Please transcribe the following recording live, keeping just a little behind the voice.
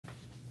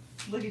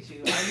Look at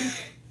you.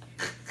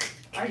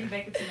 Are you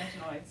making too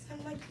much noise?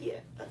 I'm like, yeah.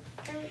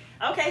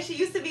 Okay, she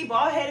used to be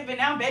bald headed, but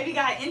now baby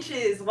got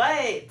inches.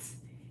 What?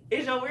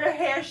 Is your weird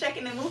hair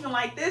shaking and moving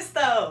like this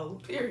though?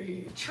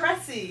 Period.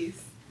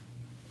 Tresses.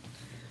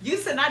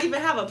 Used to not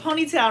even have a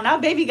ponytail. Now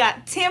baby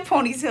got 10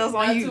 ponytails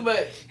on Not you. too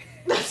much.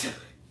 Not too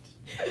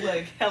much.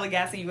 Look, hella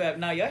gassing you up.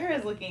 No, your hair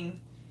is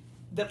looking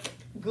the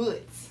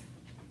goods.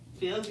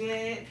 Feel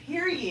good.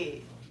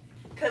 Period.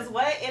 Cause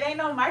what? It ain't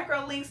no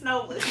micro links,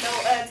 no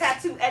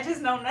tattoo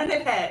edges, no none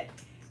of that.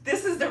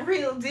 This is the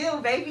real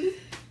deal, baby.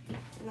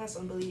 That's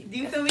unbelievable. Do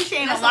you feel me? She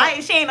ain't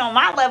on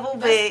my level,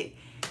 but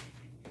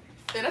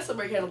and that's what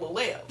Mary had a little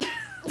lamb.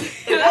 and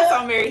that's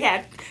all Mary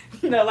had.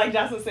 No, like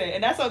Jocelyn said,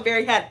 and that's what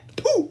Mary had.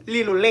 Pooh,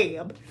 little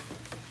lamb.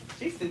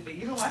 She's stupid.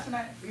 You been watching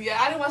that? Yeah,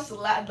 I didn't watch the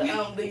one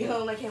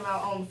that came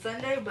out on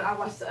Sunday, but I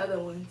watched the other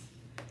ones.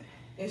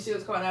 And she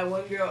was calling that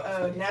one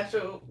girl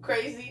natural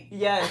crazy.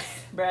 Yes,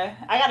 bruh.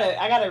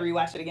 I gotta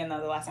rewatch it again though,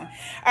 the last one.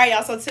 Alright,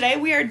 y'all, so today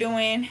we are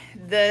doing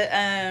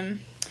the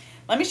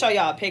let me show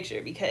y'all a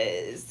picture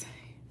because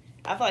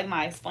I feel like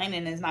my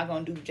explaining is not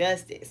gonna do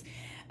justice.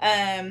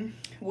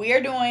 We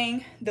are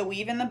doing the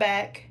weave in the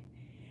back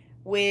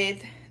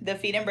with the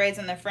feet and braids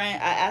in the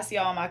front. I asked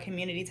y'all on my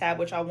community tab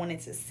what y'all wanted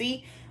to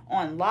see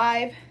on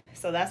live,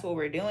 so that's what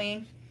we're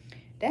doing.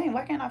 Dang,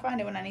 why can't I find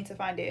it when I need to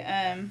find it?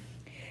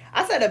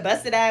 I said a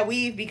busted ad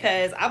weave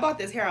because I bought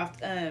this hair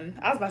off I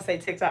was about to say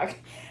TikTok.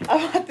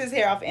 I bought this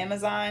hair off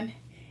Amazon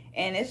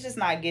and it's just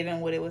not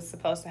giving what it was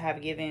supposed to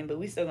have given, but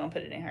we still gonna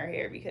put it in her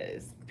hair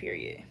because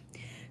period.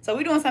 So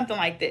we're doing something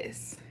like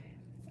this.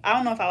 I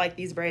don't know if I like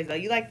these braids though.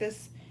 You like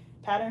this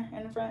pattern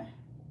in the front?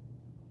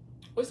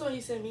 What's the one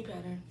you sent me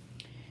pattern?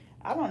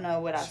 I don't know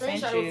what I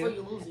sent Screenshot you. before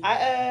you lose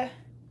it.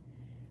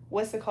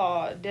 What's it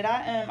called? Did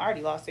I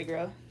already lost it,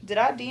 girl? Did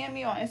I DM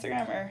you on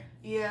Instagram or?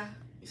 Yeah,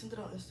 you sent it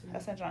on Instagram. I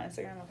sent you on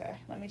Instagram. Okay,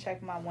 let me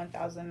check my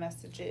 1,000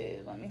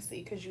 messages. Let me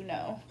see, cause you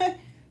know,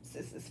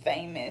 this is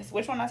famous.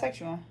 Which one I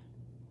text you on?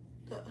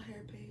 The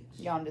hair page.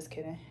 Y'all, I'm just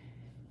kidding.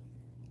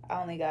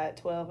 I only got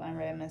 12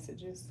 unread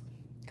messages,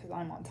 cause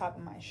I'm on top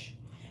of my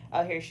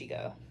Oh, here she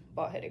go.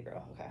 Bald headed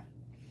girl. Okay.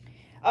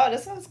 Oh,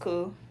 this one's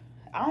cool.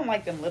 I don't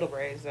like them little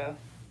braids though.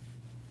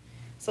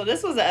 So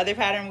this was the other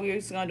pattern we were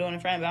just gonna do in the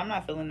front, but I'm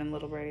not feeling them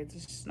little braids.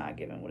 It's just not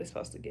giving what it's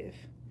supposed to give.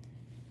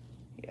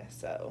 Yeah,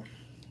 so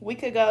we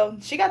could go.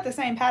 She got the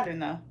same pattern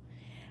though.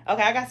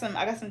 Okay, I got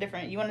some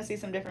different. You want to see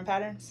some different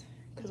patterns?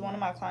 Because one of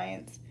my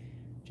clients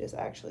just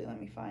actually,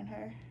 let me find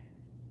her.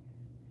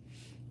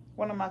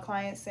 One of my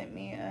clients sent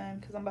me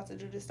because I'm about to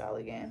do this style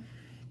again.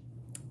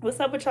 What's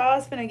up with y'all?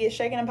 It's finna get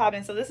shaking and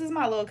popping. So this is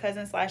my little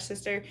cousin /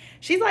 sister.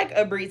 She's like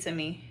a Bree to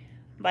me,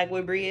 like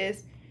what Bree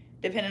is.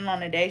 Depending on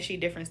the day, she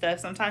different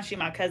stuff. Sometimes she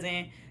my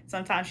cousin.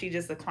 Sometimes she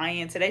just a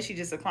client. Today she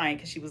just a client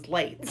because she was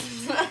late.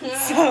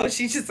 So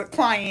she's just a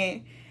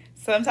client.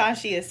 Sometimes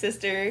she a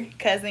sister,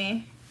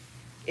 cousin.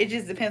 It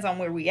just depends on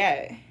where we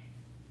at.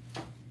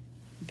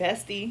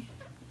 Bestie.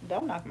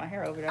 Don't knock my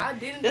hair over there. I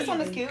didn't. This one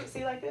is cute.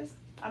 See, like this?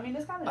 I mean,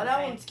 it's kind of Oh,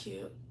 that one's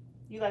cute.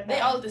 You like that? They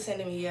all look the same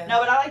to me, yeah.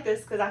 No, but I like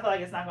this because I feel like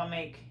it's not going to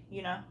make,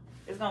 you know,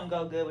 it's going to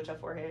go good with your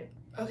forehead.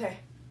 Okay.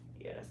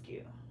 Yeah, that's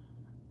cute.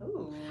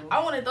 Ooh.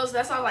 I wanted those.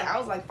 That's all. I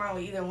was like fine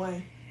with either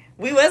one.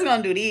 We was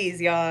gonna do these,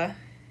 y'all.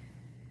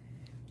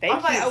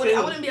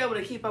 I wouldn't be able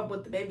to keep up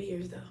with the baby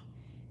hairs though.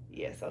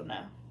 Yeah, so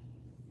no.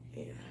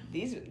 Yeah.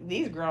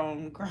 These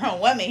grown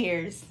woman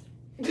hairs.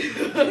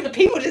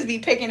 People just be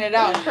picking it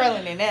out and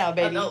curling it now,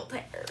 baby. Adult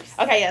hairs.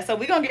 Okay, yeah. So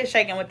we gonna get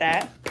shaken with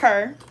that.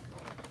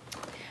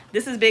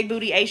 This is Big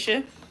Booty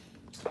Aisha.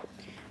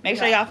 Make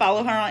sure y'all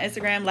follow her on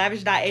Instagram,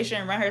 lavish.aisha,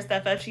 and run her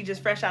stuff up. She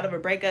just fresh out of a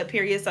breakup,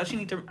 period. So she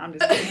need to. I'm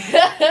just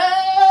kidding.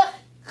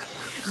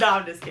 No,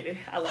 I'm just kidding.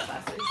 I love my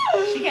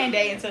sis. She can't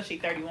date until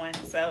she's 31.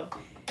 So,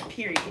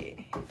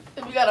 period.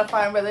 If you got a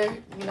fine brother,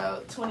 you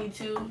know,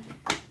 22.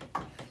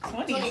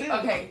 22?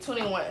 Okay,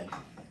 21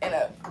 and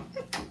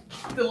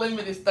up. The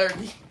limit is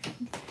 30.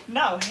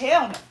 No,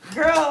 hell no.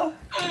 Girl.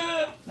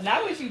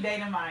 Not what you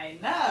dating mine.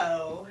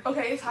 No.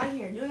 Okay, it's hot in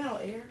here. You don't got no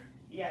air?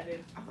 Yeah, I do.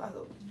 I feel like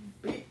a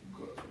big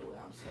girl the way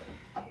I'm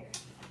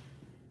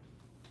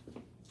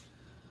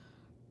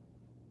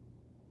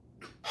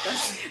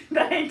saying.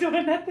 That ain't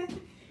doing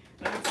nothing.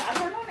 I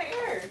turned on the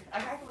air. I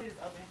have to leave this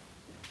open.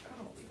 I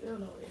don't feel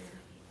no air.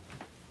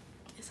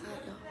 It's hot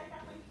though.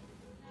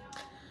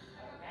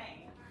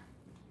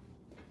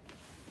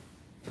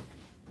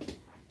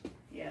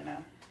 Yeah, no.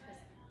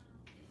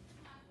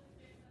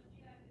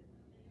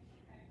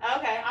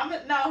 Okay,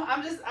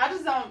 I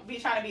just don't be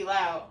trying to be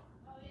loud.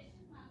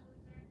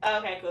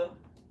 Okay, cool.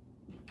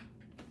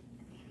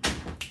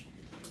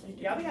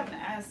 Y'all be having to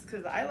ask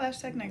because the eyelash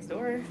tech next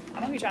door, I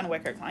don't be trying to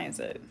wake her clients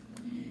up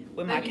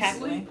with my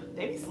cackling.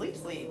 They be sleep.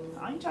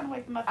 I ain't trying to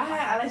wake them up. I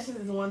had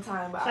eyelashes one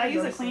time, but should I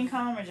use a clean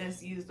comb or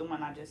just use the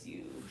one I just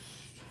used?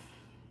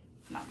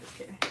 No, I'm just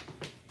kidding.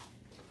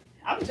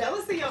 I'm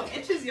jealous of your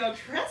inches, your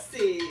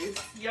tresses.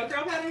 Your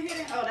girl pattern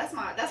hitting? Oh, that's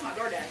my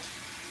DoorDash.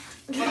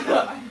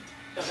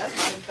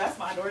 That's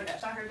my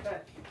DoorDash. I heard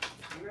that.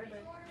 You ready?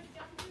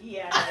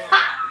 Yeah.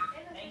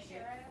 Thank you.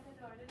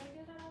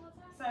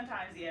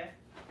 Sometimes, yeah.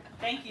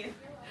 Thank you.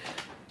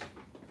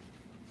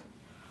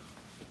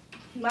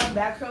 My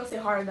back curls hit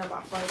harder than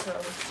my front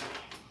curls.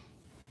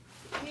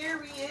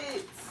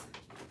 Period.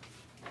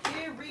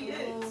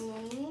 Period.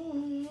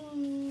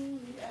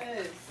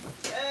 Yes.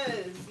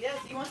 Yes. Yes.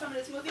 You want some of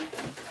this smoothie?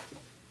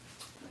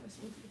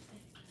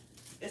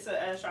 It's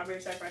a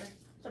strawberry typewriter.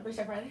 Strawberry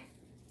typewriter?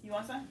 You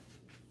want some?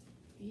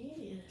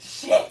 Yeah.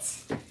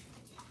 Shit.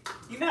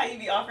 You know how you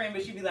be offering,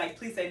 but you be like,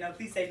 please say no,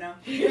 please say no.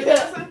 You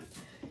want some?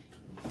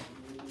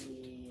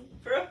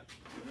 For real?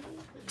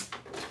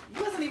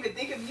 You wasn't even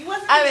thinking. You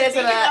wasn't even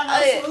thinking about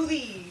no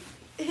smoothie.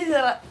 He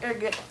said, "You're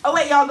good." Oh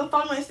wait, y'all, go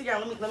follow me on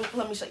Instagram.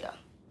 Let me show y'all.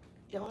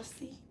 Y'all wanna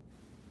see?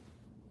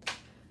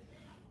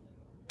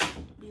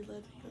 Be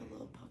living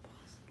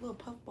a little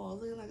puff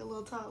balls, looking like a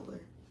little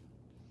toddler.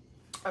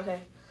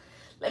 Okay,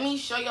 let me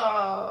show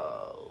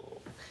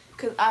y'all.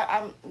 Cause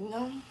I'm you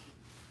know,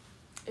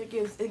 it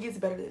gets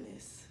better than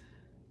this.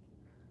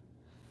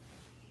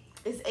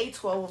 It's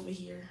 8:12 over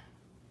here.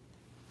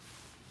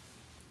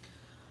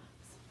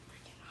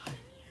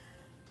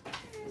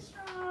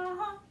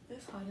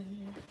 It's hot in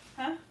here.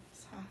 Huh?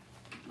 It's hot.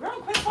 Girl,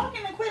 quit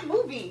talking and quit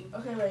moving.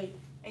 Okay, wait.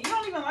 And you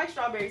don't even like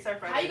strawberry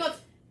surf right? How you gonna...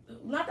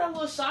 Not that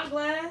little shot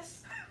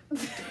glass.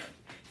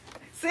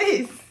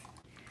 Sis.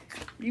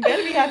 You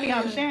better be happy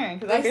I'm sharing,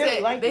 because I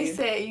barely like they you.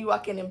 said you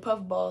walking in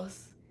puff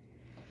balls.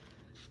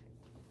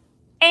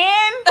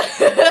 And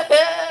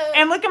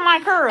look at my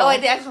curl. Oh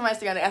wait, they asked for my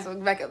Instagram. They asked for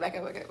back up.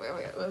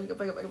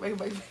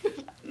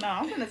 No,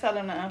 I'm gonna tell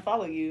them to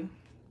unfollow you.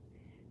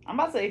 I'm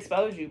about to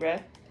expose you,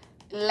 bruh.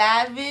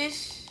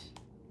 Lavish.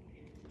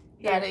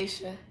 Here.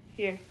 Gradation.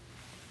 Here.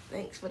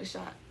 Thanks for the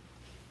shot.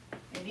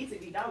 It needs to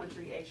be Dollar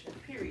Tree extra,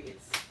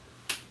 periods.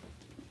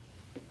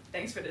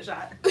 Thanks for the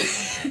shot.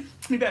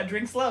 You gotta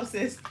drink slow,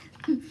 sis.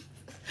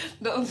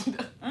 No.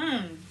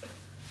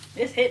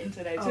 It's hitting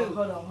today, too. Oh,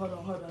 hold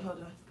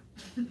on.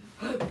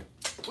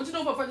 What you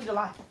doing for 4th of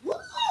July?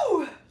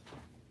 Woo!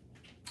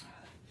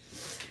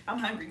 I'm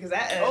hungry because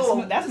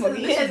that's what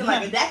it is,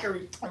 like a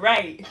daiquiri.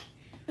 Right.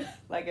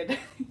 Like it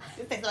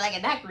tastes like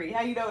a daiquiri.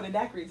 How you know what a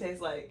daiquiri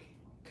tastes like?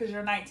 Because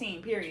you're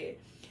 19, period.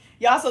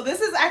 Y'all, so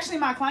this is actually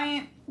my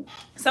client.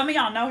 Some of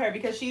y'all know her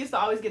because she used to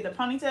always get the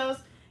ponytails.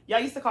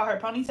 Y'all used to call her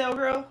Ponytail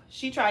Girl.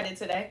 She tried it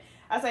today.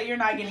 I said, you're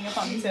not getting a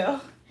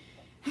ponytail.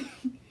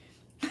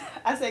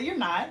 I said, you're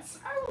not.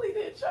 I really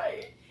did try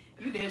it.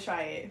 You did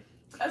try it.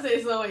 I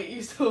said, so wait,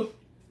 you still...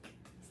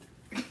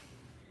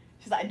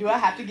 She's like, do I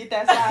have to get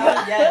that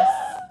style? Yes.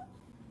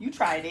 You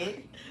tried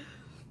it.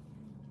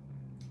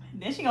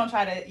 Then she gonna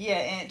try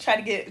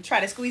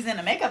to squeeze in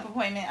a makeup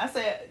appointment. I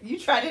said, you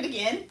tried it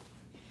again.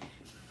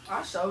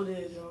 I sure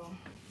did, y'all.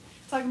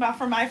 Talking about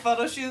for my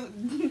photo shoot.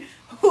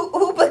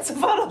 Who puts a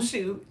photo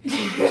shoot?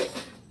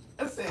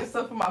 I said,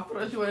 so for my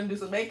photo shoot, you want to do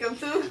some makeup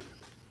too?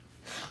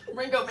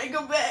 Bring up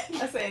makeup back.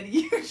 I said,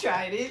 you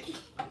tried it.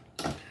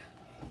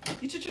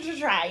 You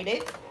tried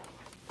it.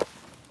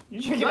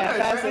 You drinking that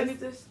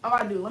fast? Oh,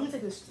 I do. Let me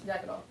take this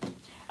jacket off.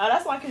 Oh,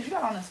 that's why, because you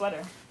got on a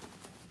sweater.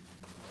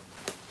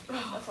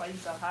 That's why you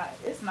so hot.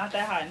 It's not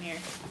that hot in here.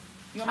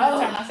 You want me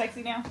to turn my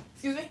sexy down?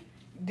 Excuse me?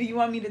 Do you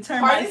want me to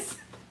turn Pardon?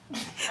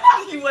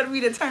 You want me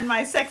to turn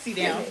my sexy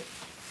down?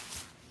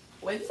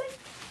 What did you say?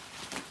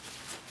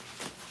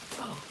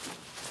 Oh.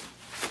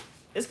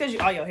 It's because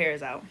all your hair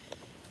is out.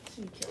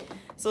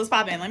 So let's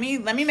pop in. Let me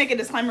make a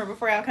disclaimer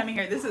before y'all come in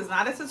here. This is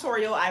not a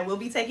tutorial. I will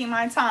be taking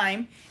my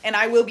time, and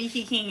I will be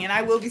kikiing, and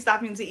I will be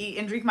stopping to eat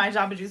and drink my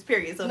Jamba Juice,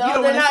 period. So if you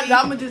don't they're not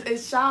Jamba Jamba Juice,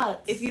 it's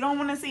shots. If you don't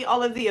want to see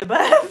all of the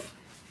above,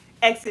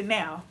 exit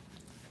now.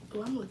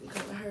 Oh, I'm looking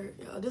kind of hurt,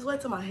 y'all. Just wait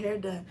till my hair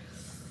done.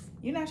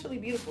 You're naturally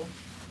beautiful.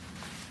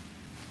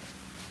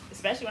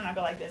 Especially when I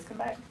go like this. Come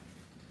back.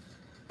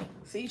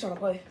 See, you trying to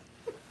play.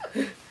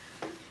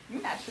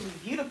 You're naturally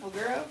beautiful,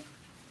 girl.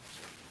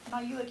 No,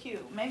 you look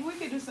cute. Maybe we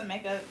could do some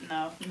makeup.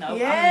 No.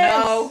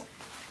 Yes.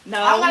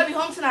 No. I gotta be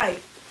home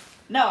tonight.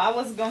 No, I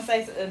wasn't gonna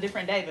say a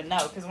different day, but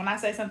no, because when I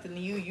say something to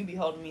you, you be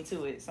holding me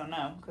to it. So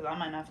no, because I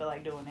might not feel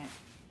like doing it.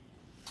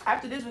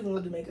 After this, we can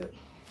go do makeup.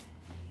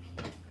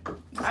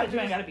 You said you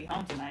ain't gotta be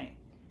home tonight.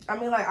 I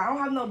mean, like, I don't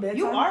have no bedtime.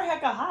 You are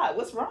hecka hot.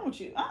 What's wrong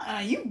with you?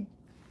 You.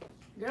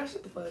 Girl,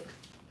 shut the fuck.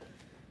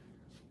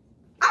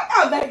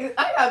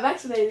 I got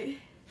vaccinated. You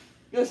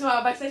want to see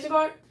my vaccination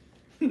card?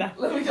 No.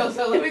 Let me go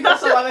show my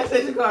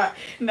vaccination card.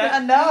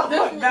 No.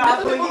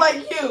 This people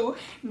like you.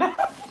 No.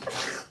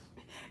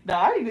 No,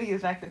 I already knew you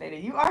was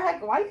vaccinated. You are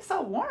heck. Why are you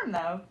so warm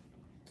though?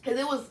 Because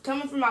it was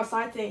coming from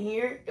outside to in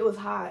here. It was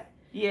hot.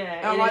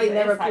 Yeah. My body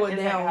never cooled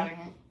down.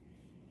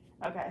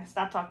 Okay,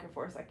 stop talking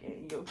for a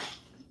second.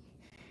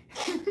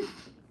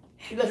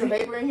 You got some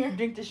paper in here?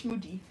 Drink the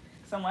smoothie.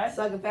 Somewhat.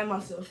 So I can fan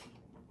myself.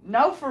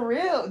 No, for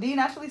real. Do you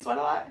naturally sweat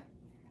a lot?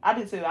 I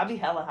do too. I be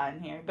hella hot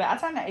in here. But I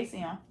turn the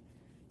AC on.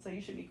 So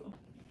you should be cool.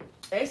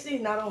 AC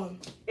is not on.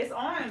 It's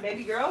on,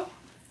 baby girl.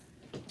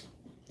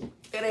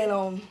 It ain't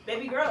on.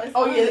 Baby girl, it's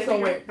on. Oh yeah, it's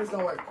gonna work. It's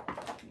gonna work.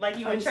 Like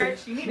you in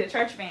church, you need a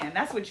church fan.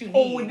 That's what you need.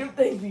 Oh, them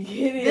things be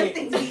hitting. Them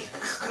things be,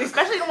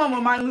 especially the one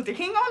with Martin Luther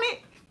King on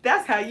it.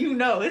 That's how you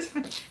know it's.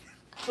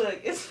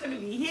 Look, it's gonna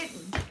be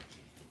hitting.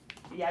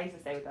 Yeah, I used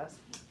to stay with us.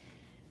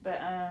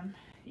 But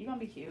you gonna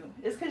be cute.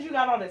 It's because you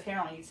got all this hair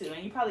on you too,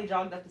 and you probably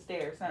jogged up the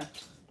stairs, huh?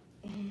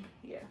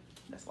 Yeah,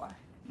 that's why.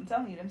 I'm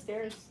telling you, them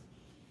stairs.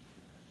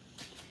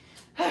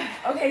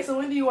 Okay, so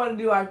when do you want to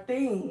do our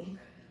thing?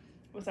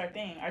 What's our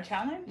thing? Our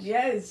challenge?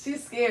 Yes,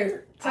 she's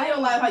scared. Tell your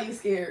life how you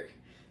scared.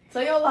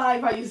 Tell your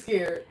life how you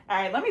scared. All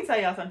right, let me tell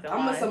y'all something.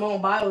 I'm gonna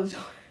Simone Biles.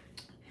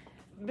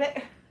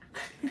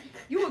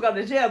 You will go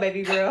to jail,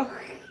 baby girl.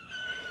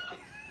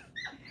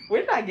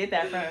 Where did I get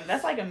that from?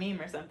 That's like a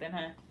meme or something,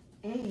 huh?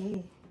 Mm-hmm.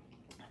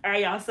 All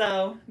right, y'all.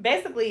 So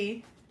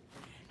basically,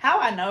 how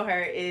I know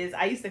her is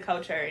I used to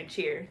coach her in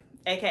cheer,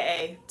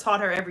 aka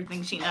taught her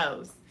everything she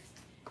knows.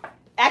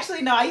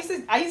 Actually, no, I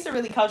used to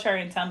really coach her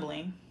in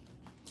tumbling.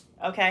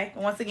 Okay,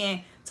 once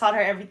again, taught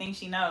her everything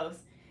she knows,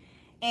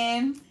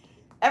 and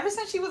ever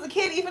since she was a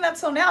kid, even up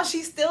till now,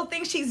 she still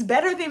thinks she's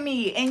better than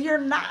me, and you're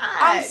not.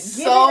 I'm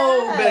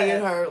so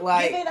begging her,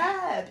 like, give it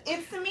up.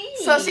 It's me.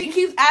 So she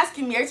keeps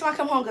asking me every time I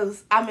come home,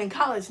 because I'm in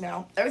college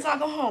now. Every time I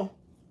come home,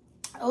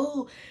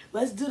 oh,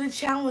 let's do the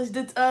challenge,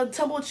 the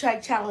tumble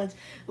track challenge.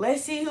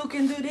 Let's see who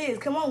can do this.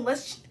 Come on,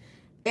 let's.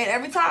 And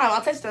every time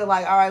I'll text her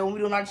like, all right, when we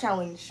doing our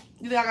challenge,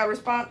 you think I got a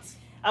response?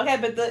 Okay,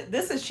 but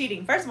this is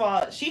cheating. First of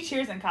all, she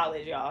cheers in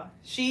college, y'all.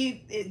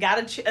 She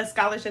got a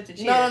scholarship to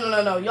cheer.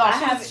 No,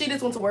 y'all. She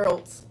just went to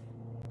Worlds.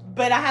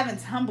 But I haven't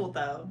tumbled,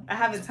 though. I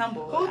haven't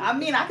tumbled. I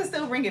mean, I can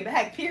still bring it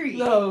back, period.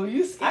 No,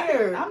 you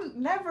scared. I'm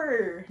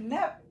never,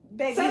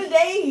 baby. Set a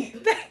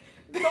date.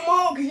 Come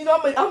on, because you know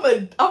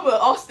I'm a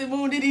Austin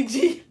Moon Diddy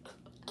G.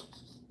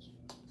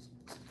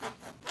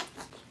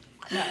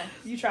 No,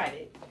 you tried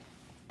it.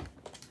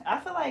 I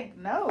feel like,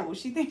 no,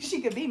 she thinks she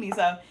could beat me,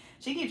 so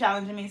she keep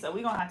challenging me, so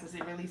we're going to have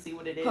to really see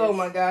what it is. Oh,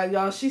 my God,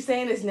 y'all. She's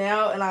saying this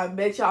now, and I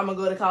bet y'all I'm going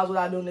to go to college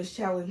without doing this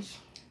challenge.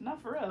 No,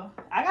 for real.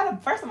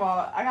 First of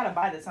all, I got to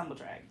buy the tumble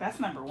track. That's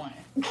number one.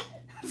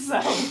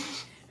 So,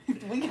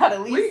 we got to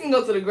at least. We can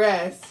go to the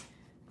grass.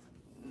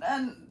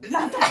 Not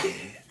that.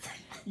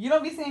 You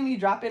don't be seeing me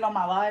drop it on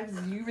my lives.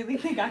 You really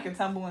think I can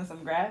tumble in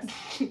some grass?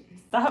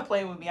 Stop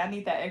playing with me. I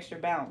need that extra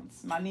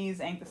bounce. My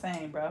knees ain't the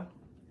same, bro.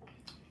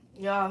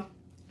 Y'all,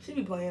 she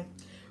be playing.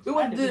 We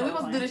was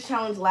to do this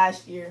challenge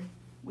last year.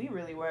 We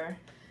really were.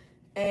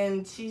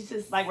 And she's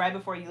just... Like right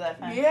before you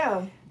left, huh?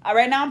 Yeah.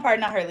 Right now, I'm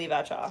parting out her leave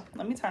out, y'all.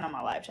 Let me turn on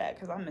my live chat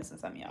because I'm missing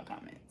some of y'all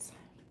comments.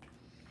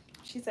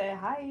 She said,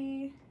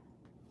 hi.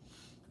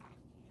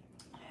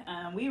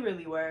 We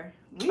really were.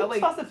 We were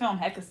supposed to film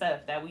heck of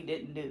stuff that we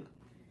didn't do.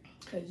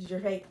 Because you're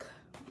fake.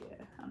 Yeah,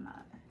 I'm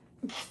not.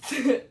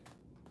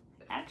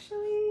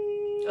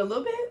 Actually... A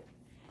little bit?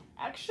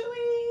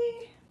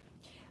 Actually...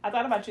 I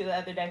thought about you the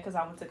other day because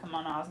I went to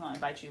Kimono. I was going to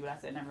invite you, but I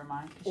said, never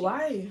mind.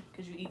 Why?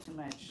 Because you eat too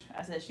much.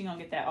 I said, she going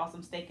to get that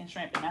awesome steak and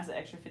shrimp, and that's an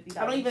extra $50.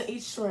 I don't even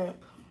eat shrimp.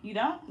 You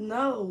don't?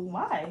 No.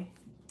 Why?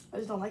 I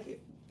just don't like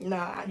it.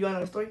 Nah, you want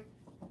another story?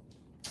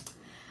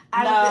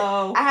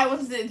 No. I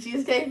went to the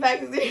Cheesecake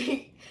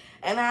Factory,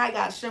 and I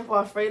got shrimp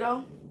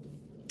Alfredo.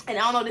 And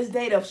I don't know, this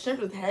day, the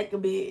shrimp is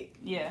hecka big.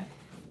 Yeah.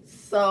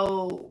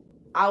 So,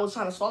 I was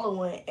trying to swallow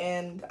one,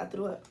 and I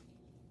threw up.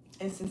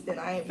 And since then,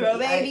 I ain't... Throw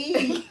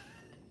baby!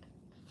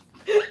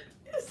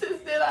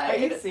 Since then, Are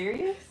you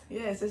serious?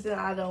 Yeah, since then,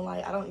 I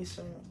don't eat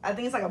shrimp. I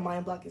think it's like a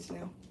mind blockage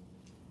now.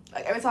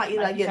 Like, every time I eat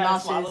it, I get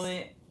nauseous. Swallow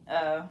it.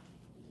 Yeah.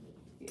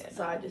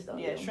 So, I just don't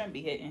eat them. Shrimp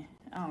be hitting.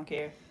 I don't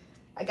care.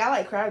 Like, I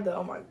like crab, though.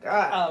 Oh, my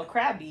God. Oh,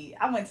 crab be.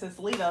 I went to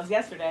Salitos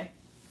yesterday.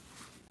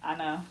 I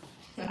know.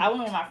 I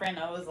went with my friend,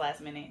 though. It was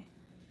last minute.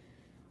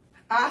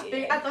 I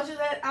thought you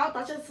had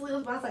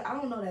Salitos, but I was like, I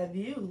don't know that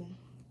view.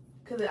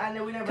 Because I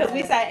know we never... Because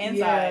we sat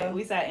inside. Yeah.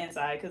 We sat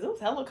inside because it was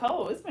hella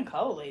cold. It's been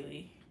cold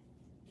lately.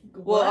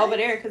 What? Well, over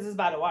there because it's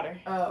by the water.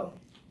 Oh.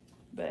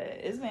 But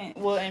it's been...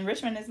 Well, in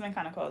Richmond, it's been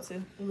kind of cold,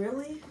 too.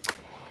 Really?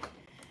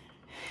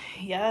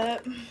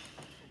 Yup.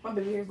 My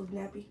baby hairs look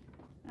nappy.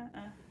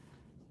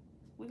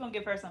 We're going to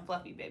give her some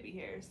fluffy baby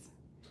hairs.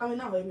 I mean,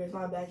 not baby hairs.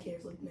 My back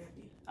hairs look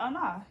nappy. Oh,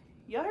 nah.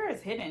 Your hair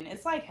is hidden.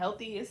 It's, like,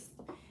 healthy. It's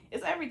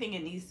everything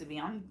it needs to be.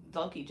 I'm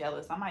low-key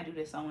jealous. I might do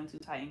this sewing too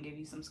tight and give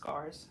you some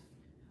scars.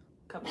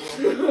 Couple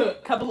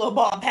little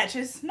bald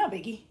patches. No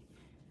biggie.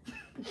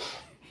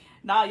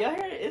 Nah, your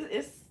hair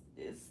is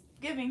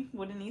giving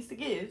what it needs to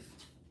give.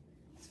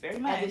 It's very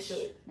much.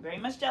 Very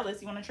much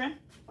jealous. You want to trim?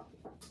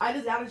 I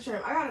just got a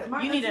trim. I got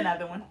it. You need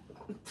another one.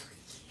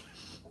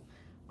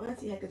 My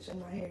auntie had to trim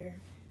my hair.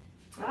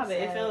 Nah, but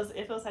it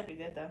feels like a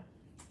good though.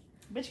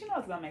 But you know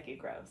it's gonna make it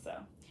grow. So,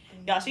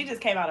 y'all, she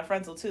just came out of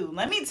frontal too.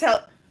 Let me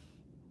tell.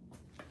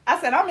 I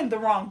said I'm in the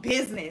wrong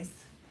business.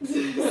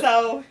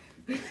 So,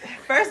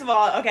 first of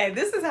all, okay,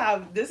 this is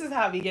how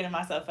I be getting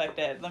myself fucked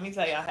up. Let me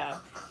tell y'all how.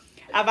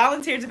 I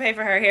volunteered to pay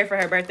for her hair for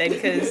her birthday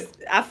because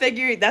I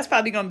figured that's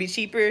probably going to be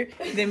cheaper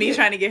than me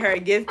trying to get her a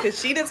gift because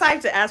she the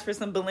type to ask for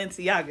some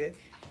Balenciaga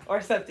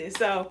or something.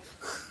 So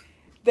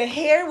the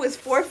hair was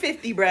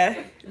 $450,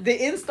 bruh.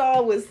 The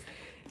install was,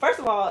 first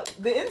of all,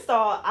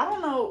 I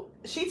don't know.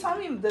 She told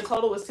me the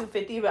total was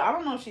 $250, but I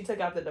don't know if she took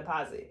out the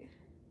deposit.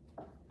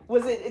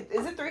 Is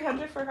it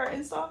 $300 for her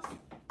installs?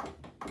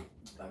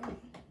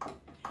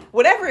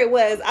 whatever it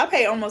was, I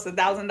paid almost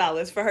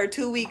 $1,000 for her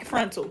 2-week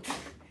frontal.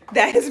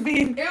 That has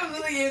been. It was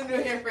literally in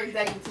her hair for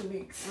exactly 2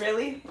 weeks.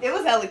 Really? It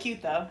was hella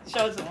cute though.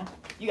 Show it to them.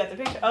 You got the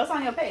picture? Oh, it's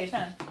on your page,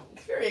 huh?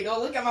 Here you go.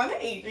 Look at my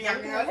page. You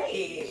got my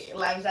page.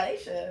 Live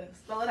Aisha.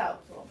 Spell it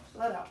out.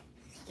 Spell it out.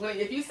 Well,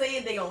 if you say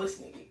it, they gonna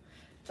listen to you.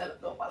 Tell them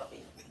go follow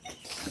me.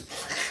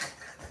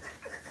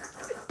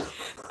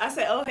 I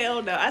said, oh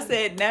hell no. I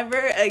said never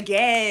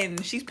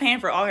again. She's paying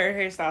for all her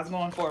hairstyles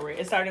going forward.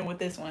 It's starting with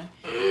this one.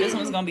 This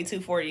one's gonna be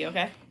 $240,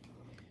 okay?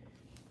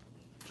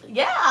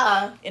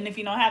 Yeah. And if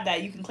you don't have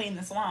that, you can clean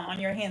the salon on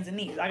your hands and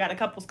knees. I got a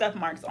couple scuff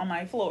marks on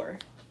my floor.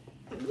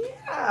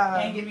 Yeah.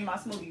 And give me my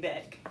smoothie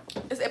back.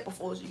 It's April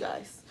Fool's, you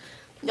guys.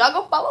 Y'all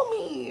go follow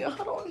me.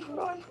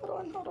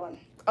 Hold on.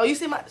 Oh, you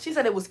see my? She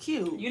said it was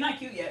cute. You're not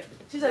cute yet.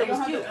 She said it was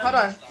cute. Hold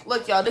on.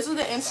 Look, y'all. This is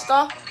the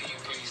Insta.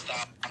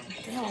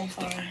 Damn, I'm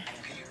sorry.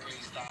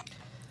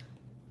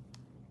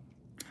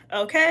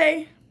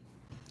 Okay.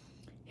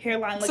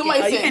 Hairline looking. Somebody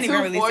you said can't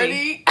even really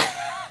see.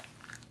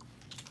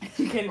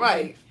 240.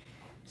 Right.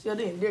 See, I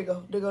did. There you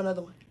go. There go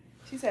another one.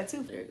 She said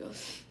 2. There it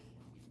goes.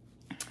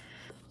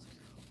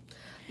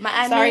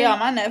 My Sorry, y'all.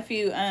 My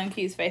nephew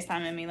keeps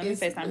FaceTiming me. Let me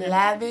FaceTime him.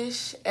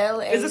 Lavish.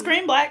 L-A. Is the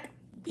screen black?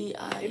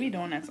 B-I. They be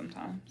doing that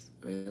sometimes.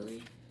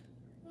 Really?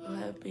 What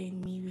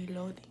happened? Me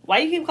reloading. Why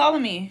you keep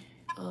calling me?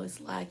 Oh, it's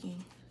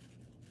lagging.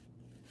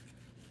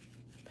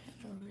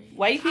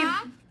 Why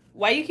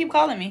you keep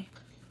calling me?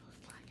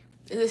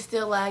 Is it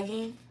still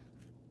lagging?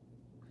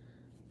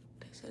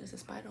 They said it's a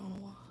spider on the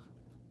wall.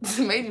 This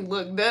made you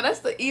look dumb. That's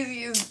the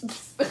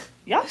easiest.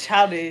 Y'all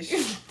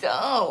childish.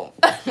 Dumb.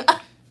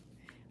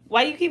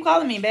 Why you keep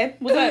calling me, babe?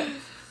 What's up?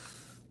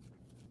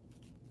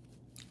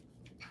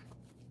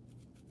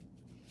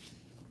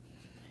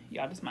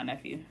 Y'all, this is my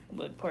nephew.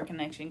 Look, poor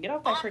connection. Get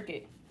off that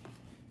cricket.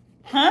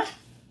 Huh?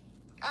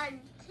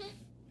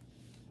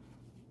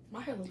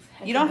 My hair looks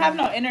heavy. You don't have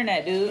no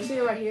internet, You dude. see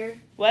it right here?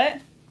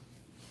 What?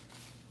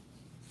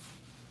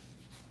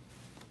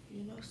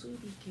 You know,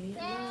 sweetie,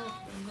 get love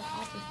from the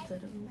office to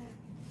the man.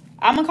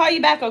 I'm gonna call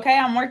you back, okay?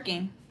 I'm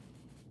working.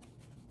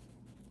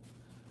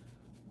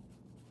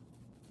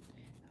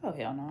 Oh,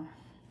 hell no.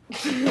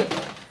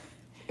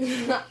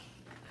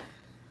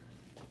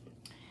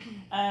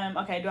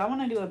 Okay, do I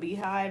want to do a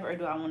beehive or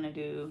do I want to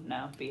do...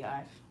 No,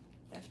 beehive.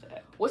 That's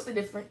that. What's the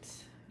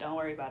difference? Don't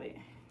worry about it.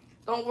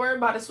 Don't worry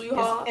about it,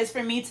 sweetheart. It's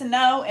for me to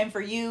know and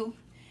for you.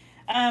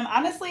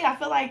 Honestly, I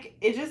feel like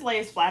it just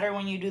lays flatter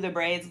when you do the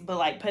braids, but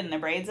like putting the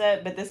braids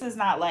up. But this is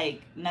not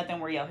like nothing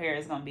where your hair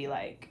is going to be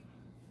like...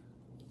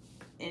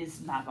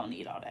 It's not going to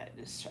need all that.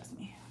 Just trust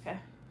me, okay?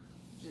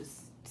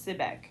 Just sit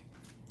back.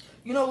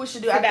 You know what we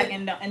should do? Sit back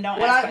and don't when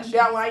ask questions.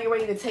 when I get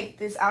ready to take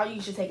this out,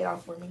 you should take it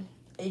out for me.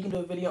 And you can do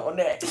a video on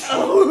that.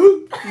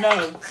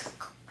 No.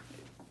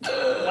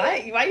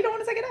 Why you don't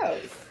want to take it out?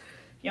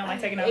 You don't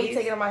like taking it out? I hate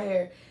taking out my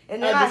hair.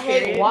 And then I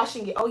hate period?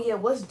 washing it. Oh yeah,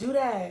 let's do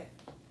that.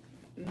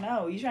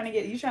 No, you trying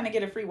to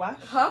get a free wash?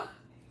 Huh?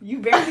 You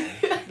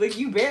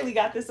barely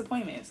got this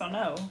appointment, so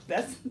no.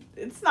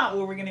 It's not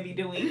what we're gonna be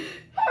doing.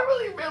 I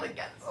really got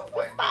this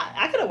appointment.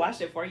 I could have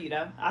washed it for you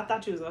though. I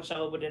thought you was gonna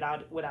show up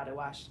without it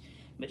washed.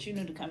 But you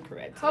knew to come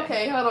correct today.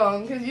 Okay, hold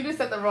on, because you just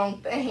said the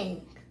wrong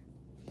thing.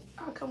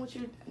 I'll come with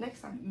you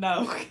next time.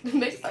 No.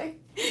 Next time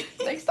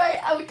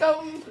I will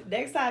come.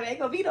 Next time ain't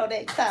gonna be no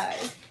next time.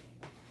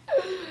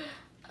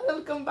 I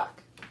will come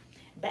back.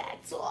 Back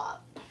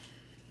up.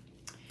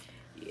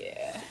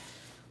 Yeah.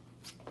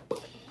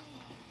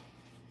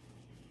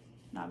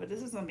 Nah, but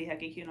this is gonna be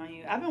hecky cute on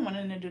you. I've been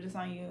wanting to do this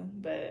on you,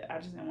 but I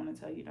just didn't want to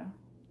tell you though.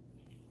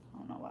 I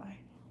don't know why.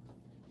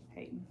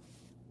 Hating.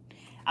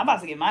 I'm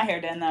about to get my hair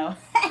done though.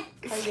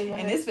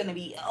 And it's gonna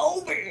be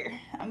over.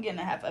 I'm getting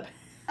a half up.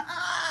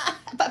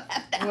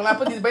 When I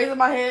put these braids in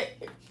my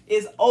head,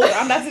 it's over.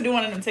 I'm about to do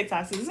one of them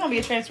TikToks. This is gonna be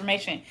a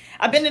transformation.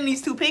 I've been in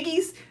these 2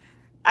 piggies.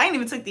 I ain't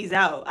even took these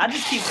out. I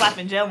just keep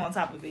slapping gel on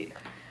top of it.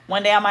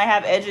 One day I might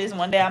have edges,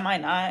 one day I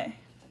might not.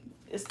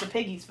 It's the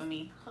piggies for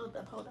me. Hold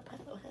up.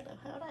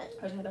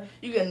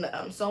 You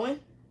getting sewing?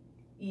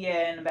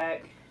 Yeah, in the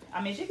back.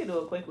 I mean, she could do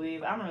a quick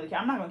weave. I don't really care.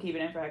 I'm not gonna keep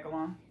it in for heck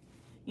long.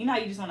 You know how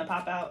you just want to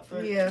pop out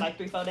for like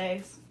 3-4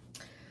 days?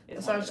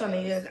 That's what I was trying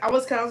to get. I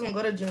was gonna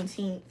go to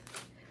Juneteenth.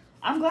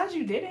 I'm glad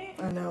you didn't.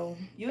 I know.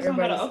 You was gonna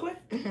go to Oakland?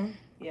 Mm-hmm.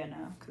 Yeah,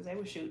 no, because they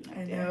were shooting.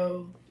 I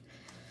know.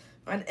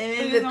 And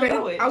then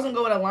I was gonna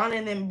go with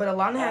Alana, but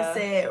Alana had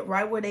said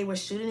right where they were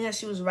shooting at,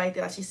 she was right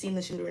there. Like, she seen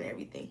the shooter and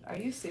everything. Are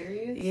you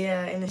serious?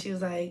 Yeah, and then she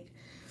was like,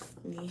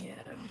 yeah.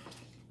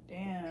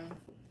 Damn.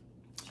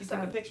 She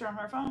took a picture on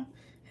her phone?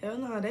 Hell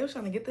no, they were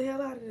trying to get the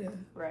hell out of there.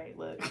 Right,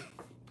 look.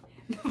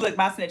 Look,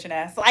 my snitching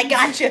ass. So I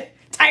got you,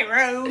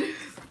 Tyrone.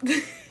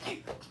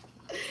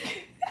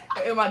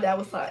 It And my dad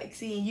was like,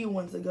 seeing you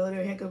wanted to go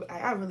there. Heck,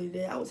 I really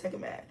did. I was hecka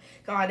mad.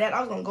 Cause my dad, I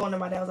was gonna go, and then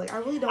my dad was like, I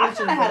really don't want you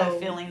to go. I kind of had a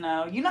feeling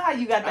though. You know how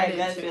you got that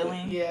gut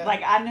feeling? Yeah.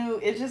 Like I knew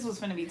it just was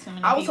gonna be too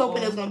many. I was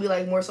hoping it was gonna be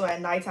like more so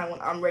at nighttime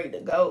when I'm ready to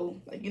go.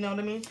 Like, you know what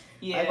I mean?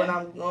 Yeah. Like when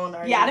I'm going.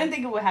 Yeah, I didn't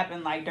think it would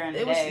happen like during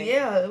the day.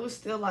 Yeah, it was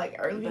still like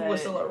early. People were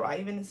still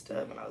arriving and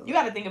stuff. And I was you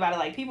got to think about it.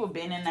 Like people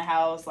been in the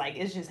house. Like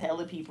it's just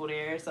hella people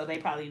there, so they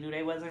probably knew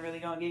they wasn't really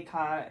gonna get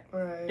caught.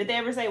 Right. Did they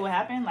ever say what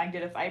happened? Like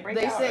did a fight break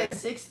out? They said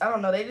 6. I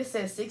don't know. They just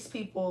said 6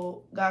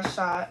 people got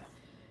shot,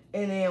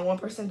 and then 1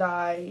 person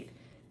died.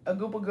 A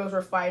group of girls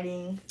were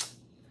fighting.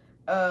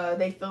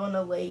 They fell in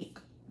the lake.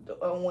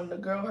 When the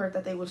girl heard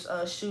that they was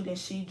shooting,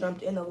 she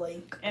jumped in the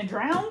lake and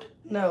drowned.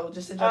 No,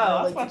 just to jump in the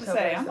lake. I was about to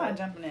say I'm not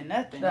jumping in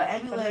nothing. The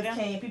ambulance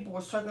came. People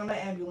were struggling on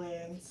the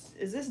ambulance.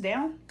 Is this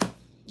down?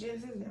 Yeah,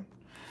 this is down.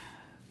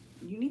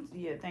 You need to.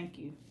 Yeah, thank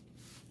you.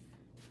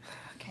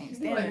 Can't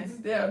stand it. This is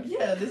down.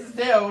 Yeah, this is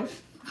down.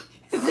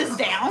 Is this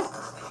down?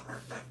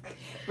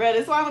 Bro,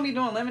 that's why I'm gonna be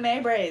doing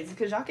lemonade braids,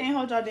 because y'all can't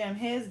hold y'all damn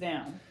heads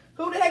down.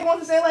 Who the heck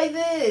wants to say like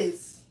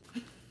this?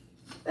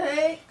 The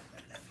heck?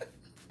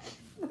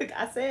 Look,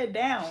 I said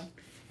down.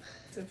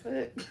 To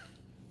foot.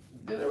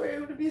 Did it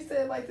able to be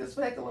said like this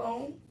for heck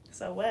alone?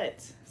 So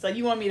what? So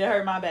you want me to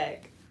hurt my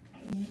back?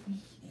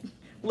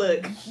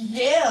 Look.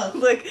 Yeah.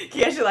 Look,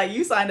 Kesha, like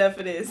you signed up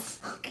for this.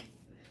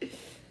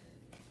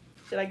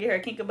 Should I get her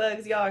kinka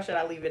bugs, y'all, or should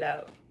I leave it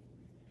out?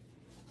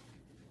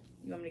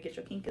 You want me to get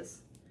your kinkas?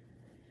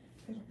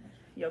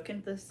 Yo,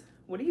 kinkas.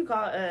 What do you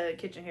call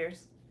kitchen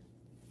hairs?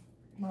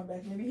 My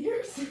back baby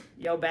hairs.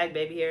 Yo, back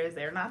baby hairs.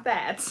 They're not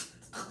that.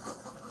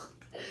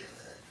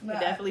 Nah,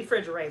 definitely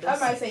refrigerators. I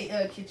might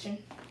say kitchen.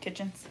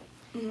 Kitchens.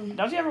 Mm-hmm.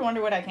 Don't you ever wonder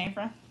where that came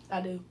from?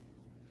 I do.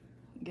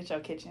 Get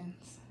your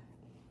kitchens.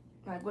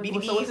 Like, what,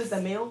 so is this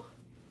a meal?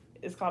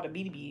 It's called a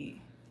BDB.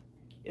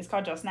 It's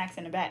called your snacks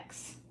in the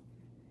backs.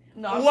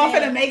 No, I'm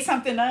finna make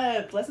something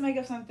up. Let's make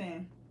up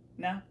something.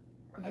 No?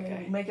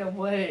 Okay. Make up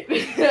what?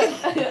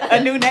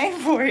 A new name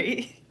for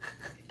it.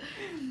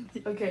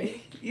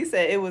 Okay. You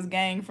said it was a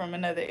gang from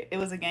another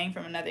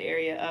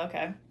area. Oh,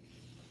 okay.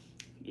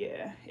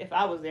 Yeah. If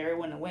I was there, it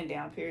wouldn't have went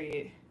down,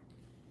 period.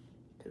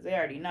 Because they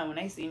already know when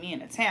they see me in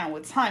the town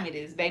what time it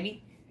is,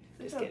 baby.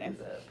 Just kidding.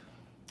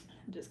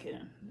 Just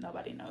kidding.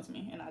 Nobody knows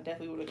me. And I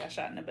definitely would have got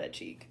shot in the butt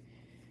cheek.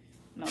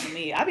 Knowing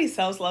me. I be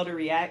so slow to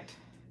react.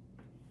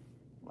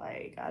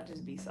 Like, I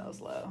just be so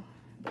slow.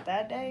 But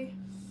that day,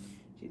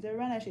 she's a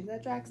runner. She's a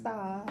track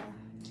star.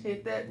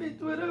 Hit that bitch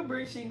with a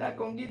brick. She not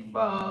gonna get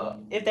far.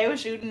 If they were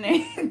shooting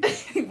and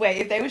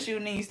if they were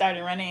shooting and you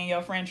started running and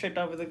your friend tripped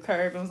over the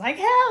curb and was like,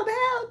 help,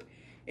 help,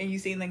 and you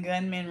seen the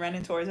gunman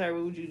running towards her,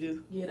 what would you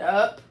do? Get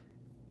up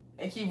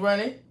and keep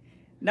running.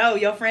 No,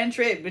 your friend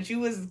tripped, but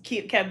you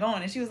kept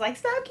going, and she was like,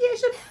 "Stop,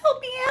 Keisha,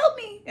 help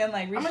me," and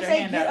like reached her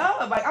hand get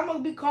out. Up. Like I'm gonna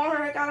be calling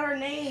her out her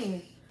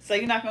name. So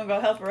you're not gonna go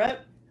help her up?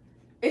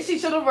 If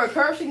she tripped over a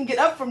curve, she can get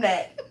up from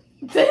that.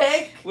 The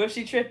heck? What if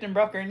she tripped and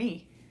broke her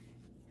knee?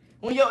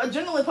 When your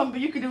adrenaline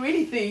pumping, you can do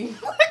anything.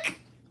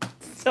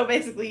 So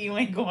basically, you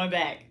ain't going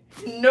back.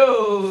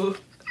 No.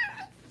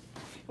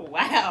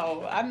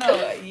 Wow, I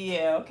know.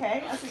 Yeah,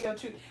 okay. I see your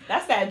truth.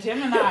 That's that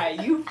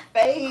Gemini. You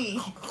fake.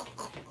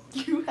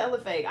 You hella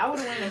fake. I would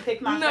have went and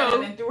picked my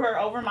friend and threw her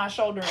over my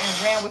shoulder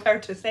and ran with her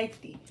to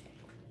safety.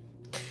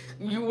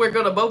 You were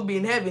gonna both be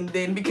in heaven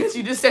then, because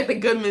you just said the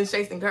gunman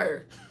chasing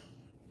her.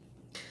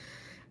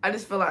 I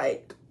just feel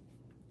like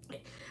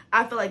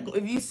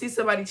if you see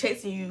somebody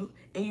chasing you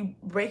and you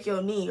break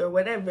your knee or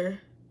whatever,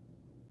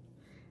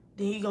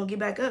 then you gonna get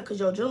back up because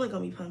your adrenaline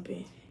gonna be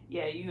pumping.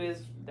 Yeah, you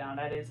is down.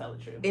 That is hella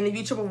true. And if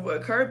you trip over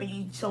a curb and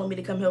you telling me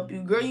to come help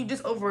you, girl, you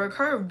just over a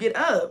curb. Get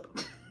up.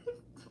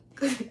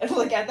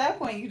 Look, at that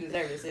point, you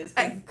deserve it, sis.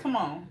 Come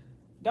on.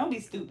 Don't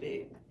be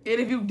stupid. And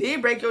if you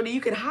did break your knee,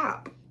 you could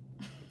hop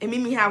and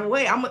meet me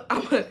halfway. I'm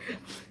a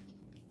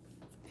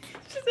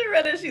She's a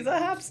runner. She's a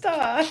hop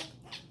star.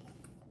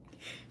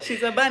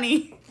 She's a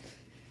bunny.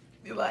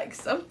 You like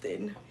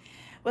something.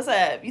 What's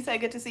up? You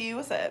said good to see you.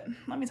 What's up?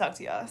 Let me talk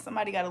to y'all.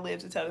 Somebody got to live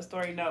to tell the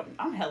story. No,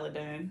 I'm hella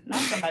done.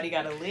 Not somebody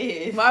got to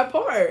live. My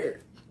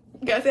part.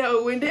 You got to see how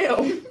it went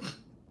down.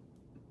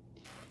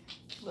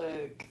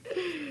 Look.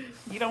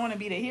 You don't want to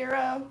be the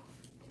hero?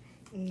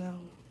 No.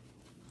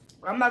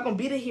 I'm not going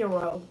to be the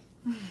hero.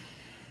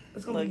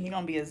 Look, you're going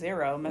to be a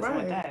zero messing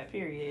with that,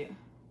 period.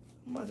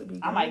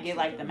 I might get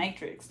like the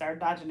Matrix. Start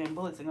dodging them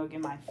bullets and go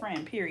get my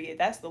friend, period.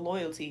 That's the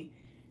loyalty.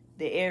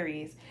 The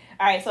Aries.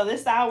 All right, so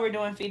this style we're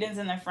doing feed-ins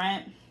in the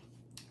front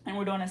and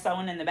we're doing a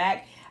sewing in the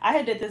back. I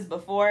had did this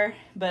before,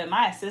 but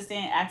my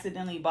assistant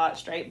accidentally bought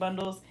straight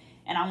bundles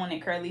and I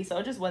wanted curly, so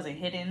it just wasn't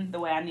hidden the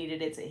way I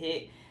needed it to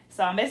hit.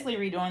 So I'm basically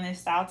redoing this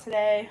style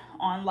today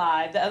on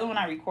live. The other one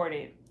I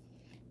recorded,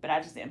 but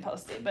I just didn't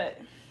post it. But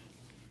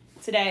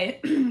today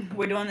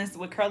we're doing this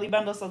with curly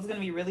bundles, so it's gonna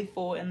be really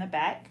full in the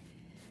back,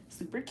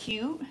 super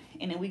cute.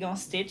 And then we're gonna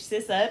stitch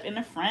this up in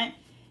the front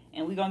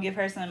and we're gonna give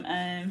her some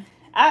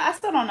I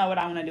still don't know what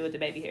I want to do with the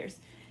baby hairs.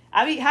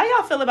 How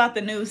y'all feel about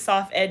the new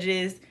soft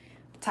edges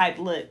type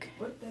look?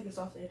 What the heck is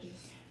soft edges?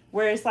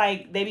 where it's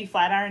like they be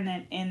flat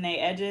ironing in their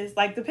edges.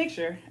 Like the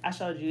picture I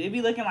showed you. It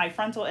be looking like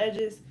frontal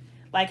edges,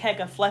 like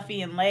hecka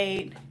fluffy and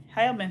laid.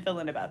 How y'all been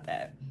feeling about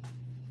that?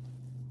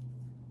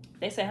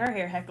 They say her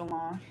hair hecka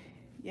long.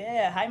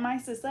 Yeah, high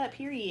mice is up,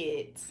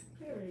 period.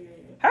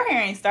 Her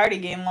hair ain't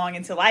started getting long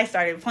until I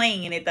started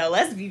playing in it, though.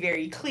 Let's be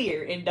very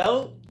clear. And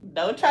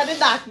don't try to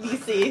knock me,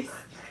 sis.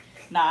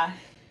 Nah.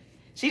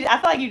 I feel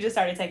like you just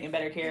started taking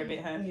better care of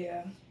it, huh?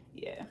 Yeah.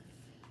 Yeah.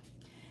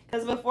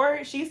 Because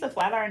before, she used to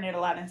flat iron it a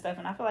lot and stuff,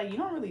 and I feel like you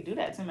don't really do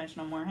that too much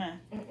no more, huh?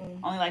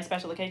 Only like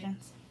special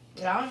occasions?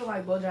 Yeah, I don't even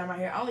like blow dry my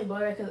hair. I only blow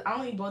dry because I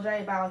only blow dry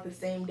if I like the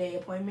same day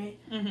appointment.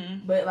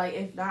 Mm-hmm. But like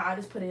if not, I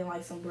just put it in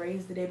like some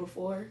braids the day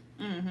before.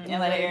 Mm-hmm. And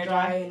let it air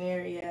dry in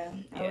there. Yeah.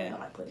 I really don't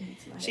like putting heat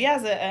to my hair. She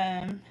has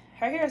a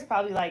her hair is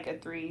probably like a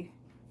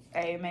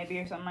 3A maybe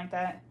or something like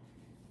that.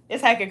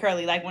 It's hecka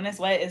curly. Like when it's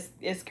wet,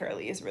 it's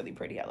curly. It's really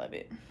pretty. I love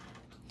it.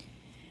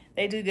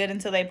 They do good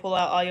until they pull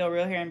out all your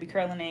real hair and be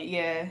curling it.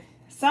 Yeah.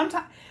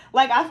 Sometimes,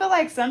 like, I feel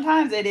like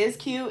sometimes it is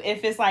cute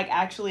if it's, like,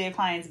 actually a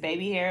client's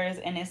baby hairs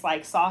and it's,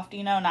 like, soft,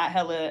 you know, not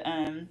hella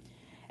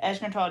edge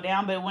control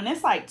down. But when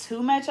it's, like,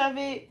 too much of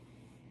it,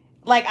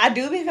 like, I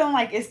do be feeling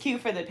like it's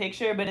cute for the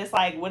picture, but it's,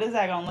 like, what is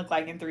that going to look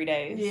like in 3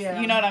 days? Yeah.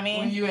 You know what I mean?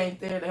 When you ain't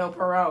there to help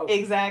her out.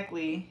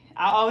 Exactly.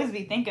 I always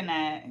be thinking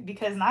that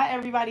because not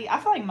everybody, I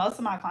feel like most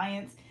of my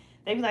clients,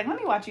 they be like, let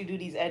me watch you do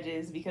these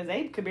edges because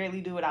they could barely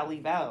do what I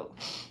leave out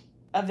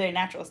of their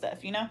natural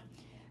stuff, you know?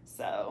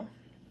 So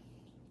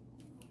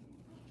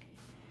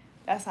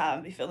that's how I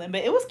be feeling.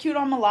 But it was cute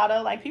on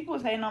Mulatto. Like, people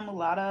was hating on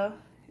Mulatto.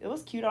 It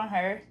was cute on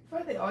her. I feel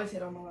like they always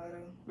hate on Mulatto.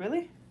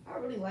 Really? I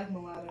really like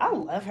Mulatto. I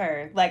love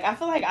her. Like, I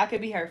feel like I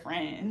could be her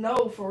friend.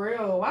 No, for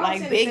real. Why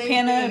like, Big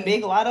Pena,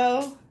 Big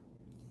Lotto.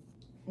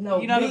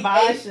 No, you know Big the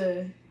vibe?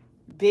 Aisha.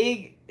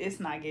 Big, it's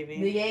not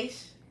giving. Big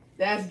H?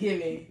 That's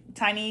giving.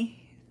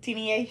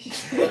 Teeny H.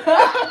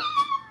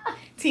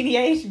 Teeny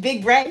H,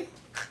 Big Bray.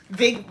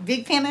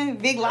 Big Pena,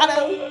 Big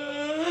Lotto.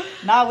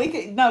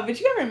 But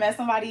you ever met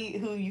somebody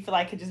who you feel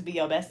like could just be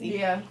your bestie?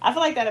 Yeah. I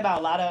feel like that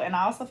about Lotto, and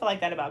I also feel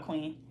like that about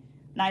Queen.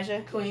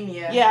 Nija? Queen,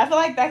 yeah. Yeah, I feel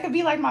like that could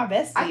be like my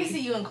bestie. I can see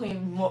you and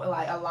Queen more,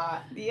 like a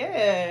lot.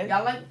 Yeah.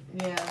 Y'all like,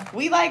 yeah.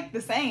 We like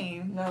the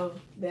same. No,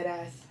 dead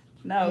ass.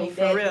 No, I mean,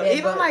 for real.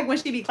 Even like when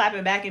she be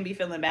clapping back and be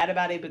feeling bad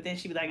about it, but then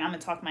she be like, I'm gonna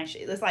talk my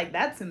shit. It's like,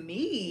 that's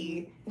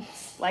me.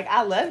 Like,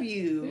 I love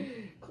you.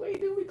 Queen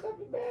do be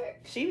clapping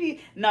back.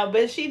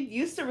 But she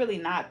used to really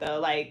not though.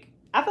 Like,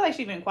 I feel like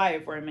she's been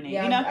quiet for a minute.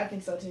 Yeah, you know? I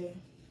think so too.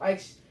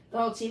 Like the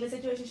whole Tina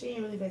situation, she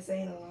ain't really been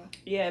saying a lot.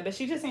 Yeah, but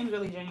she just seems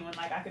really genuine.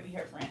 Like, I could be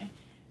her friend.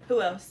 Who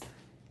else?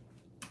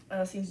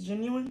 Seems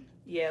genuine.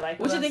 Yeah, like.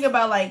 What you think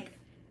about like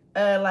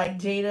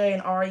Jada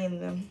and Ari and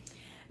them?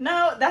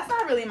 No, that's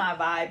not really my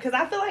vibe. Because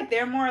I feel like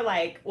they're more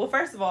like, well,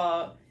 first of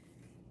all,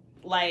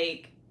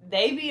 like,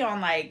 they be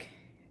on, like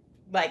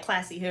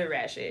classy hood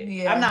rat shit.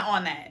 Yeah. I'm not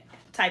on that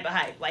type of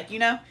hype. Like, you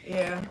know?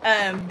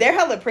 Yeah. They're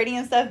hella pretty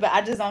and stuff, but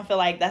I just don't feel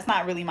like that's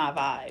not really my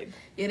vibe.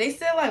 Yeah, they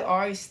said, like,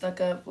 Ari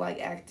stuck up, like,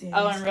 acting.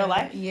 Oh, in real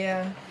life?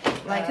 Yeah.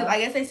 Like, cause I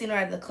guess they seen her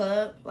at the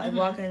club, like,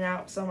 walking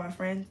out with some of my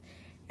friends.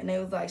 And they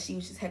was like, she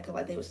was just hecka,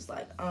 like, they was just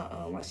like,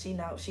 like, she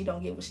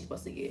don't get what she's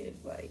supposed to give.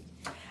 Like,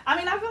 I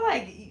mean, I feel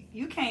like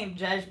you can't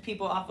judge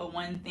people off of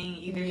one thing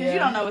either, because you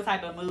don't know what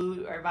type of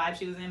mood or vibe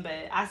she was in,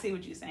 but I see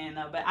what you're saying,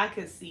 though, but I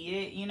could see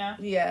it, you know?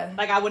 Yeah.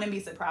 Like, I wouldn't be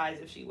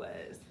surprised if she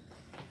was.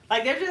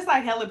 Like, they're just,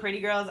 like, hella pretty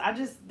girls.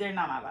 They're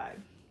not my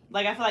vibe.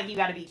 Like, I feel like you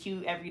gotta be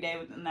cute every day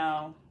with,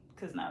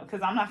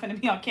 because I'm not gonna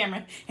be on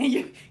camera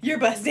and you're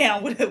bust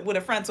down with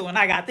a frontal and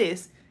I got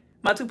this.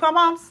 My two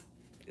pom-poms?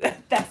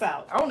 That's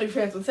out. I don't even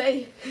friends with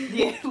Tay.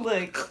 Yeah,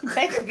 look,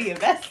 Tay could be a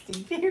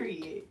bestie,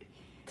 period.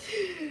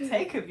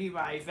 Tay could be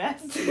my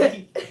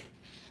bestie.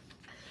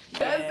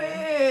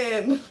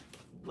 Cousin.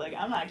 Look,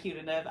 I'm not cute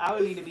enough. I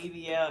would need a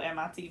BBL and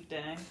my teeth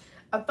done.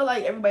 I feel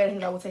like everybody that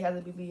hang out with Tay has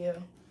a BBL.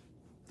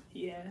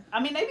 Yeah. I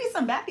mean, they be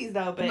some baddies,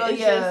 though, but it's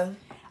yeah. just...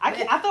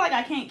 I feel like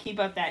I can't keep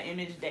up that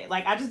image day.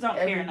 Like, I just don't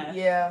care enough.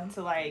 Yeah.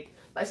 To, like...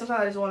 Like,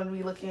 sometimes I just want to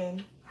be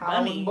looking how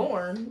I was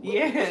born.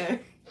 Yeah.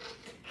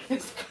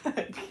 It's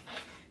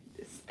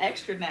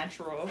extra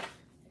natural.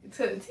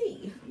 To the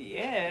T.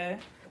 Yeah.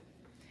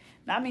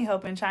 Not me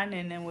hoping China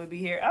and them would be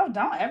here. Oh,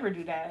 don't ever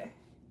do that.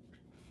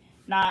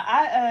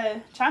 Nah,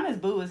 China's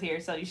boo is here,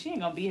 so she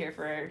ain't gonna be here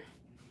for,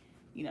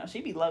 you know,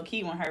 she be low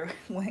key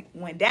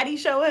when daddy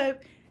show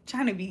up.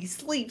 China be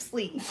sleep.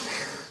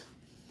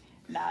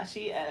 Nah,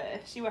 she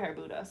with her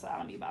boo though, so I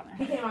don't be bothering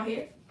her. He came out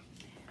here.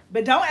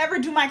 But don't ever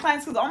do my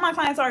clients, because all my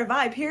clients are a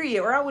vibe,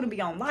 period, or I wouldn't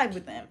be on live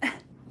with them.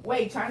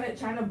 Wait,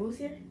 China boo's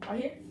here? Are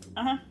here?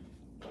 Uh-huh.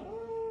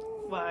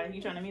 Why?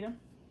 You trying to meet him?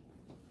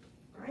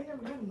 I ain't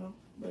never met him though.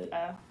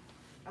 But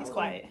he's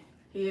quiet.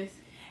 He is.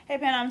 Hey,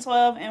 Pan, I'm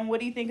 12, and what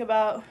do you think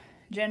about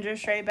ginger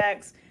straight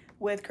backs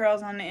with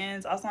curls on the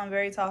ends? Also, I'm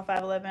very tall,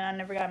 5'11". I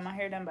never got my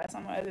hair done by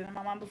someone other than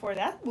my mom before.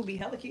 That would be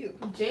hella cute.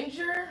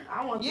 Ginger?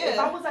 I want. Yeah. If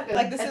I was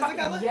like the scissor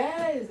color?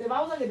 Yes. If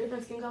I was like a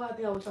different skin color, I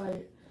think I would try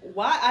it.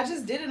 Why? I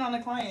just did it on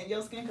a client.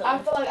 Your skin color. I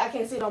feel like I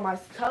can't see it on my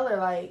color.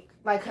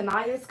 Like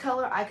Kanaya's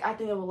color, I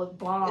think it would look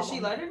bomb. Is she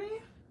lighter than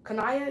you?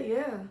 Kanaya,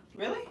 yeah.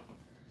 Really?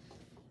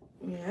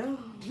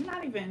 You're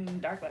not even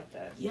dark like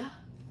that. Yeah.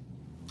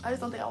 I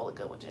just don't think I would look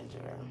good with ginger.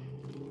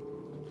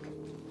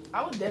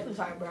 I would definitely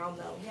try brown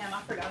though. Damn,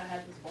 I forgot I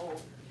had this bowl.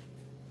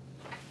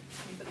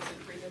 Let me put this in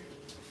the freezer.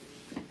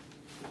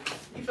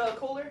 You feel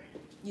cooler?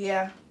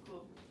 Yeah.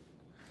 Cool.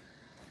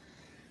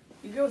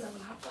 You girls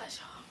having a hot flash,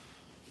 y'all.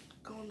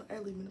 Going to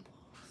early menopause.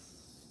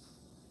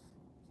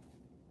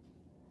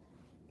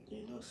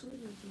 You know, soon as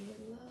you get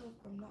love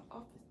from the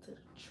office to the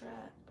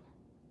trap.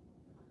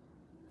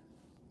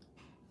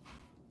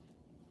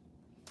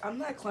 I'm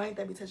that client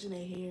that be touching their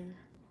hair.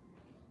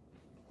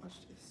 Watch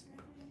this.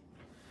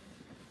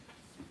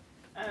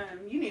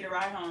 You need a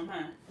ride home,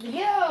 huh?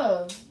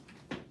 Yeah.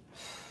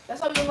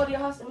 That's why we gonna go to your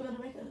house and we're gonna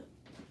do makeup.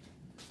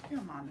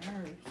 You're on my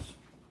nerves.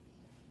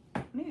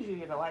 I need you to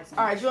get a license.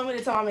 Alright, you want me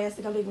to tell my man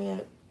to come pick me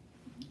up?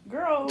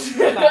 Girl.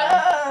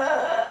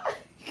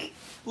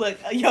 Look,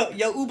 yo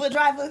Uber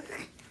driver.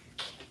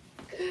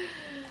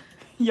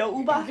 Yo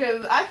Uber.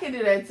 Because I can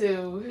do that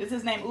too. Is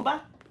his name Uber?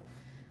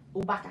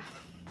 Ubaka.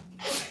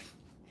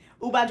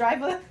 Uber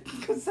driver?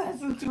 Because that's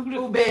some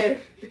Uber.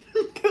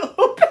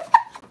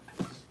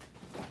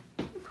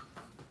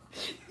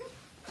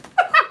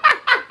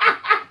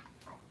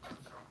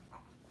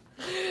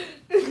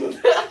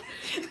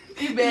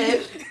 Uber.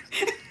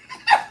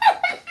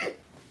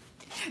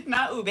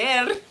 Not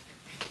Uber.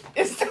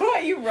 It's the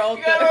way you roll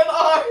You gotta roll the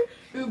R.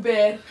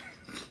 Uber.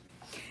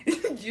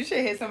 You should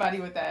hit somebody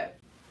with that.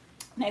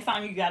 Next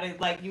time you gotta,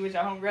 like, you with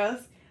your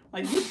homegirls,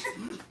 like,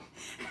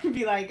 you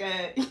be like,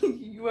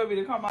 you want me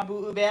to call my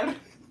boo Uber?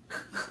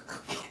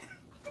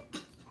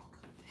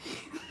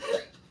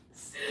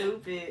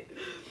 Stupid.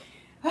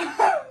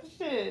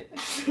 Shit.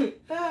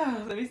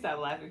 Let me stop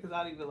laughing because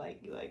I don't even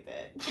like you like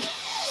that.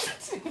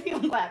 You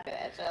don't laugh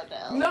at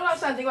that, You know what I was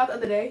trying to think about the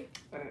other day?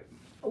 What?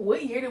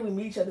 What year did we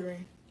meet each other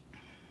in?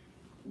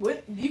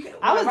 What you can?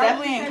 I was right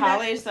definitely in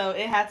college, so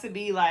it had to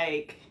be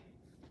like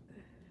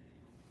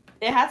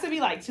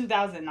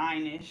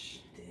 2009-ish.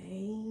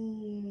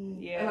 Dang.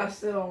 Yeah. And I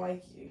still don't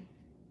like you.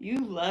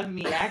 You love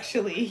me,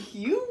 actually.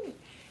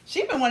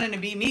 She been wanting to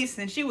be me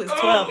since she was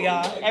 12,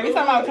 y'all. Every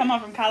time I would come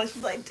home from college,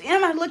 she's like,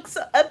 damn, I look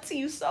so up to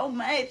you so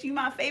much. You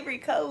my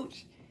favorite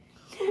coach.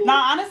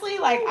 Nah, honestly,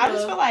 like, I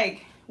just feel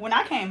like when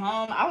I came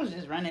home, I was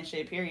just running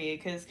shit, period.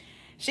 Because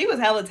she was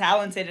hella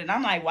talented. And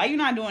I'm like, why you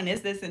not doing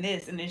this, this, and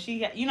this? And then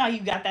she, you know,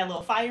 you got that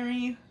little fire in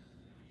you.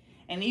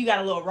 And then you got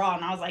a little raw.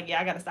 And I was like, yeah,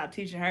 I got to stop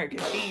teaching her.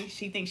 Because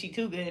she thinks she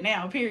too good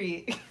now,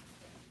 period.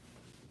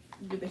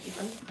 You think she's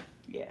funny?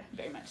 Yeah,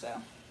 very much so.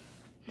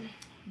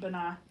 But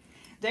nah.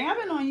 Dang, I've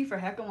been knowing you for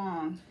hecka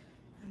long.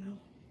 I know.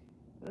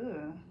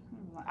 Ugh.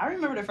 I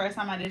remember the first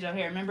time I did your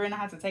hair. Remember and I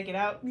had to take it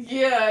out?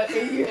 Yeah,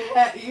 and you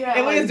had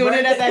And we was doing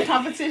it at that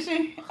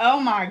competition?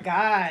 Oh my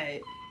God.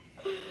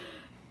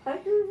 I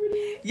can remember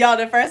that. Yo,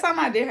 the first time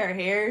I did her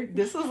hair,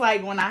 this was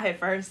like when I had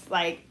first,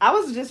 like, I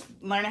was just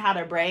learning how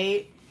to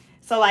braid.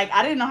 So, like,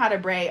 I didn't know how to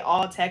braid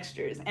all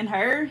textures. And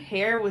her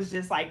hair was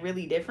just, like,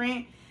 really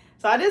different.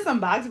 So I did some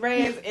box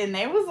braids and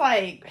they was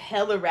like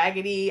hella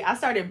raggedy. I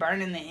started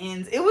burning the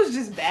ends. It was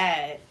just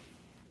bad.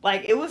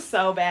 Like, it was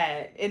so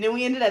bad. And then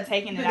we ended up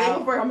taking it out. The day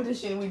before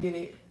competition, we did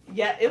it.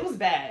 Yeah, it was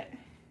bad.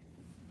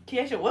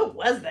 Kiesha, what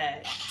was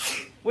that?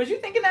 Was you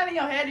thinking that in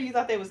your head or you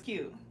thought they was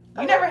cute?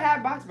 You never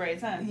had box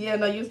braids, huh? Yeah,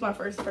 no, you was my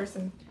first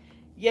person.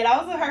 Yeah,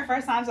 that was her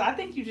first time, so I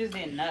think you just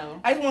didn't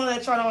know. I just want to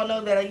let y'all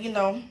know that, you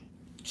know,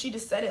 she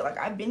just said it. Like,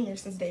 I've been here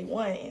since day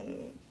one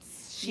and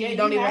she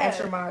don't even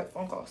answer my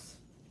phone calls.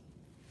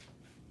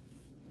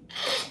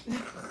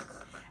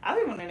 I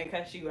be wanting to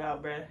cuss you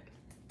out, bruh.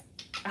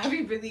 I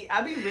be really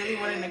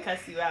wanting to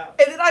cuss you out.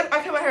 And then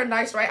I come at her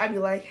nice, right? I be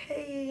like,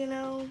 hey, you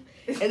know.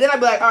 And then I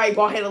be like, all right,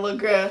 bald headed little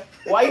girl,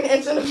 why you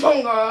answering the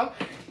phone, girl?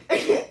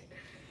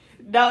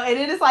 No, and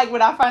it is like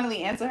when I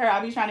finally answer her,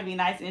 I be trying to be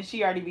nice and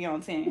she already be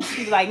on 10.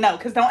 She be like, no,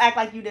 because don't act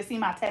like you just see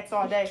my text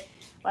all day.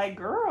 Like,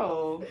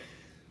 girl,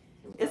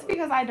 it's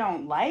because I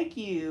don't like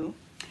you.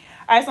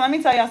 All right, so let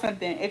me tell y'all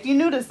something. If you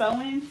knew the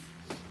sew-ins,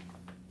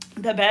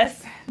 the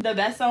best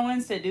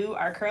sew-ins to do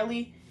are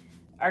curly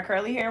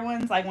hair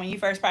ones. Like when you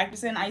first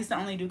practicing, I used to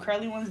only do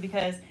curly ones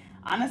because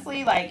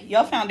honestly, like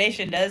your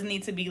foundation does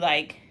need to be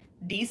like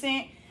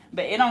decent,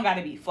 but it don't got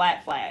to be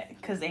flat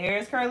because the hair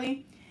is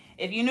curly.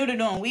 If you new to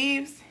doing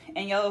weaves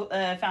and your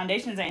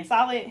foundations ain't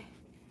solid,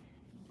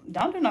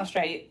 don't do no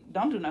straight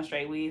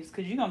weaves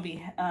because you're gonna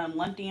be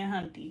lumpy and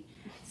humpty.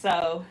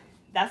 So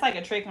that's like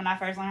a trick when I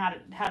first learned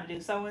how to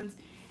do sew-ins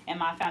and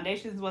my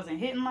foundations wasn't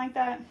hitting like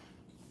that.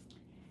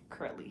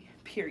 Curly,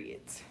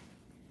 period.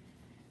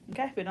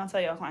 Okay, but don't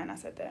tell your client I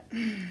said that.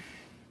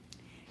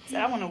 So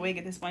I want a wig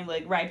at this point.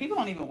 Like, right, people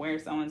don't even wear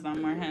sew-ins no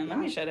more, huh? Let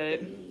me shut up.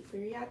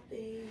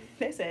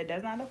 They said it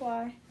does not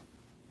apply.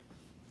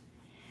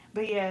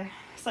 But yeah,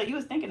 so you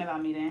was thinking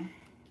about me then.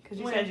 Because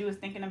you said you was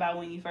thinking about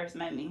when you first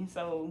met me,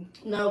 so.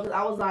 No, because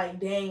I was like,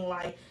 dang,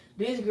 like,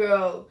 this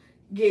girl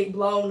get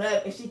blown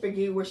up and she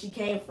forget where she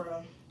came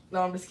from.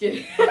 No, I'm just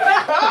kidding.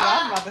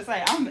 I was about to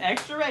say, I'm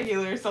extra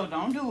regular, so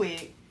don't do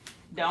it.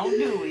 Don't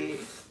do it.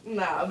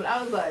 Nah, but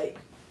I was like,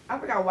 I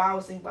forgot why I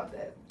was thinking about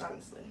that,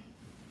 honestly.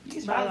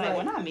 You probably like,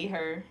 when I meet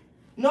her.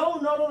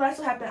 No, that's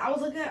what happened.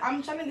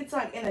 I'm trying to get to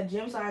like in a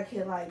gym so I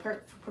could like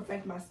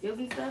perfect my skills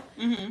and stuff.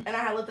 And I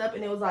had looked up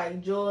and it was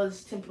like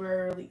Jules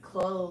temporarily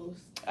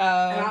closed.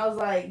 And I was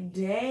like,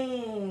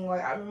 dang.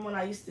 Like I remember when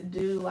I used to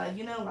do like,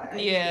 you know, like I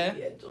used to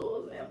be at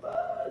Jules, man,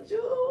 but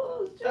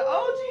Jules. The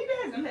OG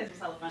days, them days was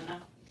hella fun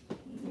though.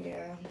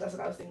 Yeah, that's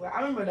what I was thinking about.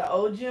 I remember the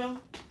old gym.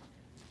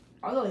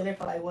 I was only there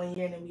for like 1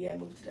 year and then we had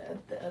moved to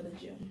the other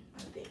gym,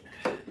 I think.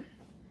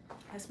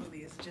 That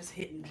smoothie is just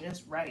hitting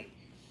just right.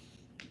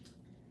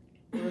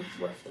 It was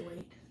worth the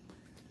wait.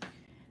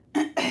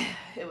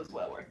 It was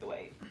well worth the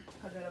wait.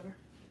 Hold that over.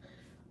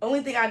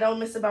 Only thing I don't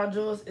miss about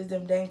Jules is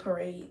them dang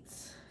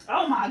parades.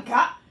 Oh my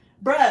God.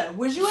 Bruh,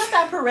 was you at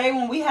that parade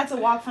when we had to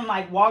walk from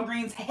like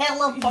Walgreens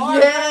hella far?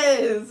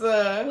 Yes.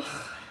 Bruh,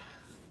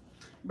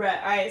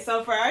 alright,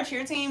 so for our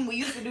cheer team, we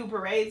used to do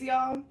parades,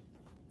 y'all.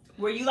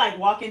 Where you like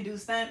walk and do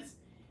stunts.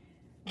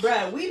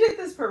 Bruh, we did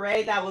this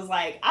parade that was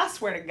like, I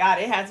swear to God,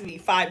 it had to be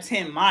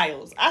 5-10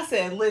 miles. I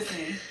said,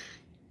 listen,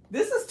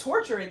 this is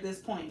torture at this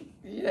point.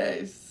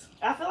 Yes.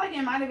 I feel like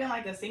it might have been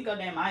like a Cinco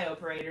de Mayo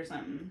parade or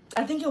something.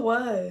 I think it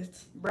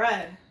was.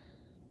 Bruh.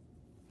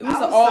 It was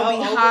all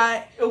be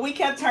hot. We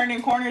kept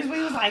turning corners.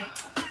 We was like,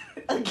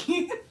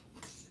 again.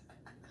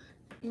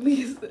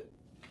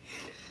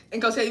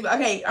 And go tell you,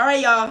 okay, all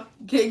right, y'all,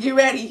 get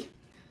ready.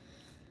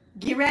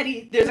 Get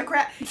ready. There's a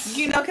crowd.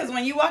 You know, because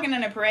when you walking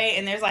in a parade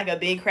and there's like a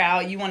big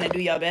crowd, you want to do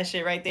your best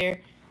shit right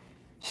there.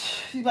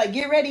 She's like,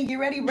 get ready,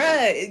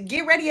 bruh.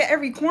 Get ready at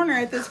every corner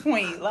at this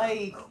point.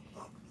 Like,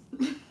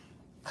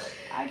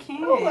 I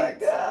can't. Oh my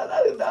God,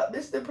 I do not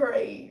miss the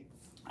parades.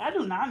 I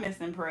do not miss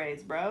them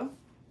parades, bro.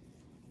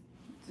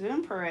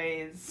 Them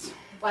parades.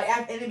 Like,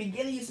 in the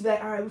beginning, you used to be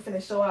like, all right, we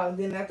finna show out. And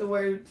then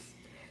afterwards,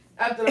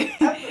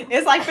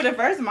 it's like for the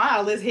first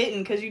mile, it's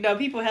hitting because, you know,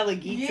 people hella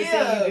geek to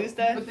see you do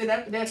stuff. But then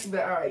after that, you be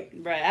like, all right.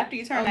 Right, after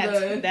you turn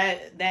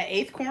that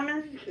eighth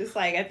corner, it's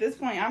like, at this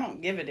point, I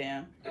don't give a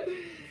damn.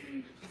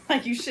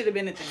 Like, you should have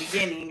been at the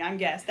beginning. I'm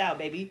gassed out,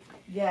 baby.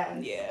 Yeah.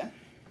 Yeah.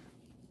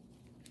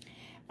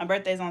 My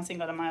birthday's on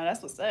Cinco de Mayo.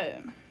 That's what's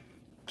up.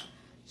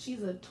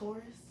 She's a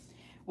Taurus.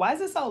 Why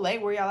is it so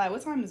late? Where y'all at?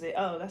 What time is it?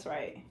 Oh, that's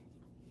right.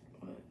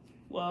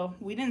 Well,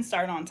 we didn't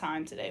start on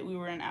time today. We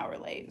were an hour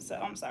late, so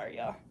I'm sorry,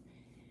 y'all.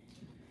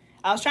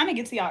 I was trying to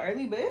get to y'all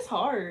early, but it's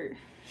hard.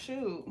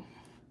 Shoot.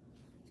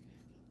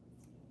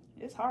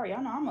 It's hard.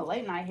 Y'all know I'm a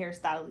late night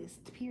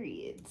hairstylist,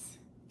 periods.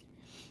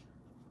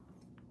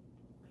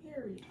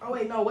 Period. Oh,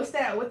 wait, no. What's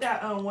that? What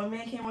that one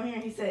man came on here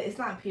and he said, it's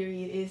not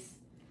period, it's...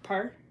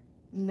 Per?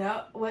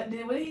 No. What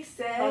did he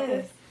say?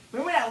 Okay.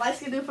 Remember that light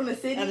skin dude from the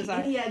city?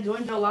 And he had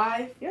joined your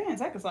live? Yeah, and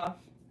take us off.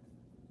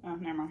 Oh,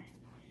 never mind.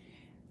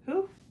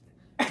 Who?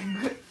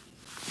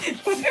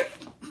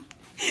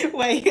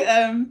 Wait,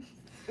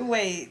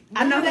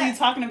 I know who you're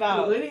talking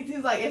about.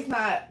 He's like, it's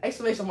not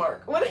exclamation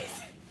mark. What is it?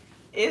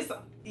 It's,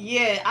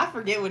 yeah, I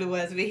forget what it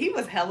was, but he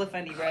was hella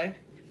funny, bro.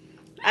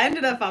 I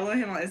ended up following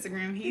him on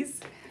Instagram.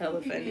 He's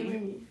hella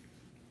funny.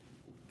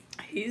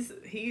 He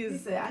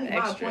said, I need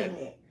my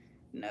appointment.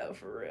 No,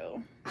 for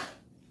real.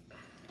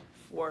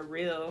 For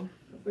real.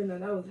 But no,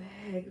 that was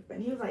heck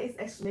funny. He was like, it's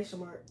exclamation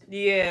mark.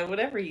 Yeah,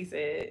 whatever he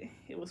said.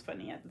 It was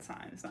funny at the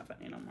time. It's not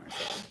funny no more,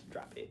 so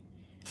drop it.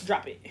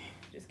 Drop it.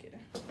 Just kidding.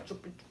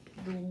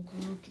 I'm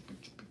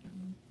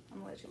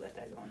gonna let you let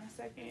that go in a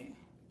second.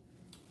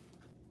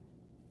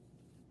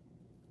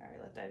 Alright,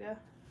 let that go.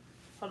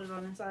 Hold it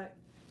on inside.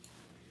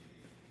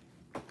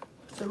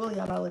 So really,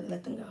 I'm not letting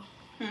that thing go.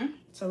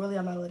 So really,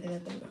 I'm not letting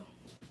that thing go.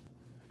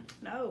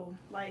 No.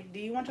 Like, do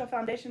you want your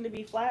foundation to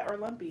be flat or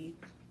lumpy?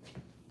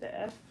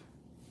 The F?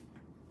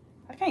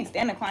 I can't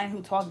stand a client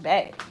who talk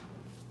back.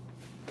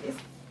 It's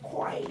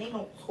quiet. Ain't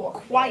no talk.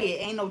 Quiet.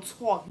 Ain't no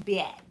talk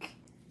back.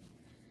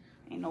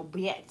 Ain't no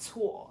back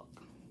talk.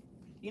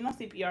 You know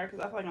CPR? Because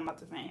I feel like I'm about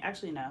to faint.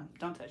 Actually, no.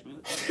 Don't touch me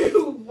with that.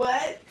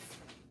 What?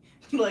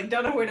 Like,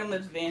 don't know where them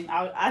lips been.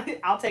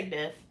 I'll take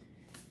death.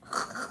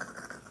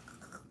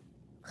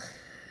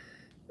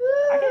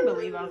 I can't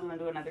believe I was going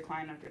to do another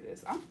client after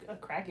this. I'm a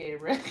crackhead,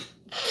 bro.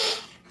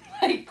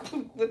 Like,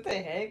 what the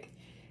heck?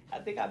 I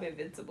think I'm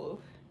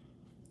invincible.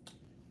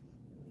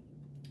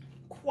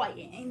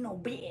 Quiet. Ain't no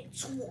bad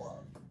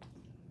talk.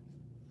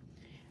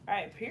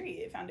 Alright,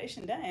 period.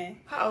 Foundation done.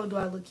 How old do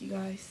I look, you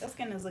guys? That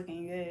skin is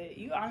looking good.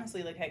 You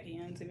honestly look hecky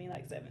young to me,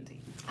 like 17.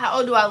 How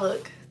old do I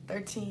look?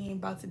 13,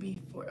 about to be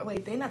 4.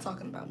 Wait, they not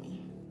talking about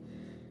me.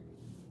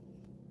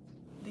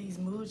 These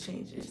mood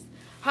changes.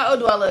 How old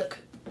do I look?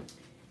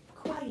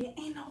 Quiet,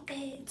 ain't no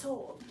bad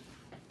talk.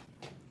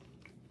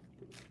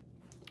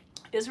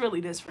 It's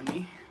really this for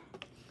me.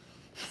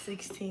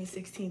 16,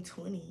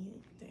 20.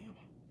 Damn.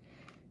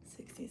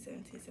 16,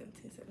 17,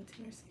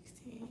 or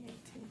 16,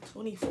 18,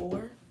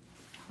 24.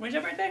 When's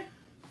your birthday?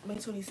 May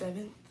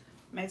 27th.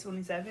 May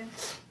 27th?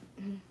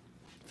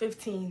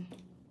 15.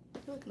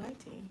 You look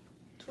 19.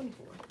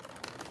 24.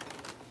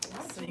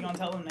 So you gonna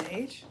tell them the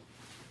age?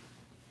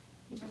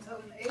 You gonna tell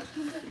them the age?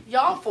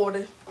 Y'all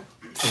 40.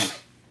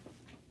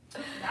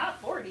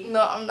 Not 40.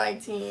 No, I'm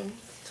 19.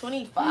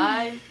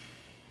 25.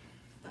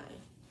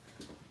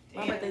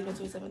 My birthday's been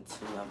 27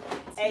 too.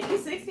 Hey,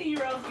 these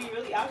 16-year-olds be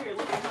really really out here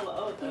looking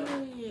hella old though.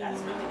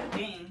 That's really the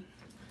thing.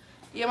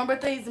 Yeah, my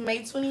birthday is May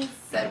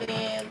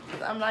 27th.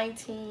 I'm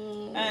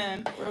 19.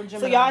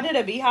 So y'all did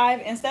a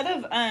beehive. Instead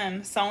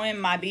of sewing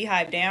my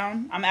beehive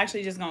down, I'm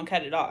actually just gonna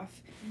cut it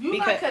off. You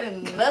not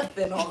cutting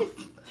nothing off.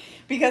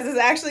 Because it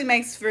actually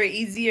makes for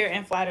easier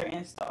and flatter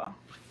install.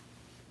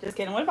 Just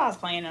kidding. What if I was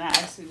playing and I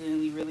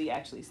accidentally really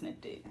actually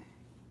snipped it?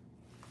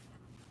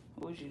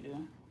 What would you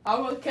do? I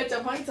would catch a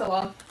ponytail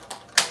off.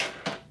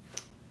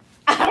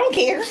 I don't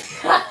care.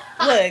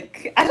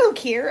 Look, I don't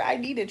care. I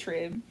need a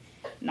trim.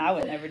 No, I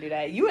would never do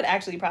that. You would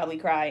actually probably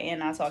cry and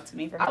not talk to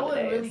me for I would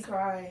days. really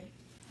cry.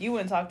 You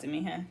wouldn't talk to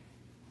me, huh?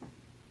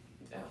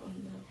 I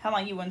don't know. How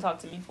long you wouldn't talk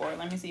to me for?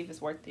 Let me see if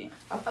it's worth it.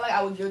 I feel like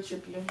I would guilt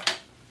trip you.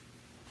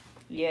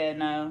 Yeah,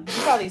 no.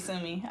 You probably sue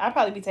me. I'd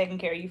probably be taking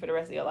care of you for the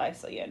rest of your life,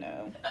 so yeah,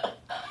 no.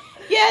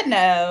 Yeah,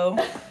 no.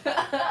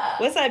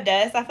 What's up,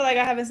 Des? I feel like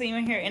I haven't seen you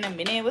in here in a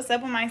minute. What's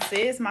up with my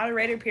sis?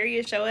 Moderator,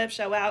 period. Show up,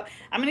 show out.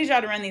 I'm gonna need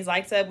y'all to run these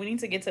likes up. We need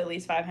to get to at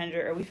least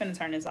 500, or we finna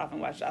turn this off and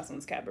watch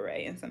Jocelyn's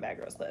Cabaret and some Bad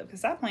Girls Club. Cause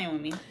stop playing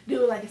with me.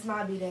 Do it like it's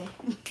my B-Day.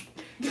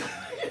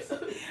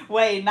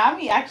 Wait, not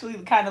me actually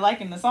kind of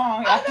liking the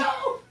song. I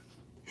know.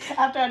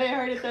 After I didn't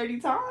heard it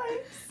 30 times.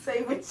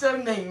 Say what's your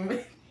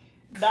name.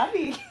 Not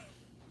me.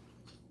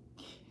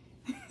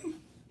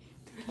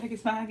 Like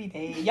it's my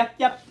day. Yep,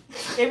 yep.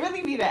 It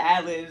really be the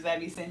ad-libs that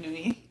be sending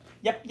me.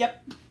 Yep,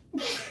 yep.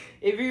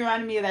 It be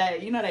reminding me of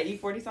that, you know that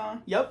E40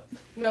 song? Yep.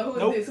 No, who's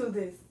Nope. this? Who's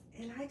this?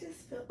 And I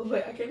just felt,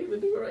 wait, I can't even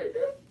do it right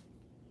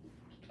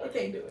now. I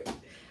can't do it.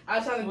 I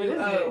was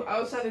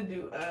trying to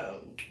do,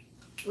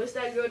 what's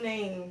that girl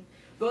name?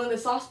 Going to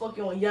soft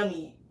spoken on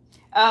Yummy.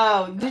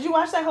 Oh, did you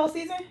watch that whole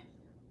season?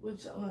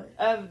 Which one?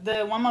 Of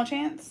the One More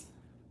Chance?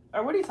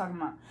 Or what are you talking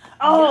about?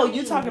 Oh, Yummy.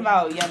 you talking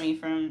about Yummy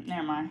from,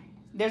 never mind.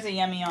 There's a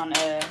Yummy on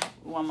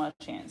One More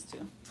Chance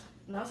too.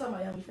 No, I'm talking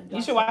about Yummy from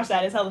You should watch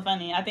that. It's hella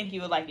funny. I think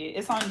you would like it.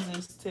 It's on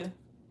Zeus too.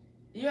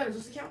 You got a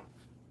Zeus account?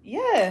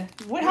 Yeah.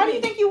 What? How do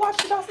you think you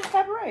watched the Dawson's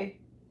Cabaret?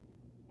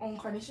 On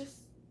Carnicious?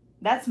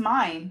 That's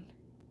mine.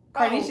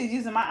 Carnicious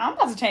using my. I'm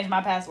about to change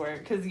my password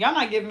because y'all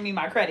not giving me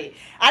my credit.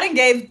 I done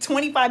gave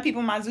 25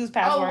 people my Zeus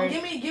password. Oh, well,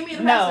 give me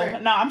the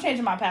password. No, I'm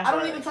changing my password. I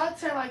don't even talk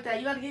to her like that.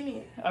 You gotta give me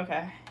it.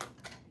 Okay.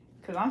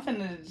 Because I'm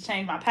finna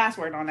change my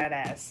password on that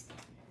ass.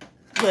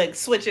 Look,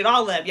 switch it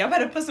all up. Y'all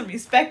better put some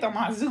respect on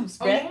my Zeus,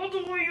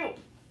 bruh.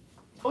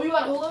 Oh, you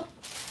got a Hulu?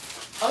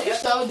 Oh, you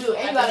so do.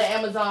 And you got an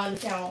Amazon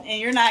account.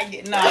 And you're not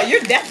getting, no,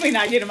 you're definitely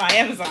not getting my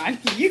Amazon.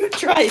 You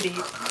tried it.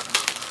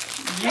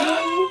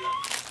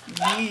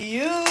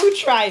 You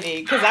tried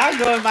it. Because I'll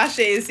go in my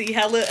shit and see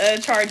hella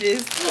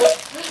charges.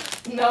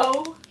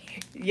 No.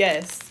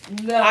 Yes.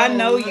 No. I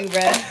know you,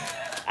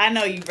 bruh. I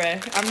know you,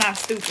 bruh. I'm not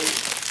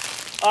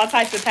stupid. All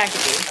types of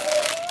packages.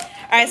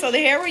 Alright, so the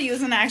hair we're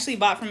using I actually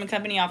bought from a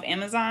company off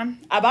Amazon.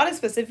 I bought it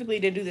specifically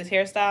to do this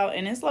hairstyle,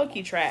 and it's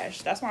low-key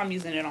trash. That's why I'm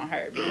using it on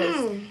her,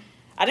 because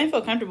I didn't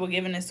feel comfortable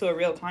giving this to a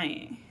real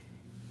client.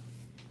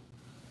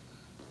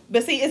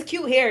 But see, it's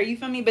cute hair, you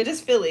feel me? But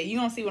just feel it. You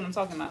don't see what I'm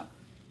talking about.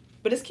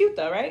 But it's cute,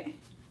 though, right?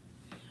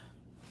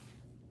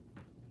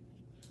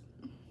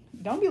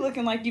 Don't be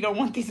looking like you don't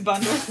want these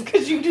bundles,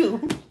 because you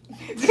do.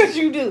 Because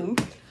you do.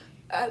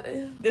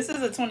 This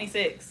is a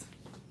 26.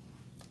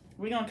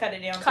 We're gonna cut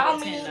it down to Call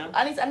a 10 me. though.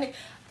 I need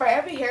for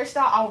every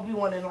hairstyle I would be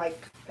wanting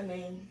like a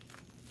name.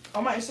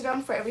 On my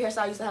Instagram, for every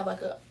hairstyle I used to have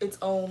like its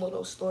own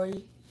little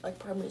story, like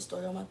permanent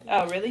story on my thing.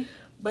 Oh really?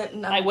 But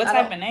no, like what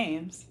type of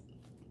names?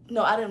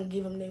 No, I didn't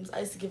give them names. I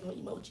used to give them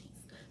emojis.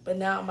 But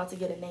now I'm about to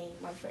get a name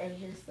like for every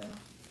hairstyle.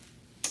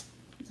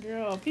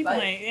 Girl, people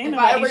like, ain't if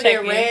nobody I ever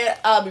checking. get red,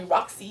 I'll be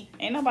Roxy.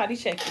 Ain't nobody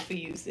checking for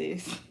you,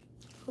 sis.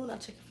 Who not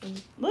checking for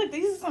me? Look,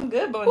 these are some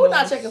good bundles. Who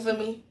not checking for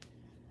me?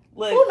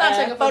 Look, who not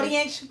checking for 40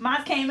 me? inch.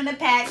 Mine came in a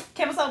pack.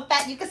 Came so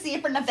fat you can see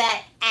it from the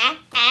back.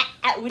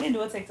 We didn't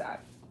do a TikTok.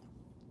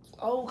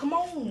 Oh, come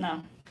on.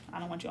 No, I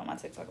don't want you on my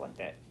TikTok like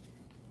that.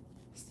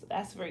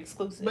 That's very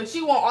exclusive. But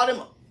you want all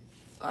them.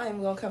 I ain't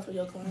even gonna come for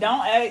your client.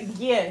 Don't,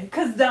 yeah,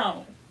 cause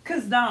don't.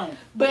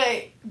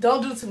 But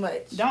don't do too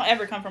much. Don't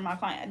ever come for my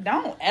client.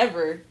 Don't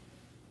ever.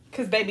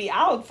 Cause baby,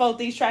 I'll fold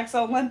these tracks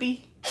so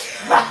lumpy.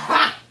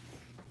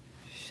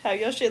 Have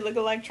your shit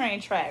looking like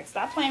train tracks.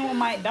 Stop playing with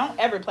my. Don't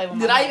ever play with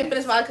my. Did I even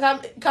finish my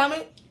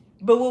comment?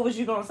 But what was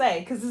you gonna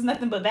say? Cause it's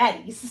nothing but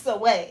baddies. So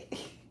what?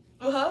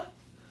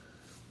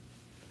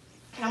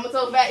 I'm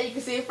so fat you can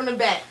see it from the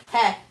back.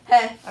 Ha.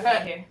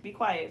 Okay, here. Be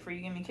quiet before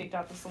you get me kicked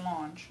out the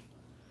salon.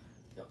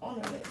 You're on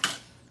it.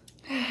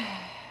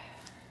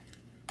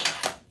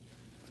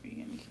 Before you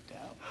get me kicked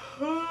out.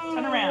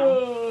 Turn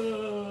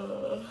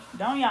around.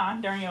 Don't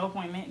yawn during your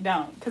appointment.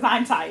 Don't. Cause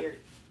I'm tired.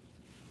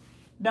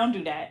 Don't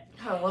do that.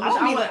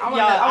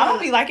 I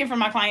don't be liking for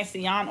my clients to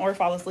yawn or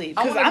fall asleep.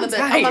 Cause I'm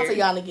tired. I'm about to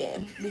yawn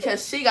again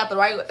because she got the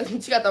right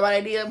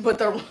idea, but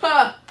the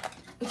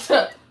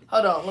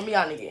hold on, let me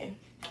yawn again.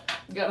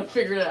 You gotta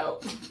figure it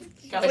out.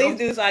 Please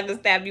do so I can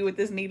stab you with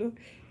this needle.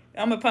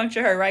 I'm gonna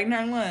puncture her right in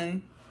her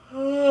lung.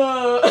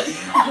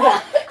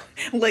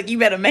 Look, you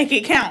better make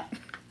it count.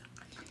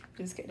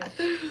 Just kidding.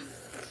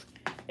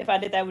 If I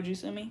did that, would you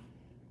sue me?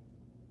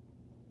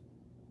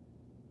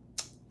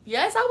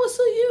 Yes, I would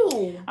sue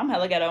you. I'm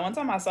hella ghetto. One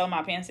time I sewed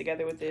my pants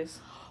together with this.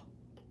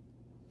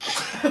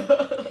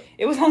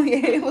 It was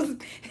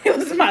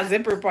my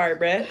zipper part,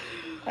 bruh.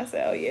 I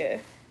said, oh yeah.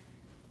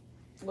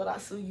 Would I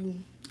sue you?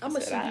 I'm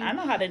gonna sue you. I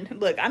know how to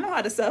look. I know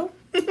how to sew.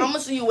 I'm gonna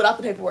sue you without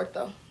the paperwork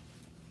though.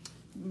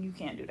 You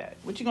can't do that.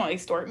 What, you gonna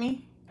extort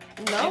me?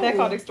 No. Is that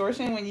called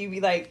extortion when you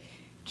be like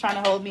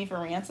trying to hold me for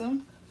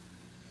ransom?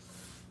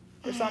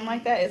 Or something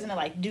like that? Isn't it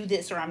like, do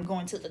this or I'm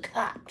going to the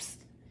cops?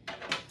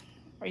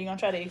 Are you gonna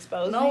try to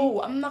expose me?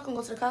 No, I'm not gonna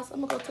go to the cops.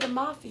 I'm gonna go to the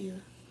mafia.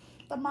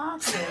 The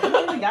mafia. We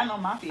don't even got no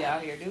mafia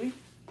out here, do we?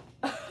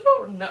 I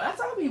don't know. That's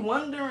how I be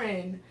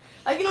wondering.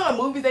 Like, you know, in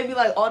movies, they be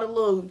like all the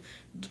little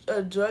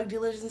drug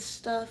dealers and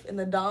stuff and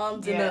the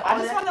doms. Yeah, and the,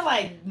 I just want to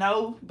like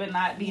know but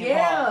not be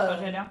involved.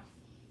 Okay, now?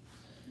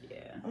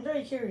 Yeah. I'm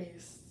very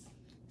curious.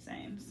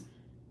 Same.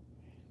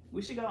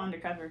 We should go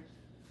undercover.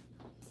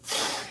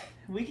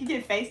 We could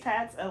get face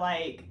tats of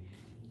like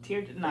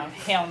no,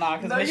 hell no,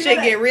 because when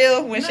shit get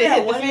real, when shit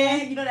hit the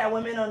fan. You know that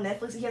woman on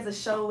Netflix, he has a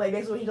show like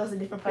basically where he goes to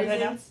different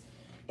prisons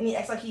and he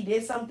acts like he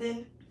did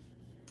something.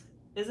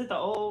 Is it the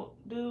old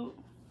dude?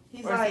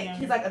 He's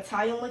like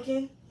Italian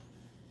looking.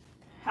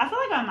 I feel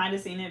like I might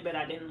have seen it, but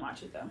I didn't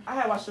watch it though. I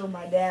had watched it with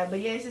my dad,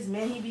 but yeah, it's this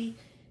man.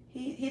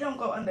 He don't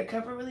go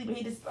undercover really, but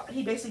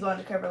he basically go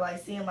undercover like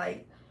seeing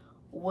like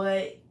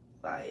what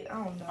like I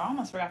don't know. I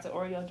almost forgot to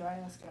Oreo dry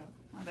ass scalp.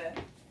 My bad.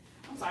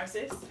 I'm sorry,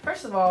 sis.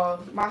 First of all,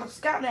 my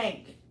scalp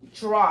ain't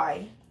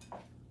dry.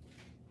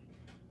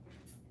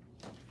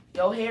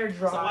 Your hair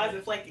dry. So why is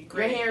it flaking?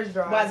 Your hair's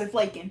dry. Why is it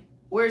flaking?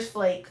 Where's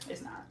flake?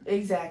 It's not.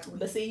 Exactly.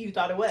 But see, you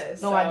thought it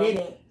was. No, so I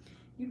didn't.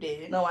 You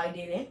did. No, I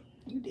didn't.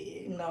 You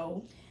did.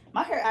 No.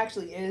 My hair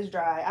actually is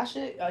dry. I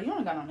should. Oh, you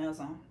don't got no nails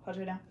on. Hold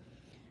it down.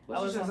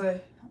 What you gonna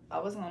say? I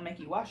wasn't gonna make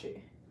you wash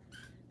it.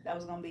 That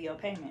was gonna be your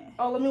payment.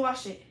 Oh, let me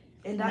wash it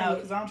and diet. No,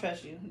 because I don't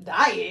trust you.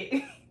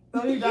 Diet?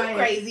 No, you diet. You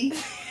crazy.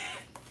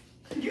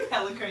 You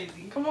hella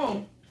crazy. Come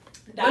on.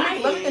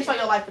 Diet. Let me control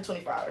your life for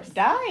 24 hours.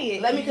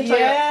 Diet. Let me control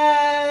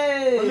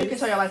Let me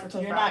control your life for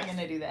 24 You're hours. not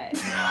gonna do that.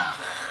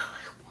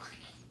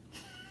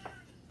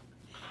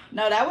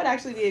 No, that would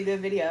actually be a good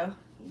video.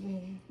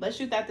 Let's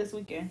shoot that this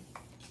weekend.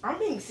 I'm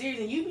being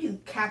serious and you be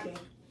capping.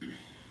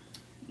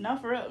 No,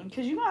 for real.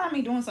 Because you don't have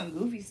me doing some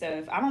goofy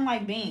stuff. I don't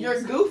like beans.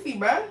 You're goofy,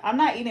 bruh. I'm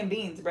not eating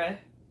beans, bruh.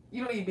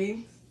 You don't eat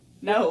beans?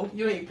 No.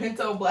 You don't eat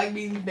pinto, black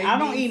beans, baked beans? I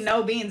don't eat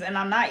no beans, and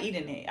I'm not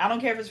eating it. I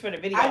don't care if it's for the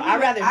video. I'd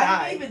rather die.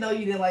 I didn't even know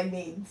you didn't like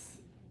beans.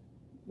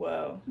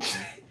 Whoa.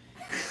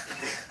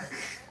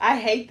 I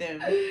hate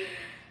them.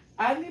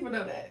 I didn't even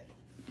know that.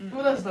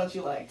 What else don't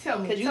you like? Tell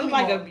me. Because you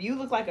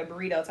look like a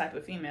burrito type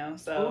of female.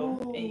 So,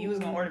 ooh. And you was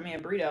gonna order me a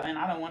burrito, and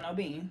I don't want no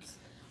beans.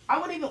 I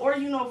wouldn't even order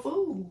you no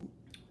food.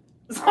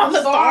 So I'm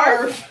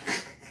starved.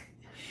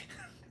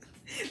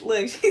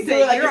 Look, she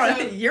said like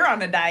you're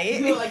on a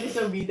diet. You look like it's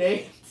your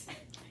B-day.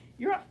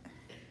 You're on.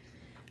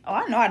 Oh,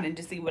 I know I didn't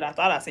just see what I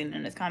thought I seen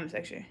in this comment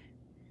section.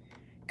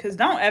 Cause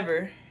don't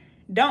ever.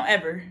 What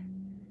happened?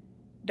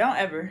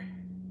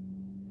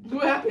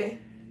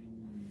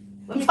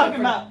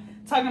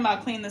 Talking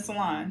about clean the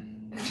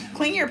salon.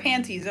 Clean your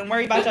panties and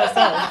worry about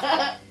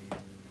yourself.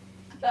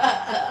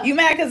 You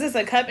mad because it's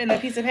a cup and a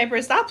piece of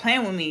paper? Stop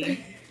playing with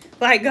me.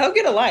 Like, go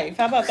get a life.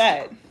 How about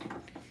that?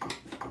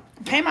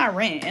 Pay my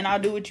rent and I'll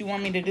do what you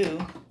want me to do.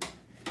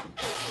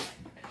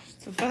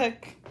 So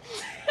fuck.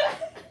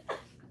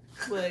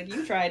 Look,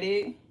 you tried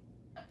it.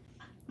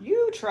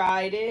 You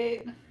tried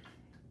it.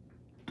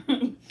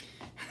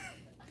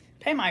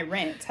 Pay my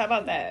rent. How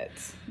about that?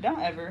 Don't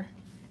ever.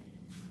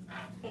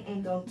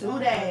 Don't do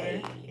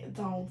that.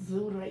 Don't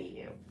do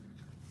that.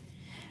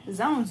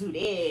 Don't do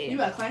that. You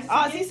got clients?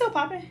 Oh, is he still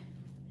popping?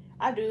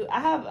 I do.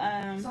 I have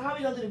So how are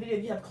we gonna do the video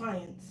if you have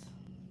clients?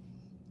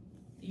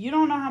 You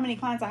don't know how many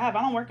clients I have.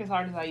 I don't work as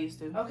hard as I used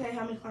to. Okay,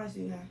 how many clients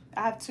do you have?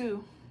 I have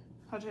 2.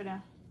 Hold it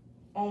down.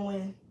 On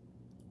when?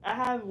 I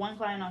have 1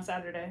 client on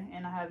Saturday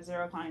and I have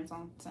 0 clients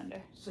on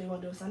Sunday. So you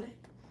wanna do a Sunday?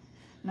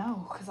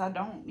 No, because I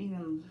don't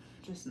even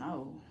just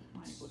know.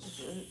 Like, what is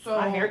it? So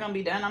my hair gonna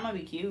be done. I'm gonna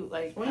be cute.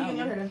 Like, when you getting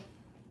your hair done?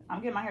 I'm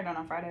getting my hair done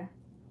on Friday.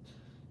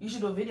 You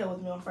should do a video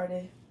with me on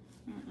Friday.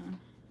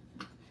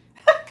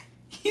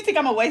 You think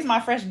I'm gonna waste my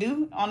fresh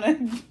dew on a...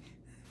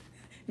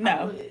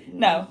 No.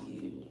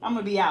 I'm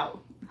gonna be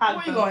out.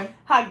 Where you going?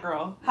 Hot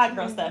girl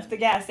stuff. The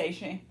gas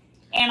station.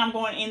 And I'm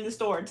going in the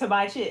store to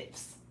buy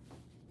chips.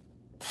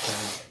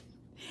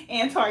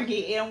 And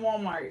Target and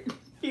Walmart.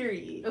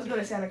 Period. Let's go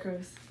to Santa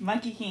Cruz.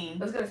 Monkey King.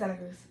 Let's go to Santa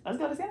Cruz. Let's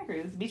go to Santa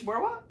Cruz. Beach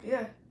Boardwalk?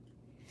 Yeah.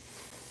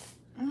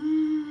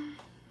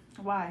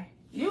 Why?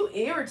 You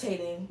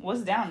irritating.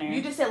 What's down there?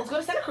 You just said let's go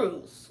to Santa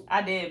Cruz.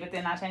 I did, but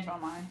then I changed my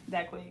mind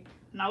that quick.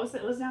 No, what's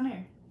down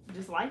there?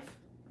 Just life?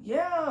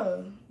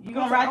 Yeah. You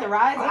gonna ride the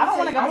rides? I don't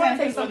want to go to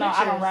Santa Cruz. No,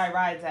 I don't ride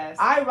rides, ass.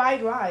 I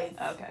ride rides.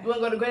 Okay. You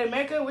want to go to Great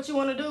America? What you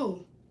want to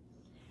do?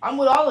 I'm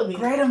with all of you.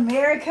 Great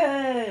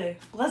America.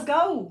 Let's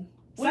go.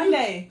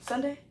 Sunday.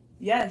 Sunday?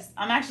 Yes.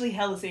 I'm actually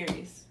hella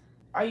serious.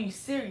 Are you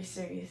serious?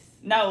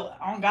 No,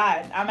 on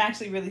God. I'm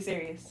actually really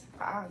serious.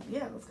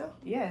 Yeah, let's go.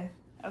 Yeah.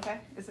 Okay.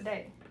 It's a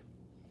date.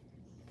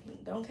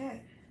 Don't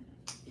cat.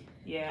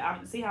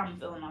 Yeah, see how I'm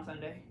feeling on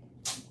Sunday.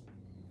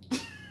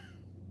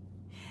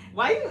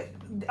 Why you?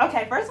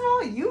 Okay, first of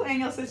all, you and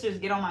your sisters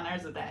get on my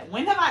nerves with that.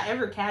 When have I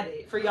ever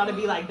catted for y'all to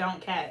be like,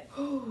 don't cat?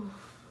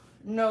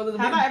 No,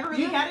 have I ever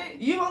really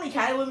catted? You've only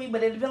catted with me,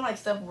 but it's been like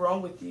stuff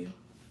wrong with you.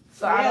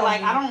 So yeah,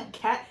 I don't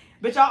cat,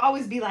 but y'all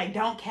always be like,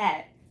 don't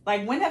cat.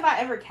 Like, when have I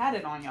ever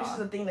catted on y'all? This is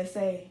the thing to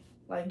say.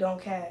 Like,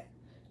 don't cat.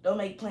 Don't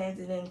make plans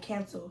and then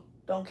cancel.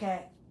 Don't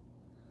cat.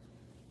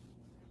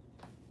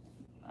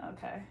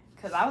 Okay,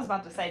 because I was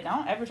about to say,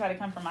 don't ever try to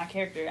come for my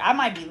character. I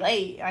might be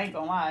late. I ain't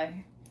gonna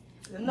lie.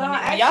 No,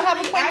 when y'all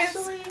have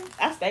appointments,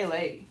 I stay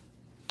late.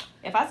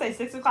 If I say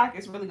 6 o'clock,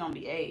 it's really gonna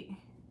be 8.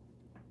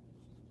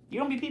 You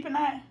don't be peeping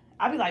that?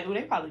 I be like, ooh,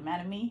 they probably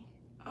mad at me.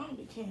 I don't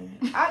be caring.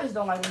 I just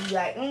don't like when you be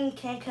like,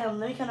 can't come,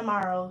 let me come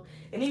tomorrow.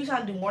 And then you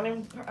trying to do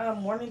morning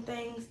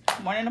things.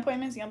 Morning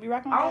appointments, you don't be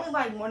rocking with I that? only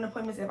like morning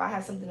appointments if I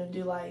have something to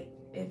do, like,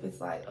 if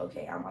it's like,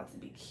 okay, I'm about to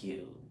be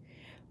cute.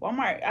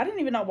 Walmart, I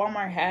didn't even know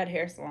Walmart had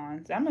hair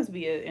salons. That must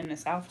be in the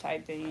South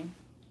type thing.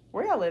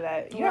 Where y'all live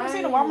at? You ever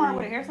seen a Walmart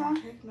with a hair salon?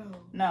 Heck no.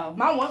 No.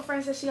 My one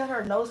friend said she got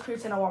her nose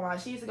piercing at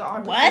Walmart. She used to go all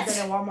her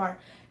piercing in Walmart.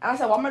 And I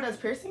said, Walmart does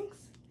piercings?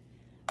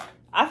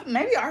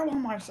 Maybe our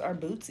Walmarts are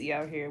bootsy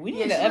out here. We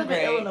need to upgrade.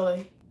 upgrade.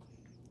 Illinois.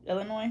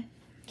 Illinois?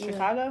 Yeah.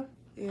 Chicago?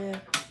 Yeah.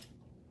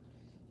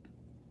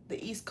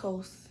 The East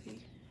Coast.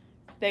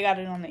 They got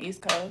it on the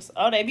East Coast.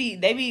 Oh, they be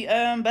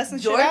busting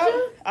Georgia? shit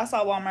out. I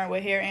saw Walmart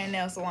with hair and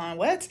nail salon.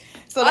 What?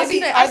 So are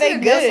they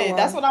good?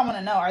 That's what I want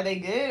to know. Are they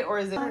good or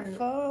is it?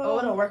 Oh,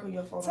 it don't work with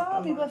your phone.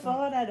 Tell me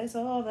before that it's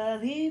over.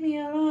 Leave me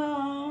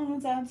alone.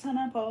 Time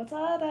to put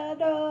the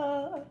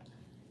door.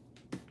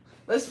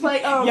 Let's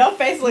play. Your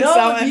face looks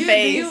so unfazed.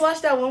 Do you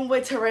watch that one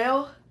with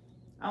Terrell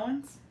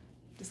Owens?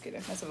 Just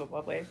kidding. That's a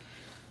football player.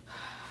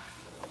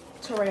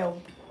 Terrell.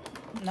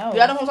 No.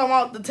 Y'all know who I'm talking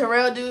about? The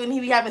Terrell dude, and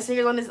he be having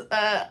singers on his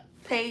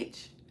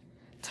page.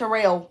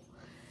 Terrell.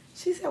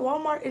 She said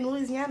Walmart in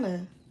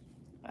Louisiana.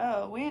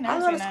 Oh, we ain't I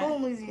never go seen to school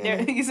in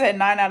Louisiana. You said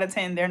 9 out of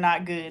 10. They're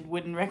not good.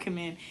 Wouldn't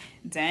recommend.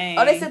 Dang.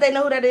 Oh, they said they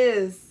know who that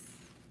is.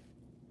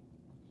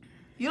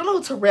 You don't know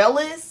who Terrell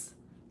is?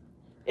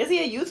 Is he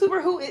a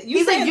YouTuber?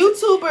 He's a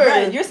YouTuber.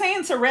 Bruh, you're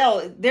saying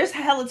Terrell. There's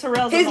hella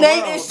Terrells His in the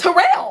name world. is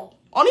Terrell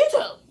on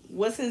YouTube.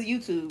 What's his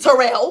YouTube?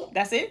 Terrell.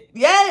 That's it?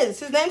 Yes,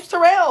 his name's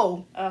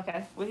Terrell.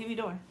 Okay. What he be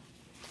doing?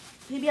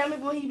 He be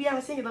having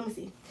singers. Let me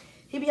see.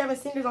 He be having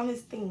singers on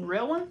his thing.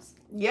 Real ones?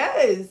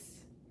 Yes.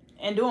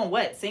 And doing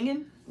what?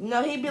 Singing?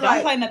 No, he'd be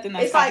Don't play nothing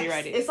that's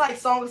copyrighted. It's like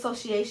song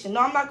association.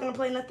 No, I'm not gonna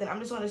play nothing. I'm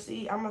just gonna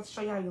see. I'm gonna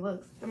show you how he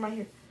looks. Him right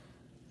here.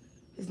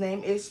 His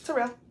name is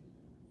Terrell.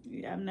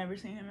 Yeah, I've never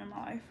seen him in my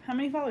life. How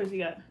many followers he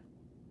got?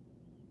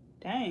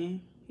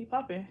 Dang, he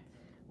popping.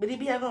 But he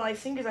be having like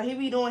singers. Like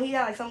he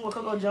had like something with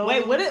Coco Jones.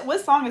 Wait,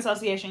 what song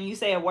association? You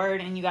say a word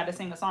and you got to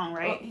sing a song,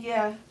 right? Oh,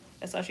 yeah.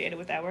 Associated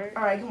with that word.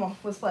 All right, come on,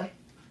 let's play.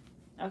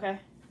 Okay.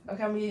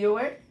 Okay, I'm gonna give you a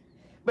word.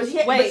 But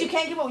you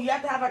can't give up. You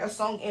have to have like a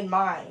song in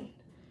mind.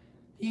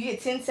 You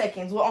get 10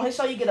 seconds. Well, on his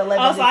show you get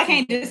 11. Oh, so I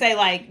can't just say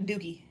like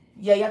Dookie.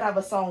 Yeah, you have to have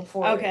a song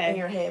for it in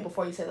your head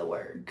before you say the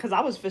word. Because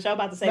I was for sure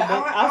about to say I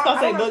was going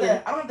to say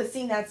booger. I don't have to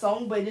sing that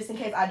song, but just in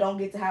case I don't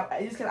get to have,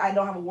 just because I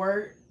don't have a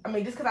word. I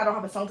mean, just because I don't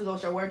have a song to go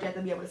with your word, you have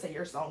to be able to say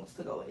your songs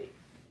to go with it.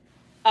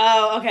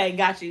 Oh, okay,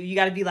 got you. You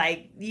got to be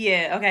like,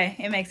 yeah, okay,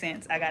 it makes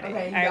sense. I got it.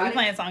 Okay, all right, we're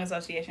playing song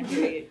association,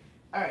 period.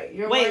 All right,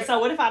 wait, so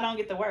what if I don't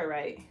get the word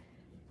right?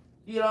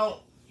 You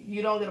don't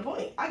get a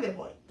point. I get a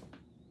point.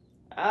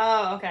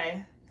 Oh,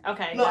 okay.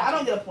 Okay. No, I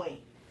don't get a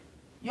point.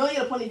 You only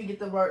get a point if you get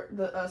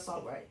the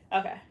song right.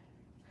 Okay.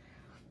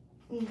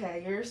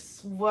 Okay,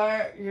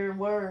 your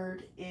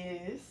word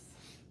is.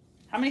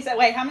 How many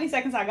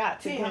seconds I got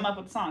to 10. come up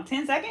with the song?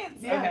 10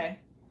 seconds? Yeah. Okay.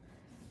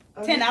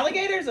 10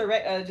 alligators or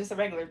just a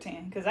regular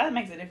 10? Because that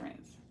makes a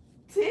difference.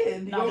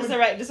 10. No, just a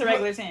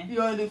regular 10. You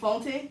want to do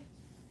phone 10?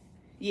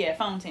 Yeah,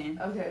 phone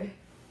 10. Okay.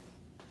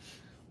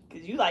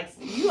 Because you like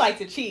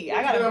to cheat.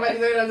 I gotta. What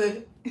is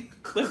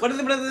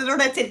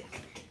it?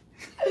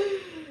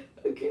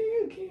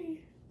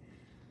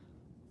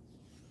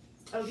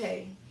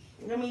 Okay.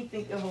 Let me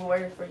think of a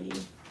word for you.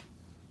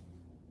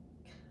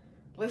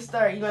 Let's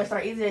start. You want to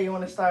start easy or you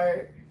want to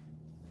start?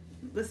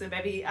 Listen,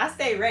 baby, I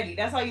stay ready.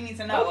 That's all you need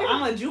to know. Okay.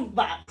 I'm a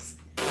jukebox.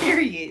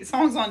 Period.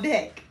 Songs on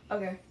deck.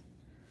 Okay.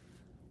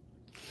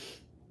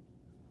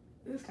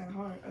 This is kind of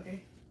hard.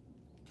 Okay.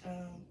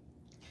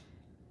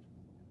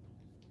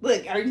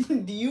 Look,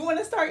 do you want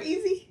to start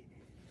easy?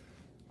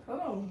 Hold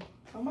on.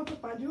 I'm about to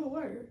find you a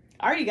word.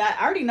 I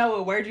already know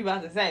what word you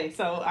about to say,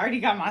 so I already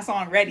got my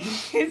song ready.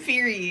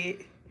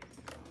 Period.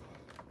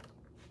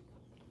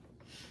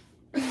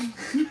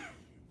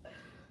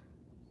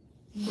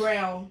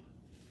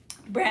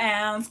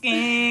 Brown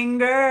skin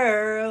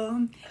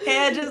girl,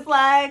 hair just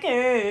like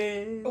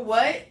her.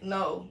 What?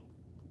 No.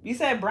 You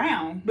said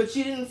brown. But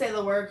you didn't say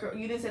the word.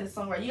 You didn't say the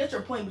song right. You got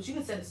your point, but you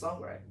didn't say the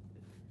song right.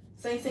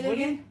 Sing it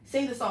again.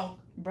 Sing the song.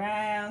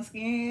 Brown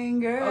skin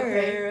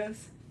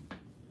girls.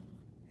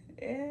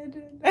 Okay.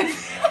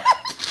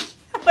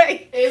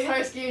 Wait. Is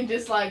her skin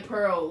just like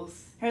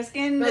pearls? Her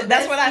skin. The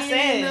That's what I best skin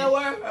in said. the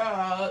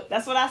world.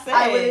 That's what I said.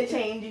 I wouldn't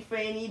change it for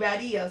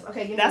anybody else.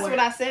 Okay, give me That's a word. what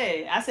I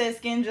said. I said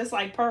skin just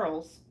like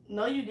pearls.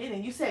 No, you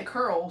didn't. You said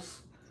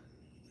curls.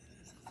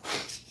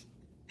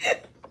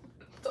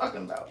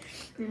 Talking about.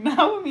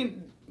 No, I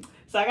mean,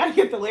 so I gotta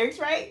get the lyrics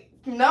right.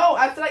 No,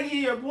 after I give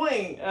you your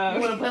point. You Oh.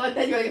 want to play like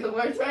that? You gotta get the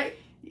words right.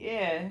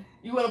 Yeah.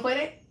 You want to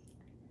play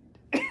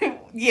that?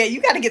 Yeah,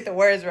 you gotta get the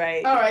words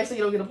right. All right, so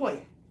you don't get a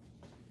point.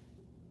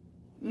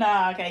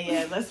 Nah, okay,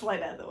 yeah, let's play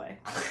that the way.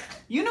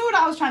 You knew what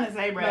I was trying to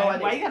say, bro. No, I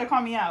didn't. Why you gotta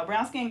call me out?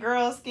 Brown skin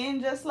girl,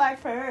 skin just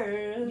like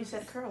pearls. You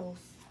said curls.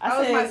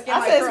 How's my skin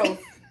like curls?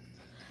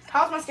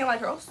 How's my skin like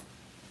curls?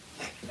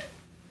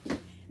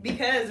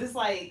 Because it's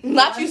like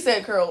Not you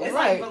said curls, it's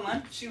right? like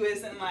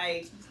voluptuous and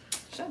like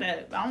shut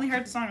up. I only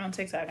heard the song on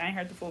TikTok. I ain't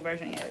heard the full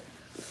version yet.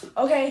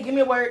 Okay, give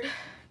me a word.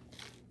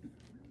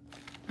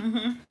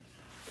 Mm-hmm.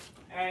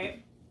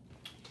 Alright.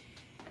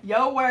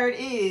 Your word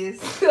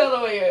is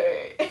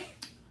Wait.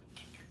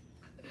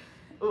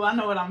 oh, I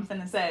know what I'm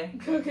finna say.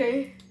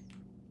 Okay.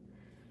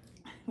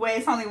 Wait,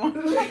 it's only one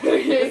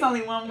Okay. it's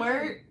only one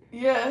word?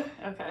 Yeah.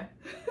 Okay.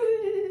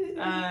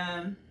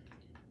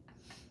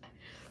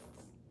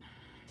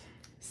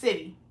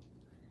 City.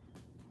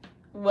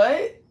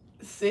 What?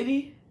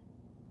 City?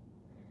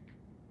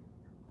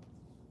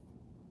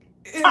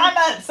 Time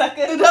up,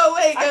 sucker. No,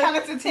 wait. I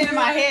counted to 10 in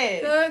my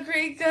head. The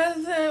creek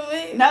doesn't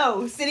wait.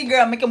 No, city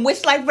girl make him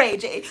wish like Ray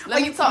J.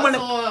 Let me talk to him.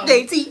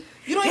 JT.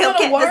 You don't even know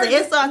the word.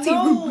 SRT.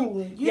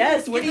 No.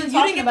 Yes, what are you You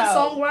talking didn't get about?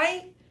 the song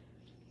right?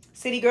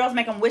 City girls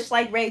make them wish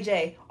like Ray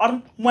J.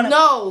 Autumn wanna.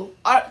 No.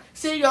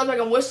 City girls make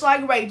him wish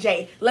like Ray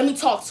J. Let me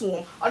talk to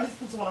him. I just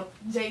put on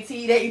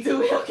JT. They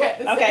do it.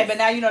 Okay, but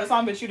now you know the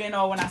song, but you didn't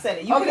know when I said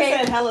it. You could have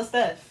said hella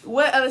stuff.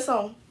 What other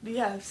song do you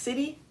have?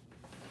 City?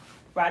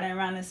 Riding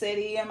around the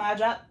city in my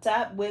drop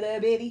top with a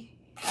bitty.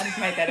 I just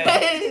made that up.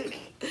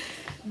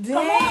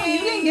 Come on, you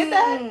didn't get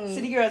that?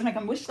 City girls make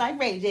them wish like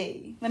Ray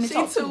J. Let me She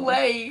talk to too him.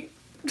 late.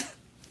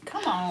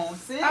 Come on,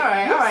 sis. All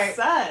right.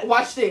 Suck.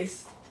 Watch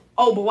this.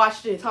 Oh, but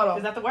watch this. Hold on.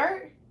 Is that the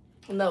word?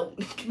 No.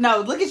 No,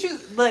 look at you.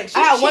 Look, she's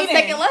I have 1 cheating.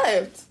 second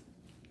left.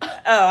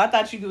 Oh, I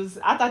thought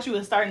you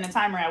was starting the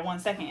timer at 1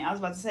 second. I was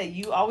about to say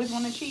you always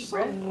want to cheat,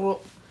 bro.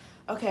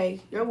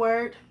 Okay, your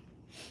word.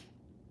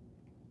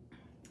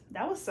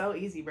 That was so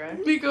easy, bro.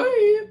 Me go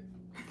ahead.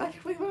 I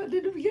can't believe I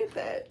didn't get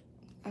that.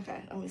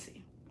 Okay, let me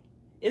see.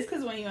 It's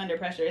because when you under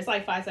pressure, it's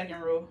like 5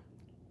 second rule.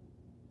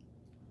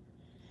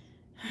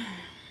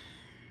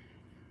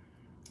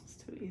 It's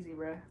too easy,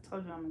 bro. I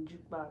told you I'm a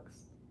jukebox.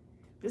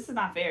 This is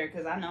not fair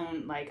because I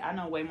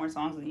know way more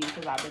songs than you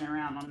because I've been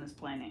around on this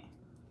planet.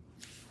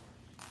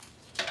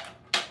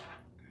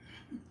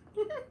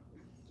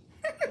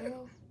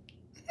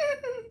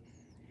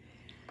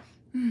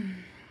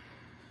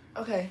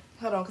 Okay,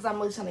 hold on, because I'm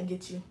really trying to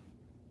get you.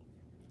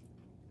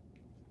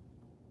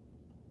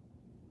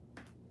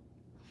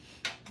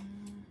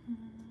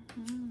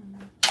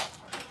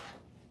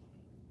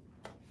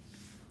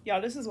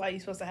 Y'all, this is why you're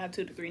supposed to have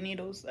 2 to 3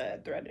 needles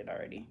threaded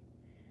already.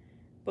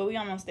 But we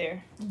almost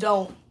there.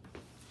 Don't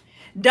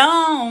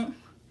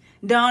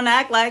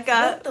act like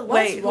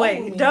wait.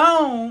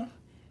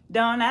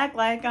 Don't act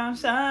like I'm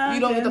shy. You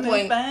don't get the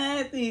point.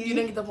 Fancy. You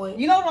didn't get the point.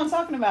 You know what I'm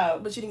talking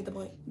about. But you didn't get the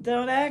point.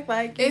 Don't act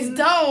like It's you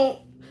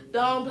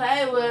don't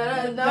play with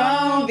her.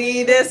 don't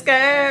be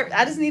discouraged.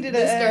 I just needed to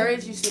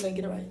discouraged. You still didn't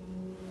get it right.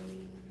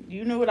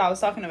 You knew what I was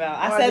talking about.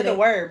 No, I I said the didn't.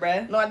 word,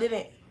 bruh. No, I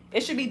didn't.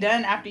 It should be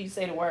done after you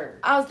say the word.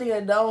 I was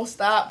thinking, don't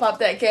stop, pop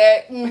that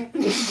cat.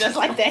 Just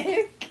like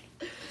that.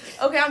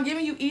 Okay, I'm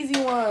giving you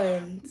easy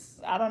ones.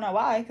 I don't know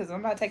why, because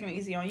I'm not taking it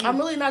easy on you. I'm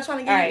really not trying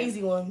to give you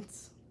easy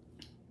ones.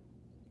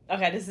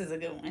 Okay, this is a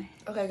good one.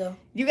 Okay, go.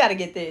 You got to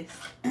get this.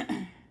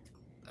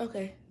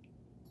 Okay.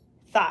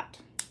 Thought.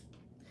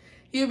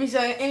 You be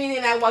saying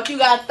anything I want. You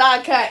got a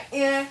thought cut.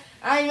 Yeah,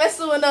 I ain't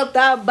messing with no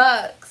thought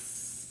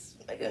box.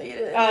 Oh,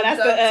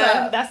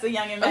 that's the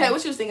young and Okay,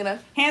 what you was thinking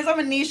of? Hands on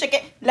my knees, shake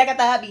it like a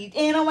thought beat.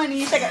 Hands on my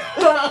knees, shake it.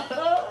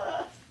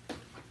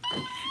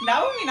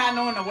 That would be not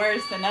knowing the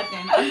words to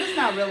nothing. I'm just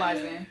not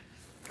realizing.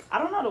 I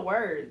don't know the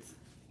words.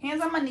 Hands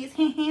on my knees,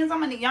 hands on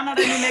my knees. Y'all know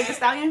the new Meg Thee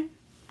Stallion?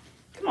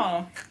 Come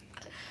on.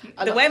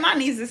 The way my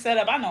knees is set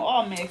up, I know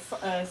all Meg's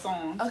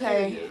songs.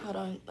 Okay, hold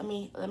on. Let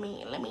me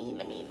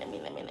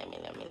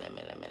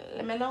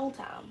know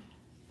time.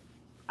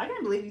 I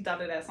can't believe you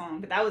thought of that song,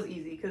 but that was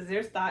easy because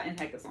there's thought in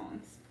hecka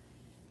songs.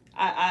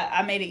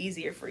 I made it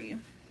easier for you.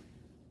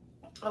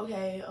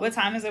 Okay. What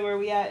time is it where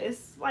we at?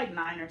 It's like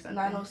 9 or something.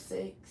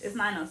 9:06. It's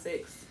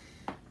 9:06.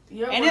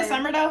 And it's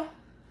summer though.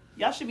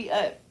 Y'all should be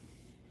up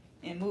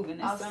and moving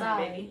this outside.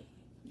 summer, baby.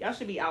 Y'all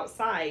should be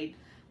outside.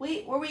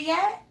 Wait, where we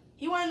at?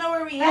 You want to know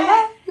where we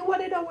at? You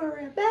want to know where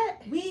we're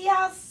at? We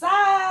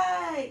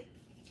outside.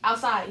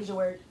 Outside is your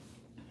word.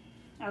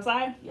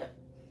 Outside? Yep.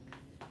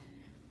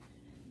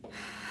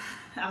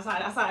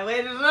 Outside.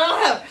 Wait,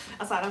 no.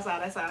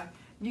 Outside.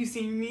 You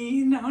see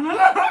me? No.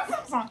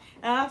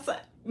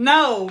 Outside.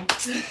 No.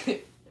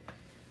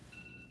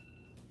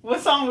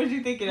 What song was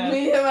you thinking of?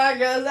 Me and my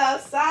girls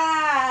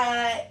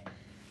outside.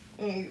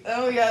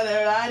 Oh, we got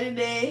there right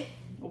today.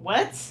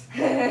 What?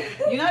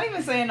 You're not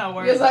even saying no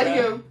words. Just like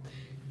you.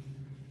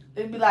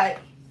 It'd be like,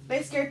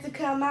 they scared to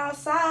come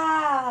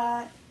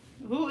outside.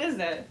 Who is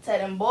that? Tell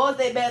them boys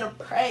they better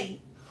pray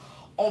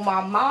on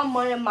my mama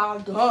and my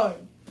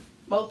gun.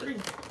 Mo3.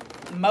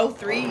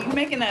 Mo3? You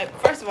making up,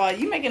 first of all,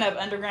 you making up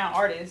underground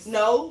artists.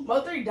 No,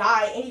 Mo3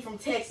 died and he from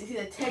Texas. He's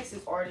a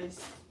Texas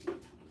artist.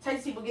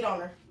 Texas people, get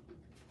on her.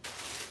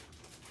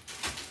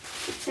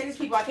 Texas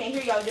people, I can't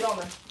hear y'all, get on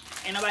her.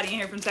 Ain't nobody in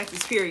here from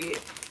Texas, period.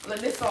 Look,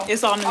 this song.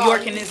 It's all New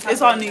York and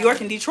it's all New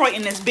York and Detroit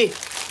in this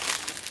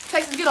bitch.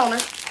 Texas, get on her.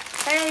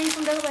 Hey, you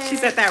from Delaware. She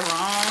said that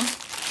wrong.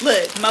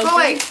 Look,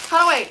 Mo3.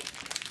 Hold on, wait.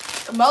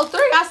 Mo3,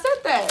 I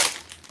said that.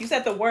 You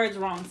said the words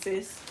wrong,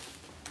 sis.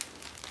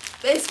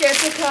 They scared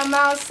to come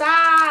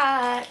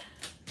outside.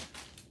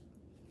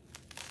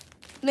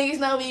 Niggas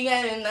know we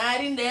got a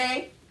night and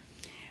day.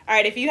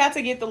 Alright, if you have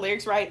to get the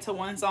lyrics right to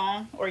one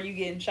song, or you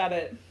getting shot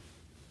up.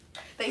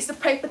 They used to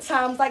pray for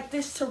times like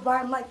this, to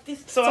rhyme like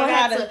this. So I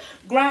gotta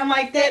grind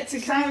like that,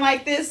 to shine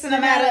like this. In a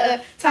matter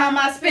of time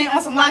I spent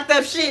on some locked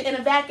up shit. In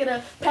the back of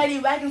the paddy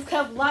wagons,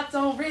 cup locked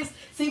on wrist.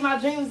 See my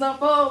dreams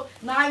unfold.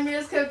 9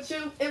 years come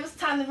true. It was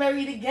time to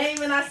marry the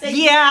game, and I said,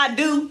 yeah, I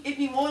do. If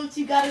you want it,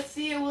 you gotta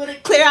see it with a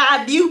Clear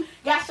eye view.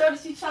 Got shorty,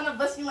 she tryna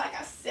bust me like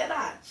I said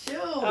I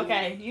chew.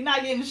 Okay, you're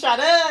not getting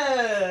shot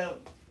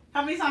up.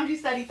 How many times you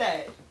studied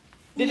that?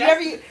 Did you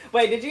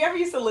ever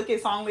used to look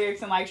at song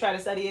lyrics and like try to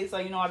study it so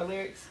you know all the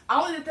lyrics?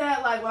 I only did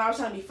that like when I was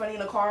trying to be funny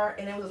in the car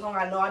and it was a song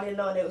I didn't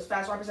know and it was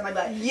fast rappers and I'd be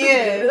like,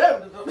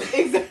 yeah.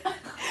 Exactly.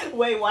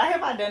 Wait, why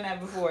have I done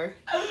that before?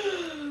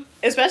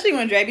 Especially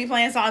when Dre be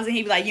playing songs and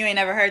he be like, you ain't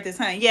never heard this,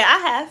 huh? Yeah, I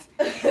have.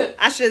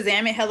 I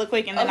Shazam it hella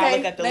quick and then I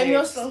look at the lyrics.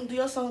 Your song. Do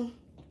your song.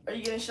 Are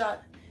you getting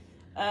shot?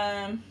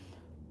 The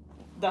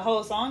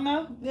whole song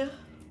though? Yeah.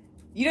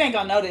 You ain't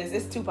gonna know this.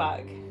 It's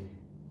Tupac.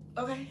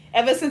 Okay.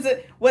 Ever since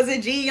it was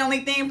a G, only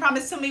thing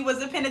promised to me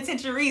was a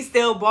penitentiary.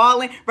 Still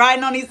balling,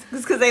 riding on these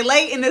because they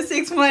late in the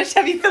 6-1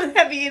 Chevy, feeling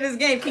heavy in this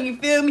game. Can you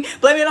feel me?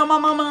 Blame it on my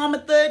mama. I'm a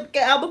thug.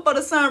 Get out before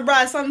the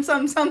sunrise. Something.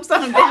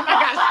 Damn,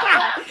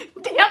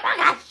 I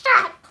got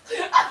shot.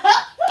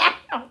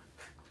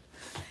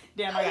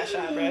 Damn, I got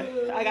shot,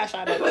 bro. I got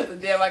shot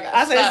up. Damn, I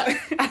got shot.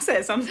 I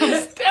said something.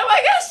 Damn,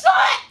 I got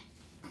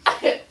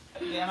shot.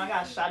 Damn, I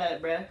got shot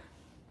up, bro.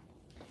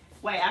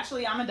 Wait,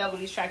 actually, I'm going to double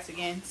these tracks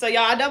again. So,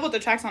 y'all, I doubled the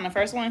tracks on the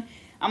first one.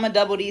 I'm going to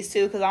double these,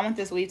 too, because I want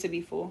this weave to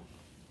be full.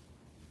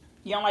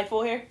 You don't like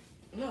full hair?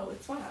 No,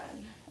 it's fine.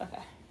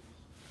 Okay.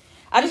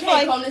 I just feel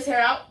like... comb this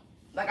hair out?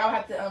 Like, I would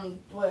have to,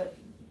 what?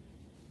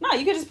 No,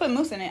 you could just put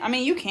mousse in it. I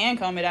mean, you can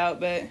comb it out,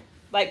 but...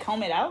 Like,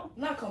 comb it out?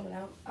 Not comb it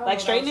out. Like,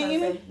 straightening,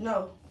 you mean?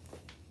 No.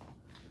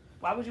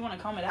 Why would you want to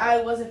comb it out?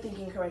 I wasn't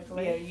thinking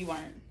correctly. Yeah, you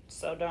weren't.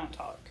 So, don't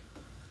talk.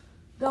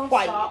 Don't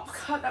stop.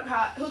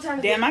 Who turned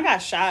it? Damn, I got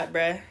shot,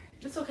 bruh.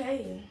 It's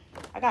okay.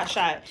 I got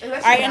shot.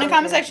 Alright, in the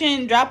comment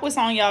section, drop what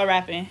song y'all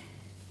rapping.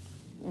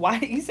 Why?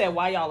 You said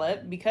why y'all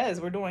up? Because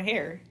we're doing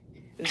hair.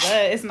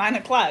 It's 9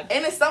 o'clock.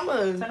 And it's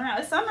summer. Turn around.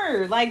 It's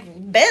summer. Like,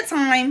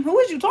 bedtime. Who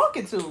is you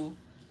talking to?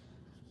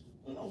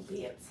 No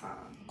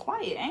bedtime.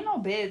 Quiet. Ain't no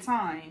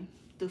bedtime.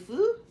 The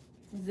food?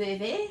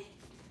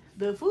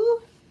 The food?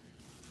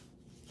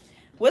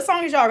 What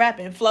song is y'all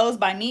rapping? Flows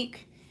by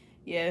Neek?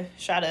 Yeah,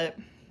 shut up.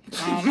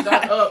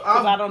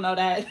 I don't know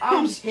that.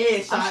 I'm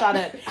shot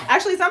up.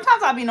 Actually,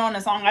 sometimes I'll be knowing the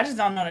song. I just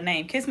don't know the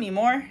name. Kiss Me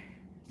More?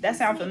 That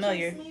sounds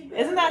familiar.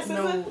 Isn't that SZA?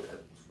 No.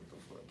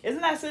 Isn't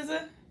that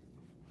SZA?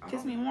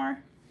 Kiss Me More?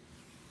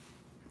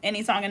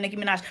 Any song of Nicki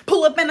Minaj.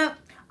 Pull up in a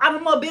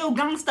automobile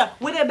gangster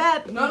with a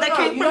bad that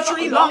came from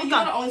Sri Lanka.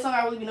 The only song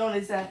I really be knowing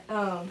is that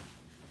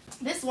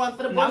this one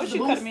for the boys with the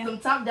boots, them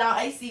top down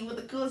AC with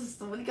the cool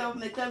system. When he come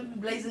from the club, he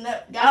blazing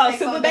up. Got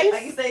super on bass. Back,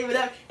 like he save it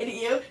up. In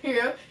the ear,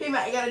 here, he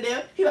might got a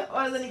deal. He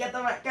always he got the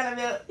right kind of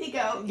bill. He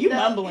go. You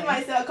mumbling. He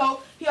might sell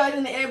coke. He always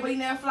in the air, but he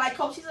never fly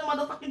coke. She's a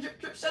motherfucking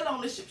drip drip. Shut on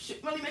the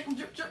ship. Really make him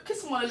drip drip.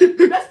 Kiss him on the lip.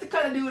 That's the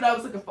kind of dude I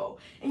was looking for.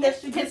 And yes,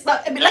 she gets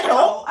stuck and be like,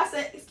 oh. I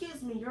said,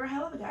 excuse me, you're a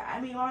hell of a guy.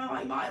 I mean,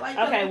 I might like.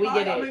 Okay, we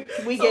get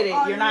it. We get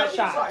it. You're not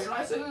shocked.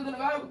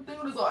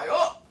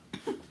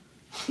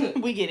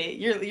 We get it.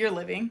 You're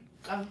living.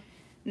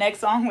 Next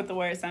song with the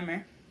word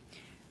summer.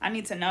 I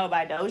Need to Know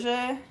by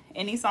Doja.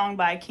 Any song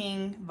by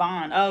King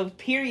Von. Oh,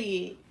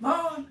 period.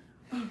 Von.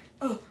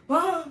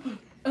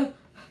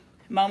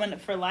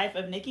 Moment for Life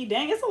of Nicki.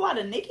 Dang, it's a lot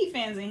of Nicki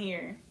fans in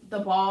here. The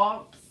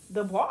Barbs.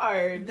 The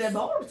Barbs. The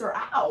Barbs are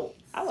out.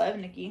 I love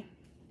Nicki.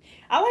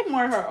 I like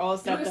more of her old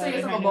stuff. You would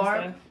say I'm a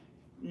Barb?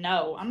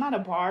 No, I'm not a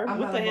Barb.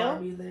 What the hell?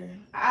 Either.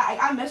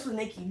 I mess with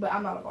Nicki, but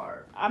I'm not a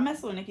Barb. I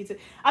mess with Nicki too.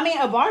 I mean,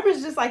 a Barb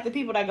is just like the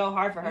people that go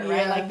hard for her,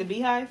 right? Like the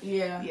Beehive.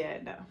 Yeah. Yeah,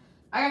 no.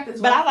 I got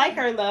this. But I like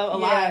her though a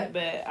lot.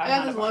 But I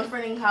got this one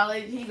friend in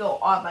college. He go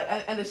off like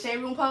in the shade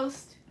room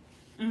post.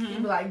 He be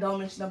like, "Don't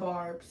mention the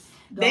Barbs."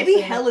 They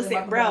be hella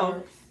sick,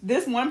 bro.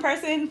 This one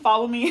person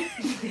follow me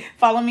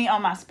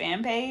on my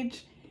spam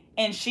page,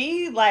 and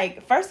she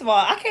like, first of all,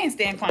 I can't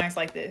stand clients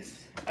like this.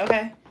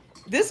 Okay,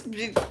 this.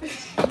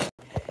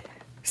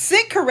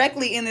 Sit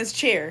correctly in this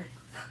chair.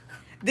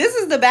 This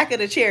is the back of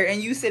the chair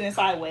and you sitting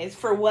sideways.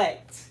 For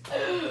what?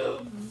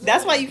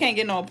 That's why you can't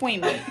get no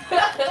appointment.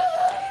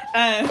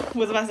 What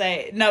was I about to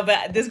say? No,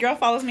 but this girl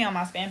follows me on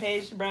my spam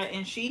page, bro,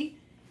 and she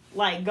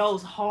like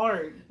goes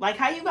hard. Like,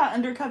 how you got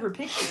undercover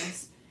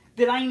pictures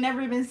that I ain't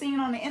never been seen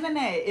on the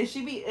internet?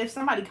 If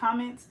somebody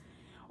comments,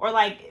 or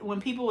like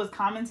when people was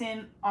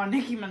commenting on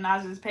Nicki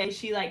Minaj's page,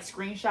 she like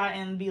screenshot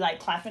and be like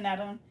clapping at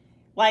them.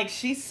 Like,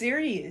 she's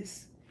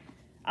serious.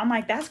 I'm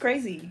like, that's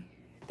crazy.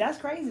 That's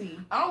crazy.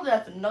 I don't do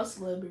that for no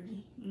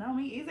celebrity. No,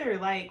 me either.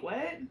 Like,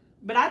 what?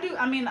 But I do.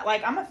 I mean,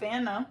 like, I'm a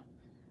fan though.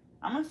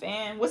 I'm a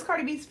fan. What's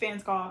Cardi B's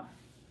fans called?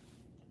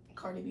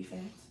 Cardi B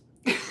fans.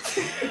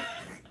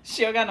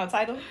 She don't got no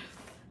title?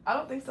 I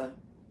don't think so.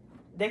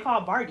 They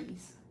call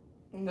Bardies.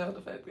 No,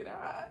 the fuck we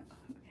not.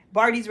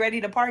 Bardies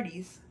ready to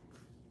parties.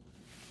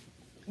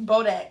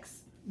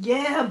 Bodax.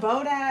 Yeah,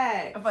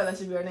 Bodax. I thought that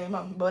should be our name,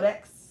 huh?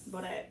 Bodax.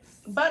 Bodax.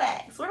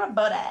 Bodax. We're not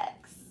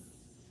Bodax.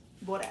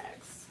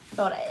 Bodax.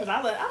 Bodax. Cause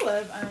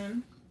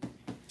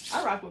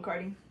I rock with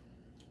Cardi.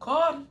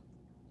 Cool.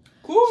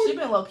 She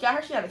been low key. I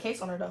heard she had a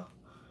case on her though.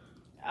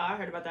 Oh, I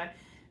heard about that.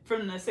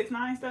 From the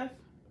 6ix9ine stuff?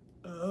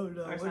 Oh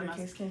no, where the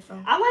case came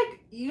from? I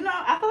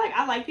feel like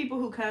I like people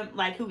who come,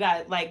 like, who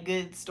got, like,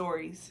 good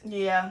stories.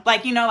 Yeah.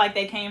 Like, you know, like,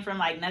 they came from,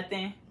 like,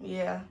 nothing.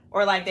 Yeah.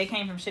 Or, like, they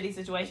came from shitty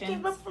situations.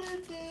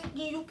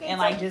 And,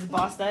 like, just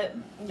bossed up.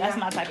 That's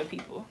my type of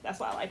people. That's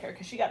why I like her,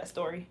 because she got a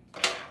story.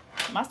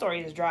 My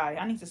story is dry.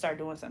 I need to start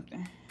doing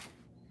something.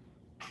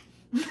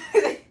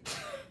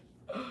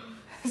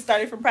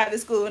 Started from private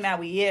school, now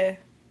we,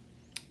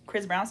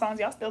 Chris Brown songs,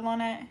 y'all still on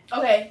that?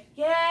 Okay.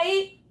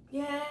 Yay.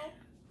 Yeah.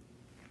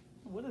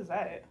 What is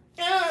that?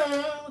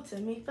 To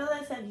me,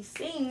 fellas, have you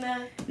seen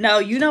that? No,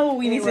 you know what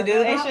we need to do,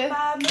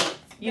 Aisha?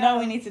 You know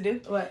what we need to do?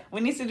 What? We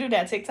need to do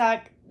that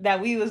TikTok that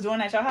we was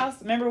doing at your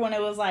house. Remember when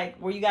it was like,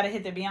 where you got to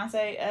hit the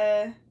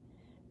Beyonce,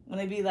 when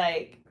they be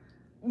like,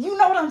 you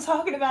know what I'm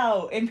talking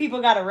about, and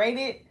people got to rate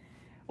it,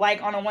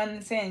 like, on a 1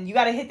 to 10. You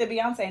got to hit the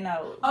Beyonce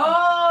note.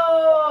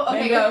 Oh,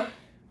 okay, remember? go.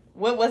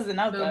 What was the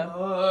note,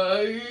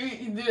 though?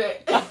 You do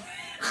that.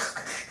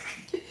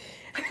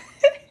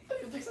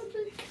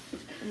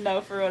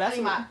 No, for real. That's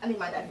I need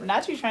my dad.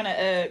 Not you trying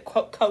to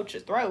coach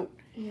your throat.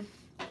 Yeah.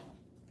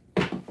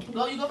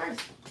 Go, you go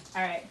first.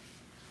 All right.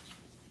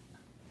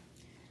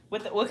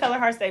 What color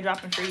hearts they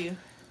dropping for you?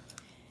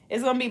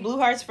 It's gonna be blue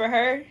hearts for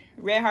her,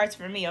 red hearts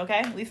for me.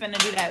 Okay, we finna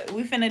do that.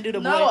 We finna do the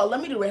No, let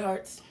me do red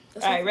hearts.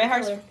 That's all right, red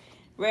hearts.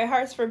 Red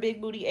hearts for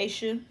big booty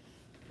Aisha.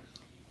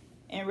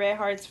 And red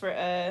hearts for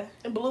and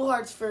blue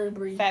hearts for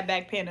Bree. Fat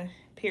back Panda.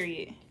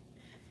 Period.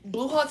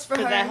 Blue hearts for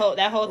her. That whole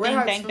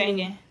thing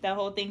thanging. That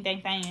whole thing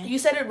thanging. You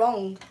said it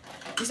wrong.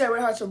 You said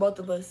red hearts for both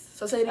of us.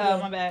 So say it again. Oh,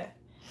 my bad.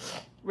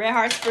 Red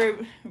hearts for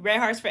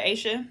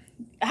Aisha.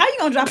 How you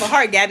gonna drop a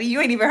heart, Gabby? You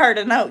ain't even heard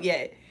a note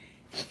yet.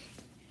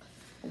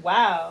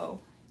 Wow.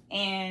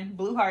 And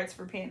blue hearts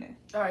for Panda.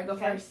 All right, go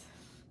first.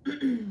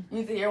 You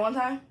need to hear it one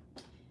time?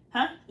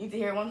 Huh? You need to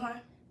hear it one time?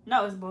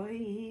 No, it's boy. Right?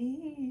 Do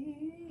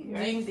you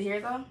need to hear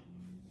it though?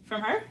 From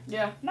her?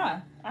 Yeah.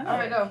 Nah, I know. All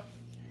right, go.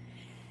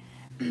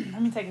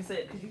 Let me take a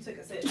sip, because you took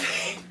a sip.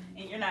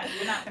 And you're not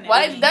gonna.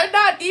 Why? They're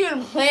not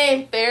even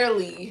playing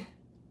fairly.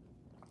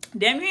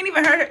 Damn, you ain't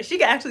even heard her. She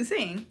can actually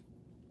sing.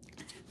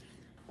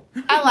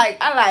 I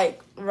like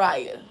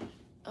Raya.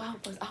 I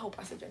hope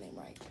I said your name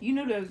right. You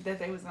knew that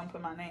they was gonna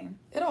put my name.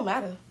 It don't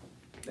matter.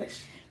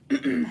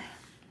 All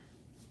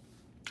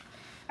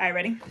right,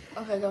 ready?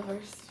 Okay, go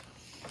first.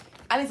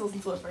 I need to listen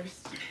to it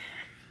first.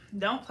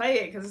 Don't play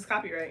it because it's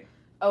copyright.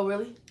 Oh,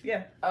 really?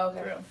 Yeah. Oh, okay.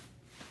 For real.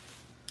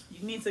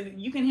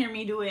 You can hear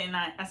me do it and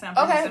I sound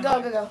okay,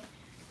 similar. go.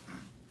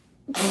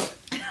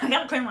 I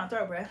gotta clear my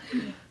throat, bruh.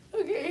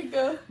 Okay,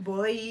 go.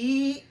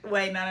 Boy.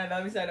 Wait, no,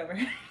 let me start over.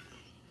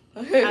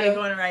 Okay, I didn't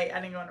go in the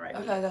right.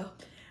 Okay, go.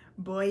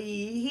 Boy.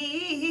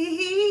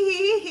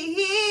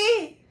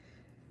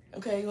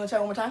 Okay, you wanna try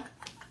one more time?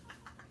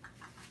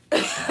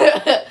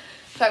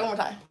 Try one more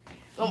time.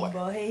 One more.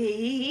 Boy.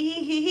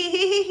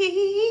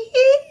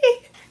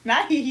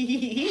 Not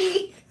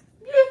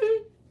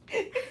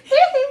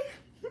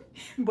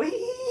boy.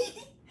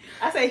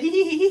 I said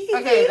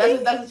Okay,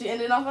 that's what you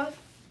ended off of?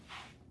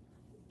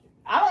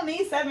 I don't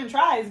need 7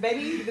 tries,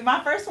 baby.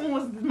 My first one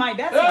was my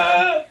best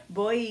one.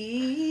 Boy.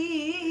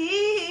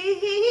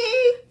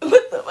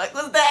 What the fuck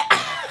was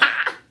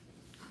that?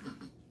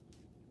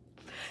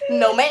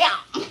 No, ma'am.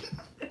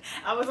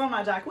 I was on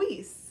my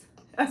Jacquees.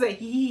 I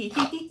said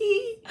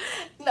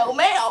No,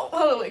 ma'am.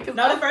 Hold on, wait.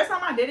 No, the first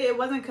time I did it, it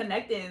wasn't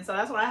connecting, so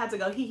that's why I had to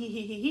go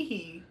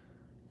he.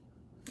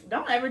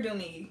 Don't ever do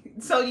me.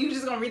 So you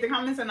just gonna read the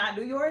comments and not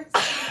do yours?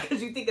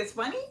 Cause you think it's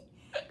funny?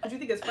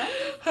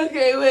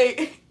 Okay,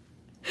 wait.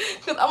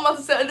 Cause I'm about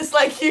to sound just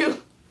like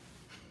you.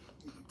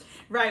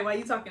 Right? Why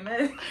you talking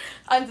mad?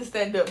 I need to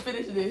stand up.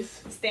 Finish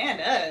this. Stand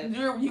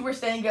up. You were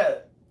standing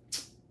up.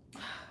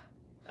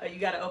 Oh, you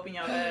gotta open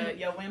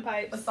your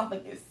windpipes.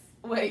 Esophagus.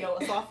 Wait. Your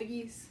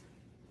esophagus.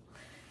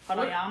 Hold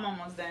on, y'all. I'm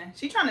almost done.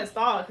 She trying to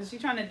stall because she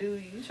trying to do.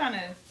 You trying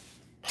to.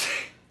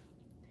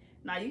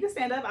 Nah, you can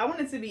stand up. I want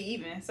it to be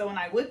even. So when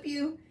I whip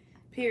you,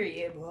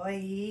 period,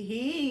 boy.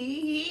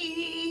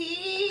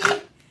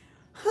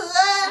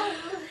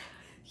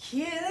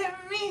 killing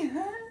me,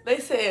 huh? They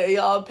said,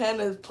 y'all,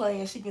 Pana's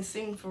playing. She can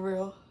sing for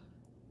real.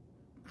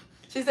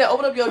 She said,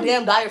 open up your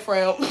damn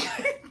diaphragm.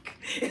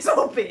 It's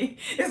open.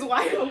 It's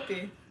wide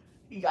open.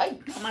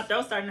 Yikes. My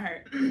throat's starting to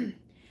hurt.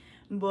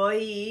 Boy.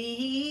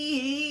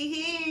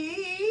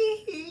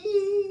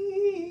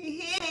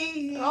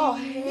 Oh,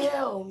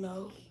 hell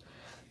no.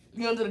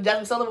 You gonna do the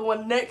Jasmine Sullivan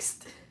one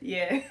next?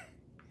 Yeah.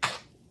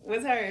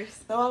 What's hers?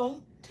 No, I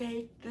won't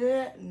take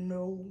that,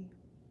 no.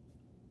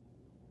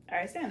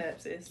 Alright, stand up,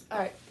 sis.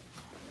 Alright.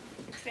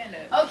 Stand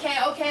up. Okay.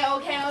 Hold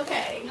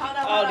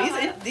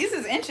on. These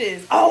is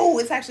inches. Oh,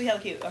 it's actually hella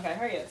cute. Okay,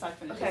 hurry up so I can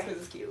finish Okay.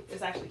 because it's cute.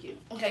 It's actually cute.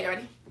 Okay, you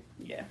ready?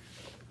 Yeah.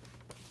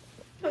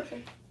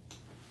 Okay.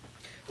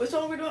 Which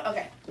one we're doing?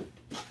 Okay.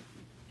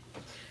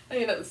 I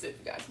need another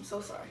sip, guys. I'm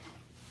so sorry.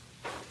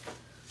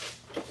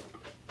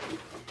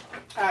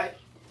 Alright.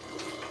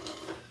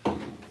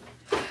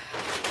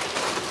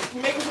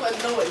 You're making too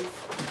much noise.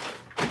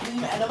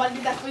 Nobody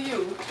did that for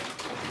you.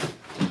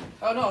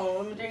 Hold on,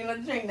 let me drink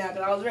another drink now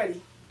because I was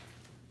ready.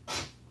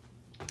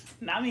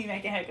 Not me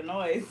making heck of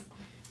noise.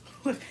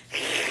 Okay.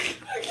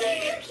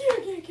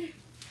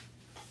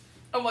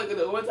 I'm gonna do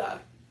it one time.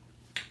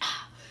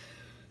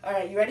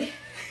 Alright, you ready?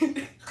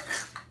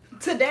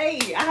 Today,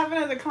 I have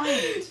another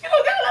client. You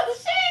don't got another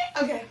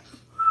shit? Okay.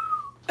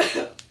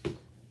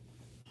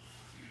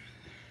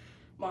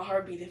 My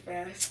heart beating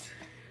fast.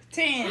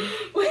 10.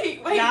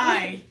 Wait.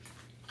 9.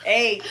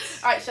 8.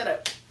 Alright, shut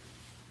up.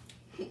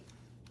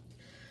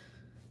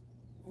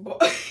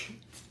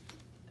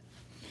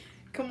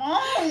 Come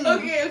on.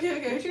 Okay.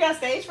 What you got,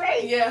 stage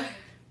fright? Yeah.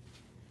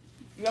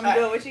 You want me to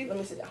do it with you? Let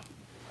me sit down.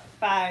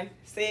 5,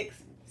 6,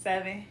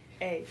 7,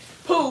 8.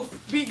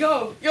 Poof. Be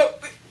go. Yo.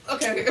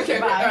 Okay.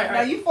 Bye. All right.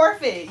 No, you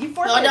forfeit. You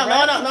forfeit. No,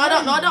 I don't.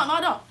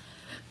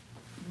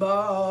 bro.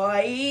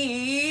 Bye.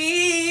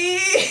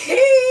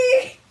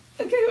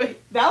 Okay, wait.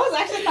 That was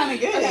actually kind of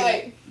good. Okay,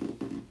 wait.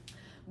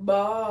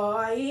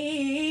 Bye.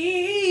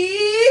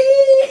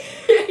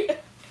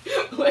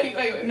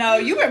 Wait. No,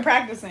 you've been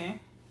practicing.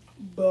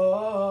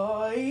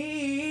 Bye.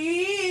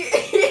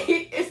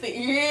 It's the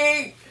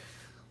E.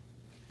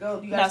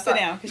 Go. You gotta Sit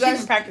down, because she's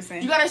been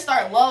practicing. You gotta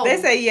start low. They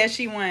say, yes,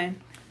 she won.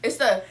 It's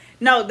the.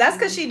 No, that's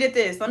because she did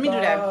this. Let me do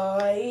that.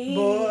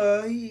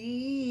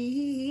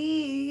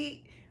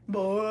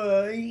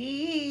 Boy.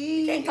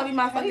 You can't copy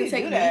my How do fucking you do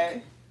technique.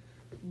 that?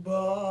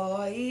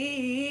 Boy.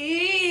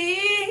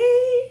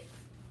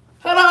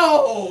 Hold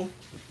on.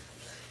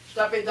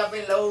 Drop it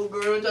low,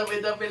 girl. Drop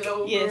it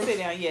low, Yeah, girl. sit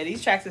down. Yeah,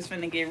 these tracks is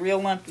finna get real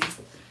lumpy.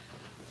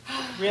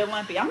 Real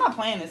lumpy. I'm not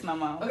playing this no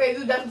more. Okay,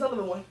 do Jasmine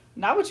Sullivan one.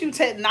 Not what you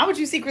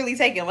secretly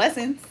taking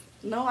lessons.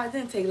 No, I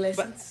didn't take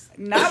lessons.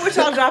 Not what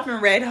y'all dropping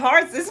red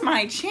hearts. This is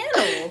my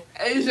channel.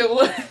 Asia,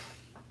 what?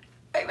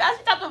 Hey, I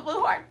should drop the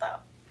blue heart though.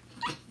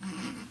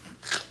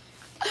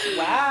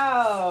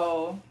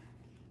 Wow.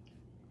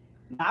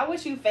 Not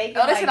what you faking.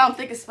 Oh, they like, said I'm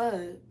thick as fuck.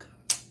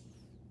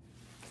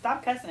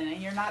 Stop cussing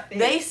and you're not thick.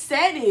 They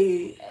said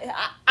it.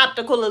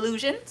 Optical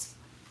illusions.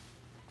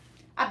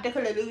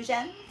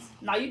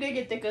 No, you did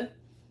get thicker.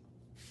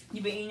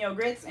 You been eating your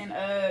grits and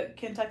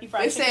Kentucky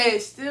Fried They Chicken.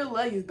 said still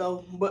love you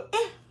though, but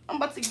I'm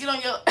about to get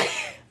on your.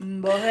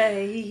 Boy.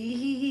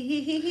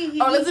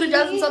 Oh, let's do the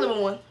Jasmine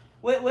Sullivan one.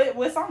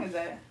 What song is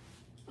that?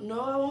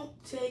 No, I won't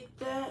take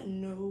that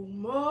no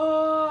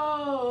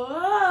more.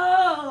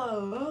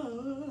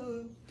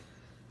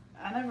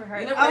 I never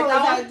heard. You never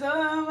heard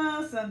that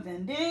one?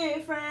 Something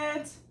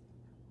different.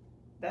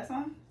 That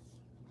song?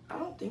 I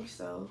don't think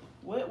so.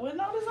 What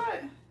note is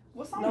that?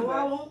 What song is No, that?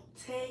 I won't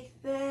take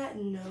that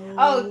no.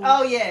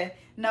 Oh yeah.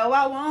 No,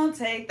 I won't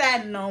take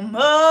that no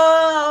more.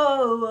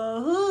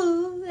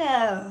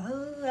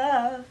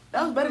 That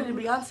was better than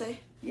Beyonce.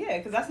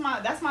 Yeah, cause that's my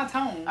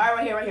tone. All right,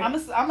 right here.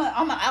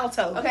 I'm a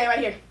alto. Okay, right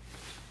here.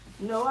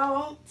 No, I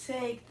won't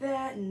take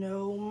that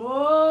no more.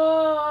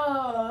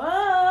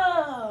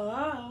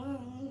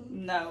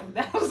 No,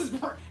 that was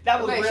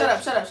Okay, real.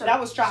 shut up. That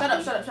was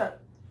choppy. Shut up.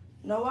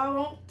 No, I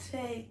won't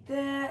take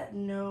that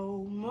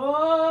no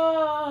more.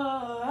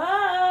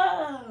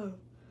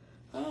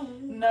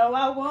 No,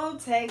 I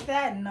won't take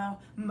that no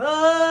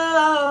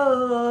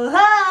more.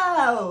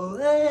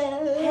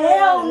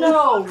 Hell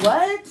no.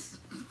 What?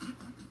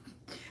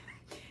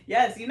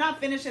 Yes, you're not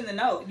finishing the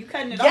note. You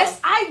cutting it Yes,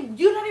 off.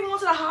 you're not even going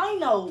to the high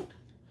note.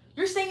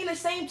 You're singing the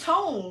same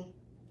tone.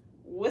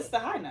 What's the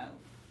high note?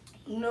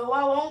 No,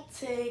 I won't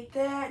take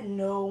that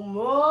no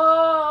more.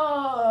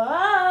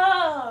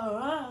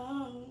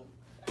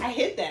 I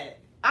hit that.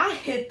 I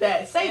hit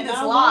that. Say And this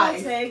I live.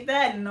 won't take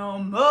that no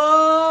more.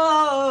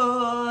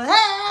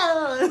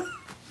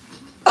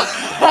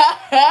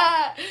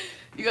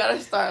 You gotta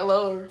start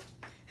lower.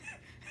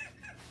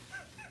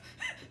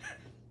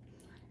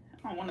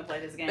 I don't want to play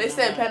this game. They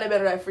said Panda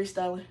better at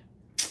freestyling.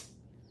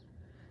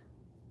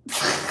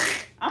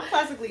 I'm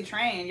classically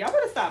trained. Y'all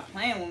better stop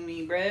playing with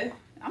me, bruh.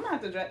 I'm gonna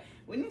have to drop.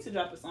 We need to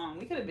drop a song.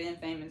 We could have been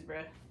famous,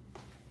 bruh.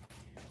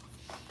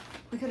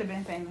 We could have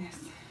been famous.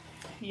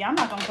 Yeah, I'm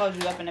not gonna close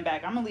you up in the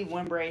back. I'm gonna leave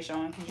one braid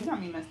showing because you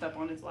got me messed up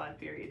on this live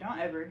period. Don't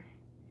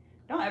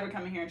Don't ever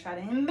come in here and try to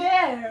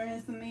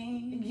embarrass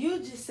me. You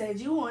just said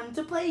you wanted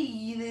to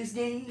play this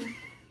game.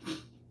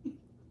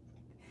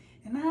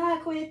 And I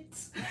quit.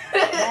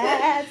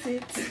 That's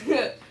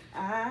it.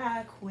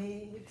 I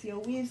quit. Your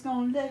wings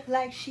gonna look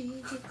like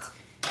shit.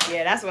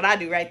 Yeah, that's what I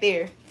do right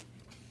there.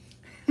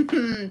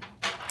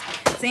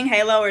 Sing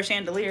Halo or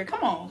Chandelier.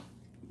 Come on.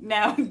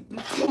 Now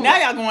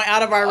y'all going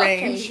out of our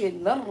range. I can't hit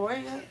none more.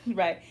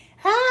 Right.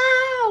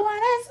 I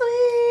wanna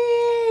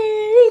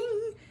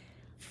swing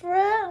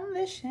from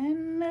the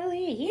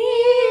chandelier.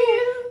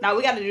 Now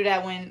we gotta do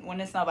that when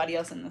there's nobody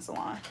else in the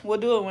salon. We'll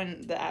do it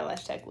when the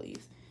eyelash tech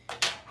leaves.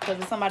 Because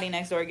if somebody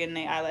next door getting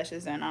their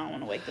eyelashes done, I don't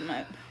want to wake them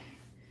up.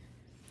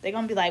 They're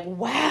gonna be like,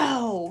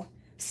 wow.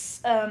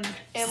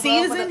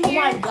 Season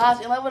here. Oh my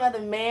gosh, in love with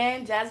another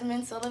man,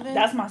 Jasmine Sullivan.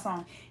 That's my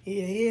song.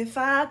 If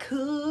I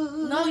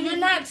could. No, you're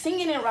not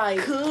singing it right.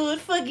 Could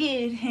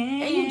forget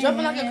him. And you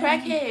jumping like a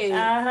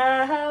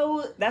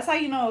crackhead. That's how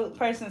you know a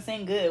person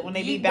sing good, when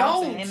they be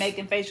bouncing and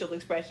making facial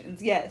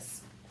expressions.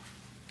 Yes.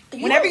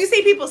 Whenever you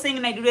see people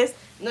singing, they do this.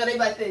 No, they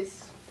like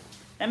this.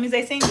 That means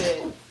they sing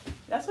good.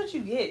 That's what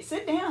you get.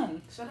 Sit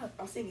down. Shut up.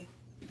 I'm singing.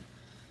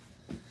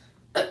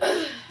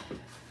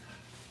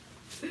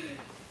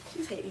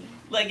 She's hating.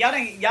 Like y'all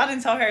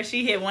didn't tell her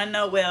she hit one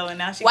note well, and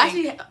now she. Why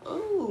she?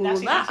 Ooh, now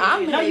she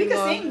I'm no, you can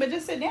sing, but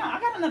just sit down. I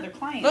got another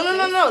client.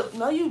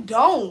 No, you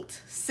don't,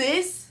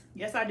 sis.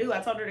 Yes, I do.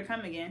 I told her to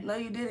come again. No,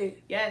 you didn't.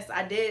 Yes,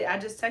 I did. I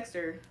just texted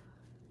her.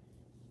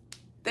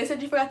 They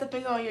said you forgot the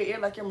finger on your ear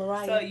like you're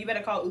Mariah. So you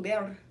better call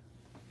Uber.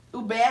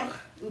 Uber.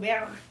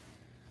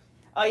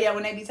 Oh yeah,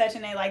 when they be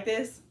touching it like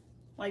this,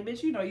 like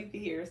bitch, you know you can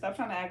hear. Stop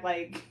trying to act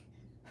like.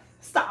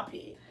 Stop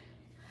it.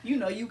 You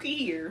know you can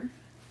hear.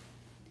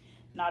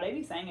 No, they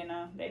be singing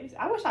though.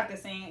 I wish I could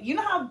sing. You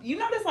know how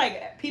there's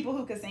like people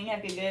who can sing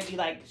heck good be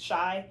like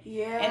shy.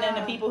 Yeah. And then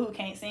the people who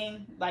can't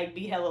sing like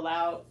be hella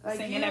loud, like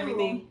singing you.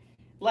 everything.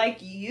 Like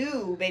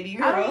you, baby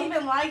girl. I don't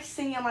even like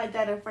singing like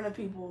that in front of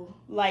people.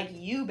 Like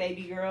you,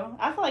 baby girl.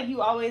 I feel like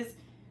you always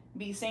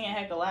be singing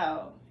hecka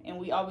loud, and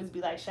we always be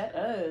like, shut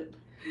up.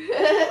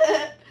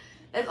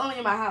 That's only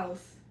in my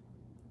house.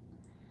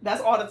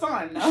 That's all the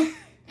time, no.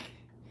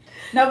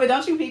 No, but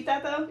don't you peep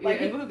that though? Like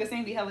Yeah. people who can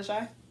sing be hella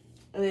shy.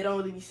 And they don't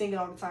really be singing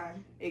all the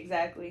time.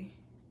 Exactly.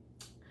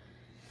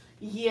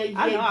 Yeah.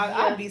 I know.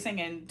 I'd be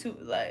singing too.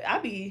 Like I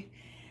be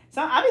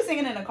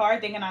singing in the car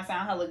thinking I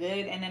sound hella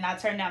good, and then I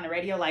turn down the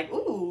radio like,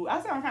 ooh, I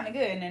sound kind of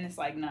good, and then it's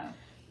like no.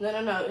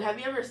 No. Have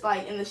you ever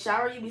like in the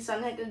shower you be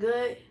sounding hecka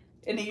good,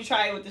 and then you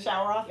try it with the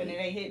shower off and it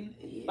ain't hitting?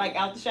 Yeah. Like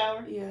out the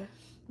shower? Yeah.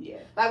 Yeah.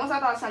 Like once I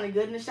thought I sounded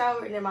good in the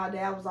shower, and then my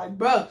dad was like,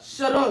 bruh,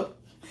 shut up.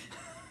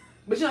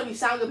 But you know if you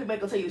sound good, people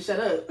ain't gonna tell you to shut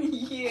up.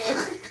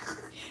 Yeah.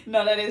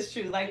 No, that is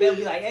true. Like they'll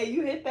be like, hey,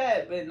 you hit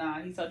that, but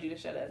nah, he told you to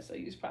shut up, so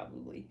you was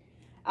probably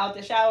out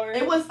the shower.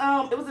 It was a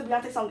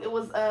Beyonce song. It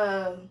was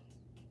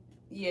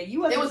yeah,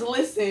 you was. It was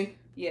Listen.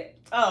 Yeah.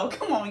 Oh,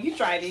 come on, you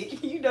tried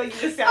it. You know you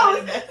just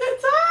sounded that. The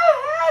time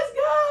has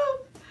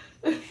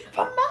come.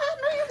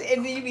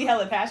 And then you be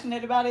hella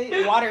passionate about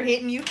it. Water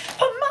hitting you.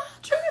 My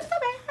dreams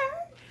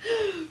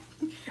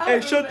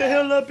hey, shut the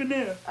hell up in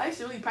there. I used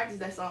to really practice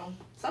that song.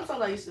 Some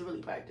songs I used to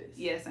really practice.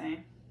 Yeah,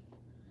 same.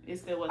 It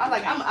still wasn't.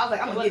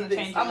 I'm gonna get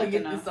this. I'm gonna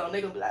get enough. this song.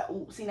 They gonna be like,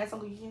 ooh, sing that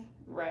song again.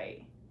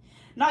 Right.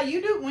 No,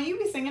 you do. When you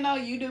be singing though,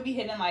 you do be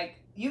hitting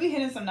you be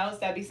hitting some notes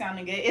that be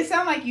sounding good. It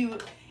sound like you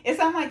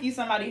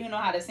somebody who know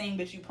how to sing,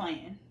 but you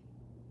playing.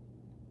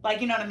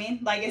 Like, you know what I mean?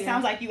 Like it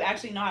sounds like you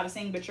actually know how to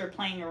sing, but you're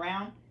playing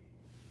around.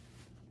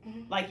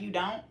 Mm-hmm. Like you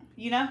don't.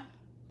 You know?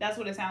 That's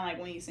what it sounds like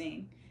when you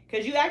sing.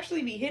 Cause you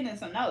actually be hitting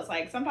some notes.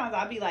 Like sometimes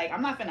I'll be like,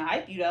 I'm not finna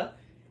hype you though.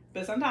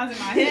 But sometimes in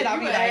my head I'll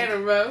be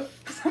like,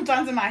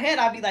 sometimes in my head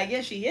I'll be like,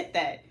 yeah, she hit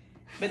that.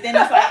 But then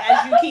it's like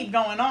as you keep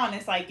going on,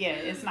 it's like, yeah,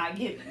 it's not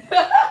giving.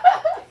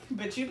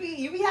 But you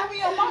be having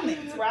your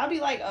moments where I'll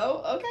be like,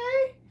 oh,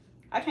 okay.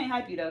 I can't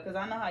hype you though, because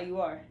I know how you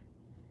are.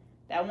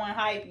 That one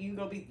hype, you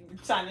gonna be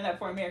signing up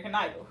for American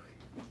Idol.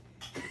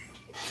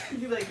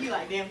 you like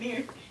damn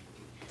near.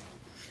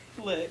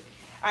 Look.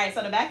 Alright,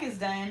 so the back is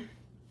done.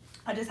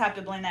 I just have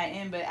to blend that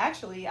in, but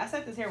actually, I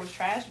said this hair was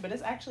trash, but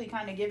it's actually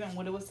kind of giving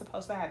what it was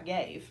supposed to have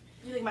gave.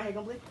 You think my hair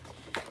gonna blend?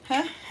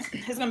 Huh?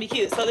 It's gonna be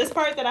cute. So this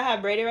part that I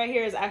have braided right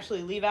here is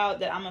actually leave out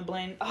that I'm gonna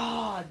blend.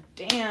 Oh,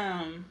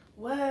 damn.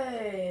 What?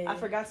 I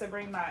forgot to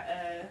bring my,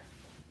 I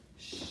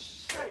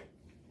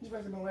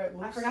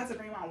forgot to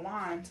bring my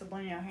wand to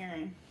blend your hair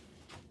in.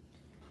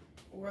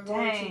 We're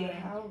going to the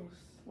house.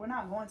 We're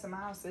not going to my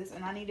house, sis,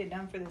 and I need it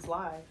done for this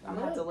live. I'm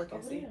gonna have to look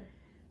and see.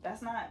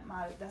 That's not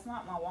my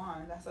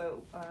wand. That's a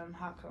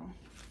hot comb.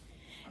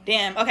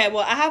 Damn. Okay,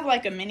 well, I have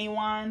like a mini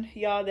wand,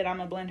 y'all, that I'm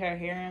gonna blend her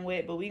hair in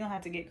with, but we gonna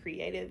have to get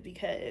creative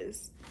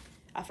because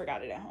I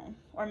forgot it at home.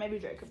 Or maybe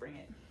Drake could bring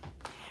it.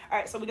 All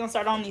right, so we're gonna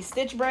start on these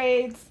stitch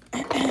braids.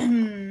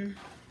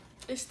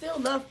 It's still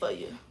love for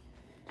you.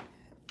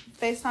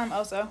 FaceTime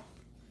Oso.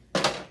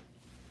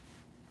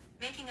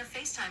 Making a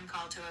FaceTime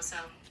call to Oso.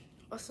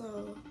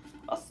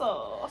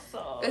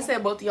 Oso. They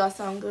said both of y'all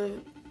sound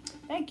good.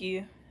 Thank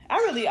you. I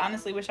really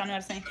honestly wish I knew how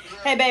to sing.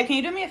 Hey, babe, can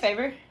you do me a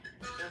favor?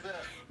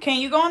 Can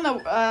you go in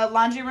the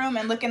laundry room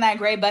and look in that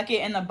gray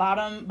bucket in the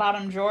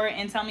bottom drawer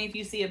and tell me if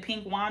you see a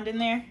pink wand in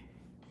there?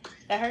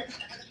 That hurt?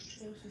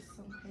 It was just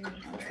some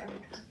hair.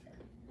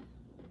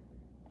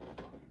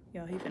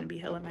 Yo, he finna be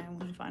hella mad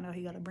when he find out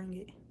he gotta bring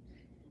it.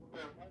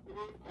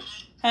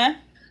 Huh?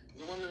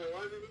 The one in the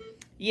laundry room?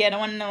 Yeah, the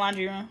one in the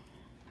laundry room.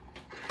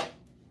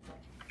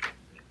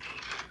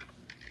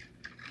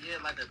 Yeah,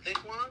 like a thick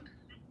one?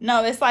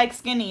 No, it's like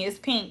skinny. It's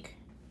pink.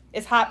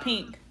 It's hot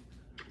pink.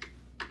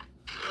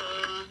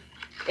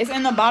 It's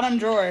in the bottom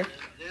drawer.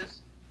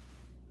 This?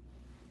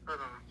 Hold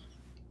on.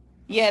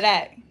 Yeah,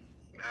 that.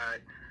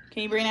 Alright.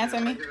 Can you bring that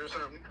to me? Or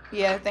something?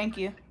 Yeah, thank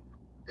you.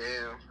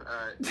 Damn.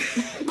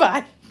 Alright.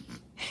 Bye.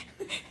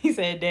 He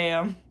said,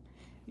 damn.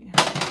 You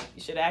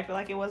should have acted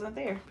like it wasn't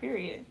there,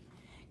 period.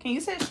 Can you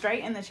sit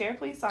straight in the chair,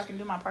 please, so I can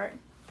do my part?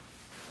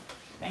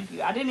 Thank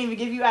you. I didn't even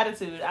give you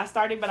attitude. I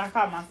started, but I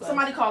caught myself.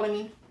 Somebody calling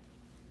me.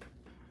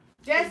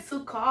 Guess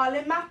who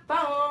calling my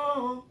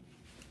phone?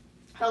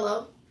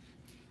 Hello?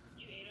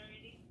 You ate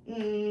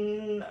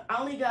already?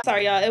 I only got...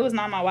 Sorry, y'all. It was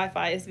not my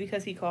Wi-Fi. It's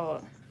because he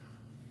called.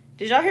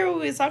 Did y'all hear what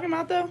we was talking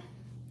about, though?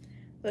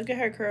 Look at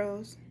her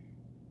curls.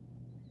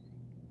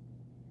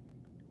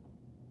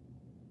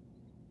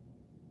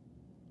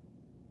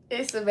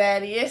 It's a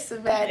baddie, it's a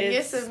baddie,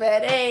 it's a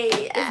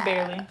baddie. It's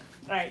barely. All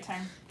right,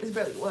 turn. It's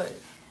barely what?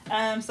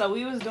 So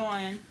we was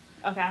doing...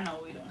 Okay, I know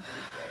what we doing.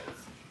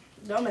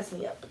 Don't mess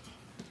me up.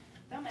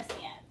 Don't mess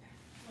me up.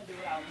 I'm gonna do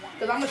what I want.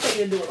 Because I'm going to tell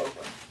you to do it over.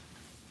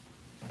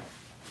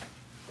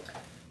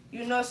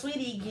 You know,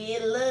 sweetie,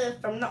 get love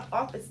from the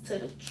office to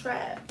the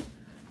trap.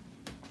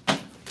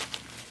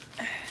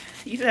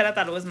 You said I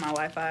thought it was my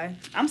Wi-Fi.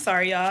 I'm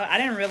sorry, y'all. I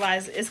didn't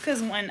realize. It's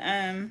because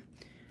when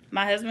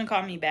my husband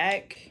called me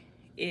back,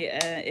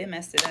 it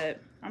messed it up.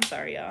 I'm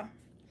sorry, y'all.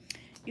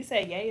 You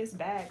said yay is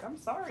back. I'm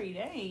sorry.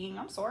 Dang.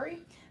 I'm sorry.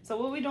 So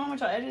what we doing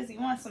with your edges? You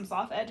want some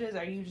soft edges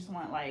or you just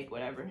want like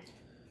whatever?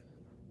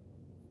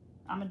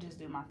 I'm gonna just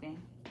do my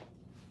thing.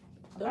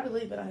 Don't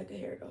believe it. I had the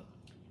hair though.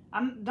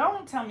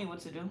 Don't tell me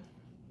what to do.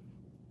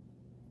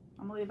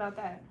 I'm gonna leave about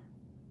that.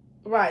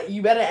 Right.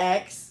 You better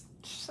ask.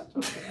 Shut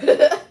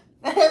up.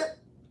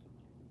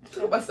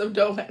 Talk about some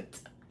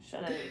donuts.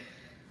 Shut up.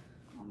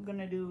 I'm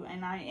gonna do,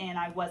 and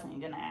I wasn't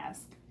gonna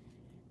ask.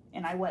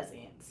 And I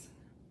wasn't.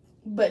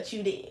 But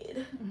you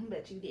did.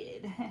 But you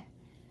did.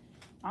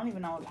 I don't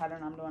even know what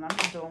pattern I'm doing. I'm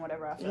just doing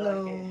whatever I feel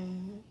like it.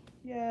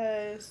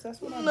 Yes,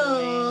 that's what I'm doing.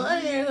 No, I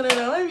ain't gonna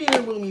know. Let me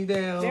hear boom me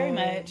down.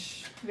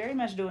 Very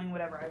much doing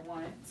whatever I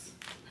want.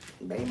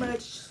 Very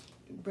much.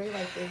 Braid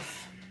like this.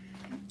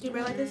 Can you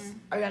braid like this?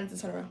 Or you need to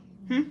turn around?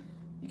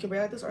 You can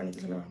braid like this or I need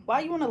to turn around? Why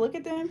you want to look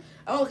at them?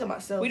 I don't look at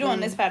myself. We doing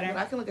this pattern. But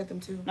I can look at them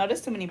too. No,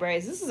 there's too many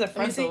braids. This is a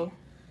frontal.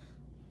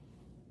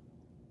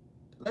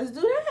 Let's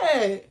do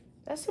that.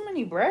 That's too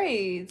many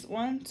braids.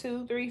 1,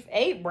 2, 3,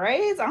 8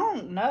 braids? I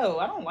don't know.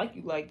 I don't like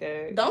you like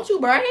that. Don't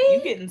you braid?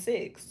 You getting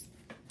 6.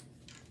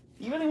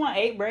 You really want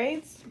 8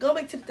 braids? Go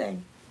back to the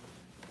thing.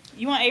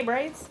 You want 8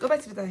 braids? Go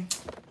back to the thing.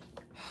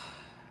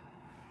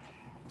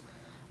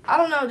 I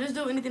don't know. Just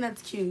do anything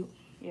that's cute.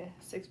 Yeah,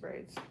 6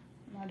 braids.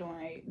 I'm not doing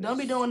 8. Don't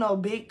be doing no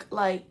big,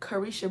 like,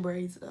 Carisha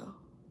braids, though.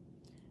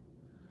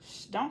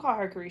 Don't call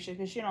her Carisha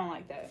because she don't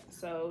like that.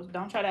 So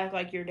don't try to act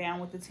like you're down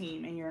with the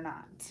team and you're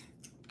not.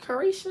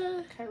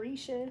 Carisha?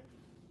 Carisha.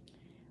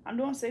 I'm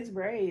doing 6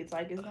 braids.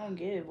 Like, it's going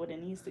to give what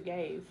it needs to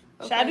give.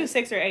 Okay. Should I do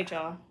 6 or 8,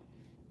 y'all?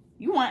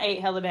 You want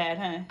 8 hella bad,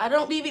 huh? I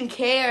don't even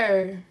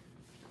care.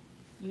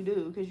 You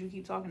do because you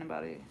keep talking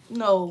about it.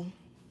 No,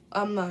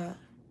 I'm not.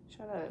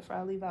 Shut up. If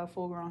I leave out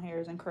full-grown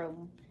hairs and curl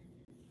them.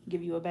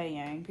 Give you a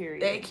bang,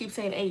 period. They keep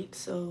saying 8,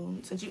 so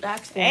since you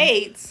asked them.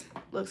 8?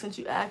 Look, since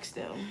you asked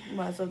them, you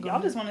might as well go.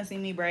 Y'all just want to see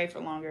me braid for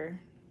longer.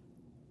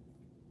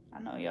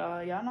 I know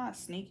y'all. Y'all not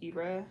sneaky,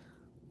 bruh.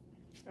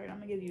 All right, I'm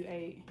going to give you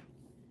 8.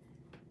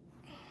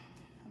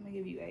 I'm going to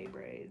give you 8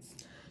 braids.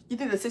 You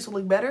think the 6 will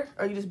look better,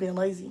 or are you just being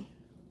lazy?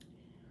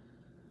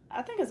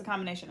 I think it's a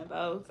combination of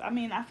both. I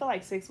mean, I feel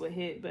like 6 would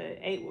hit, but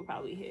 8 would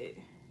probably hit.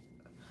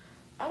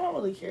 I don't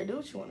really care. Do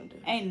what you want to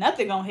do. Ain't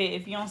nothing gonna hit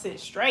if you don't sit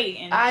straight.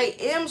 And I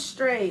am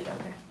straight.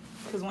 Okay.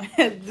 Because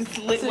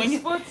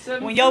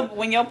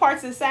when your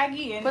parts is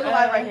saggy and put the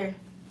light right here.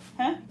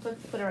 Huh? Put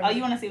it right Oh, here.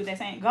 you want to see what they're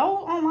saying?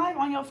 Go on live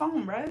on your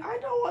phone, bro. I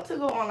don't want to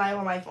go on live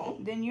on my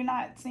phone. Then you're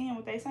not seeing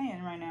what they're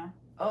saying right now.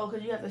 Oh,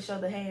 because you have to show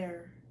the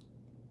hair.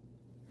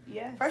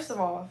 Yeah. First of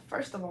all.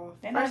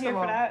 They're not here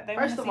for that. They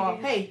First of all,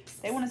 hey.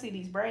 They want to see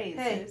these braids.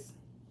 Hey. Sis.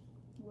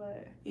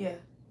 What? Yeah.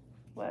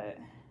 What?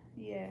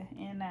 Yeah,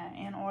 and that,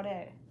 and all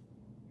that.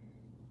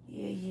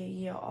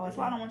 Yeah. All That's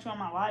why I don't want you on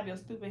my live. Your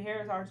stupid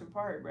hair is hard to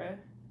part, bruh.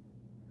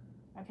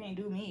 I can't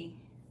do me.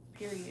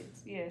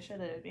 Periods. Yeah,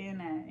 shut up. And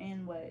that.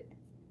 And what?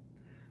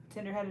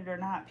 Tender-headed or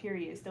not,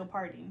 period. Still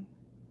partying.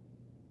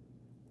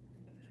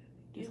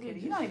 Just kidding.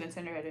 You're not even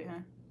tender-headed, huh?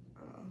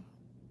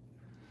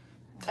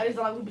 I just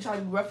don't like people trying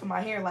to be rough in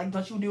my hair. Like,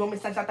 don't you want me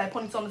to snatch out that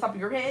ponytail on the top of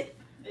your head?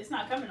 It's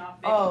not coming off,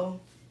 baby. Oh.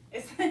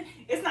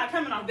 It's not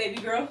coming off,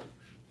 baby girl.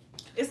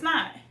 It's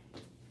not.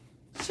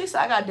 She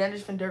said I got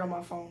dandruff and dirt on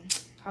my phone.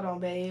 Hold on,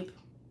 babe.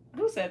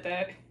 Who said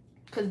that?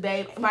 Cause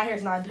babe, my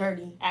hair's not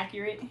dirty.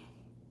 Accurate.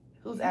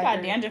 Who's You accurate?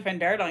 got dandruff and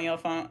dirt on your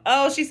phone.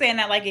 Oh, she's saying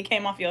that like it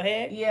came off your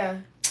head? Yeah.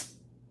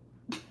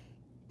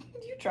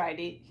 You tried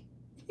it.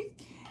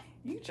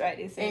 You tried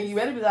it, sis. And you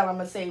better be glad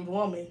I'm a saved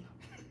woman.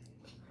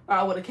 Or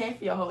I would have came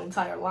for your whole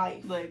entire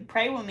life. Look,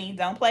 pray with me.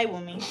 Don't play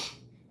with me.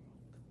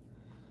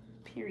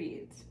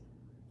 Periods.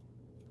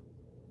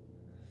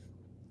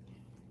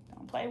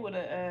 Don't play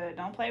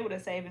with a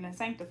saved and a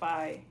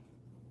sanctified.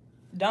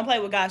 Don't play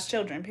with God's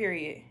children,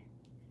 period.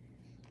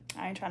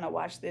 I ain't trying to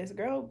watch this.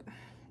 Girl,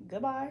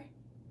 goodbye.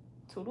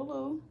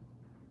 Toodaloo.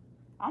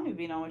 I don't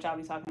even know what y'all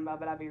be talking about,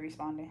 but I be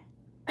responding.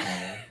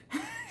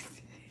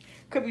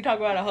 Could we talk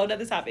about a whole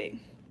other topic?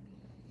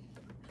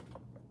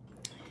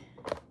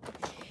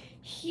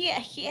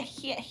 Yeah.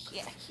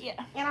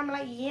 And I'm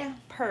like, yeah.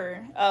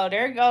 Oh,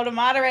 there go the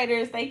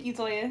moderators. Thank you,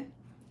 Toya.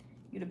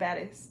 You the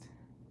baddest.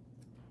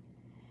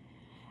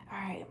 All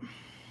right.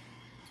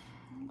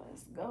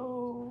 Let's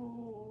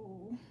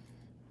go.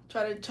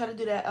 Try to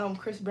do that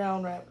Chris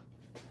Brown rap.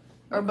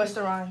 Or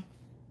Busta Rhyme.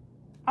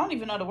 I don't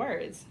even know the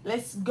words.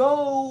 Let's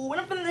go. When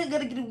I'm finna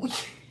gotta get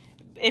it.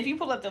 If you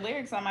pull up the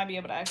lyrics, I might be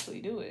able to actually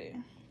do it.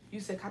 You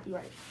said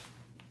copyright.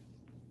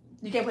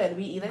 You can't play the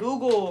beat either?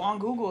 On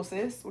Google,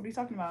 sis. What are you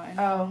talking about? And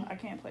Oh. I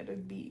can't play the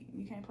beat.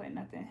 You can't play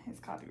nothing.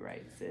 It's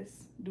copyright, sis.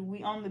 Do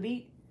we own the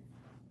beat?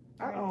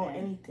 I don't own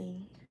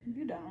anything.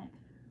 You don't.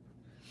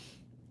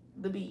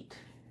 The beat.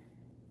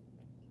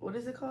 What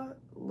is it called?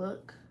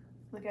 Look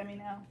at me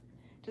now.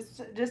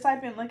 Just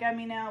type in "look at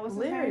me now." What's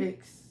his name?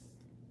 lyrics.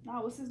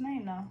 No, what's his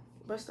name now?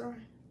 Busta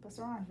Rhyme.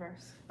 Busta Rhymes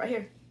verse. Right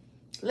here.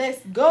 Let's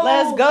go.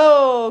 Let's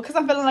go. Cause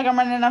I'm feeling like I'm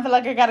running. And I feel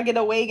like I gotta get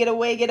away.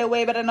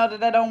 But I know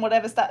that I don't.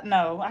 Whatever. Stop.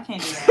 No, I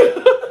can't do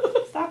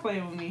that. Stop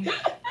playing with me.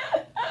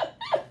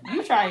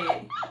 You try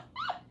it.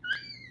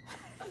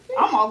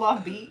 I'm all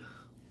off beat.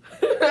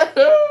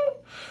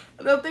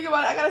 No, think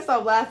about it. I gotta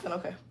stop laughing.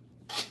 Okay.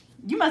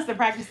 You must have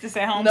practiced this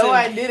at home. No, too.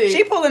 I didn't.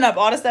 She pulling up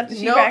all the stuff that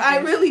she practiced. I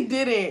really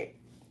didn't.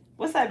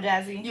 What's up,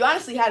 Jazzy? You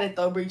honestly had it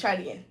though, Brie. Try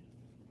it again.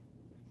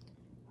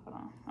 Hold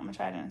on. I'm gonna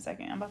try it in a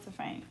second. I'm about to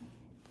faint.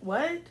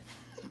 What?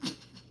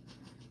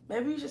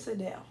 Maybe you should sit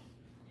down.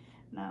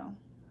 No.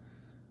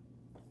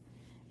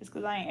 It's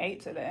because I ain't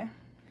ate today.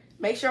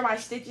 Make sure my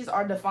stitches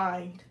are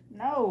defined.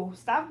 No.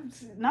 Stop.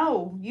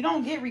 No. You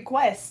don't get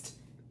request.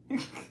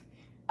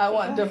 I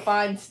want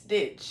defined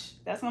stitch.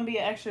 That's going to be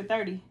an extra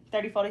 30.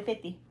 30, 40,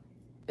 50.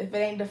 If it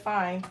ain't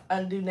defined,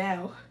 undo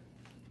now.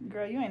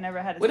 Girl, you ain't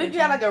never had a What if stitch you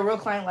had in. like a real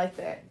client like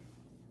that?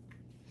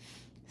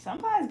 Some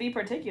clients be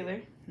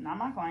particular. Not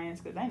my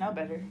clients, because they know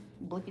better.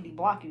 Blickety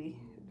blockety.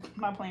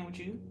 I'm not playing with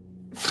you.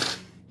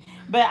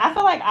 But I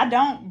feel like I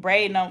don't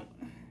braid no...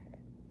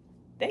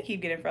 They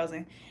keep getting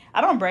frozen.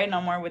 I don't braid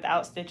no more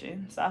without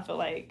stitching. So I feel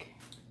like...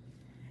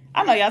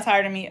 I know y'all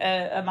tired of me,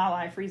 of my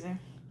life freezing.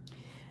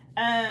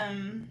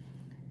 Yeah.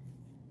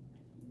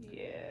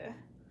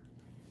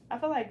 I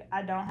feel like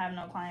I don't have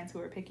no clients who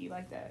are picky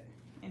like that.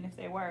 And if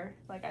they were,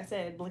 like I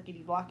said,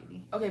 blickety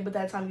blockety. Okay, but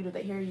that time you did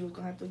that hair, you was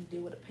gonna have to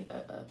deal with a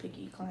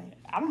picky client.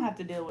 I don't have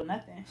to deal with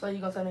nothing. So you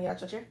gonna tell me out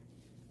your chair?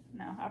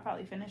 No, I'll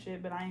probably finish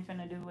it, but I ain't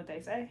finna do what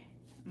they say.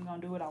 I'm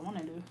gonna do what I want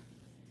to do.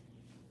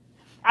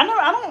 I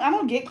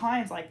don't get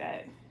clients like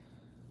that.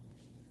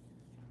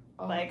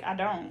 Oh. Like I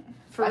don't.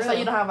 For real? So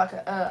you don't have like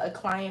a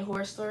client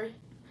horror story,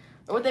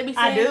 or what they be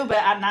saying? I do, but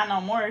I not no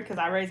more because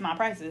I raised my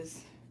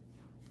prices.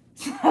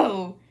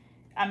 So,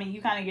 I mean,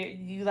 you kind of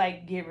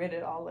get rid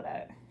of all of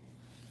that.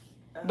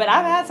 But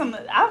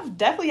I've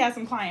definitely had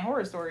some client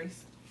horror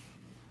stories,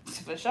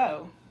 for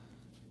sure.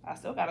 I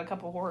still got a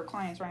couple horror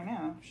clients right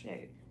now.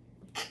 Shit,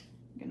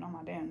 getting on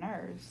my damn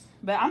nerves.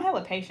 But I'm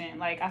hella patient.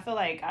 Like I feel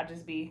like I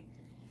just be,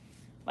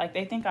 like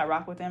they think I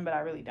rock with them, but I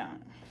really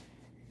don't.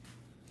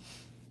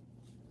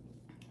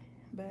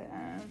 But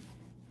I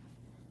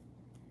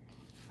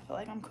feel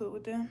like I'm cool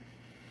with them.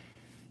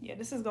 Yeah,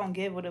 this is gonna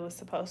give what it was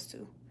supposed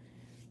to.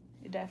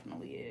 It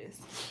definitely is.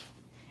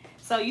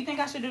 So you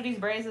think I should do these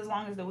braids as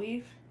long as the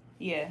weave?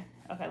 Yeah.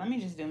 Okay, let me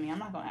just do me. I'm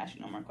not gonna ask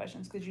you no more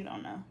questions because you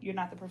don't know. You're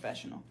not the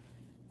professional.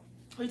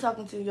 Who you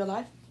talking to in your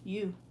life?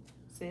 You,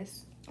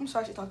 sis. I'm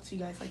sorry she talks to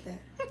you guys like that.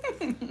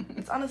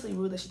 It's honestly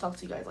rude that she talks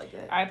to you guys like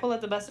that. All right, pull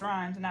up the Busta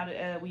Rhymes now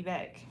that we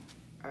back.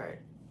 All right.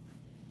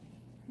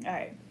 All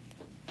right.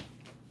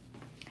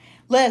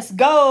 Let's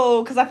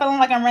go, because I feel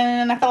like I'm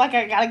running and I feel like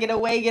I gotta get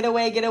away,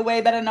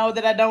 but I know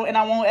that I don't and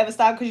I won't ever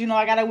stop because you know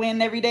I gotta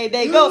win every day.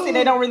 They go. See,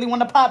 they don't really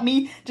want to pop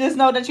me. Just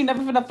know that you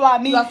never finna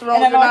flop me. You got the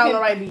wrong on the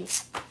right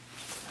beat.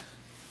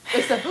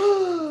 It's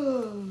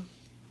the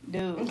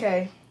dude.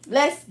 Okay.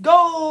 Let's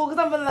go,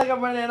 because I'm feeling like I'm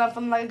running and I'm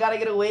feeling like I gotta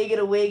get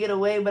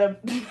away, but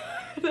I'm...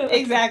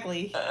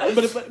 Exactly.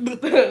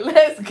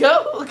 Let's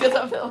go, because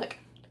I feel like...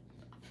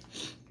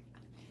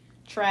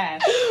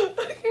 Trash.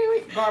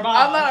 Okay, Garbage.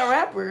 I'm not a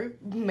rapper.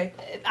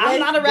 I'm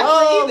not a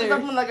rapper either.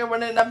 I'm feeling like I'm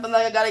running and I'm feeling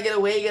like I gotta get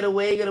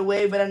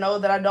away, but I know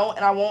that I don't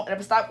and I won't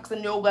ever stop because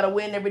I know I gotta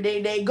win every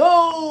day. They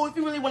go. If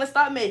you really want to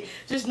stop me,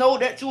 just know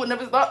that you will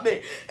never stop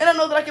me. And I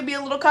know that I can be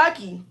a little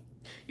cocky.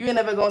 You ain't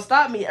never gonna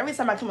stop me. Every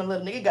time I come a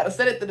little nigga, gotta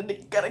set it to the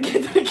nigga, gotta get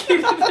to the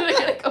kid.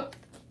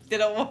 Did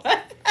a what?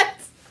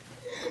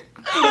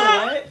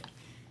 What?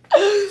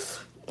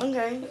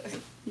 Okay.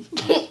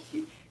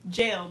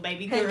 Jail,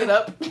 baby. Hang girl. it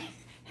up.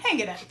 Hang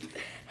it up.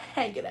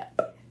 Hang it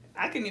up.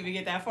 I couldn't even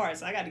get that far,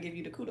 so I got to give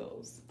you the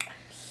kudos.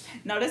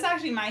 No, this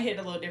actually might hit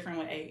a little different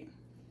with 8.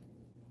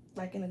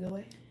 Like in a good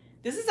way.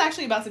 This is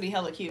actually about to be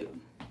hella cute.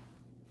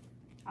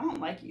 I don't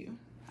like you.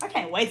 I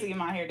can't wait to get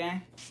my hair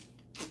done.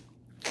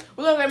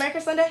 We're gonna go to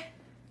America Sunday?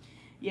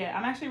 Yeah,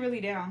 I'm actually really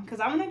down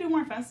because I want to do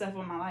more fun stuff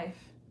with my life.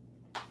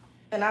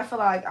 And I feel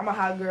like I'm a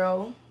hot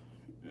girl.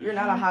 You're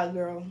not a hot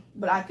girl,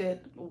 but I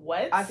could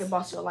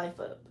boss your life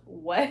up.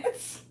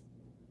 What?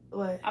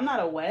 What? I'm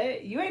not a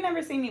what? You ain't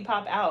never seen me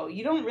pop out.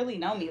 You don't really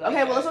know me like Okay,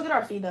 that. well, let's go get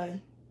our feet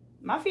done.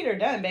 My feet are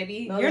done,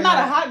 baby. No, You're they're not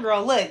a not. hot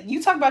girl. Look,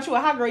 you talk about you a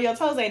hot girl, your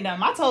toes ain't done.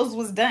 My toes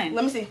was done.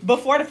 Let me see.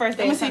 Before the first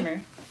day Let of me see.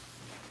 summer.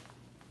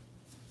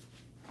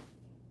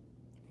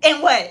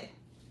 And what?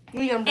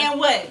 When you get them done? And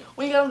what?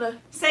 When you get them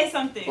done? Say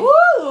something.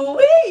 Ooh,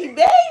 wee,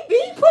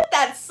 baby. Put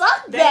that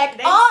sock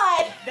back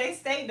on. They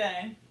stay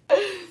done.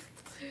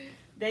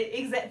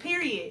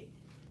 Period.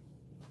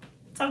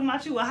 Talking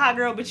about you a hot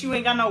girl, but you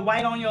ain't got no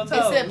white on your It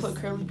toes. said put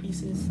curly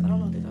pieces. I don't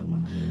know what they're talking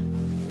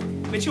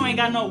about. But you ain't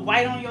got no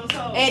white on your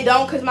toes. And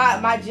don't, because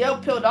my gel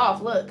peeled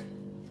off. Look.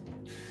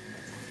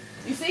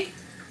 You see?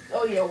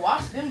 Oh, yeah.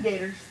 Wash them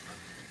gators.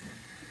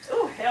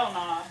 Ooh, hell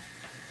nah.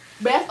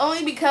 But that's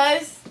only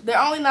because they're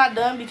only not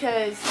done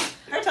because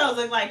Her toes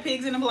look like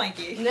pigs in a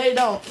blanket. they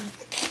don't.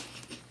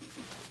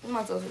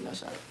 My toes are no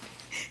shot.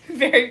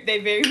 They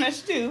very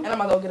much do. And I'm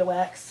gonna go get a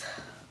wax.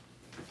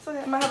 So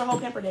I might have a whole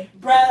pamper day.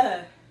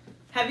 Bruh.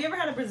 Have you ever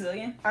had a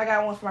Brazilian? I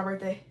got one for my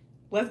birthday.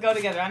 Let's go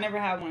together. I never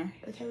had one.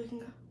 Okay, we can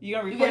go. You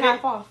gonna You record get half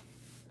it? off.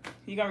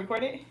 You gonna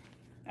record it?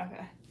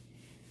 Okay.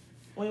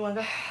 When you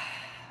wanna go?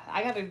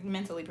 I gotta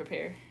mentally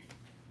prepare.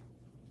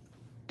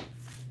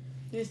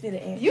 You just need an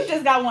inch. You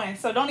just got one,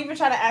 so don't even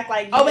try to act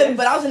like Oh, you baby,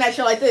 but I was in that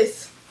chair like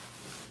this.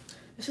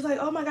 And she's like,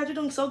 oh my God, you're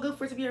doing so good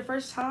for it to be your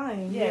first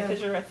time. Yeah,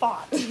 because you're a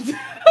thought.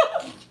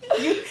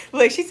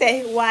 Look, she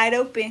said wide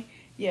open.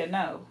 Yeah,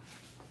 no.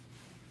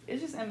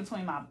 It's just in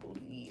between my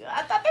booty.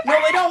 I thought that No,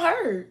 it don't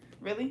hurt.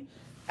 Really?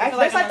 Actually,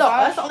 like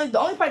that's a like the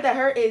only part that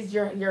hurt is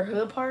your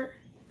hood part.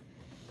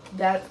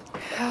 That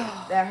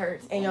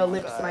hurts, and your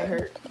lips might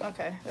hurt.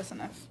 Okay, that's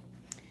enough.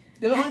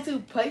 They're the only 2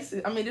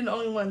 places. I mean, they're the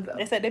only ones though.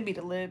 They said they'd be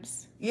the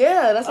lips.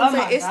 Yeah, that's what I'm Oh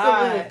saying. my It's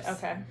God. the lips.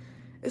 Okay.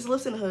 It's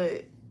lips and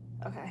hood.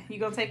 Okay. You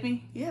gonna take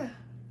me? Yeah.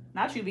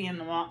 Not you being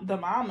the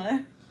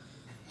mama.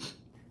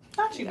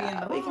 Not you being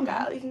the We can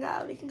mama. go. We can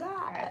go. We can go.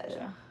 Alright, for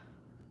sure.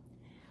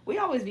 We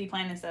always be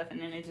planning stuff and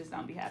then it just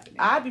don't be happening.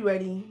 I be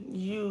ready.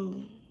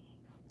 You.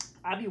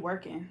 I be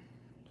working.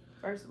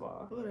 First of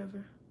all.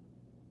 Whatever.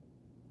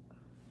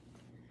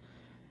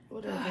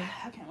 Whatever.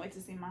 I can't wait to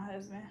see my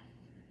husband.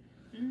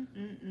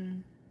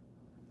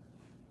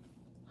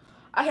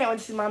 I can't wait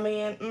to see my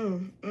man.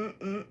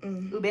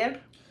 Uber?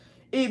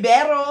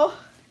 Ibero.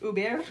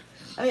 Uber?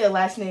 I need a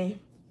last name.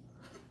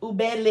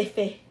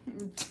 Uberlife.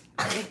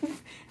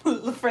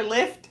 For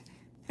Lyft?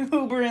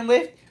 Uber and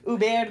Lyft?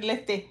 Uber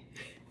Lyft.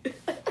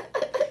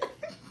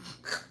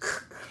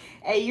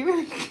 Hey, you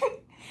really...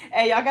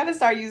 Hey, y'all gotta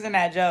start using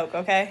that joke,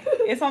 okay?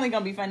 It's only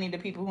gonna be funny to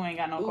people who ain't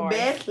got no cars.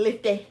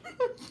 Uberlife.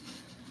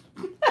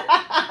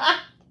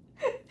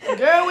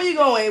 Girl, where you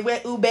going?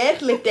 With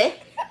Uberlife.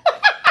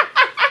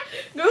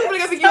 Girl, we're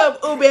gonna pick you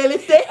up.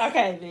 Uberlife.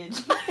 Okay,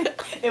 bitch.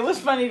 It was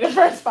funny the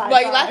first 5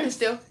 Why times. you laughing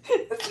still?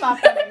 It's not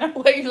funny no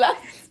more. Why you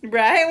laughing? Bruh,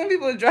 I hate when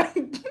people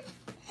drag...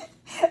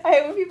 I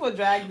hate when people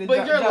drag the But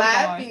joke you're on.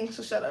 laughing,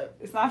 so shut up.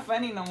 It's not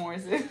funny no more,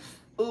 sis.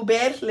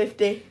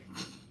 Uberlife.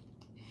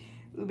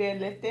 Uber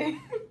Lyft.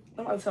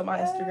 I'm about to tell my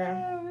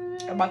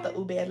Instagram about the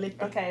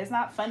Uberlife. Okay, it's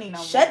not funny no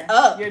more. Shut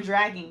up. You're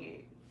dragging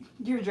it.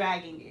 You're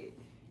dragging it.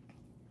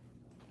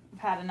 I've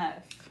had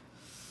enough.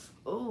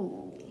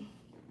 Ooh.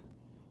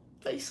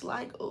 Tastes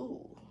like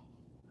ooh.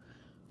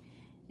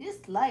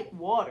 Just like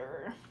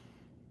water.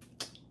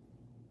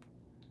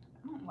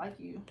 I don't like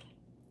you.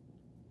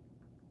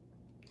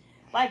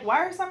 Like, why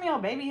are some of y'all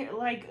baby hair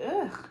like,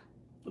 ugh?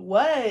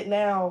 What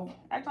now?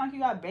 Acting like you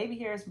got baby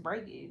hairs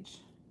breakage.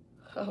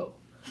 Oh.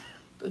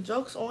 The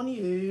joke's on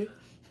you.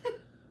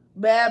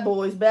 Bad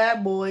boys,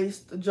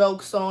 the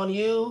joke's on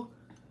you.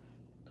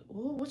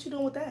 Ooh, what you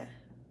doing with that?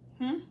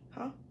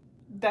 Huh?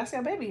 That's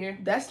your baby hair.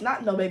 That's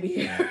not no baby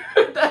hair.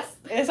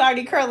 It's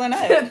already curling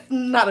up. That's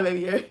not a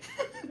baby hair.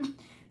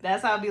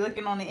 That's how I be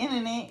looking on the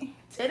internet.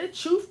 Say the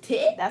truth,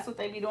 Ted. That's what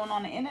they be doing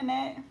on the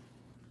internet.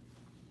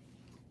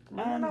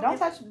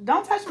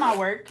 Don't touch my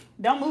work.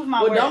 Don't move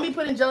my work. Well, don't be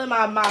putting gel in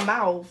my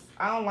mouth.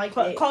 I don't like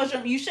it. Close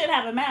your. You should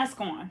have a mask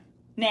on.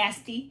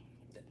 Nasty.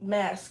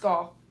 Mask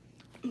off.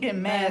 Get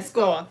mask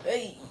on.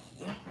 Hey.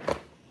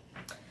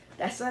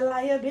 That's a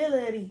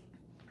liability.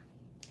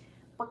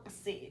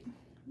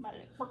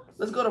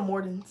 Let's go to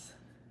Morton's.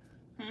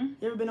 You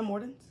ever been to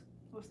Morton's?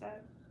 What's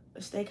that? A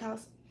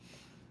steakhouse?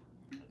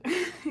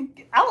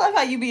 I love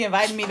how you be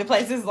inviting me to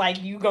places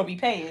like you gonna be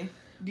paying.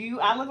 Do you?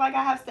 I look like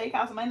I have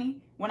steakhouse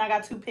money when I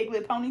got 2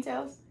 piglet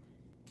ponytails?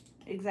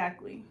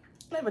 Exactly.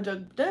 Never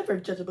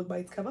judge a book by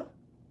its cover.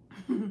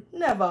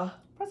 Never.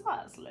 First of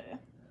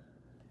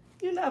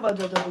You know about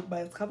judge a book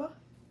by its cover.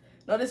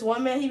 No, this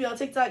one man, he be on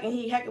TikTok and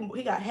he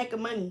got heck of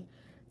money.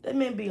 That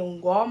man be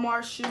on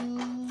Walmart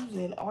shoes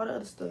and all the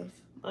other stuff.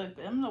 Look,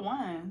 them the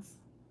ones.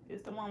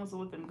 It's the ones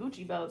with them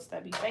Gucci belts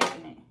that be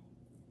faking it.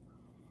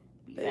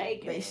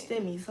 They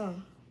stimmies, huh?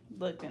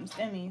 Look, them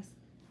stimmies.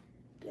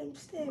 Them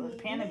stimmies.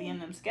 Look, Panda be in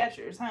them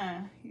Skechers, huh?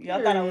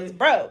 Y'all thought I was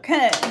broke,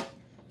 huh?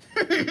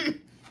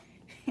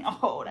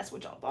 Oh, that's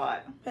what y'all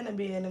thought. Panda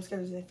be in them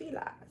Skechers and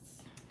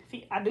felines.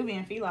 I do be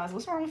in felines.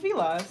 What's wrong with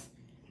felines?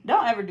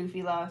 Don't ever do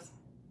felines.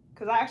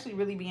 Because I actually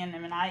really be in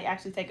them and I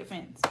actually take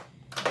offense.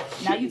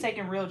 Now you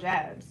taking real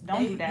jabs.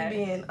 Don't do that.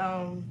 You be in,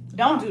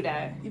 Don't do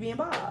that. You be in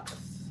Bob's.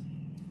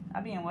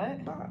 I be in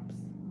what? Bob's.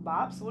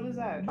 Bob's? What is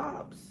that?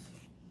 Bob's.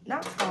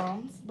 Not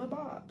Tom's, but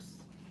Bob's.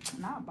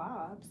 Not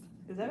Bob's.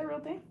 Is that a real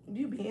thing?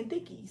 You be in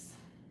Dickies.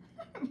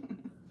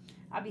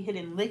 I be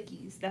hitting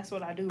lickies. That's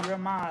what I do. Real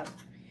mob.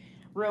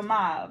 Real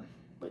mob.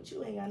 But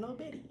you ain't got no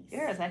bitties.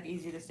 Your hair is like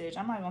easy to stitch.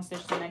 I'm not gonna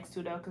stitch the next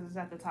two though, because it's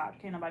at the top.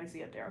 Can't nobody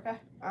see up there, okay?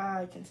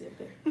 I can see up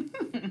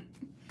there.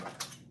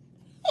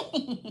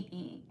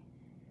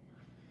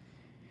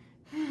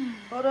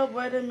 Hold up,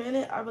 wait a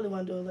minute. I really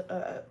want to do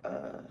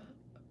a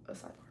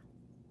side part.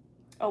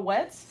 A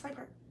what? Side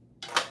part.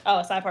 Oh,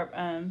 a side part.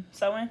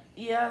 Sewing.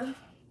 Yeah.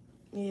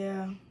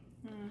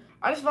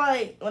 I just feel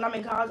like when I'm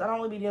in college, I don't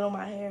really be dealing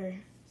with my hair.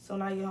 So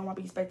when I get home, I'll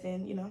be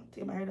expecting, you know, to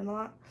get my hair done a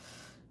lot.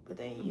 But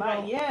then,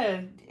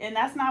 yeah, and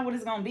that's not what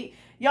it's gonna be.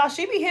 Y'all,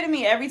 she be hitting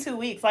me every 2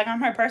 weeks like I'm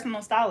her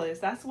personal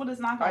stylist. That's what it's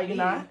not gonna be. Are you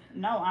not?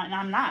 No,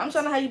 I'm not. I'm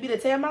trying to have you be the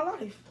Tay of my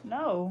life.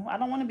 No, I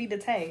don't want to be the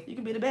Tay. You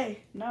can be the Bay.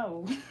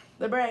 No.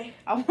 The Bray.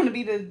 I want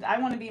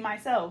to be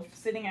myself,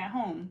 sitting at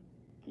home.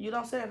 You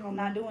don't sit at home.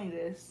 Not doing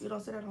this. You don't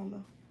sit at home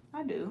though.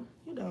 I do.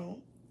 You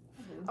don't.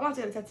 I do. I want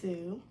to get a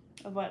tattoo.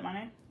 Of what? My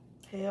name?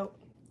 Help.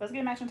 Let's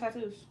get matching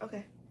tattoos.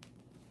 Okay.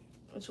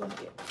 What you want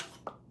to get?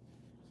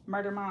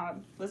 Murder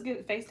mob. Let's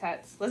get face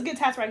tats. Let's get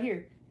tats right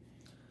here.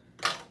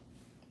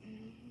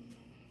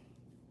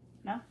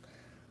 No?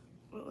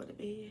 What would it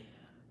be?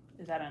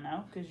 Is that a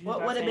no?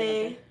 What would it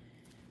be?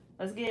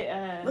 Let's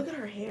get look at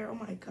her hair. Oh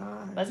my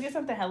god. Let's get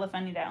something hella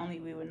funny that only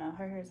we would know.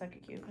 Her hair is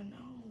like cute. I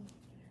know.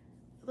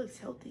 It looks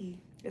healthy.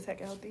 It's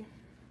hecka healthy.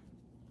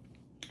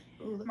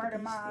 Ooh, look Murder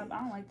at mob. things. I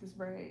don't like this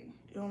braid.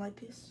 You don't like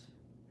this?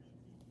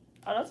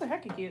 Oh, those are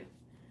hecka cute.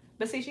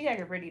 But see, she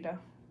hecka pretty though.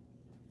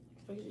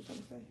 What are you trying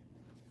to say?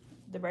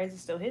 The braids are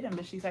still hidden,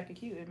 but she's hecka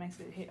cute. It makes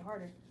it hit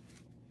harder.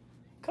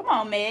 Come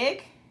on,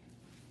 Meg.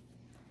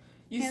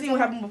 You see what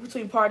happened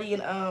between Party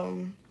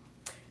and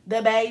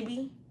the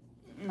baby?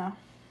 No.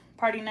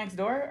 Party next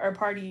door or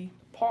Party?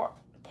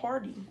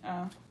 Party.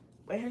 Oh.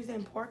 Wait, her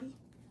name Party?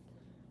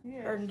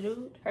 Yeah. Her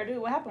dude? Her dude.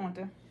 What happened with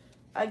them?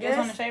 I Guess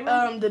on guess the shade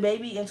room? the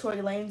baby and Tory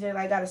Lanez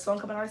like got a song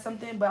coming out or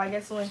something. But I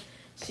guess when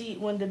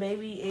the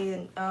baby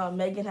and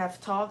Megan have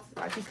talked,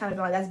 like she's kind of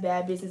like that's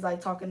bad business, like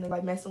talking to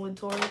like messing with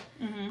Tory.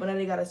 Mm-hmm. But then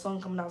they got a song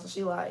coming out, so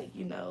she like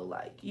you know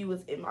like you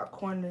was in my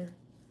corner,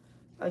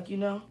 like you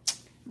know.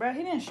 Bro,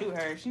 he didn't shoot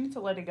her. She needs to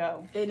let it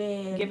go. And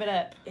then give it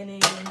up. And then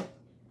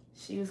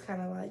she was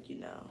kind of like you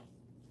know,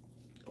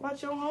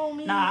 watch your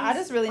homies. Nah, I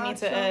just really need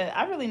to.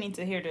 I really need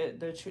to hear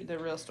the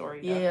real story.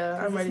 Though.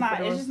 Yeah, I'm ready.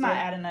 It's just not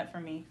adding up for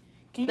me.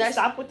 Can you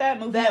stop with that?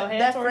 Moving your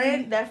head towards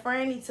me? That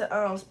friend needs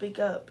to speak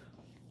up.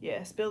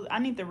 Yeah, I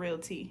need the real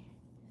tea.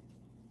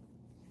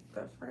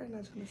 That friend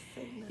not gonna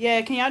say nothing.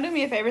 Yeah, can y'all do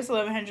me a favor? It's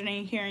 1100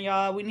 and hearing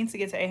y'all. We need to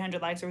get to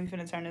 800 likes or we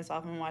finna turn this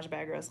off and watch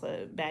Bad Girls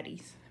Club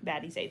Baddies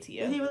ATL.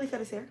 Did he really cut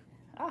his hair?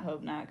 I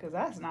hope not, because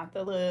that's not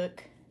the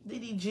look.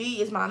 DDG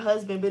is my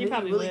husband, but did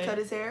he really cut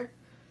his hair?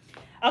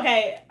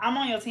 Okay, I'm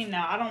on your team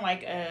now. I don't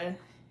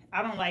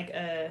like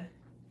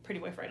Pretty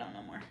Boy Fredo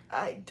no more.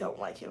 I don't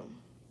like him.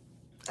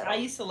 I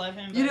used to love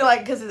him. You didn't like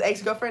because his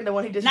ex-girlfriend, the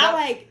one he just not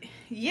like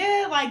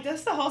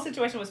just the whole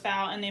situation was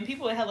foul, and then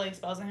people are hella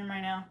exposing him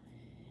right now,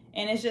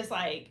 and it's just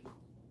like,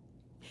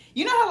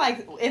 you know how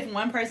like if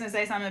one person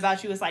says something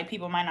about you, it's like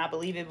people might not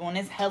believe it, but when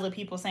it's hella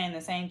people saying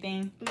the same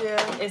thing,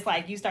 yeah, it's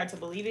like you start to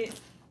believe it.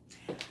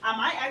 I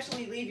might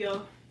actually leave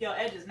your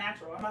edges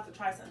natural. I'm about to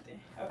try something.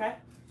 Okay.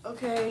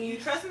 Okay. You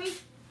trust me?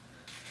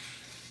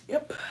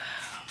 Yep.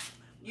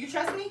 You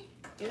trust me?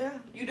 Yeah.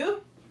 You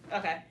do?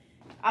 Okay.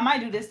 I might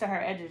do this to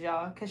her edges,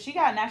 y'all, because she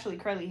got naturally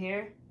curly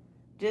hair.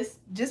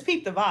 Just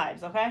peep the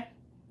vibes, okay?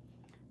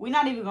 We're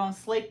not even going to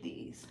slick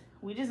these.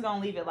 We just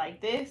going to leave it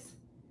like this.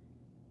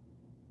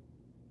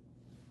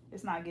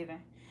 It's not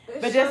giving.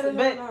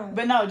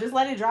 But no, just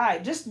let it dry.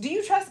 Do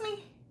you trust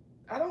me?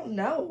 I don't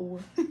know.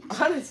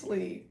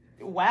 Honestly.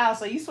 Wow,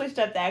 so you switched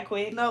up that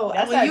quick? No,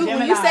 that's when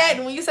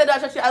you said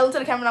that, I looked at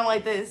the camera and I'm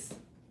like this.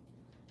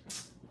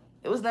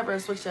 It was never a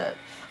switch up.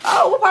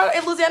 Oh, what part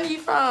of Louisiana are you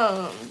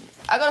from?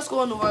 I go to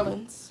school in New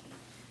Orleans.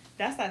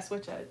 That's that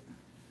switch up.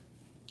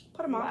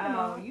 Put them on.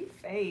 Wow, you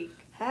fake.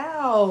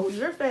 How?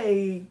 You're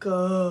fake.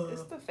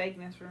 It's the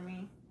fakeness for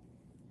me.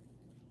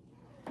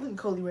 Look at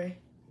Coley Ray.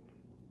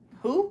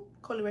 Who?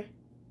 Coley Ray.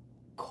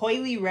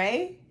 Coily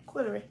Ray?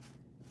 Coley Ray.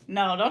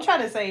 No, don't try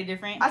to say it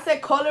different. I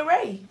said Coley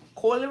Ray.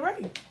 Coley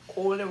Ray.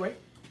 Coley Ray.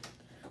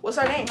 What's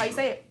her name? How you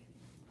say it?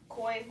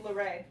 Coy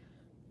Ray.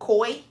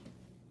 Coy.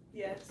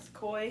 Yes,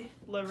 Coy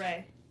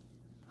Leray.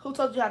 Who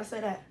told you how to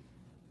say that?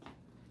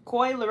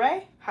 Coy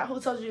Leray?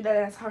 Who told you that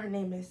that's how her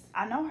name is?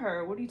 I know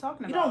her. What are you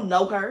talking about? You don't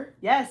know her.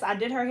 Yes, I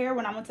did her hair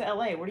when I went to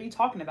LA. What are you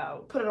talking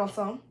about? Put it on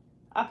some.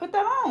 I put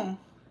that on.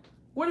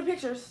 Where are the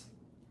pictures?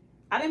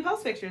 I didn't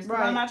post pictures because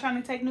Right. I'm not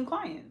trying to take new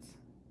clients.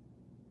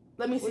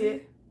 Let me see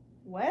it.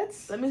 What?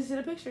 Let me see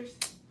the pictures.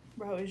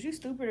 Bro, is you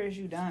stupid or is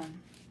you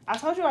dumb? I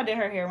told you I did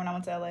her hair when I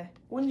went to LA.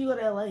 When did you go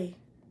to LA?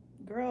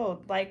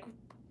 Girl, like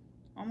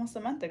almost a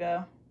month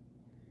ago.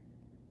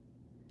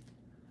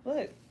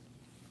 Look.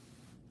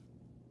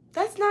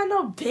 That's not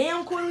no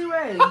damn Coily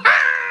Ray.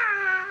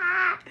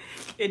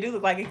 It do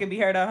look like it could be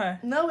her though, huh?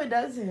 No, it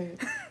doesn't.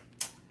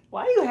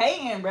 Why you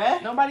hating,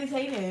 bruh? Nobody's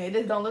hating. It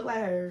just don't look like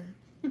her.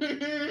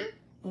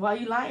 Why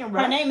you lying,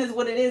 bro? Her name is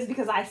what it is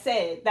because I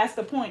said. That's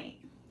the point.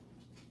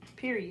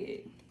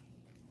 Period.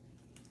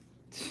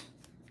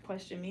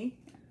 Question me.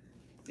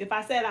 If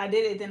I said I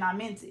did it, then I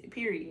meant it.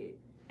 Period.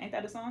 Ain't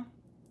that a song?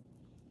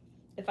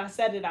 If I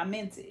said it, I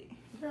meant it.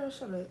 Girl,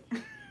 shut up.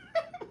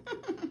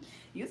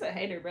 You's a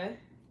hater, bruh.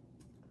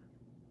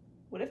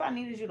 What if I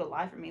needed you to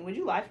lie for me? Would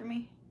you lie for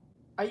me?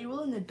 Are you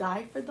willing to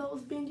die for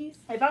those Benjis?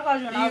 If I called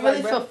you and Do I you was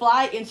really like, feel bruh,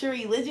 fly into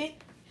religion?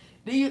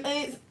 Do you?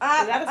 Is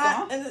that a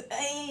song?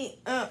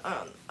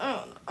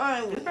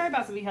 It's probably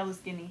about to be hella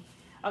skinny.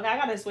 Okay, I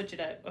gotta switch it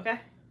up, okay?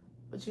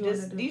 What you want to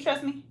Just, do? do you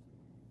trust me?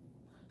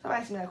 Stop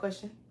asking me that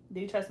question. Do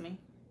you trust me?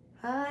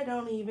 I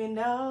don't even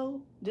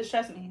know. Just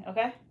trust me,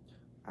 okay?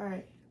 All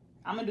right.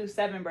 I'm gonna do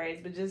 7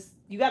 braids, but just,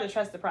 you gotta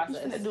trust the You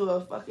process. gonna do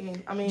a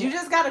fucking? I mean, You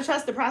just gotta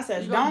trust the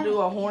process. you gonna Don't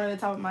do a horn on the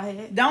top of my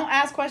head? Don't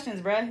ask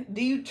questions, bruh.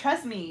 Do you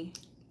trust me?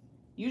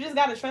 You just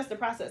gotta trust the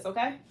process,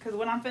 okay? Because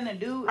what I'm finna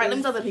do All right, let me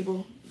is, tell the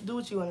people. Do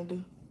what you want to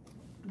do.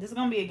 this is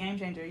gonna be a game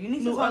changer. You need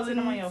to New talk to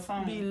them on your Orleans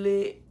phone. Be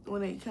lit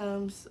when it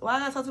comes. Why I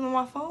gotta talk to them on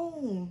my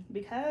phone?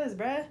 Because,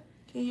 bruh.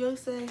 Can you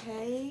say,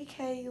 "Hey,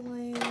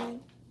 Kaylin"?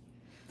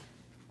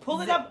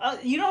 Pull it up.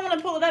 You don't want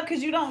to pull it up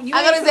because you don't. You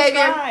I got ain't a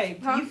Xavier.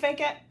 subscribed. Huh? You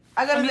fake it.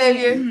 I got a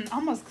Xavier. I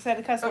almost said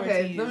a cuss word to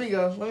Okay, you. let me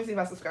go. Let me see if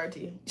I subscribe to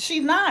you.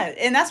 She's not.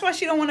 And that's why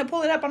she don't want to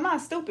pull it up. I'm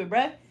not stupid,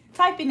 bruh.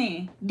 Type it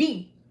in.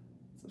 D.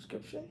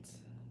 Subscriptions?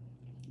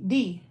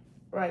 D.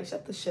 Right,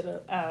 shut the shit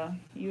up. Oh,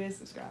 you is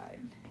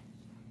subscribed.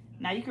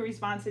 Now you can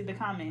respond to the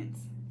comments.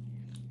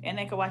 And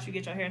they can watch you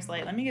get your hair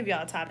slayed. Let me give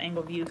y'all a top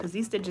angle view because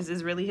these stitches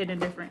is really hitting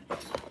different.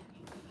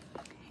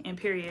 And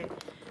period.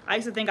 I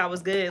used to think I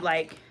was good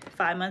like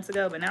 5 months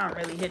ago, but now I'm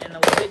really hitting a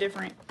little bit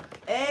different.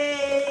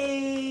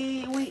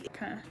 Hey,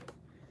 Okay.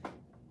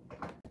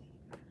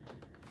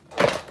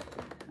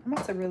 I'm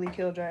about to really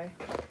kill Dre.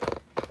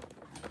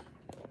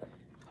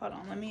 Hold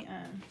on, let me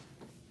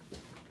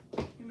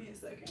give me a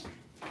second.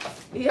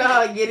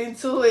 yeah, get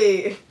into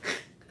it.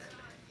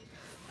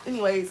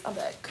 Anyways, I'm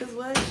back. Cause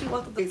when she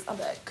walked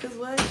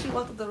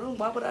up the room,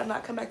 why would I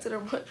not come back to the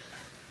room?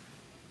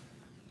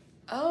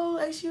 Oh,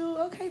 X you.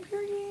 Okay,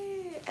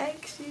 period.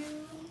 X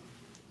you.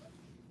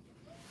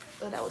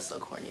 Oh, that was so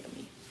corny of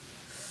me.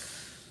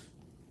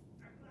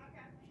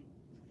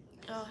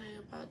 Y'all hear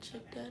about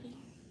Chick Daddy?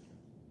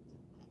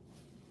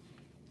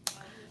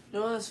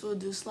 No one's food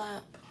do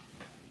slap.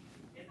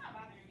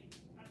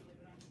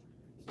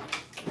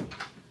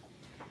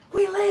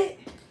 We lit.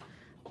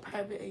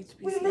 Private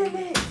HBC. We lit.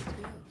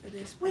 Yeah, it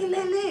is. We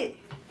lit.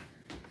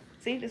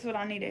 See, this is what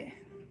I needed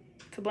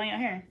to blow your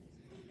hair.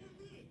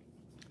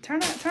 Turn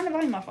the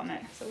volume off on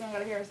that, so we don't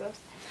gotta hear ourselves.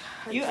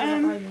 You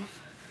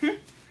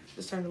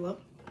Just turn it low.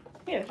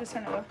 Yeah, just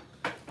turn it low.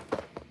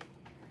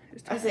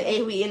 I said,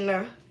 hey, we in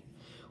there.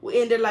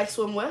 We in there like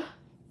swimwear.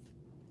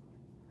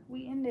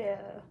 We in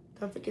there.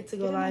 Don't forget to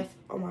go live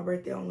on my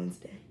birthday on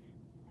Wednesday.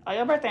 Oh,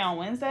 your birthday on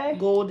Wednesday?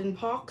 Golden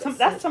Park.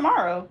 That's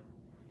tomorrow.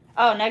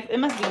 Oh, it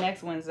must be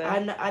next Wednesday.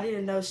 I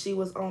didn't know she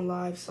was on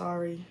live.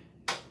 Sorry.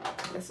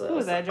 That's what. Who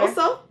was that, Dre?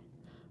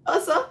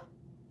 Also.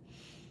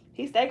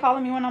 He stay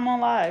calling me when I'm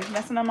on live,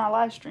 messing up my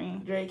live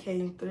stream. Dre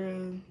came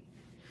through.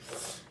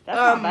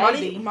 That's my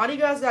baby. Mardi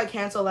Gras got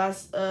canceled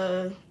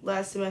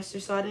last semester,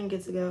 so I didn't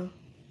get to go.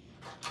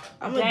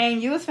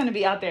 Dang, you was finna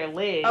be out there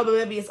lit. Oh, but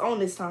maybe it's on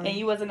this time. And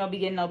you wasn't gonna be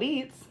getting no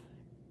beats.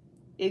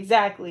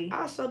 Exactly.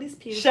 I'll show these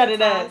pierced. Shut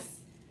it up.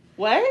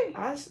 What?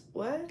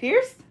 What?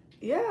 Pierced?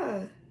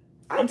 Yeah.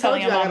 I'm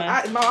telling your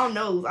mama. My mom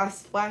knows. I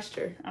splashed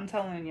her. I'm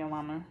telling your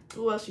mama.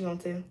 Who else you gonna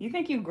tell? You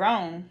think you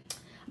grown?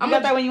 You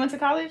got that when you went to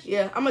college?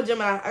 Yeah, I'm a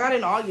Gemini. I got it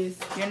in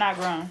August. You're not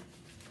grown.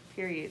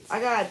 Period.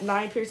 I got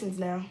 9 piercings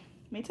now.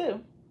 Me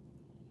too.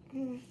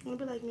 Wanna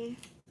be like me?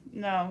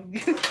 No.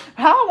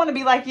 How I want to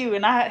be like you,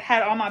 and I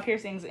had all my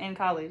piercings in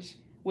college,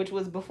 which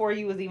was before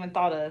you was even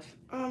thought of.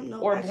 No.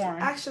 Or actually,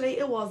 born. Actually,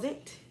 it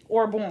wasn't.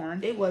 Or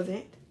born. It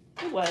wasn't.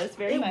 It was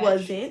very much. It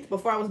wasn't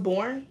before I was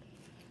born.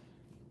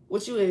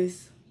 What you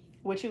is?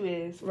 What you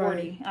is? 40.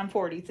 Right. I'm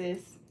 40, sis.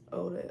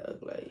 Oh, that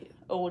ugly.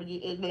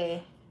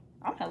 Ugly.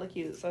 I'm hella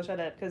cute, so shut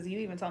up, because you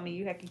even told me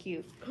you hecka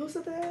cute. Who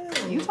said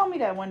that? You told me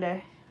that one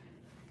day.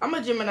 I'm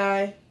a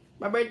Gemini.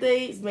 My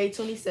birthday is May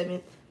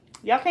 27th.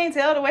 Y'all can't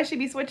tell the way she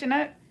be switching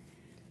up.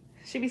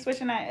 She be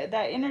switching that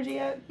energy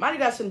up. Mardi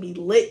Gras gonna be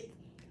lit.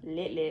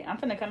 Lit. I'm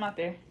finna come out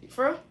there.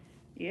 For real?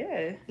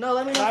 Yeah. No,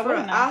 let me know Why for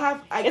wouldn't I? I'll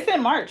have. It's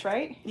in March,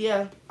 right?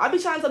 Yeah, I'll be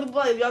trying to tell people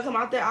like, if y'all come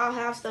out there, I'll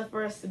have stuff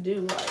for us to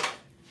do. Like,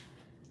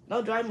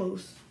 no dry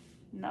moves.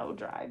 No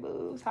dry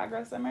moves. Hot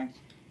girl summer.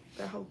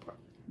 That whole part.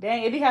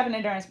 Dang, it be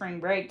happening during spring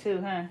break too,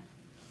 huh?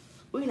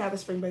 We didn't have a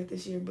spring break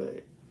this year,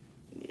 but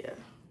yeah,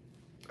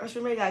 our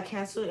spring break got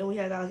canceled and we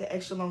had like an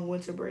extra long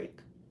winter break.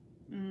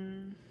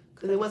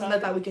 Cause it wasn't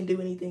that we can do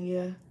anything.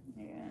 Yeah.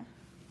 Yeah.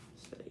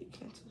 So they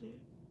canceled it.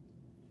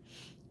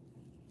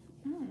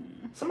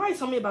 Somebody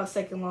told me about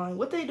second line.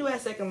 What they do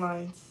at second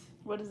lines?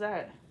 What is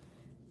that?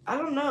 I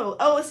don't know.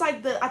 Oh, it's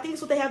like I think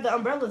it's what they have the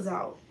umbrellas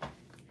out.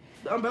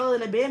 The umbrella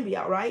and the Bambi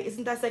out, right?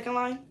 Isn't that second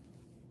line?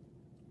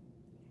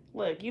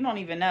 Look, you don't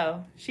even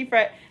know. She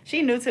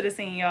new to the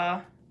scene,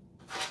 y'all.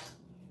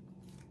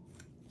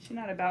 She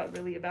not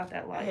really about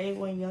that I life. hate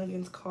when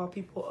youngins call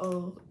people,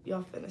 oh,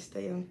 y'all finna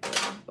stay on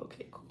film.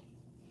 Okay, cool.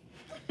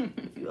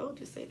 You all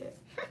just say that.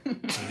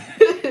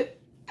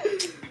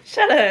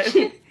 Shut up.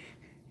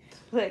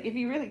 Look, if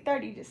you really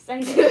 30, just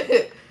say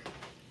that.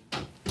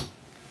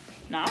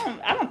 No,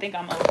 I don't think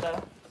I'm old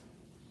though.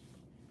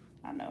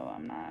 I know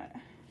I'm not.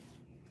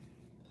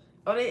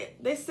 Oh,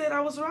 they said I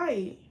was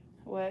right.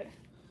 What?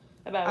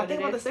 About I what think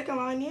it about the is? second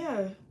line,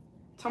 yeah.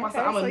 Talking Okay,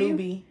 about I'm a so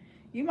newbie.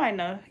 You might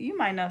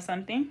know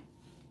something.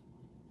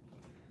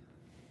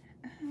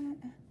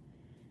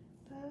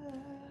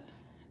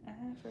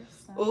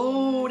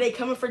 Ooh, they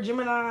coming for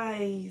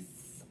Geminis.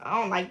 I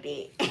don't like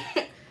that.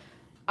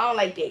 I don't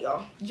like that,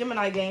 y'all.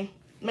 Gemini game.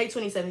 May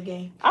 27th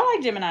game. I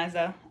like Geminis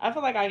though. I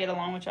feel like I get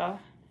along with y'all.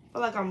 I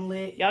feel like I'm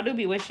lit. Y'all do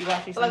be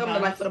wishy-washy I feel like I'm the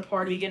sometimes. life of the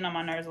party. Be getting on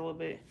my nerves a little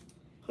bit.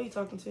 Who you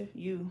talking to?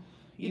 You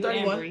 31?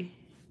 and Bree.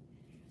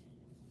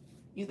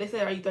 They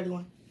said, are you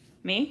 31?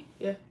 Me?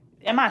 Yeah.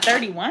 Am I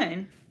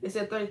 31? They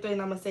said 33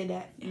 and I'm going to say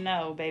that.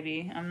 No,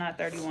 baby. I'm not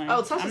 31.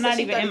 Oh, Tasha I'm said not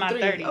she even 33. in my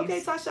 30s.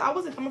 Okay, Tasha, I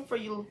wasn't coming for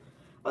you.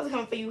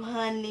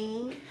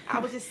 Honey. I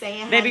was just saying,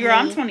 honey. Baby girl,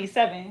 I'm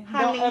 27.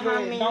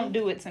 Honey. Don't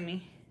do it to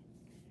me.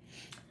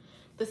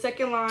 The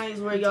second line is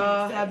where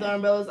y'all have the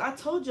umbrellas. I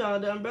told y'all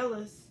the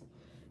umbrellas.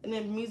 And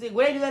then music.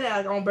 Where they do that at?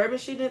 Like on Bourbon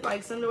Street?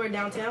 Like somewhere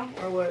downtown?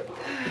 Or what?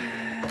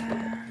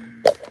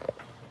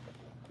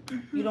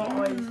 You don't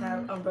always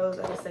have umbrellas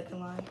at the second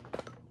line.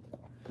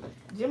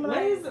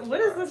 Gemini. What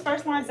is this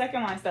first line,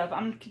 second line stuff?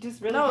 I'm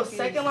just really confused.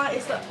 Second line.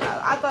 It's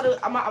I thought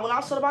it, when I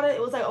was told about it,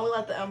 it was like only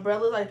like the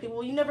umbrellas. Like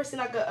people, you never seen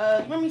like a.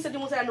 You remember you said you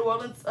went to that New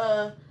Orleans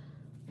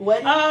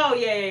wedding? Oh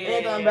yeah. And they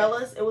had the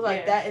umbrellas. It was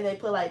like that, and they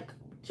put like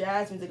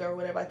jazz music or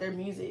whatever, like their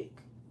music.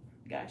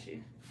 Got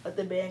you. Like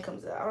the band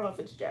comes out. I don't know if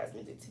it's jazz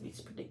music to be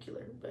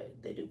particular, but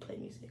they do play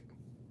music.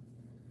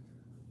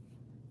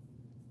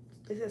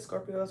 They said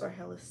Scorpios are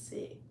hella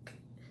sick,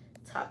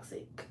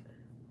 toxic.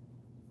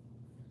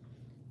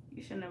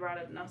 You shouldn't have brought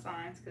up no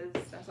signs, because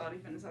that's all they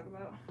finna talk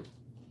about.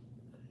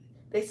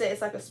 They said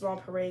it's like a small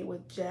parade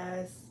with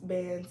jazz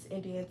bands,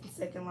 Indians, and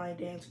second line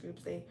dance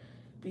groups. They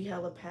be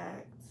hella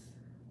packed.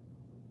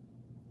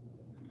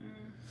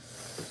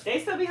 They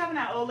still be having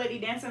that old lady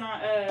dancing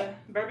on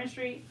Bourbon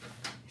Street.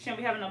 She don't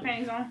be having no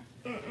panties on.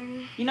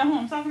 You know who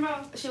I'm talking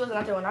about? She wasn't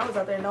out there when I was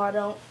out there. No, I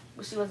don't.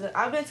 But she wasn't.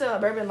 I've been to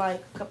Bourbon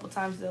like a couple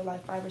times though,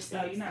 like 5 or 6.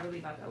 No, you're not really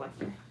about that life.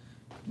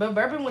 But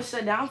Bourbon was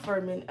shut down for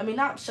a minute. I mean,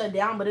 not shut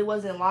down, but it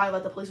wasn't live.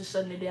 Like the police was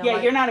shutting it down. Yeah,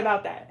 like, you're not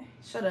about that.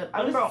 Shut up.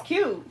 Oh, this is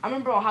cute. I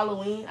remember on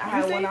Halloween, I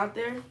had one out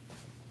there. You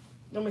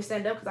want me to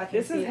stand up because I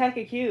can't see This is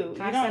hecka cute. Can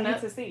You I don't stand need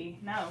up? to see.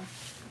 No.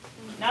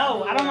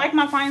 No, I don't like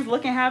my clients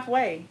looking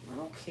halfway. I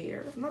don't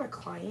care. I'm not a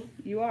client.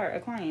 You are a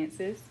client,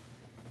 sis.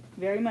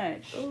 Very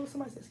much. Oh,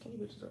 somebody said skinny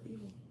bitches are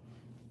evil.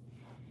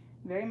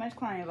 Very much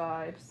client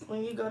vibes.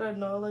 When you go to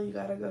NOLA, you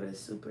gotta go to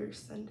Super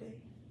Sunday.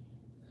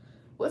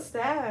 What's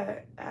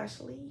that,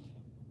 Ashley?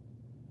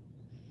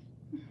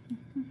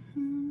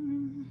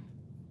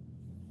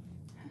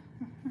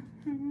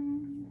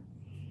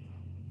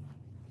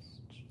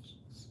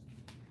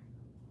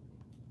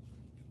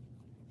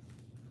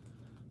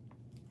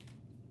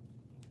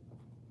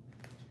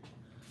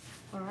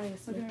 Mariah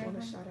Smith want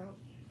a shout out.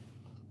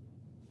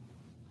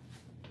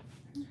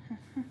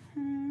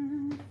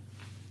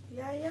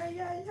 Yeah,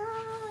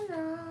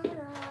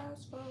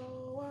 that's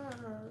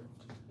forward.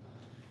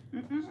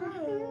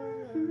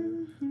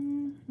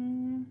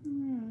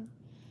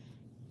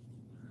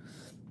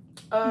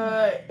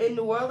 In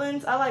New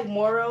Orleans, I like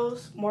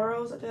Moros,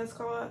 I think that's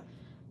called.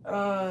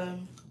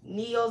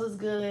 Neo's is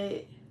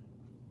good.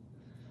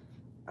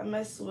 I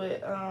mess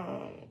with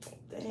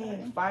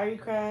Fiery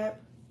Crab.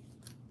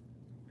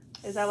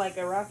 Is that like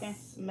a rockin'?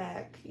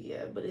 Smack,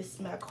 yeah, but it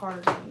smack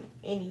harder than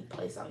any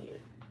place out here.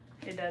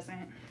 It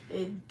doesn't.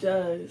 It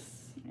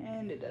does.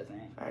 And it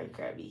doesn't. Fiery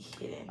Crab be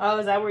hitting. Oh,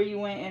 is that where you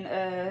went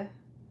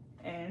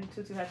and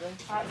Tutu had the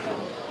hot stuff?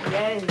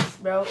 Yes,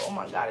 bro. Oh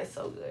my god, it's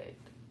so good.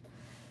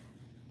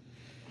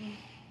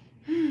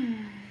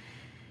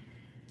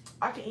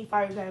 I can eat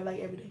Fiery Crab like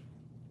every day.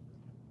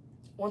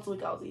 Once a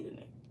week I was eating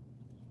it.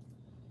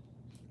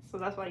 So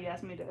that's why you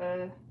asked me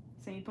to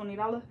send you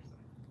 $20?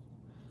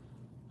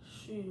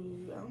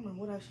 Shoot, I don't know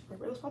what I should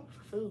prefer. It was probably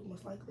for food,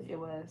 most likely. It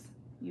was.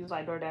 You was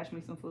like, DoorDash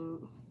me some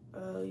food.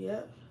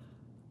 Yeah.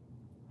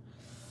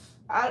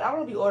 I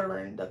don't be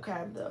ordering the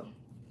cab though.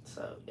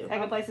 So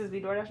Taking places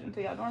be DoorDash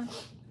into y'all dorm?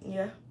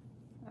 Yeah.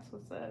 That's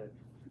what's up.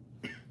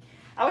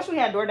 I wish we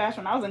had DoorDash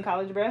when I was in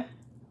college, bruh.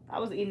 I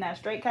was eating that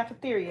straight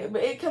cafeteria.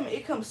 But it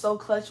comes so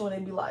clutch when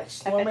it be like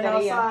storming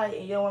outside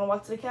and you don't want to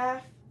walk to the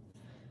caf.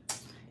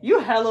 You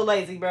hella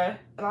lazy, bruh.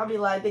 And I'll be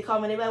like, they call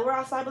me, they be like, we're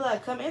outside. I be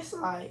like, come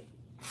inside.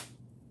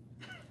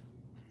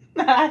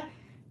 I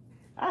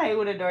hate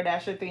when a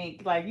DoorDasher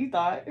think, like, you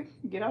thought,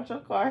 get out your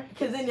car.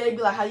 Because then they be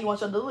like, how do you want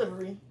your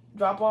delivery?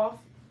 Drop off?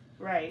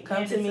 Right.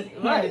 Come to me.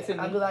 Hand it to me.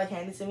 I'll be like,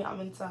 hand it to me. I'm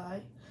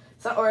inside.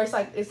 So, or it's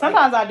like,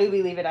 sometimes I do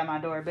be leave it at my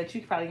door, but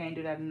you probably can't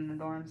do that in the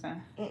dorms, huh?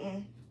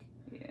 Mm-mm.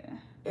 Yeah.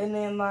 And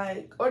then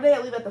like, or they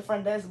leave at the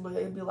front desk, but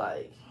it'd be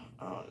like,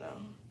 I don't know.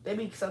 They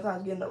be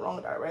sometimes getting the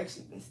wrong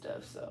directions and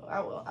stuff. So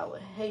I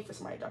would hate for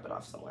somebody to drop it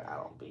off somewhere I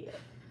don't be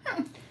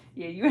at.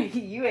 Yeah, you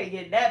ain't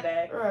getting that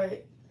back.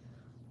 Right.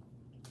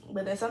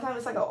 But then sometimes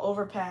it's like an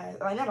overpass.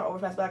 Like not an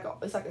overpass, but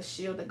it's like a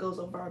shield that goes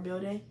over our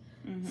building.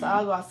 Mm-hmm. So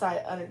I'll go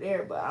outside under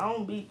there, but I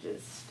don't be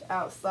just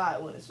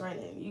outside when it's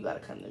raining. You gotta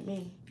come to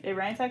me. It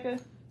rain,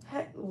 Tekka?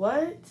 Heck,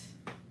 what?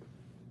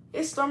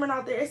 It's storming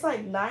out there. It's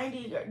like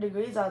 90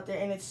 degrees out there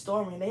and it's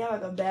storming. They have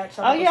like a bad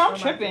Oh yeah, I'm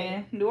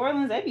tripping. New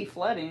Orleans, they be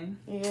flooding.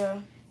 Yeah.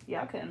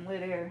 Yeah, I couldn't live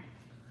there.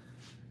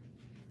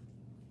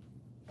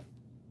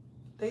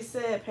 They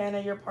said, Pana,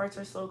 your parts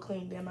are so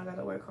clean. Damn, I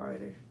gotta work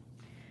harder.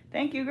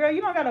 Thank you, girl. You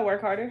don't gotta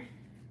work harder.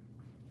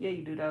 Yeah,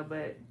 you do though,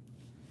 but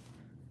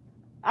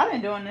I've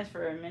been doing this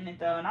for a minute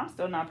though, and I'm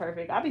still not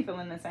perfect. I be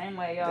feeling the same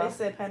way, y'all. They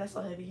said Pana's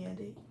so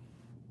heavy-handed.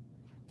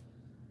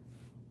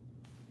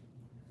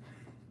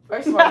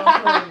 First of all,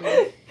 don't play with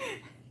me.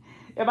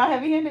 Am I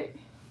heavy-handed?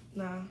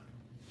 No.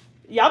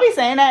 Y'all be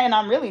saying that, and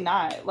I'm really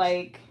not.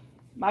 Like,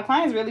 my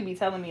clients really be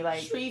telling me,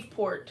 like,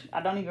 Shreveport.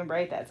 I don't even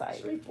braid that tight.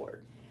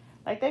 Shreveport.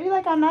 Like, they be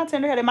like, I'm not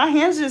tender-headed. My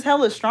hands just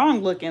hella strong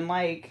looking.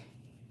 Like,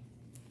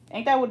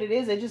 ain't that what it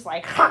is? They just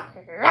like,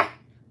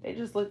 they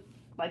just look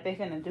like they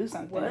finna do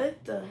something.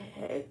 What the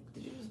heck?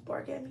 Did you just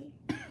bark at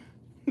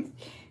me?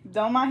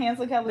 Don't my hands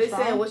look hella strong?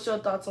 They said, what's your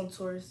thoughts on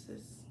tourists?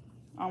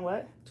 On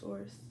what?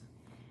 Tourists.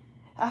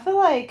 I feel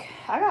like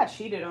I got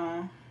cheated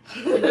on.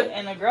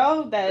 And the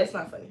girl That's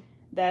not funny.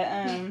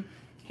 That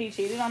he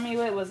cheated on me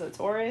with was a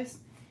tourist.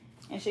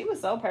 And she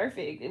was so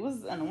perfect. It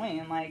was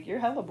annoying. Like, you're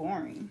hella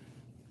boring.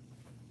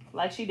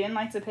 Like, she didn't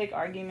like to pick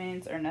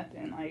arguments or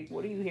nothing. Like,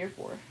 what are you here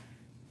for?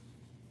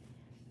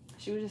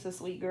 She was just a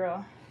sweet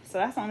girl. So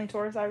that's the only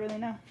tourist I really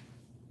know.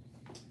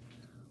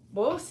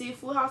 Boiled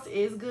Seafood House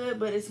is good,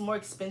 but it's more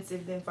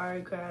expensive than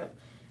Fire Crab.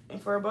 And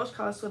for a broke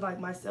college student like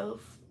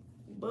myself,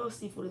 Boiled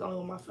Seafood is only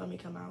when my family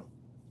come out.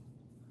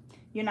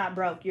 You're not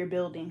broke. You're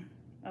building.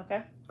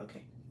 Okay?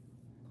 Okay.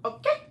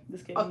 Okay.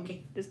 Just kidding.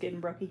 Okay. Just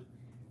kidding, brokey.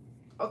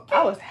 Okay.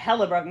 I was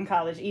hella broke in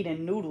college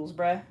eating noodles,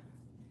 bruh.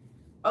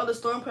 Oh, the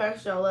storm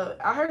passed y'all up.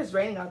 I heard it's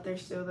raining out there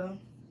still, though.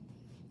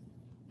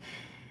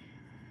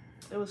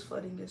 It was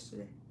flooding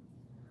yesterday.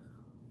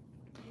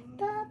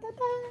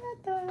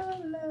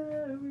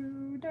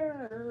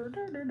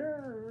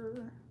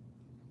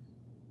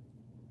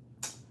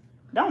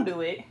 Don't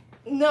do it.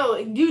 No,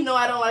 you know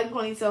I don't like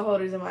ponytail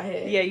holders in my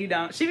head. Yeah, you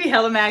don't. She be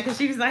hella mad because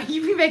she was like,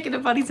 you be making the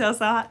ponytail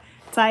so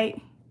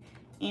tight.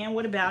 And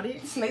what about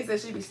it? Snake said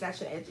she be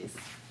snatching edges.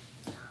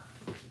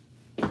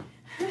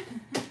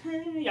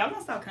 Y'all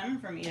gonna stop coming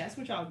for me. That's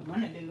what y'all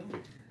want to do.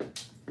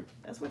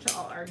 That's what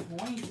y'all are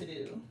going to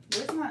do.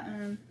 Where's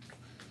my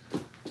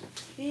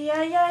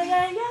Yeah.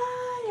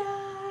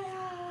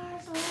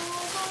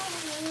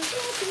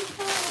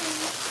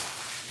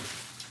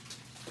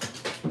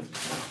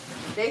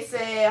 They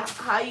said,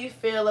 how you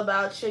feel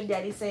about Trick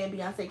Daddy saying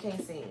Beyonce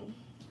can't sing?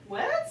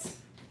 What?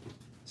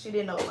 She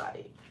didn't know about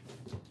it.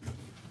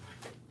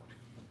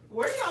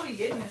 Where do y'all be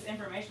getting this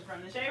information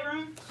from? The Shade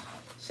Room?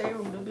 Shade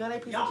Room, the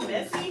Beyonce piece Y'all of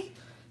messy?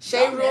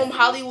 Shade Y'all Room, messy?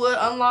 Hollywood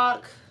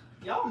Unlock.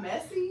 Y'all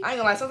messy? I ain't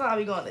gonna lie, sometimes I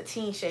be going to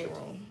Teen Shade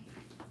Room.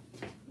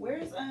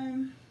 Where's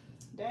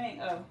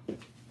dang, oh.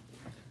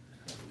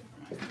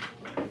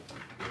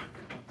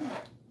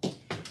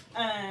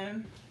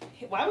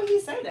 Why would he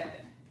say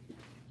that?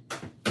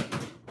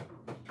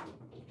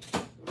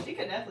 She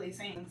could definitely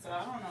sing, so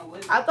I don't know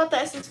what. I thought the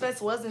Essence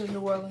Fest was in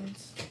New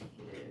Orleans.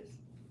 It is.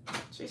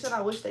 She said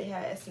I wish they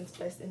had Essence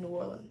Fest in New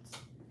Orleans.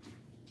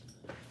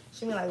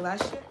 She mean like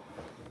last year?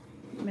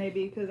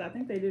 Maybe, because I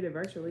think they did it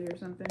virtually or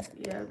something.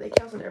 Yeah, they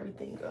canceled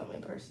everything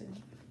in person.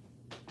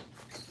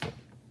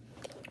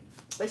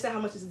 They said, how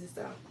much is this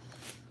now?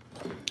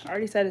 I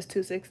already said it's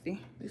 $260.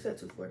 You said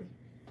 $240.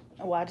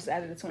 Oh, well, I just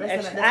added the 20.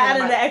 That's Extra, none- I that's added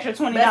none the of extra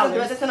 $20.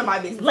 That's none of my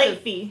business. Late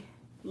fee.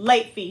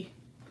 Late fee.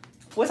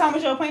 What time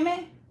was your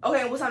appointment?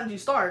 Okay, what time did you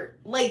start?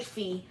 Late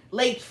fee.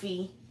 Late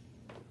fee.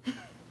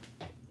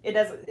 It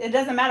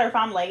doesn't matter if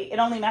I'm late. It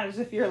only matters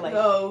if you're late.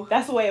 No.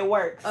 That's the way it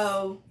works.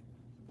 Oh.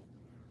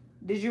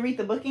 Did you read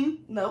the booking?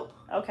 Nope.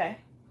 Okay.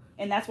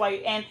 And that's why,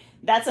 and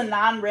that's a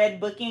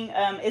non-read booking.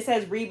 It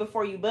says read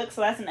before you book,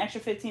 so that's an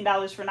extra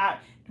 $15 for not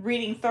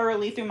reading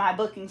thoroughly through my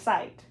booking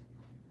site.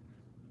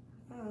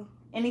 Oh.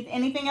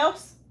 Anything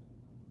else?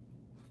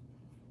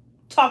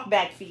 talk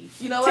back fee.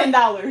 You know what?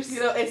 $10. You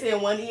know, it's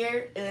in one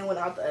ear and then went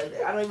out the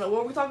other. I don't even know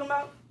what we're talking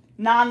about.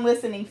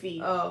 Non-listening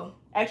fee. Oh.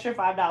 Extra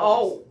 $5.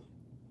 Oh.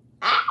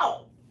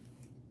 Ow.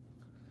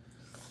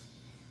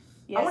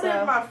 Yeah, I wonder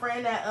if my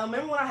friend that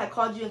remember when I had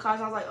called you in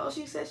college, I was like, oh,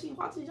 she said she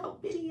watches your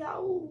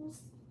videos.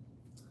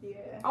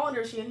 Yeah. I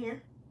wonder if she in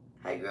here.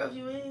 Hey girl, if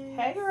you in.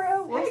 Hey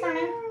girl, what's her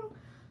name?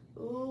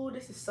 Ooh,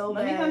 this is so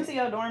Let bad. me come to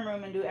your dorm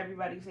room and do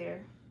everybody's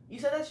hair. You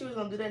said that she was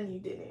gonna do that and you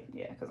didn't.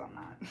 Yeah, because I'm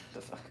not.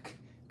 The fuck?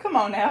 Come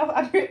on now.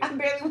 I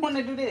barely want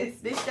to do this.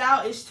 This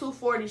style is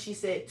 $240, she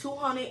said.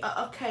 $200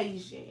 a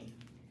occasion.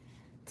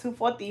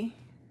 $240.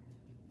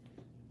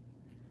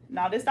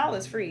 No, this doll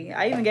is free.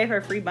 I even gave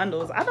her free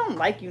bundles. I don't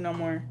like you no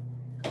more.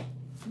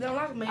 They don't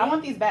like me. I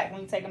want these back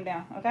when you take them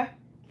down, okay?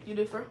 You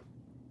do for?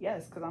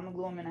 Yes, because I'm going to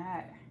glue them in a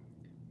hat.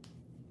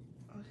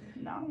 Okay.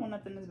 No, I don't want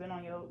nothing that's been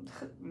on your...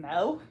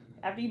 No.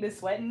 After you've been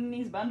sweating in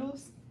these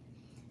bundles,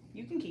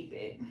 you can keep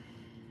it.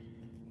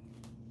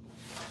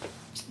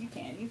 You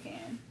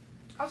can.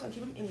 I was going to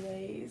keep them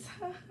anyways.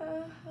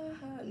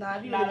 Nah,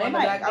 if you Nah, really want them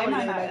back, I would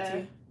give it back to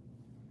you.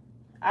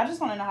 I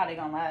just want to know how they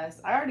going to last.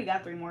 I already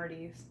got 3 more of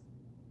these.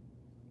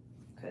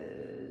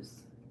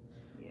 Because,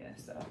 yeah,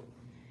 so.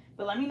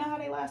 But let me know how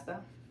they last, though.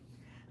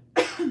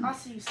 I'll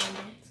see you Sunday.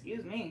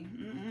 Excuse me.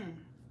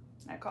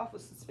 That cough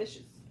was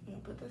suspicious.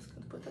 Put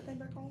that thing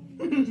back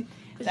on.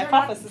 That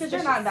cough was suspicious.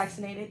 Because you're not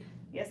vaccinated.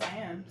 Yes, I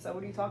am. So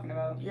what are you talking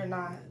about? You're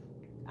not.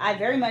 I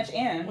very much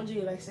am. When did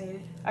you get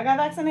vaccinated? I got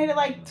vaccinated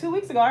like 2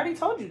 weeks ago. I already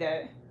told you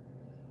that.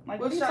 Like,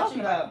 what are you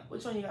talking about?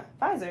 Which one you got?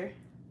 Pfizer.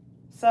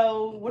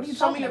 So what are you talking about?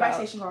 Show me your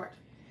vaccination card.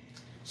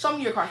 Show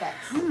me your Carfax.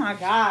 Oh my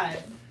God.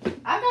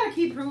 I gotta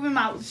keep proving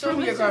my... Show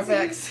me your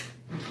Carfax.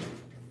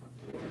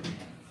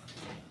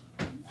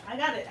 I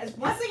got it.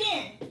 Once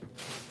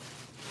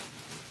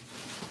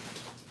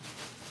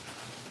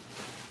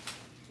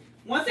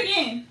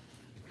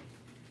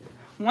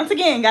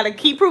again, gotta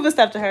keep proving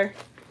stuff to her.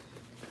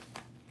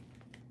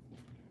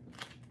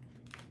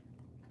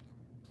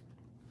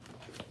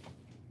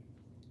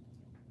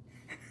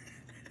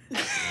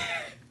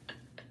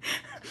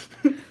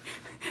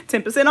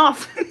 $10%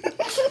 off.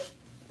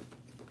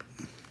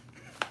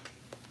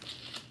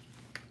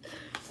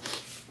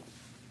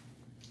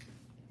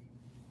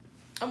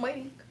 I'm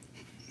waiting.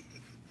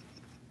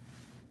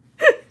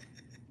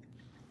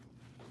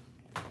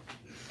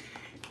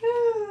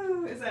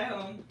 It's at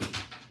home.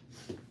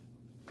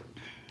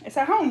 It's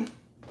at home.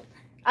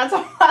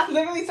 I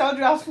literally told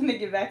you I was gonna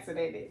get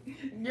vaccinated.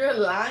 You're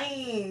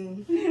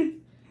lying.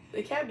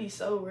 It can't be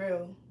so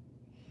real.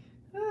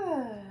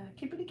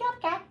 Keep it a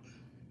cap.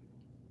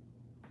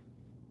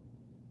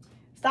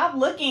 Stop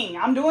looking.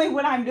 I'm doing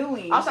what I'm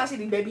doing. I was trying to see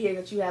the baby hair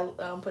that you had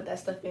put that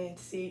stuff in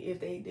to see if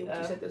they did what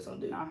you said they was gonna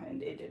do. No,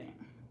 and it didn't.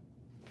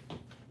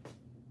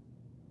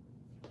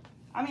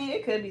 I mean,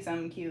 it could be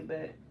something cute,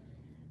 but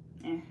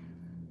I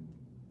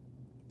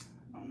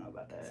don't know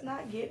about that. It's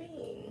not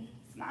giving.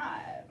 It's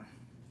not.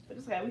 But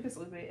it's okay. We can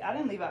sleep it. I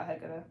didn't leave out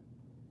Hecka though,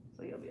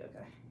 so you'll be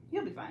okay.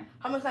 You'll be fine.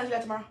 How many class you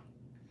got tomorrow?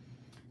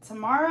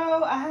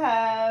 Tomorrow I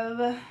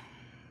have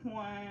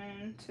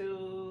 1,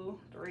 2,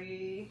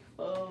 3,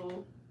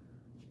 4,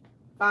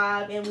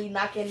 5, and we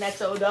knocking at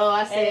your door.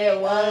 I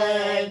said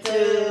 1,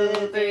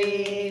 2,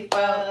 3,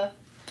 4.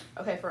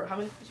 Okay, for how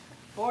many?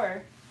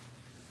 4.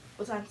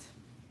 What times?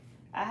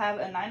 I have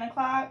a 9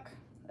 o'clock,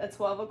 a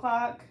 12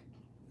 o'clock,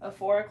 a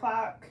 4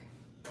 o'clock,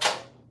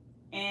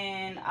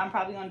 and I'm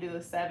probably gonna do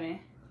a 7.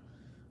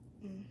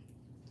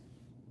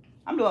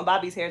 I'm doing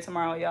Bobby's hair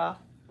tomorrow, y'all.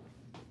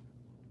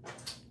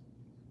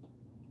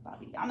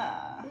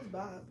 Bobbyana. Who's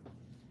Bob?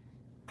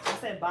 I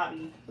said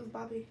Bobby. Who's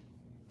Bobby?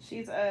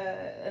 She's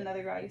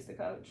another girl I used to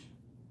coach.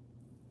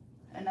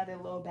 Another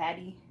little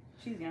baddie.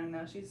 She's young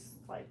though. She's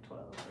like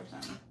 12 or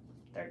something.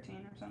 13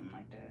 or something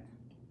like that.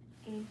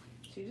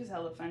 She's just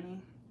hella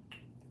funny.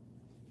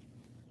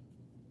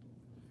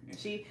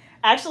 She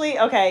actually,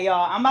 okay,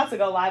 y'all, I'm about to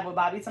go live with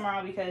Bobby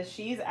tomorrow because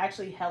she's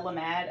actually hella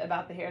mad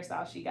about the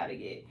hairstyle she got to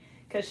get.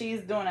 Because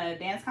she's doing a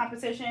dance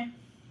competition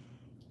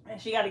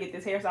and she got to get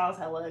this hairstyle. It's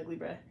hella ugly,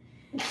 bruh.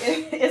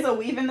 It's a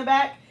weave in the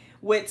back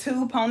with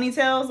 2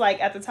 ponytails,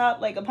 like at the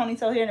top, like a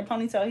ponytail here and a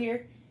ponytail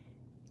here.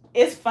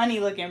 It's funny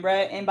looking,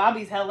 bruh. And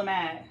Bobby's hella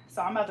mad.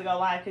 So I'm about to go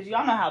live because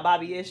y'all know how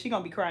Bobby is. She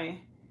gonna be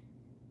crying.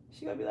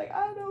 She gonna be like,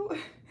 I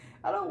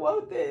don't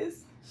want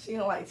this. She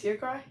don't like tear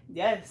cry?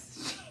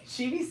 Yes.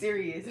 She be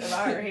serious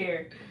about her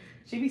hair.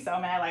 She be so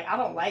mad, like, I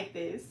don't like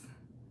this.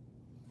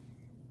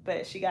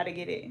 But she gotta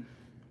get it.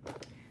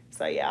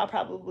 So yeah, I'll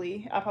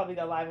probably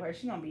go live with her.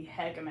 She's gonna be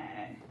hecka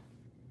mad.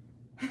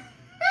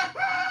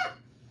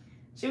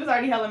 She was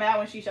already hella mad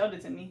when she showed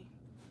it to me.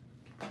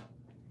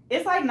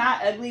 It's like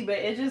not ugly, but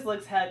it just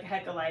looks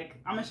hecka like,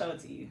 I'm gonna show it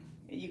to you.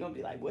 And you're gonna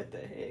be like, what the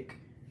heck?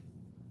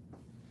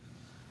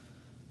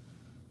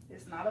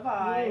 It's not a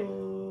vibe.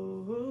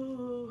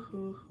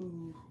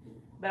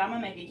 But I'm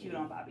gonna make it cute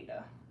on Bobby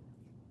though.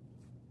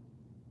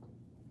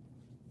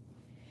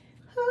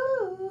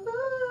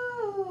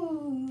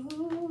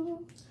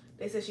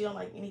 They said she don't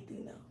like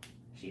anything though.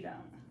 She don't.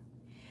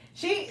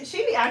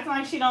 She be acting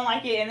like she don't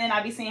like it, and then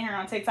I be seeing her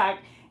on TikTok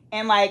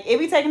And, like, it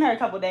be taking her a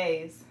couple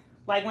days.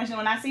 Like,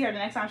 when I see her the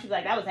next time, she's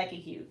like, that was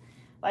heckin' cute.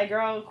 Like,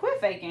 girl,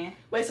 quit faking.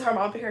 Wait, so her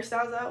mom pick her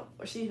styles out?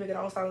 Or she pick her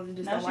own styles and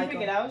just No, don't like she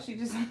pick them? it out. She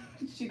just,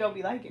 she don't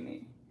be liking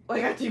it.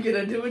 Like, after you get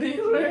a do it?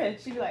 Yeah,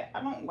 she be like,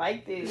 I don't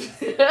like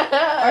this.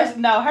 Or,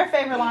 no, her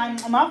favorite line,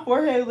 my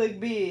forehead look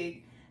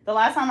big. The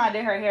last time I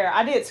did her hair,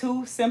 I did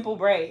 2 simple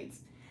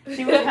braids.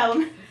 She was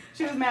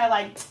mad,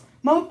 like,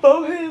 my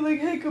forehead look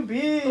hecka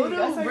big. Who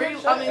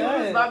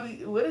is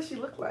Bobby? What does she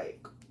look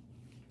like?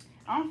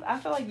 I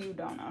feel like you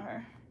don't know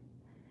her.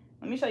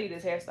 Let me show you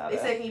this hairstyle. They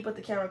said, can you put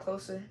the camera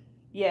closer?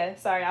 Yeah,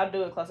 sorry, I'll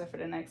do it closer for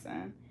the next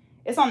one.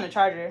 It's on the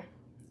charger.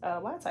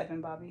 Why type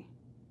in Bobby?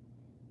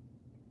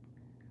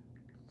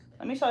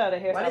 Let me show y'all the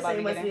hairstyle. Why they say Bobby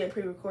it must getting. be a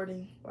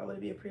pre-recording? Why would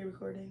it be a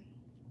pre-recording?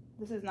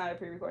 This is not a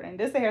pre-recording.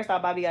 This is the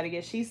hairstyle Bobby got to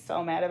get. She's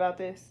so mad about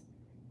this.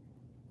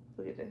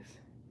 Look at this.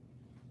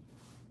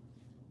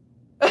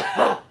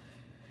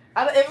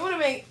 It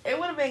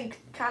would have been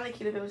kind of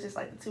cute if it was just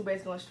like the 2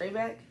 braids going straight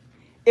back.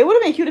 It would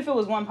have been cute if it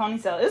was 1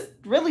 ponytail. It's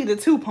really the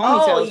 2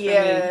 ponytails Oh, for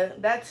yeah. me.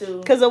 That too.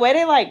 Because the way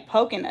they, like,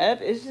 poking up,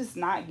 it's just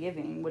not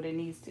giving what it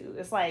needs to.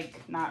 It's,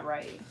 like, not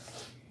right.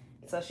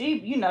 So she,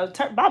 you know,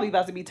 Bobby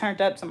about to be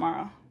turned up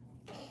tomorrow.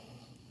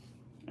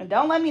 And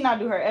don't let me not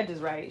do her edges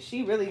right.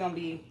 She really gonna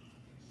be,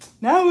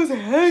 that was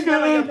hecka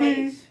your messy.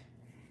 page.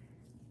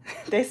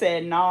 They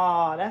said,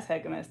 nah, that's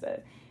hecka messed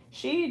up.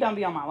 She don't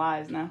be on my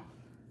lives now.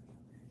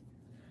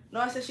 No,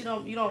 I said you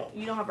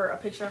don't have a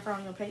picture of her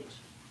on your page.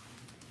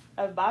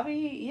 Of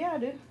Bobby, yeah, I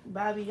do.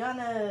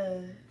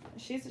 Bobbiana.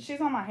 She's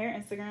on my hair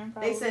Instagram.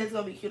 Probably. They said it's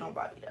gonna be cute on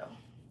Bobby though.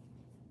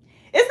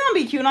 It's gonna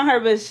be cute on her,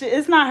 but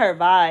it's not her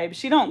vibe.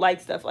 She don't like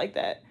stuff like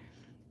that.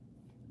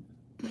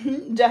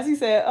 Jessie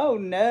said, oh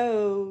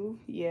no.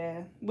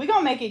 Yeah, we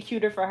gonna make it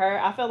cuter for her.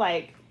 I feel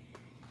like,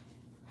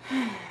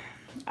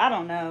 I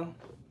don't know,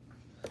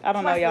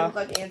 y'all. Look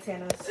like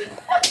antennas.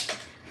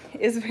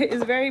 It's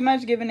very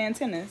much giving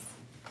antennas.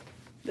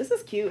 This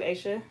is cute,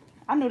 Aisha.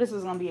 I knew this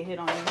was gonna be a hit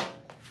on you.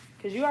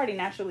 Cause you already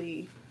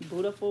naturally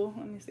beautiful.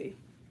 Let me see.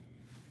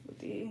 With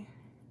the,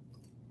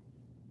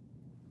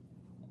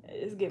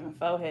 it's giving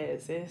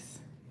forehead, sis.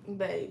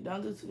 Babe,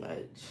 don't do too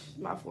much.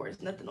 My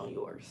forehead's nothing on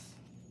yours.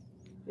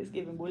 It's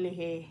giving woolly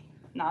hair.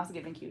 No, it's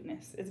giving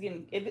cuteness. It's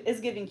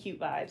giving cute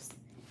vibes.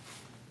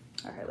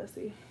 All right, let's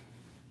see.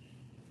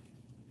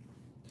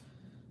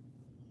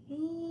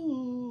 Ooh.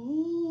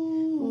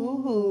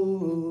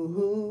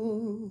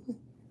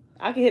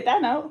 I can hit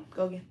that note.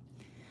 Go again.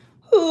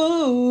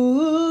 Ooh.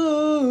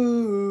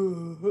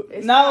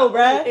 No,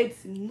 bruh.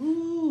 It's ooh.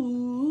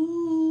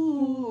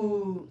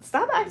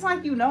 Stop acting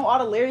like you know all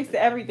the lyrics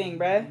to everything,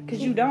 bruh.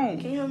 Because you don't.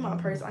 Can you have my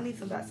purse? I need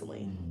some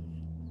Vaseline.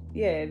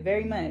 Yeah,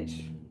 very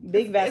much.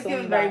 Big Vaseline.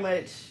 It's very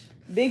much.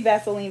 Big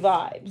Vaseline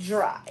vibes.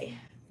 Dry.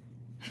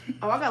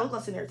 Oh, I got lip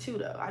gloss in there too,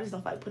 though. I just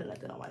don't like putting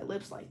nothing on my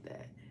lips like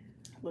that.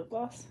 Lip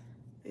gloss?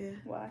 Yeah.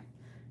 Why?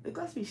 Lip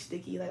gloss be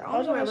sticky. Like, I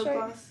Oh, don't wear lip straight?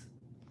 gloss.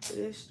 It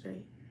is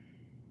straight.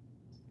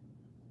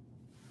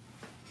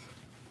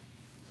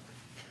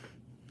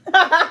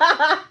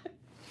 Let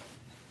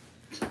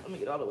me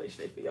get all the way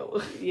straight for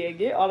you. Yeah,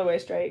 get all the way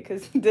straight,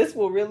 because this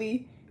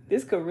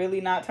could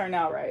really not turn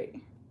out right.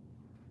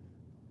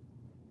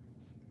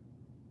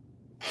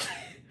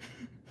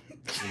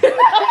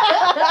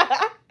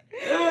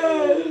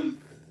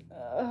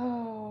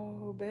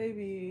 Oh,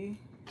 baby.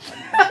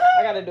 I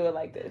gotta do it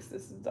like this.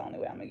 This is the only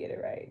way I'm gonna get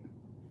it right.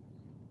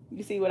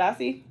 You see what I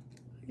see?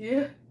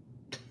 Yeah.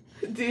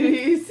 Do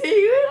you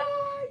see what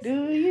I see?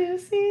 Do you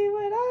see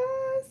what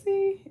I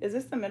see? Is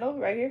this the middle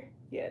right here?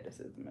 Yeah, this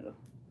is the middle.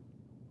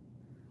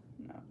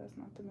 No, that's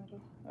not the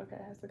middle. Okay,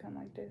 it has to come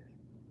like this.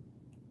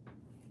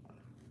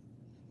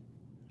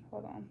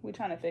 Hold on. We're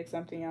trying to fix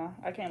something, y'all.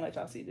 I can't let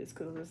y'all see this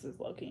because this is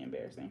low-key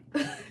embarrassing.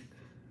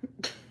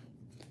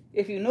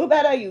 If you knew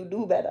better, you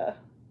do better.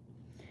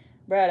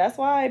 Bruh, that's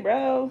why,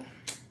 bro.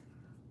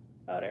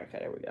 Oh, there. Okay,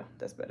 there we go.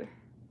 That's better.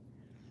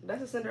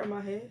 That's the center of my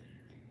head.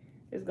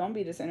 It's gonna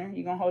be the center.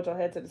 You're gonna hold your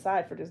head to the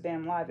side for this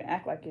damn live and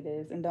act like it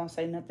is, and don't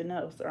say nothing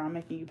else, or I'm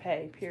making you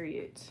pay.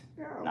 Period.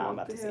 Girl, No, I'm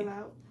about to see.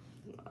 out.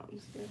 No, I'm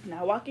scared.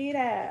 Now walk it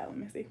out. Let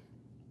me see.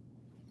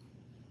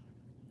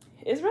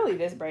 It's really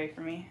this braid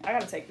for me. I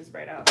gotta take this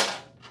braid out.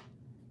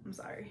 I'm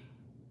sorry.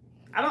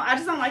 I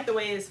just don't like the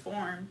way it's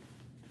formed.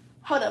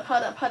 Hold up.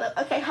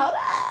 Okay, hold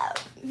up.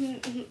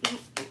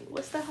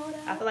 What's the hold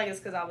up? I feel like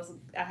it's because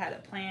I had a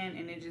plan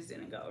and it just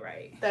didn't go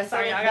right. That's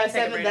sorry. I gotta got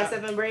take a braid out.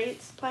 7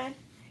 braids plan.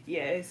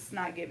 Yeah, it's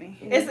not giving.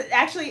 Mm-hmm.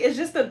 It's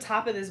just the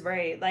top of this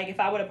braid. Like, if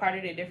I would have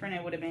parted it different,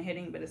 it would have been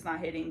hitting, but it's not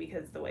hitting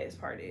because the way it's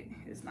parted,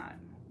 it's not.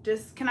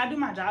 Just, can I do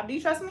my job? Do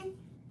you trust me?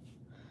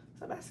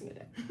 Stop asking me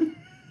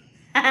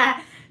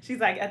that. She's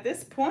like, at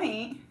this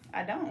point,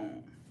 I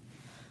don't.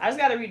 I just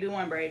got to redo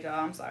one braid, y'all.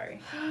 I'm sorry.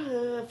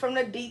 From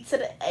the D to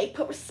the A,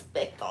 put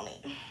respect on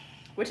it.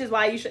 Which is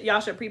why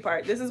y'all should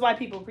pre-part. This is why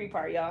people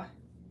pre-part, y'all.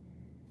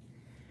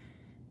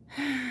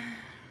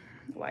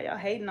 Why y'all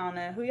hating on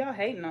that? Who y'all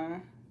hating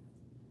on?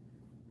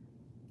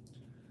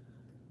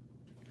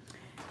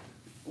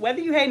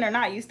 Whether you hating or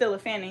not, you still a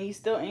fan and you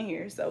still in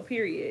here. So,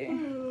 period.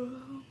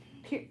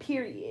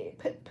 Period.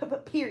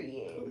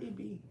 Period. Who he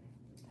be?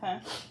 Huh?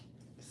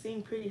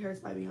 Sing Pretty Hurts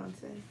by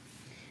Beyonce.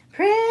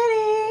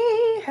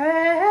 Pretty hurts.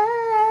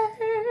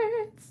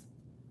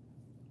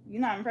 You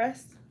not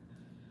impressed?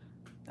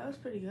 That was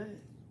pretty good.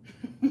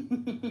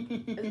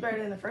 It's better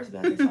than the first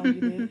Beyonce song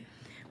you did.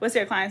 What's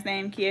your client's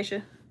name,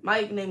 Kiesha?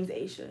 My name is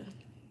Aisha.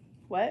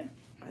 What?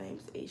 My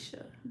name's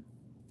Aisha.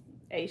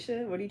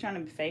 Aisha? What are you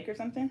trying to fake or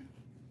something?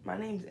 My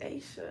name's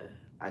Aisha.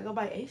 I go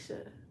by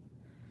Aisha.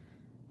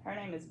 Her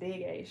name is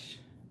Big Aish.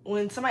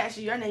 When somebody asks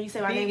you your name, you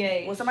say my Big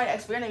name. Aish. When somebody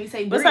asks for your name, you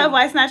say What's Bree. up,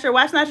 White Snatcher?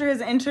 White Snatcher has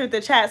entered the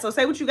chat, so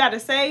say what you got to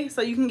say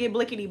so you can get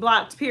blickety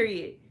blocked,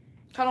 period.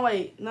 Hold on,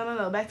 wait.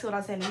 No. Back to what I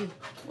was saying to you.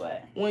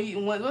 What?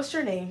 What's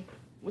your name?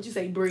 What you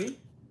say, Bree?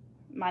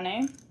 My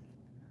name?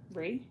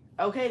 Bree?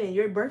 Okay, then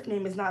your birth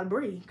name is not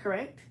Bree,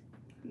 correct?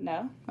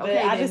 No. Okay,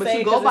 I then, just but say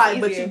you it go 'cause by, it's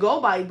but easier. you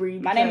go by Bree.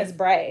 My name is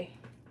Bray,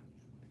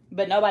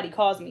 but nobody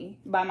calls me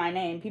by my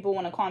name. People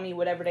want to call me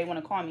whatever they want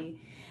to call me.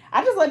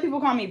 I just let people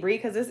call me Bree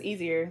because it's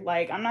easier.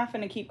 Like, I'm not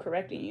finna keep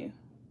correcting you.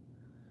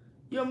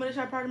 You want me to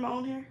try part of my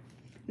own hair?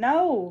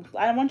 No,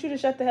 I want you to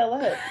shut the hell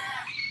up.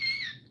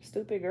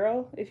 Stupid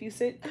girl. If you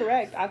sit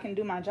correct, I can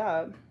do my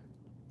job.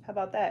 How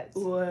about that?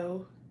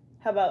 Well,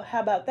 How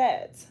about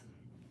that?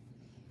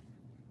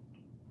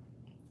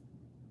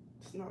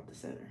 it's not the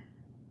center.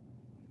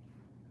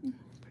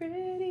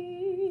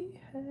 Pretty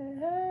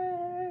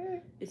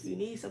hurt. If you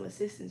need some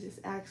assistance, just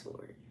ask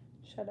for it.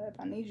 Shut up.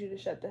 I need you to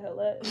shut the hell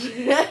up.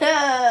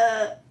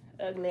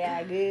 Ugly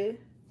eye good.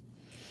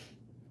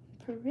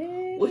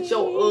 Pretty With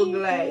your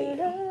ugly.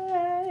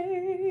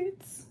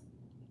 hurts.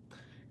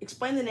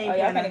 Explain the name. Oh,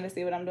 y'all Pana. can't even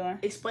see what I'm doing.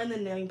 Explain the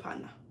name,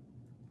 Pana.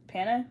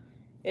 Pana?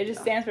 It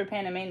just stands for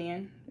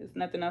Panamanian. There's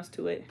nothing else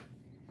to it.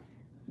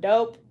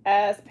 Dope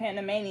ass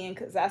Panamanian,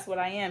 because that's what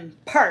I am.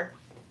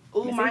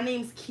 Oh, You my see?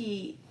 name's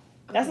Key.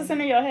 That's the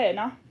center of your head,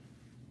 no?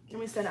 Let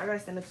me stand. I gotta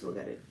stand up to look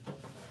at it.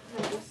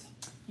 Like this.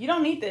 You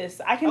don't need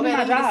this. I can Okay, do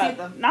my let me see job. it,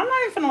 though. No, I'm not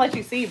even finna let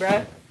you see,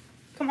 bruh.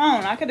 Come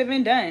on, I could have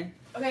been done.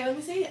 Okay, let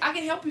me see. I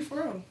can help you for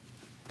real.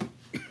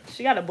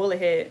 She got a bullet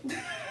head.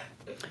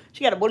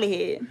 She got a bullet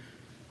head.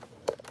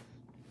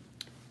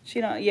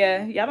 She don't,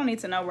 yeah, y'all don't need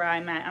to know where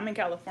I'm at. I'm in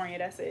California,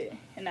 that's it.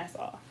 And that's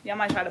all. Y'all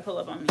might try to pull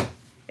up on me.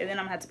 And then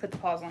I'm gonna have to put the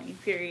pause on you,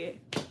 period.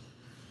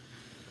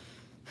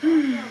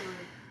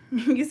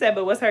 You said,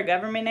 but what's her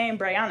government name?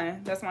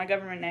 Brianna. That's my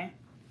government name.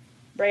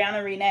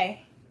 Brianna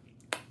Renee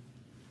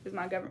is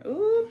my government.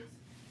 Ooh.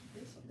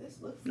 This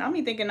looks. Now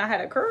me thinking I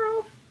had a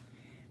curl.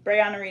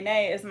 Brianna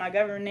Renee is my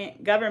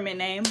government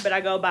name, but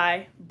I go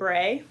by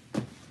Bray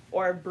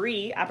or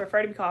Bree. I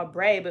prefer to be called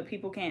Bray, but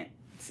people can't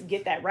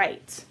get that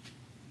right.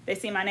 They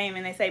see my name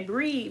and they say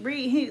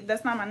Bree.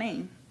 That's not my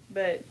name,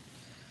 but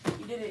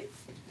You did it.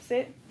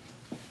 sit.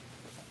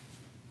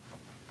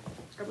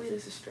 I believe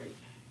this is straight.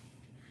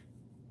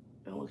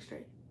 Don't look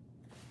straight.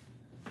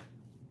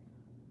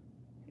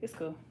 It's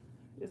cool.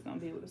 It's gonna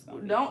be what it's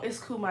gonna be. Don't. It's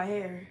cool. My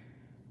hair.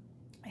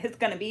 It's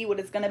gonna be what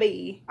it's gonna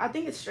be. I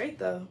think it's straight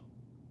though.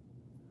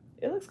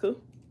 It looks cool.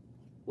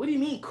 What do you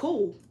mean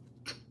cool?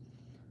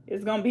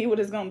 It's gonna be what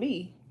it's gonna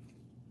be.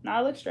 Nah,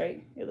 it looks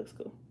straight. It looks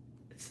cool.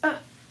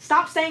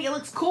 Stop saying it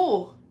looks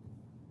cool.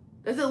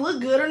 Does it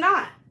look good or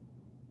not?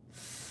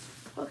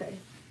 Okay.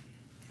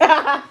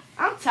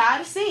 I'm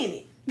tired of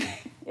seeing it.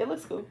 It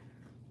looks cool.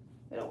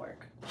 It'll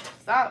work.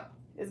 Stop.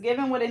 It's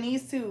giving what it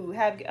needs to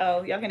have.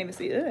 Oh, y'all can't even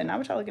see it. Now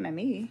what y'all looking at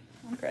me?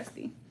 I'm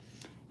crusty.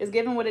 It's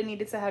giving what it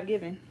needed to have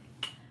given.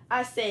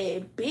 I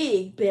said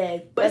big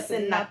bag, busting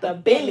Bustin' out the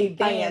belly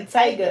band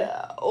tiger.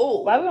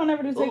 Oh. Why we don't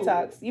ever do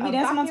TikToks? You be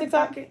dancing on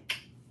TikTok?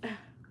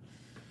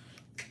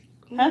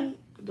 Huh?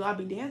 Do I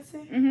be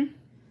dancing? Mm-hmm.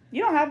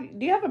 You don't have.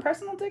 Do you have a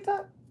personal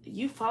TikTok?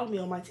 You follow me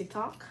on my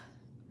TikTok?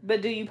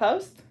 But do you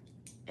post?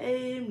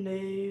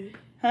 No.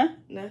 Huh?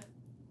 No.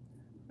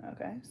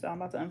 Okay, so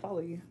I'm about to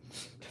unfollow you.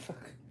 Fuck.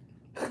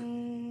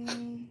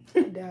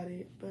 I doubt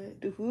it,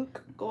 but The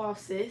hook. go off,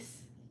 sis.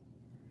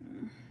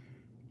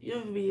 You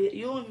don't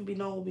even be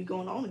knowing what be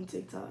going on in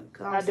TikTok.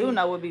 'Cause I do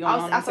know what be going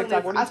on in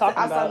TikTok. What are you talking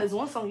I saw about? this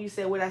one song you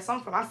said where that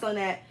song from. I saw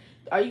that.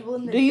 Are you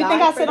willing to Do you die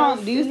think I for sit on?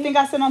 those Do you things? think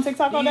I sit on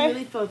TikTok all Do you day?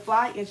 really feel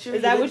fly and sure?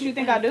 Is that what you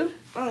think I do?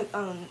 Huh?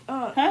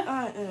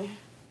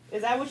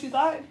 Is that what you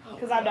thought?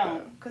 Because I Oh,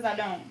 don't. Because I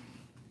don't.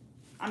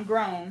 I'm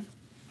grown.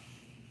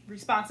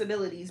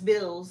 Responsibilities,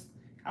 bills.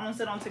 I don't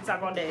sit on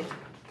TikTok all day.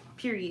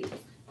 Period.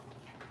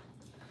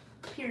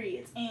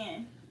 Periods.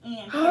 And.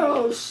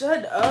 Oh,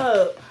 shut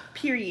up.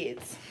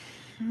 Periods.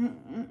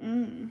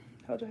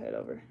 Hold your head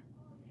over.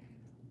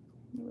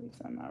 You leave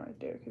something out right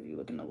there because you're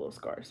looking a little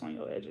scarce on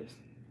your edges.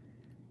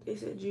 They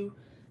said you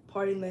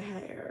parting the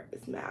hair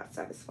is mad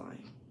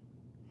satisfying.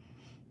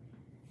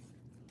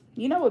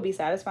 You know what would be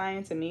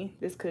satisfying to me?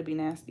 This could be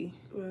nasty.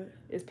 What?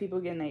 Is people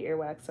getting their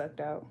earwax sucked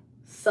out.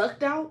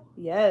 Sucked out?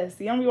 Yes.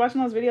 You don't be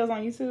watching those videos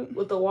on YouTube?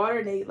 With the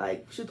water, they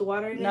like shoot the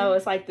water in No, there?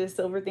 it's like this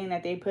silver thing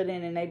that they put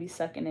in and they be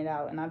sucking it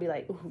out. And I'll be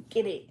like, ooh,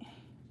 get it.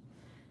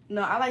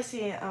 No, I like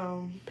seeing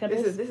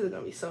Pimples? this is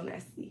gonna be so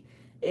nasty.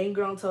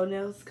 Ingrown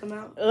toenails come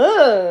out.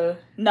 Ugh.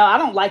 No, I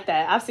don't like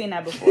that. I've seen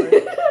that before.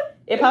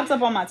 It pops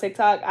up on my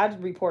TikTok. I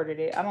reported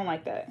it. I don't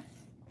like that.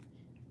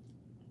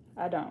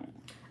 I don't.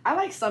 I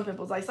like some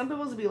pimples. Like, some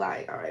pimples be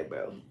like, all right,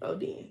 bro,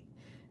 OD.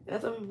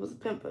 And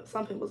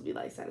some pimples be,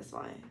 like,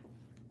 satisfying.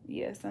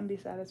 Yeah, some be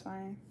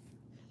satisfying.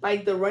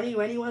 Like, the runny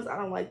ones, I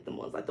don't like them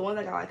ones. Like, the ones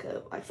that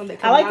got, like something.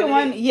 I like the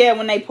one, yeah,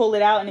 when they pull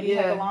it out and it be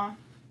Yeah. long.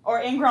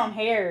 Or ingrown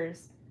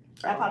hairs.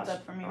 That Oh, popped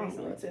up for me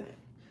recently, too.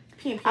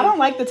 I I don't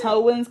like the toe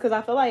ones because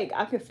I feel like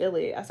I could feel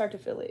it. I start to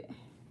feel it.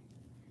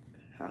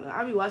 I don't know.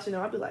 I be watching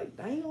them. I be like,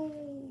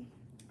 dang.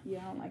 Yeah,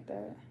 I don't like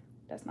that.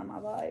 That's not my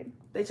vibe.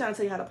 They trying to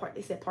tell you how to part.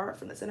 They said part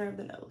from the center of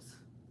the nose.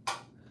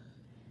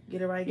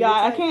 Get it right. Yeah,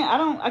 I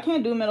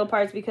can't do middle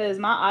parts because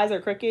my eyes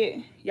are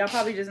crooked. Y'all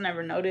probably just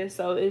never noticed,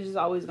 so it's just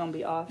always gonna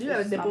be off. You got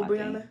a It's just not dimple,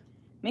 my thing. Brianna?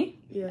 Me?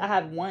 Yeah. I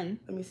have one.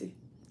 Let me see.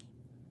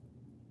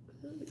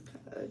 It's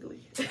kind of ugly.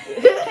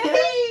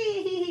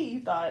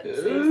 You thought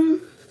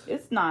sis.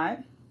 It's not.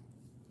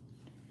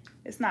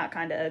 It's not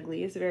kind of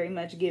ugly. It's very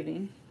much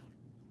giving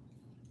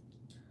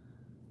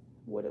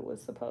what it was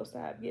supposed to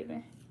have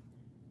given.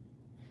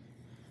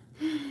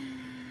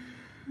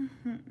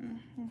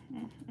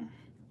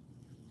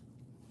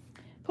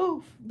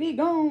 Poof, be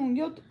gone.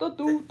 Yo,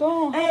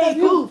 Hey,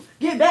 poof,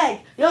 get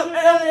back.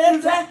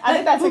 I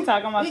did that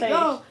TikTok on my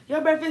page.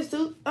 Your breakfast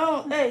too.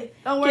 Oh, hey,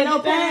 don't wear no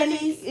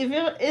panties. If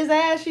it's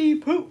ashy,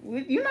 poof.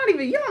 You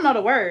don't know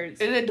the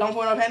words. Is it don't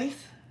wear no panties?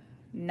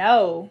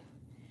 No.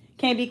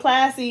 Can't be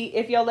classy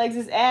if your legs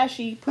is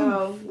ashy. Poof.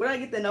 Oh, where did I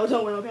get the no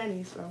don't wear no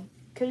panties from?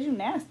 Cause you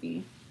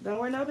nasty. Don't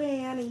wear no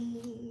panties.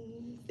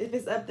 If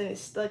it's up, then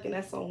it's stuck, and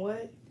that's on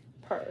what?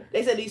 Per.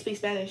 They said, do you speak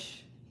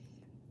Spanish?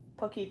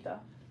 Poquito.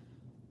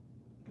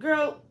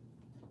 Girl.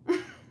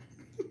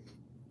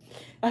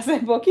 I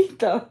said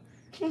poquito.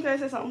 Okay,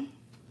 say something.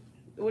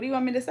 What do you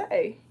want me to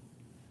say?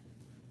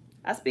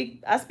 I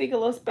speak a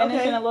little Spanish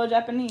Okay. and a little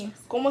Japanese.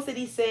 ¿Cómo se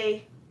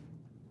dice?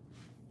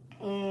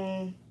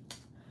 Oh.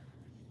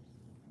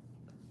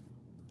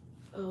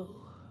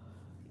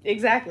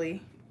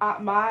 Exactly.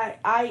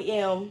 I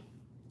am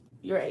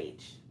your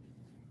age.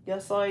 Yo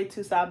soy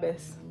tu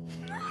sabes.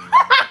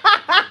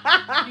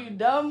 You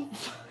dumb.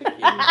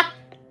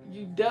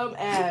 You dumb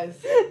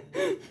ass.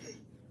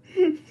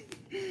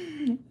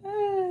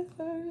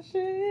 Oh,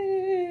 shit.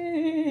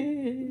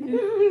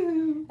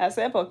 I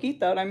said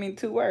poquito. I mean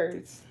 2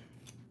 words.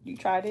 You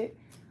tried it?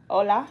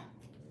 Hola.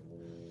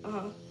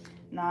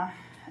 Nah.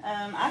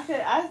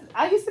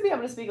 I used to be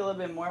able to speak a little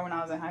bit more when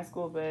I was in high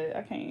school, but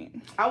I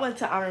can't. I went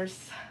to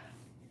honors.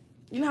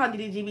 You know how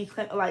DDG be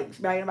like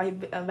bragging about his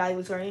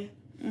valedictorian?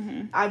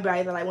 Mm-hmm. I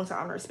bragged that I went to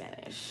honors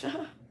Spanish.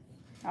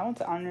 I went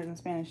to honors in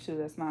Spanish too.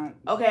 That's not.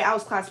 Okay, I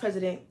was class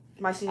president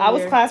my senior I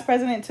year. was class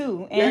president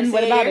too. And Your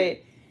what senior about year?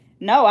 it?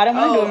 No, I didn't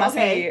want to do it my okay.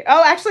 senior year.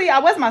 Oh, actually, I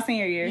was my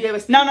senior year. You gave a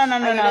speech? No.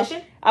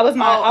 Graduation? I was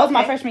my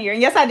okay. freshman year.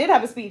 And yes, I did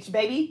have a speech,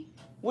 baby.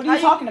 What are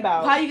you talking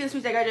about? How you get a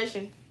speech at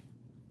graduation?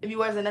 If you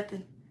wasn't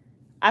nothing.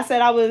 I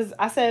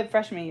said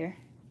freshman year.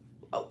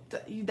 Oh,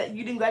 you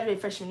didn't graduate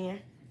freshman year.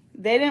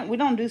 We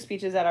don't do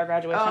speeches at our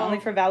graduation, Oh. only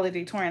for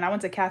valedictorian. I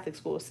went to Catholic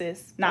school,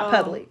 sis, not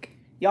public.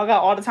 Y'all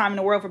got all the time in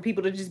the world for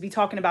people to just be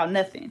talking about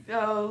nothing.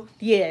 Oh.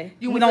 Yeah,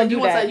 You we went don't to,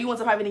 do that. You went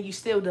to private and you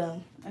still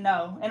dumb.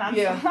 No, and I'm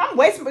Yeah.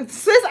 way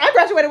sis. I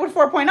graduated with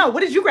 4.0. What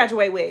did you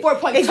graduate with?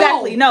 4.2.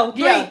 Exactly. No,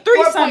 three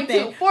 4.2.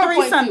 something.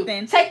 3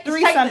 something. Take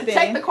something.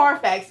 Take the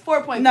Carfax.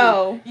 4.2.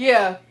 No.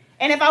 Yeah.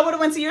 And if I would have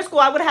went to your school,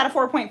 I would have had a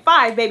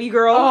 4.5, baby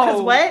girl.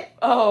 Because what?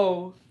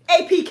 Oh.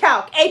 AP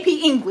Calc, AP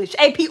English,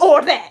 AP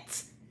all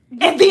that.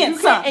 And then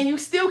some. And you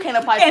still can't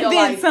apply to And your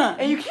then life. some.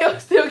 And you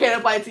still can't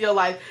apply to your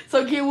life.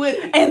 So get with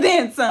it. And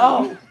then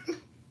some. Oh.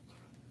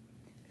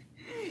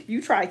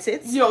 You tried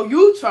it. Yo,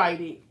 you tried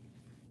it.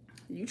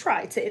 You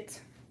tried it.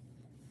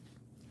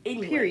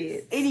 Anyways.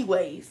 Period.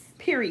 Anyways.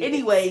 Period.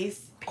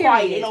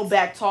 Quiet. Ain't no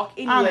back talk.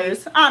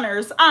 Anyways.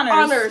 Honors.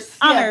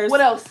 Yeah. What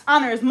else?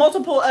 Honors.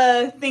 Multiple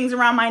things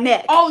around my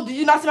neck. Oh, did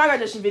you not see my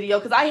graduation video?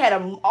 Because I had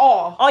them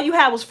all. All you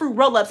had was fruit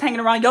roll-ups hanging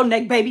around your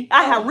neck, baby.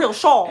 I had real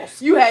shawls.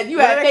 You had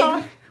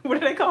fake. What are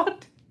they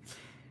called?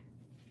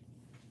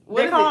 What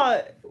they is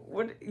called.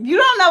 What? You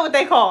don't know what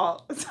they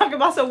call. Talk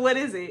about what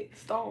is it?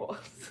 Stalls.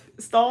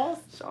 Stalls?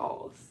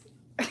 Shawls.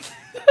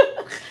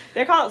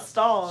 They're called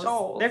stalls.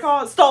 Shawls. They're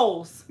called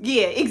stoles.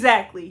 Yeah,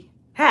 exactly.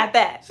 Had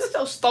that. Shut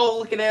your stole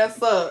looking ass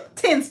up.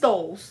 10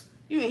 stoles.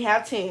 You didn't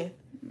have 10.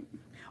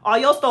 All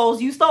your stoles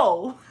you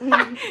stole. You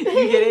get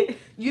it?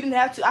 You didn't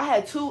have to. I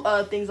had 2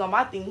 things on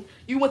my thing.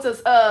 You went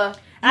to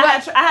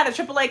I had a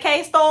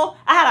AAA stole.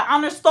 I had an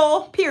honor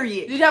stole.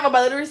 Period. Did you have a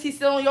biliteracy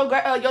seal on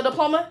your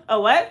diploma? A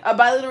what? A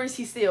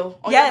biliteracy seal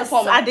on your Yes,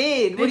 diploma. I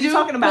did. What are you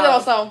talking about? Put it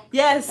on some.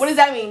 Yes. What does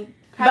that mean?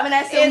 Having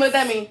that seal, what does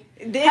that mean?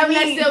 Having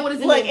that seal, what does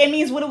it mean? It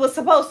means what it was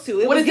supposed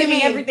to. What does it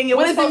mean? Everything it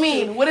what was does it supposed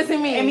mean? to. What does it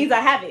mean? It means I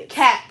have it.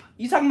 Cap.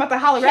 You talking about the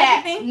holographic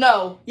Cap. thing?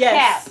 No.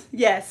 Yes. Cap.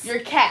 Yes. You're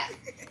cap.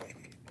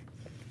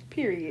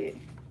 Period.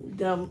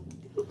 Dumb.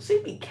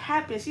 She be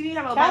capping. She didn't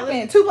have a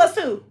Capping. 2 plus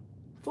 2.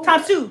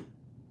 Times 2.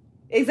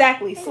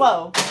 Exactly.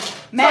 Slow.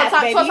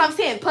 Math, baby. So times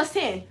 10 plus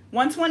 10.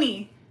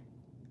 120.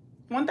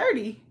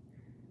 130.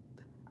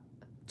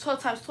 12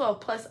 times 12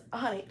 plus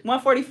 100.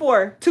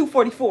 144.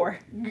 244.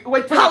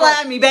 Wait, Holla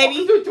at me, baby.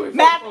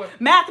 244.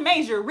 Math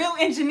major. Real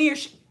engineer.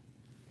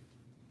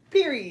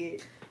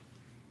 Period.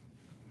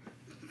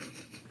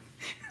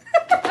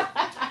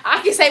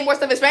 I can say more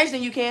stuff in Spanish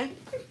than you can.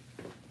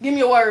 Give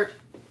me a word.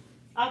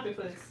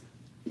 Octopus.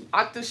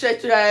 Octo,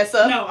 shut your ass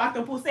up. No,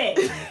 octopus.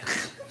 Is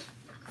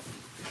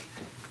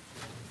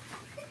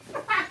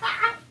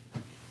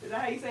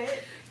that how you say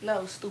it?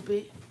 No,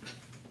 stupid.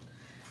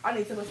 I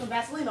need to put some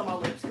Vaseline on my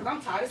lips because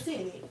I'm tired of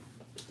seeing it.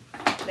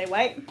 They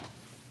white?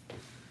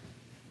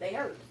 They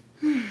hurt.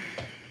 They're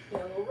a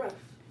little rough.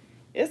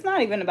 It's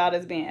not even about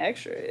us being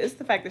extra. It's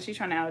the fact that she's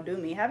trying to outdo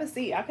me. Have a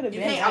seat. I could have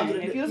You been can't outdo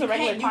done. the If you was you a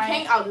regular can't, client. you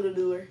can't outdo the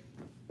doer.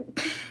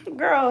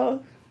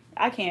 Girl,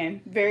 I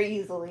can. Very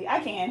easily.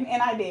 I can.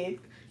 And I did.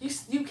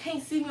 You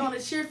can't see me on the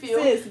cheer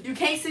field. Sis, You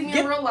can't see me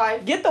in real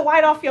life. Get the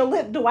white off your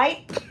lip,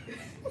 Dwight.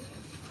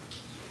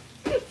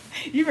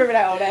 You remember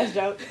that old ass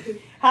joke?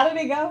 How did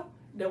it go?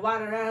 The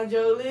white around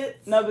your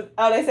lips. No, but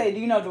they say, do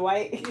you know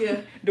Dwight?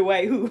 Yeah.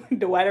 Dwight who?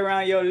 The white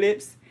around your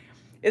lips.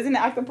 Isn't it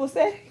octopus?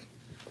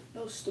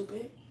 No,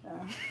 stupid.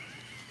 Oh.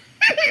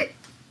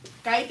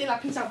 Cállate la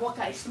pincha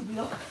boca,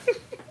 estúpido.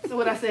 That's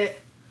what I said.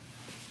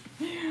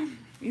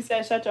 You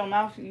said shut your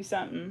mouth, you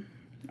something.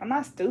 I'm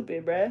not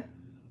stupid, bruh.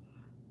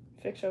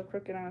 Fix your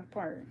crooked ass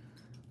part.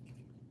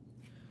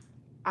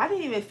 I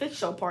didn't even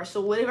fix your part,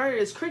 so whatever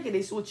is cricket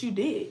is what you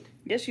did.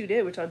 Yes, you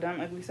did with your dumb,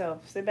 ugly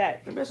self. Sit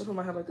back. Maybe I should put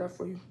my hair like that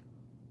for you.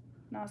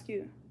 No, it's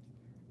cute.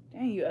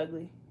 Dang, you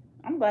ugly.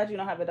 I'm glad you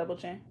don't have a double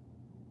chin.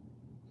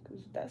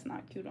 Because that's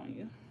not cute on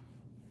you.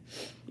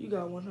 You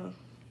got one, huh?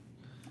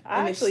 I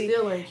And actually, it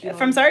still ain't cute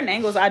from certain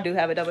angles, I do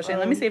have a double chin.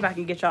 Let me Um, see if I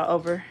can get y'all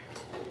over.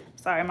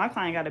 Sorry, my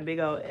client got a big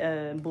old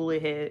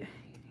bullet head.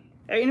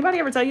 Anybody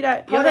ever tell you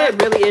that? Your Hold head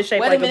up. really is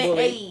shaped Wait like a minute.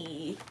 bullet.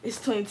 Hey,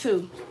 it's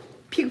 22.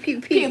 Pew,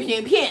 pew, Pew, pew.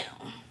 pew, pew.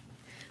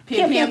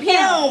 Pew, pew, pew.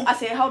 I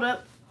said, hold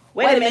up.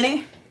 Wait a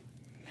minute.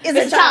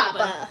 It's a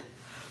chopper.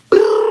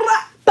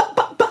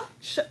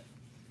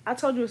 I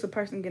told you it's a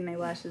person getting their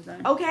lashes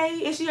done.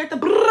 Okay, and she heard the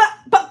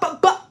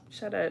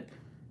Shut up.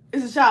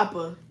 It's a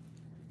chopper.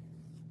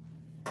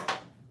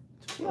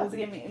 She wants to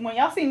get me. When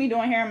y'all see me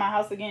doing hair in my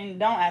house again,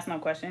 don't ask no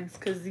questions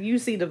because you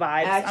see the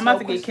vibes. Ask I'm about no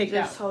to get questions, kicked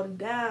just out. hold it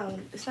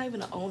down. It's not even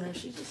the owner.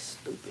 She's just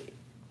stupid.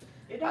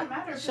 It don't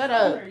matter. If Shut it's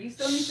up. owner. You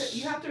still need to.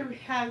 You have to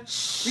have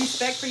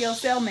respect for your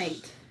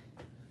cellmate.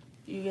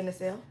 You getting a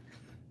sale?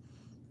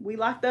 We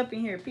locked up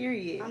in here.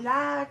 Period. I'm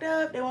locked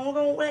up. They won't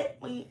gonna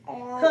let me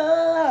out.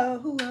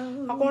 Oh,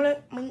 I'm gonna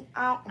let me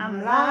out.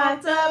 I'm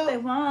locked up. They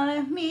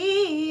wanted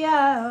me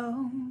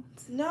out.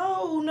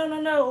 No, no,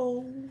 no,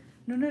 no.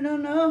 No, no, no,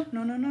 no,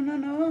 no, no, no, no,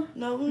 no,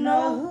 No, no,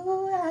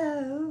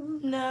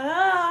 no.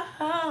 no.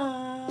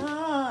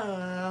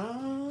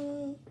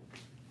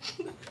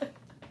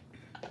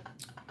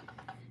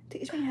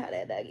 Teach me how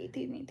that doggy.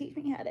 Teach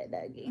me how that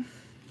doggy.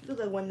 Look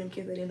like one of them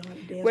kids that didn't know how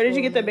to dance. Where did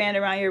you get the band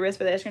around your wrist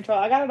for the edge control?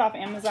 I got it off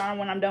Amazon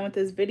when I'm done with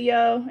this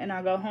video and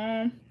I'll go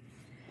home.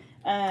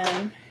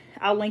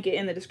 I'll link it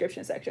in the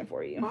description section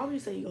for you. Why would you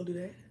say you gonna do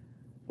that?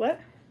 What?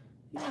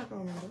 You're not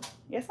gonna remember.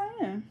 Yes, I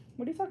am.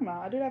 What are you talking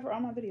about? I do that for all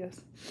my videos.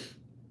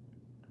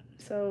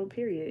 So,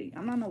 period.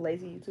 I'm not no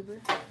lazy YouTuber.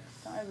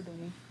 Don't ever do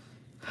me.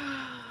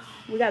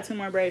 We got 2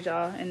 more braids,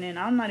 y'all, and then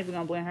I'm not even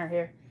gonna blend her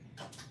hair.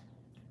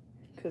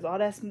 Cause all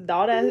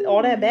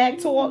that back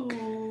talk,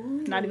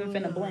 not even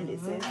finna blend it,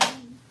 sis.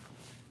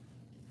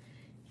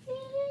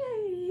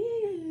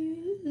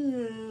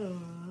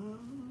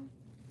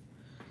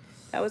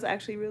 That was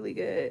actually really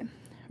good.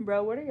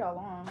 Bro, what are y'all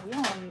on? We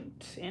on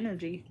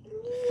energy.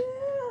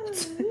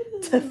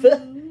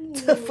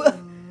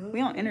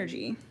 We on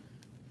energy.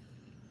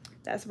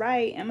 That's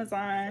right,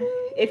 Amazon.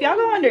 If y'all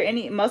go under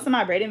most of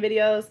my braiding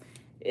videos,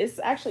 it's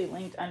actually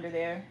linked under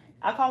there.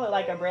 I call it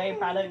like a braid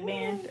product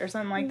band or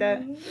something like that.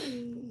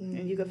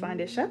 And you can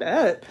find it. Shut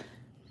up.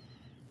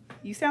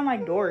 You sound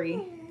like Dory.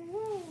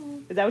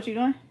 Is that what you're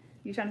doing?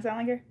 You trying to sound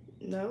like her?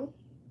 No.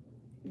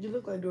 You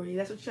look like Dory.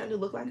 That's what you're trying to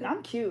look like her?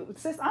 I'm cute.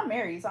 Sis, I'm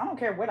married, so I don't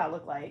care what I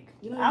look like.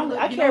 You know,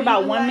 I care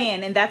about one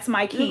man, and that's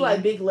my You king. look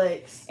like Big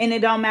Legs. And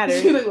it don't matter.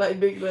 You look like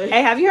Big Legs.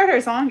 Hey, have you heard her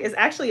song? It's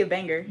actually a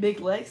banger. Big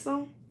Legs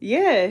song?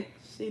 Yeah.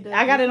 She does.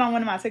 I got it on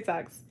one of my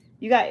TikToks.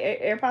 You got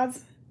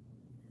AirPods?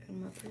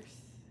 In my purse.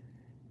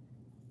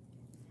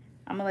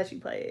 I'm gonna let you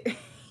play it.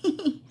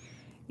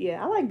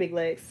 Yeah, I like Big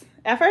Legs.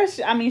 At first,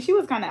 I mean, she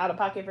was kind of out of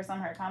pocket for some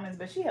of her comments,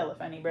 but she hella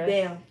funny, bro.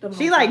 Damn.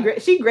 She like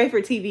she great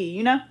for TV,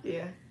 you know?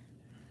 Yeah.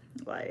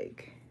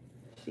 Like,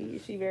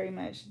 she very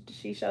much,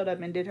 she showed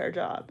up and did her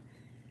job.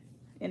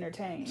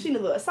 Entertained. She knew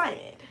the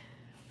assignment.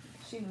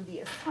 She knew the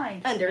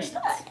assignment.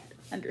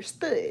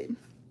 Understood.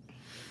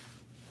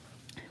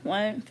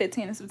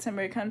 15th of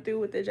September, come through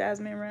with the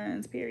Jasmine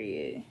runs,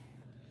 period.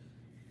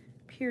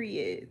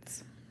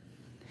 Periods.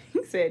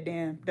 He said,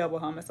 damn, double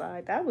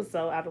homicide. That was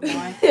so out of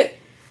line.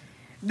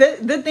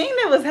 The thing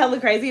that was hella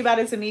crazy about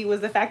it to me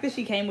was the fact that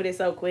she came with it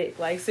so quick.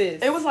 Like,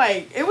 sis. It was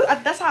like,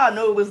 that's how I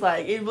know it was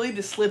like, it really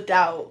just slipped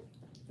out.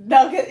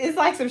 No, it's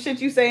like some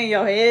shit you say in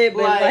your head,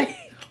 but like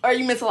or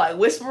you meant to like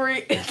whisper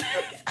it.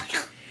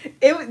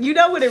 You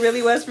know what it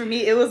really was for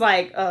me? It was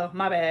like, oh,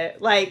 my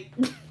bad. Like,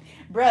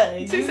 bruh,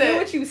 you knew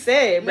what you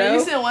said, bro. Man,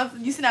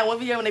 you seen that one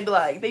video when they be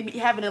like, they be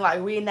having to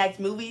like reenact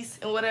movies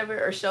and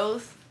whatever, or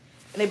shows,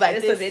 and they be like,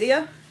 it's a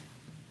video?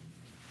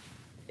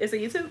 It's a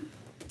YouTube?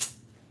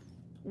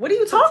 What are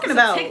you talking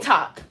about?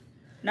 TikTok.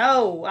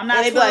 No, I'm not.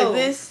 And they be like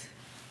this,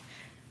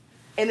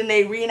 and then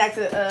they reenact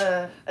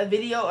a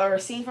video or a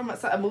scene from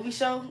a movie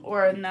show,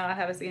 or no, I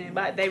haven't seen it.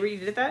 But they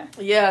redid that.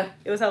 Yeah,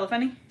 it was hella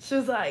funny. She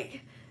was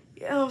like,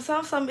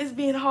 some is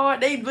being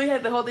hard. They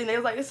had the whole thing. They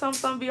was like, it's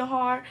some being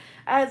hard.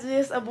 I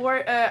just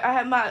abort. I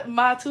had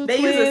my two. They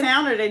twins. use the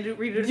sound, or they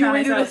redo the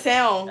sound. You redo the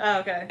sound. Oh,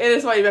 okay. And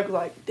it's why Rebecca was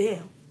like,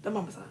 damn, the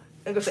mama's on.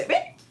 And go say,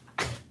 bitch.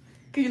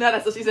 Cause you know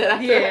that's what she said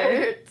after.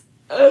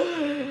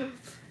 Yeah.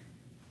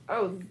 I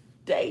was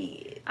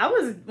dead.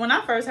 When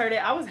I first heard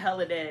it, I was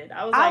hella dead.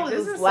 I was like,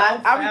 this is so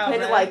foul, I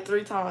replayed it like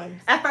 3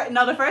 times.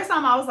 The first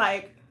time I was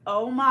like,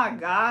 oh my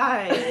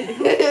God.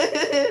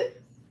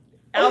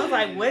 I was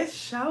like, what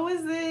show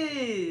is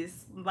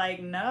this?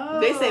 Like, no.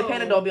 They say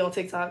Panda don't be on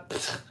TikTok.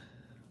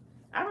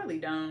 I really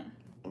don't.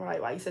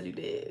 Right, why you said you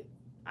did.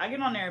 I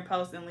get on there and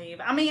post and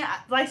leave. I mean,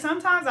 like,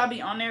 sometimes I'll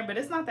be on there, but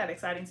it's not that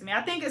exciting to me.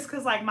 I think it's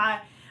because, like,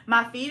 my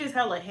feed is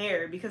hella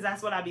hair because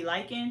that's what I be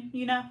liking,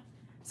 you know?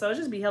 So it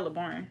just be hella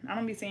boring. I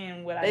don't be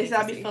seeing what They say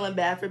I be feeling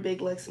bad for Big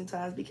Lex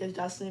sometimes because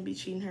Jocelyn be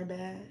treating her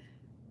bad.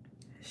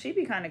 She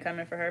be kind of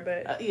coming for her,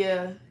 but...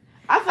 yeah.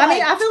 I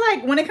feel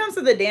like when it comes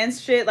to the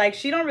dance shit, like,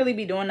 she don't really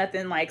be doing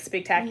nothing, like,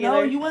 spectacular.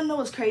 No, you want to know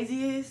what's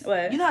crazy is?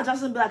 What? You know how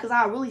Jocelyn be like, because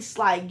I really,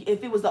 like,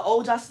 if it was the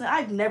old Jocelyn,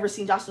 I've never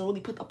seen Jocelyn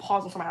really put the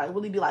pause on somebody. Like,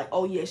 really be like,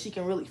 oh, yeah, she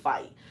can really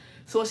fight.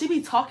 So when she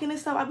be talking and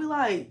stuff, I be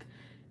like...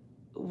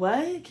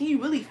 What? Can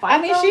you really fight?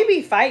 I mean, she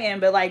be fighting,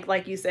 but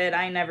like you said,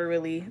 I ain't never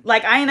really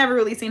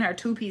seen her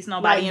 2-piece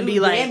nobody and be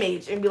like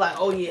damage and be like,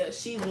 oh yeah,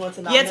 she's one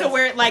to not. Yeah, to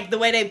where like the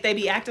way they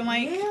be acting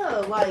like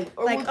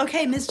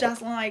okay, Miss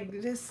Jocelyn,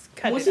 like just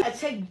cut it. I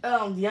checked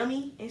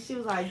Yummy and she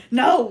was like,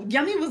 no,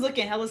 Yummy was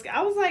looking hella scared.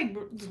 I was like,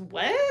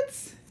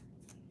 what?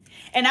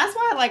 And that's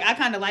why like I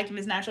kind of liked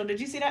Miss Natural.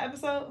 Did you see that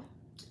episode?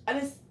 I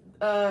just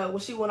when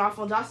she went off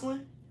on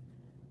Jocelyn.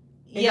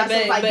 Yeah,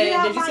 but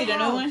did you see the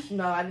new one?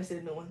 No, I didn't see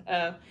the new one.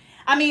 Oh.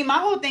 I mean, my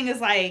whole thing is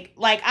like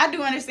I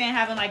do understand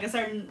having like a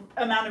certain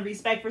amount of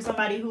respect for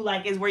somebody who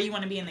like is where you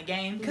want to be in the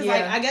game. Because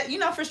like I get, you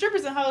know, for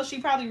strippers and hoes, she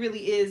probably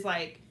really is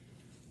like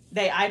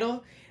they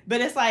idol. But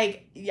it's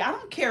like, I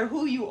don't care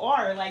who you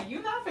are. Like,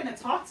 you're not finna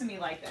talk to me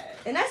like that.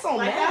 And that's on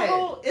like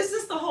mad. It's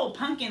just the whole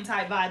punkin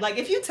type vibe. Like,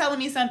 if you telling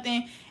me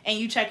something and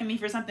you checking me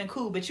for something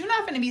cool, but you're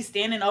not finna be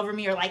standing over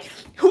me or like,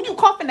 who you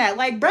coughing at?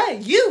 Like,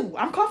 bruh, you.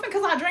 I'm coughing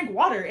because I drank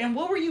water. And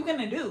what were you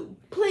gonna do?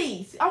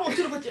 Please. I want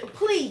you to put your,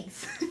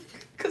 please.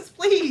 Because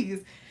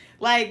please.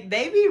 Like,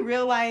 they be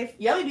real life.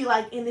 Y'all be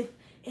like, and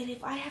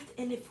if I have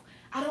to, and if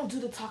I don't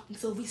do the talking,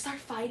 so if we start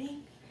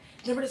fighting,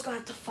 then we're just gonna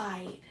have to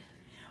fight.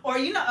 Or,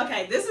 you know,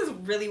 okay, this is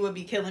really what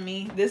be killing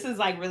me. This is,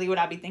 like, really what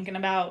I be thinking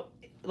about.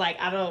 Like,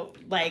 I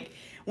don't, like,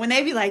 when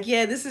they be like,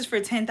 yeah, this is for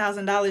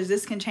 $10,000.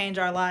 This can change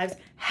our lives.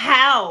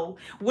 How?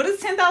 What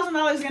is $10,000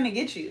 going to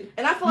get you?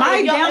 And I feel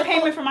like my down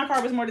payment for my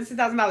car was more than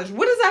 $10,000.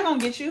 What is that going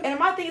to get you? And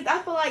my thing is, I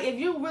feel like if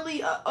you're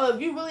really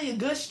a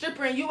good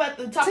stripper and you at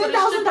the top of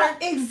the stripper,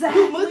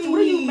 exactly. What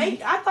do you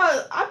make? I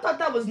thought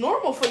that was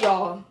normal for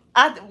y'all.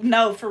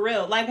 No, for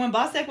real. Like, when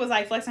Boss Tech was,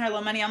 like, flexing her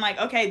little money, I'm like,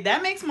 okay,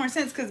 that makes more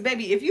sense. Because,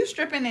 baby, if you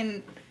stripping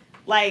and...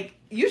 Like,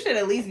 you should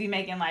at least be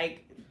making,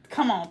 like,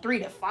 come on, 3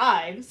 to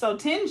 5. So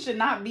 10 should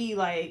not be,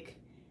 like...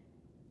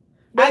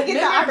 I get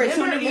the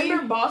opportunity.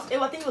 Remember Boss...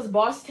 I think it was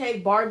Boss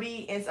Tech,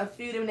 Barbie, and a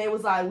few of them, they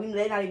was like,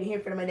 they're not even here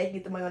for the money. They can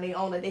get the money on their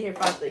own. Like, they here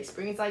for the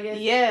experience, I guess.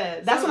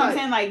 Yeah, that's what I'm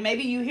saying. Like,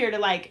 maybe you here to,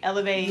 like,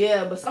 elevate...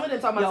 Yeah, but some of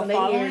them talking about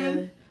something they here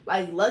to...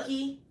 Like,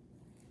 Lucky.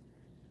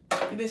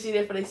 You think she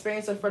there for the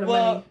experience or for the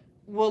money?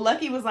 Well,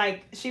 Lucky was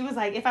like... She was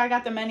like, if I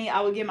got the money,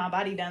 I would get my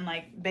body done.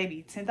 Like,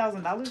 baby,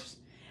 $10,000?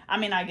 I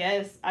mean, I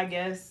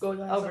guess go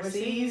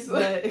overseas,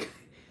 but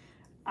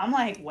I'm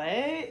like,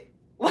 what?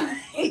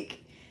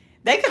 Like,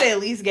 they could have at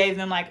least gave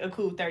them, like, a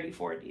cool 30,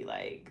 40.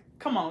 Like,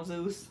 come on,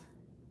 Zeus.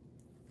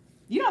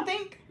 You don't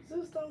think?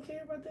 Zeus don't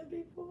care about them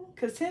people?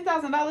 Because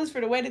 $10,000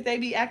 for the way that they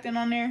be acting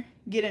on there,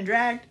 getting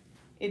dragged,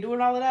 and doing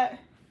all of that,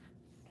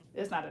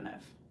 it's not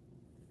enough.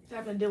 You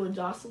having to deal with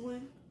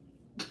Jocelyn?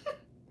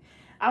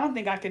 I don't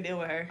think I could deal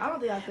with her. I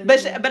don't think I could.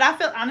 But I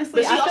feel,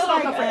 honestly, but she I feel also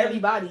like don't for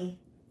everybody.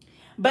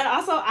 But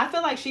also, I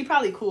feel like she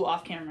probably cool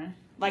off camera.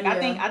 Like,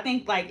 yeah. I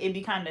think like, it'd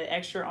be kind of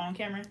extra on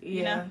camera,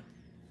 you know?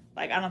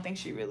 Like, I don't think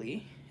she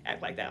really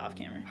act like that off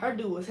camera. Her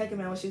dude was hecking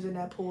man when she was in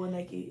that pool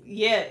naked.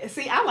 Yeah.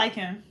 See, I like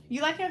him.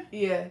 You like him?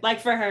 Yeah. Like,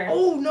 for her.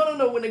 Oh,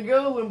 no.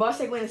 When Boss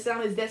Tech went and sat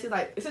on his desk, he's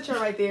like, it's a chair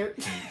right there.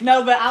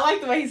 No, but I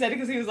like the way he said it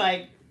because he was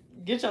like,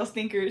 get your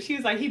stinkers. She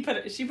was like, she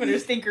put her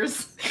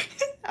stinkers.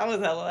 I was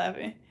hella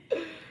laughing.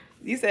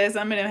 You said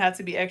some of them have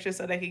to be extra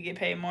so they could get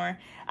paid more.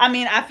 I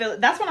mean, I feel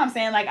that's what I'm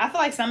saying. Like, I feel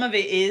like some of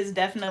it is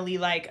definitely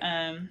like,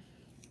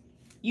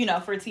 you know,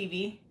 for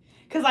TV.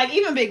 Cause like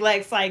even Big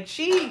Lex, like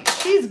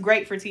she's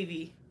great for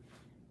TV.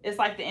 It's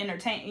like the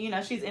you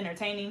know, she's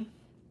entertaining.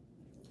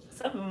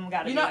 Some of them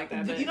gotta You be know, like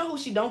that. But you know who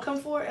she don't come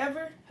for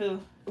ever? who?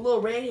 A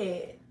little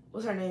redhead.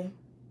 What's her name?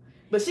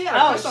 But she got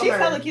a crush on her. Oh, she's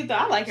hella cute though.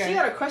 I like her. She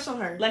got a crush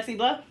on her. Lexi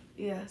Blow?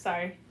 Yeah.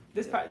 Sorry.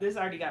 This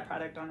already got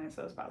product on it,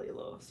 so it's probably a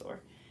little sore.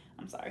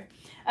 I'm sorry.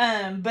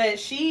 But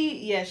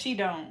she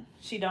don't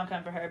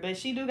come for her. But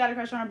she do got a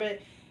crush on her. But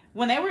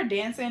when they were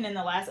dancing in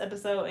the last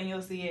episode, and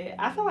you'll see it,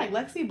 I feel like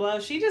Lexi Blow,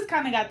 she just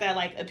kind of got that,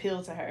 like,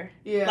 appeal to her.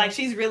 Yeah. Like,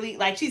 she's really,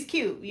 like, she's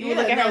cute. You would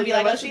look at her and be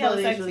like, oh, she hella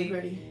sexy. Really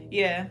pretty.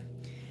 Yeah.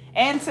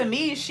 And to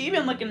me, she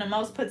been looking the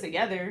most put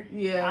together.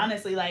 Yeah.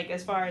 Honestly, like,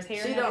 as far as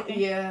hair and everything.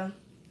 Yeah.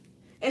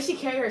 And she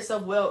carried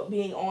herself well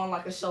being on,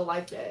 like, a show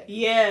like that.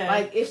 Yeah.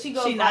 Like, if she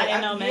goes, she not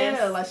in no mess.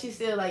 Yeah, like, she's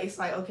still, like, it's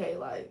like, okay,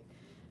 like,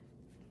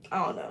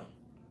 I don't know.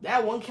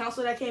 That one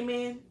counselor that came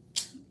in,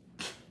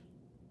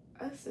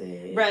 I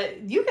said...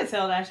 But you could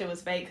tell that shit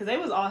was fake, because they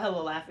was all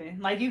hella laughing.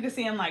 Like, you could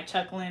see him, like,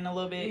 chuckling a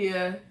little bit.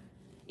 Yeah.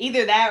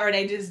 Either that, or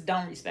they just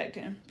don't respect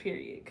him,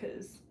 period,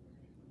 because...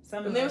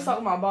 And they was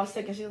talking about Boss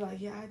Tech, and she was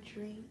like, yeah, I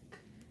drink.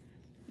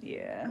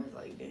 Yeah. I was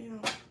like,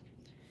 damn.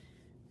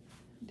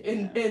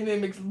 And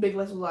then Big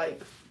Les was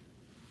like,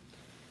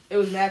 it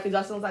was mad because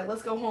Justin was like,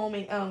 let's go home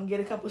and get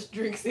a couple of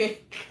drinks in.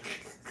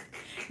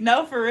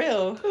 No, for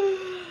real.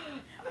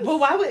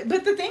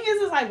 But the thing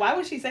is like, why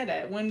would she say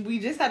that when we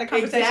just had a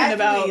conversation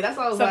about that's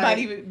what I was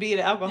somebody like, being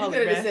an alcoholic? You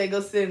could have just said, go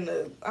sit in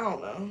the, I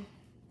don't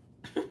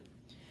know.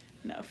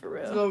 No, for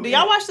real. Do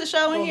y'all watch the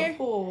show in here?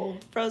 Pool.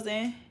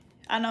 Frozen.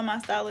 I know my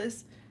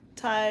stylist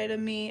tired of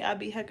me. I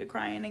be hecka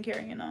crying and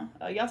carrying on.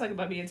 Y'all talking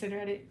about being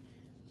tender-headed.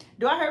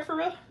 Do I hurt for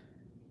real?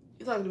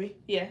 You talking to me?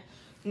 Yeah.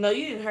 No,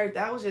 you didn't hurt.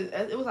 That was just,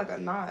 it was like a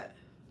knot.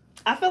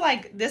 I feel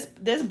like this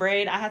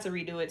braid, I had to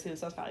redo it too,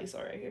 so it's probably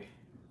sore right here.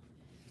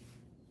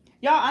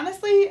 Y'all,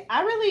 honestly,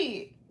 I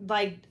really,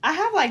 like, I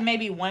have, like,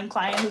 maybe one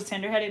client who's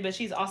tender-headed, but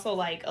she's also,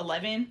 like,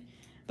 11.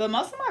 But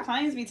most of my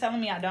clients be telling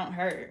me I don't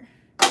hurt.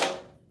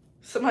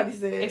 Somebody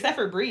said. Except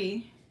for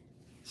Bree.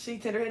 She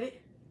tender-headed?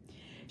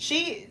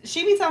 She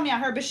be telling me I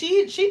hurt, but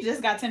she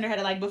just got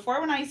tender-headed. Like,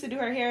 before when I used to do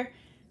her hair,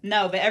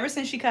 no. But ever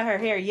since she cut her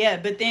hair, yeah.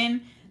 But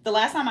then the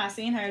last time I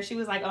seen her, she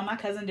was like, oh, my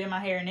cousin did my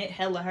hair and it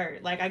hella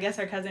hurt. Like, I guess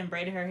her cousin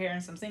braided her hair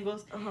in some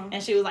singles.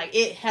 And she was like,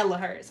 it hella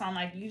hurt. So I'm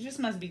like, you just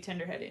must be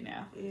tender-headed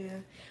now. Yeah.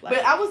 Like,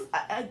 but I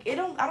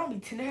don't be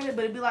tender-headed,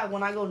 but it'd be like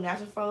when I go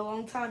natural for a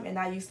long time and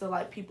I used to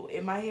like people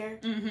in my hair.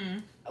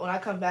 When I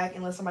come back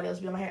and let somebody else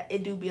be in my hair,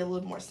 it do be a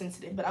little more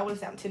sensitive. But I wouldn't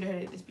say I'm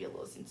tender-headed, it just be a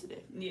little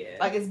sensitive. Yeah.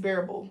 Like, it's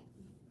bearable.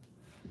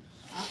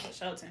 I'm for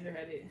sure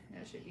tender-headed.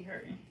 That should be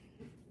hurting.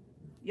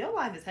 Your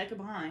life is hecka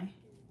behind.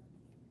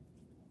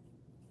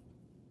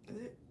 Is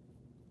it?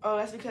 Oh,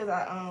 that's because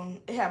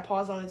it had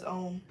pause on its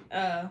own.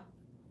 I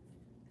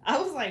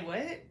was like,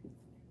 what?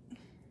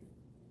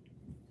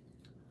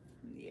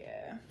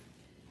 Yeah.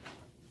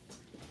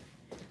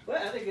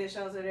 What other good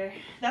shows are there?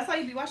 That's how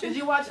you be watching? Did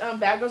you watch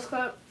Bad Girls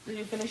Club? Did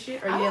you finish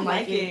it? Or you didn't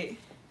like it?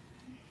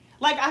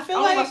 Like, I feel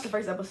I like... I watched the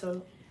first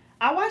episode.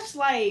 I watched,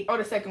 like... Oh,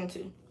 the second one,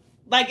 too.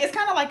 Like, it's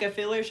kind of like a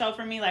filler show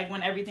for me. Like,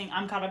 when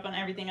I'm caught up on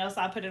everything else,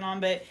 I put it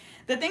on. But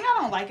the thing I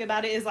don't like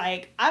about it is,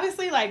 like,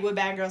 obviously, like, with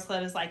Bad Girls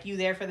Club, it's, like, you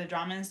there for the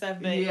drama and stuff.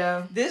 But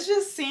yeah, this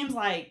just seems,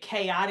 like,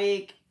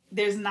 chaotic.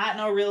 There's not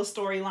no real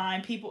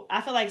storyline.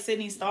 I feel like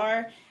Sydney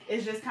Starr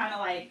is just kind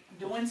of, like,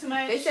 doing too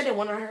much. They said in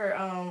one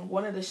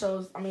of the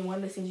shows, one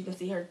of the scenes, you can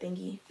see her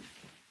thingy.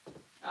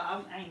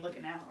 I ain't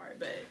looking that hard,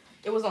 but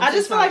it was on I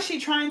just feel like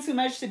she's trying too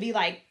much to be,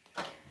 like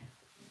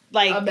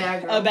a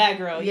bad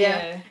girl.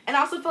 Yeah. And I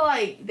also feel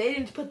like they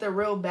didn't put the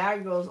real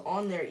bad girls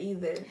on there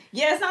either.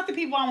 Yeah, it's not the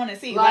people I want to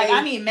see. Like,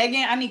 I need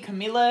Megan, I need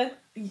Camila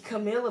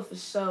for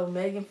sure,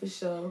 Megan for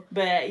sure.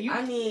 But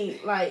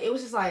it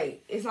was just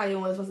like, it's not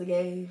even what it's supposed to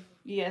give.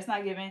 Yeah, it's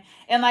not giving.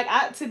 And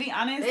like, to be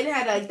honest, they didn't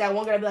have like that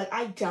one girl be like,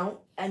 I don't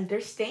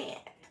understand.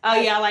 Oh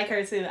yeah, I like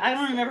her too. I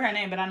don't remember her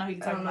name, but I know who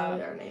you're talking about. I don't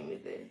know her name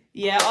either.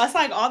 Yeah, it's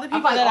like all the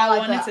people that I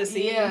wanted to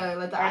see. Yeah,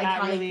 like the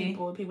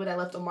iconic people that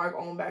left a mark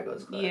on Bad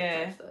Girls Club.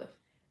 Yeah. Stuff.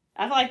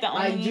 I feel like the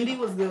only... Like, Judy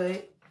was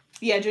good.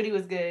 Yeah, Judy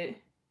was good.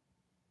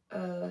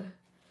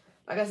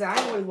 Like I said, I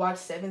didn't really watch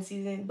 7th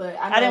season, but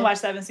I didn't watch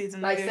 7th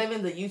season like either.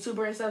 7, the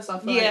YouTuber and stuff, so I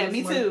feel like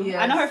me too.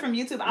 Yeah. I know her from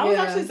YouTube. I was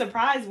actually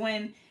surprised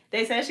when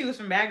they said she was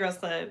from Bad Girls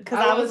Club, because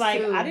I was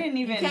like, I didn't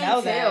even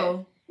know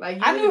that. Like,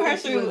 I knew her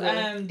through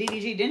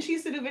DDG. Didn't she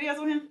used to do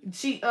videos with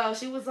him?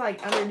 She was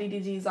like under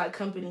DDG's like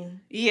company.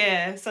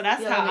 Yeah, so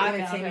that's how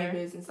like I found her.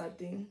 Business type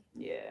thing.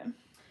 Yeah.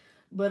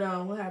 But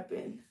what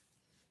happened?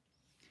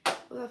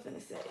 What was I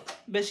finna say?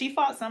 But she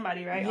fought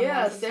somebody, right?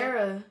 Yeah,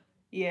 Sarah.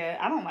 Yeah,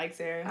 I don't like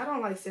Sarah. I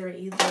don't like Sarah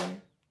either.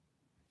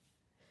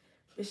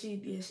 But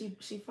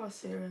she fought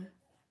Sarah.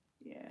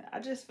 Yeah, I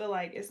just feel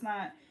like it's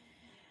not...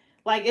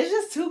 Like, it's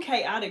just too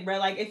chaotic, bro.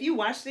 Like, if you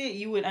watched it,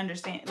 you would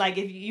understand. Like,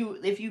 if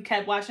you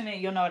kept watching it,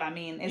 you'll know what I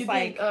mean. It's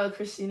like...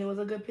 Christina was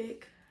a good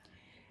pick?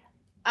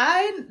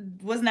 I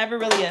was never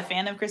really a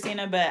fan of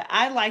Christina, but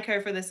I like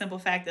her for the simple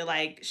fact that,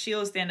 like,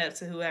 she'll stand up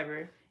to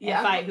whoever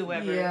and fight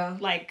whoever. Yeah.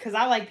 Like, because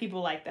I like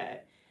people like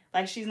that.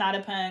 Like, she's not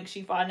a punk.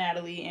 She fought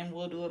Natalie and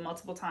will do it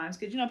multiple times.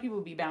 Because,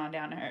 people be bowing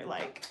down to her.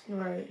 Like...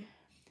 Right.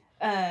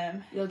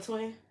 Your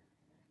twin?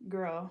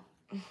 Girl.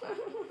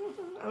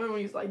 I remember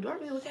when you was like, do I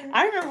really look at her?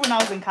 I remember when I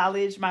was in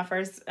college, my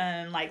first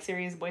like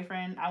serious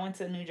boyfriend, I went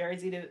to New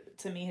Jersey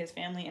to meet his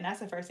family, and that's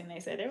the first thing they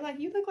said. They were like,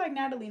 you look like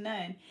Natalie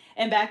Nunn.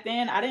 And back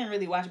then, I didn't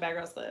really watch Bad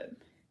Girls Club.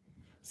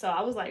 So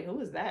I was like, who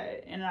is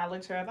that? And then I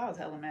looked her up. I was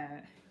hella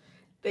mad.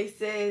 They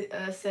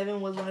said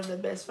 7 was one of the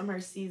best from her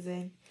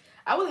season.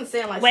 I wasn't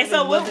saying like Wait,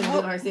 7 so wasn't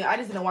good on her season. I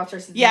just didn't watch her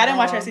season. Yeah, I didn't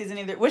watch her season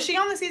either. Was she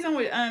on the season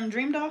with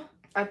Dream Doll?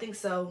 I think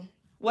so.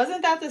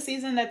 Wasn't that the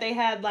season that they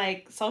had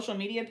like social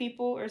media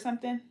people or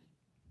something?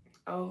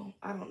 Oh,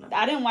 I don't know.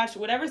 I didn't watch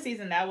whatever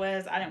season that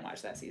was. I didn't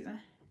watch that season.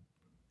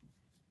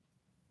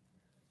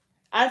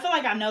 I feel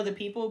like I know the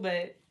people,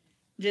 but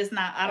just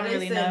not. I don't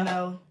really know.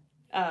 No.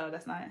 Oh,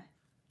 that's not.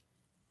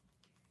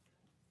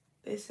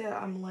 They said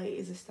I'm late.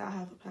 Is it style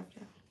half up, half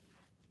down?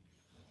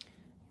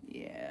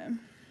 Yeah.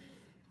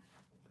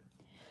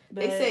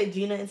 They said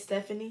Gina and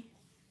Stephanie.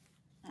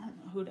 I don't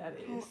know who that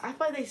is. I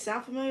feel like they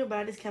sound familiar, but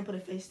I just can't put a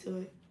face to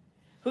it.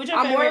 Who's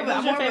your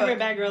favorite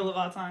bad girl of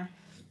all time?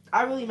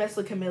 I really mess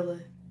with Camilla.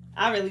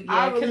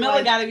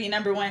 Camilla gotta be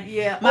number one.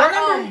 Yeah.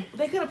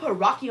 They could have put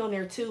Rocky on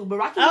there too, but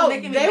Rocky was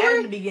making me mad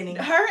in the beginning.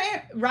 Her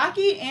and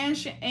Rocky and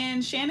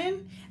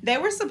Shannon, they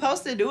were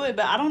supposed to do it,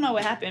 but I don't know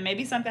what happened.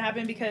 Maybe something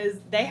happened because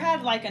they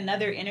had like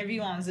another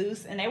interview on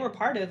Zeus and they were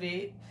part of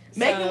it.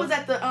 Megan was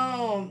at the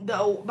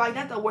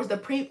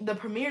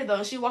premiere though,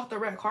 and she walked the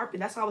red carpet.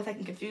 That's why I was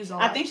taking confused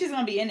on. I think she's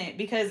gonna be in it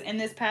because in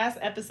this past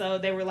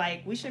episode they were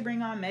like, we should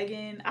bring on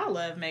Megan. I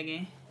love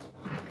Megan.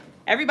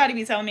 Everybody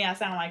be telling me I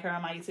sound like her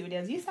on my YouTube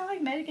videos. You sound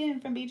like Megan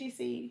from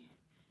BGC.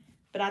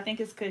 But I think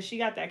it's because she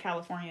got that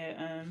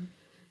California.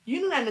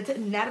 You knew that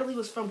Natalie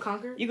was from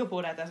Concord? You can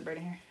pull that. That's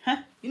braiding hair. Huh?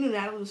 You knew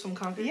Natalie was from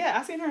Concord? Yeah,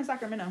 I seen her in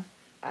Sacramento.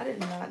 I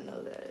did not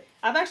know that.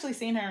 I've actually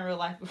seen her in real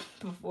life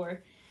before.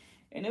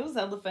 And it was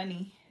hella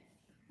funny.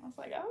 I was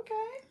like,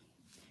 okay.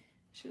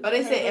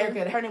 They said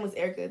Erica. Her name was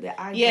Erica.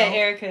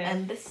 Erica.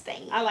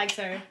 Understand. I liked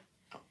her.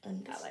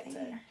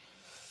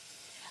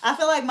 I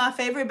feel like my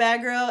favorite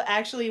bad girl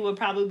actually would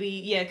probably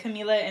be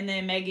Camila and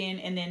then Megan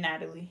and then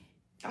Natalie.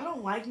 I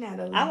don't like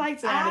Natalie. I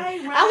liked Natalie.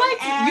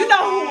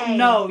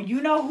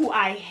 You know who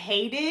I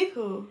hated?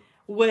 Who?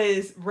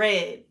 Was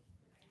Red.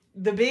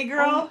 The big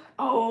girl.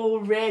 Oh,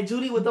 Red.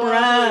 Judy with the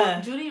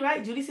one. Judy,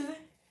 right? Judy season?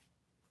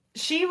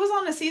 She was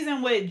on the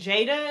season with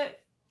Jada.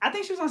 I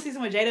think she was on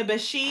season with Jada, but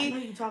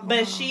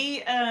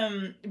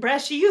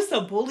she used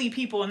to bully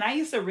people and that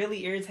used to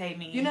really irritate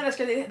me. You know that's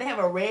because they have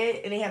a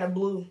red and they had a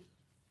blue.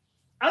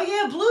 Oh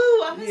yeah, Blue.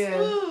 I miss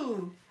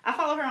Blue. I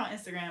follow her on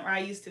Instagram, or I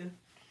used to.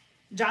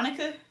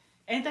 Jonica,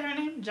 ain't that her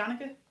name?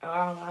 Jonica. Oh,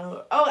 I don't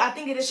know. Oh, I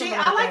think it is.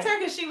 I liked her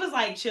because she was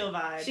like chill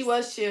vibes. She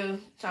was chill,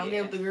 trying to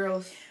get with the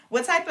girls.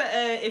 What type of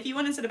if you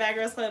went into the Bad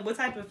Girls Club, what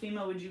type of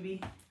female would you be?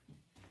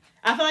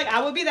 I feel like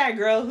I would be that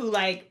girl who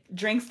like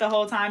drinks the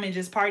whole time and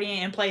just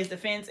partying and plays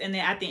defense, and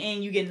then at the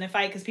end you get in a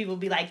fight because people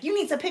be like, you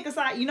need to pick a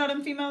side. You know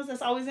them females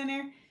that's always in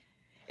there.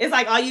 It's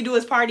like all you do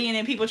is party and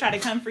then people try to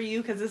come for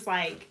you because it's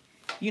like.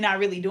 You're not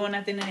really doing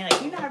nothing, and they're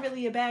like, you're not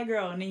really a bad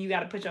girl, and then you got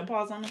to put your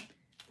paws on them.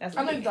 That's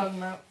what I know you're talking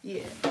about.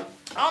 Yeah.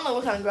 I don't know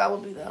what kind of girl I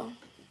would be, though.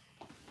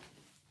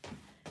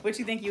 What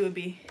you think you would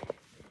be?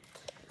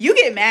 You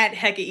get mad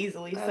hecka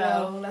easily, so.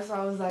 Know, that's why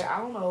I was like, I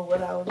don't know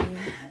what I would be.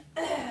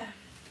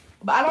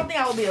 But I don't think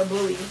I would be a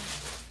bully.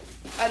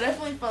 I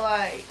definitely feel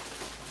like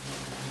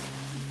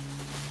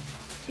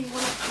he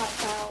want to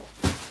pop out.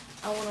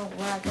 I want to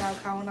rock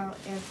out, calling out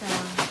in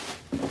town.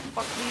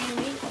 Fuck do you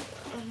mean?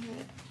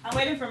 I'm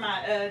waiting for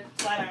my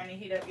flat iron to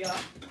heat up, y'all.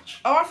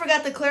 Oh, I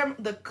forgot the Claremont.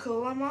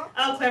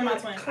 Oh, Claremont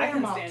twins.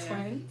 Claremont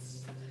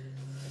twins.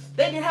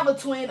 They did have a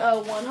twin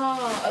one,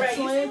 huh? A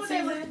twin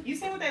season. You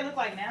see what they look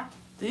like now?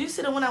 Did you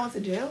see the one that went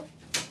to jail?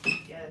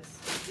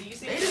 Yes. Do you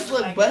see? They just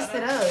look like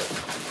busted up.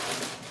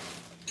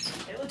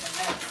 They look a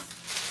mess.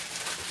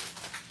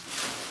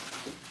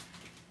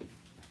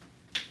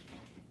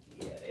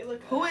 Yeah, they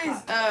look. Who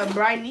is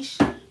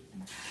Brian-Nisha?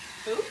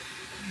 Who?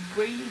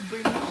 Bree.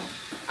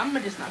 I'm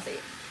gonna just not say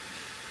it.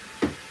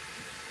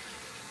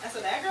 That's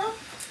a bad girl?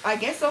 I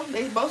guess so.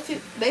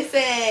 They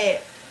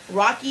said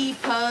Rocky,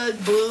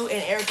 Pug, Blue,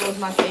 and Erica was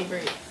my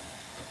favorite.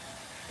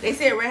 They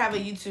said Red have a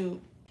YouTube.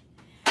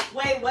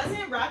 Wait,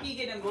 wasn't Rocky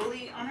getting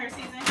bullied on her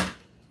season?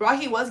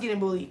 Rocky was getting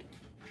bullied.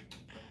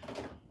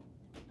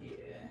 Yeah.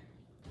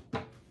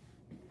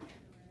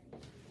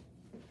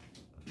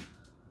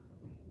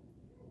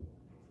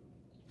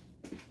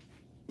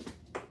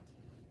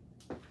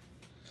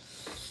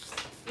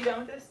 You done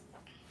with this?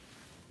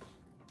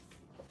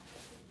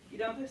 You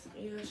done with this?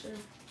 Yeah, sure.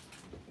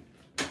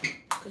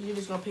 Cause you're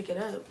just gonna pick it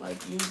up like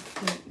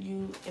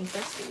you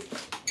infested.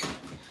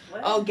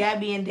 What? Oh,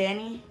 Gabby and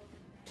Danny.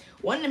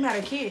 One of them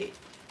had a kid.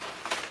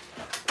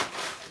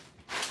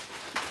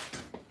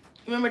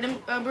 You remember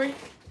them, Brie?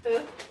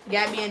 Who?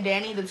 Gabby and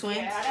Danny, the twins.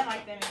 Yeah, I didn't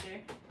like them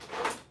either.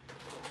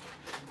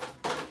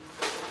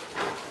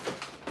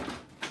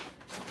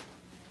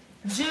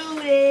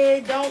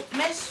 Judy, don't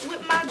mess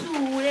with my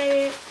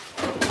Judy.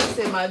 I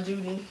said my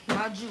Judy.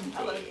 My Judy.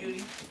 I love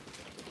Judy.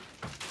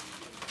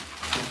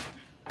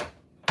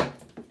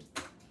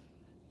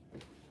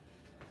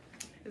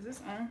 Is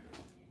this on?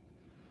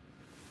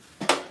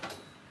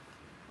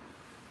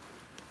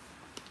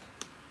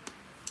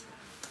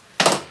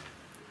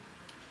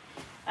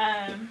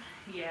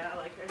 Yeah, I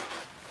like her.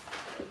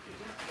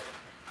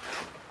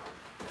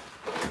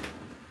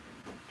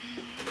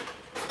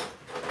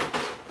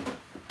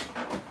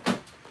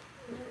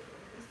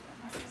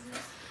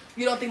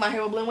 You don't think my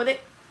hair will blend with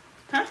it?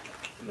 Huh?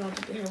 You don't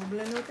think the hair will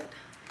blend with it?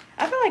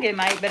 I feel like it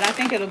might, but I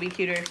think it'll be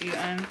cuter if you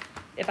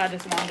if I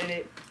just wanted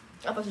it.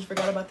 I thought you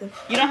forgot about them.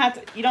 You don't have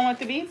to. You don't want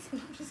the beads?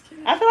 I'm just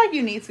kidding. I feel like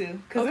you need to,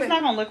 because Okay. it's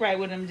not gonna look right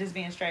with them just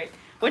being straight.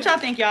 What y'all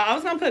think, y'all? I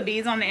was gonna put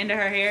beads on the end of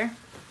her hair.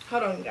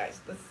 Hold on,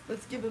 guys.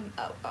 Let's give them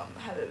out.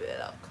 Have a bit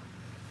out.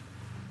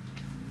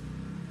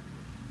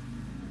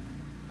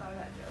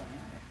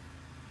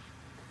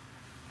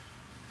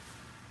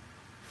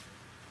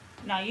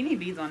 No, you need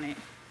beads on it.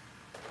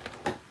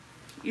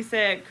 You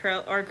said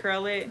curl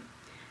it.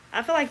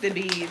 I feel like the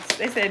beads.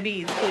 They said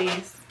beads,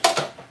 please.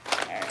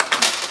 Alright.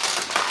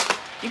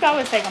 You can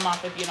always take them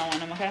off if you don't want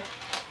them, okay?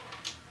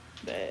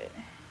 But,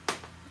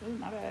 ooh,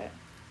 my bad.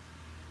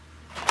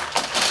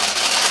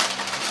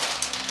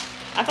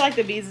 I feel like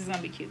the beads is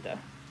gonna be cute though.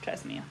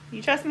 Trust me.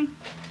 You trust me?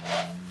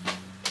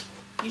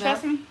 You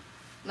trust me?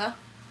 No.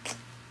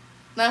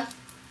 No.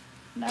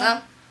 No. No.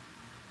 I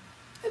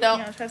You don't.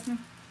 don't trust me?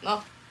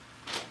 No.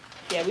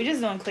 Yeah, we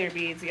just doing clear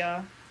beads,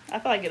 y'all. I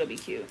feel like it'll be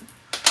cute.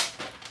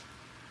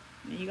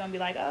 And you're gonna be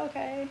like, oh,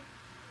 okay.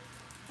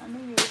 I knew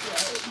you was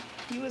right.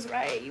 You was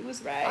right. You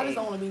was right. I just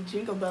don't want to be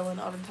jingle belling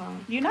all the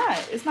time. You're not.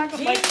 It's not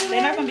gonna like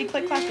they're not gonna be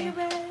click clacking.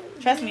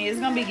 Trust me, it's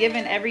gonna be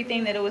given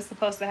everything that it was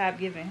supposed to have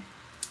given.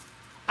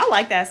 I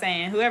like that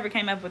saying. Whoever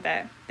came up with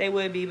that, they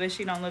would be, but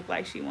she don't look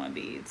like she want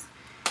beads.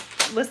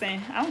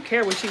 Listen, I don't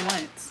care what she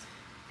wants.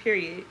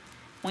 Period.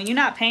 When you're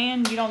not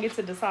paying, you don't get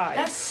to decide.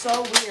 That's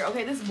so weird.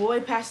 Okay, this boy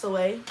passed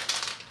away,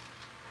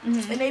 and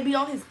they be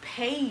on his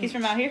page. He's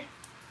from out here?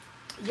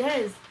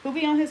 Yes. Who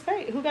be on his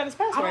page? Who got his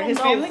password? I don't His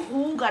know family?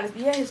 who got his.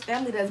 Yeah, his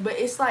family does, but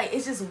it's like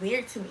it's just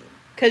weird to me.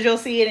 Cause you'll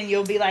see it and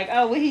you'll be like,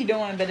 oh, what he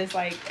doing? But it's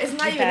like It's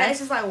not he even that. passed. It's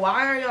just like,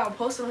 why are y'all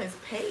posting on his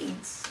page?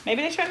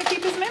 Maybe they're trying to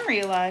keep his memory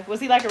alive. Was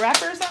he like a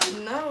rapper or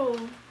something? No.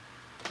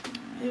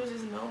 He was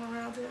just known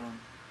around town.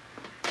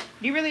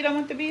 You really don't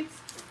want the beads?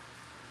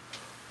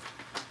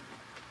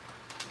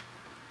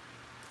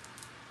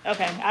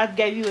 Okay, I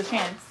gave you a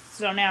chance.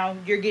 So now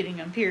you're getting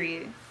them,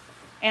 period.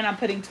 And I'm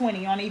putting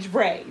 20 on each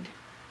braid.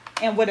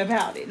 And what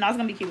about it? No, it's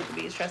going to be cute with the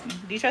beads, trust me.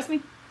 Do you trust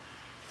me?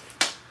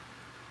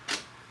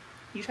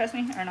 You trust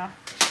me or not?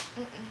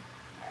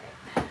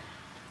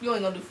 You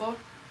only gonna do 4?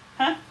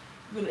 Huh?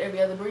 You do every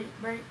other braid?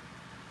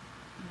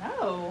 No.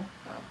 Oh.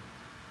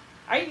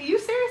 Are you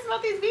serious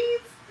about these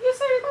beads? You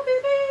serious about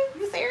these beads?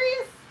 You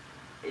serious?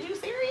 Is you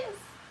serious?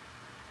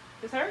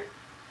 This hurt?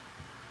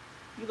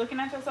 You looking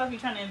at yourself? You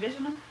trying to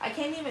envision them? I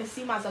can't even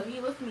see myself. Can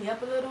you lift me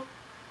up a little?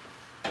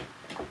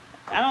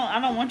 I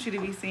don't want you to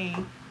be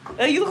seen.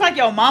 You look like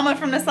your mama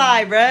from the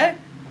side, bruh.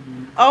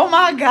 Oh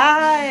my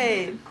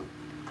god.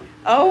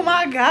 Oh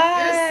my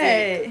god. You're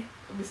sick.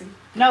 Let me see.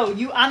 No,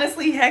 you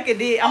honestly hecka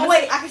did. Oh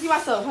wait, I can see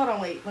myself. Hold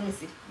on, wait. Let me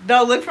see.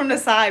 No, look from the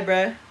side,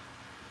 bruh.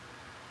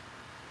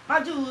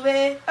 My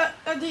jewelry.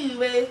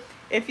 Jewelry.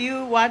 If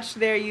you watch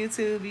their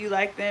YouTube, you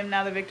like them.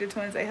 Now the Victor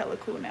twins, they hella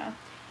cool now.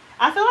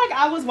 I feel like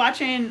I was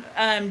watching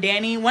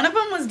Danny. One of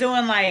them was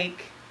doing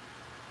like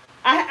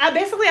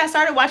I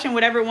started watching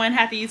whatever one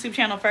had the YouTube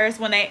channel first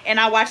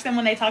I watched them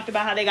when they talked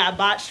about how they got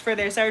botched for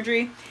their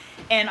surgery.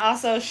 And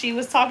also she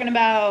was talking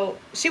about,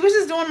 she was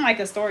just doing like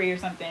a story or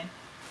something.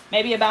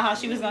 Maybe about how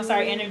she was going to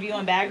start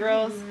interviewing bad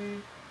girls.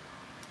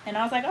 And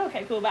I was like, oh,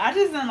 okay, cool. But I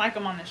just didn't like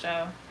them on the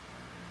show.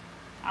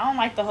 I don't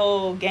like the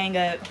whole gang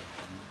up.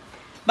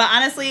 But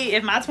honestly,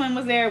 if my twin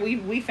was there,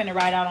 we finna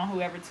ride out on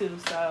whoever too.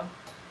 So,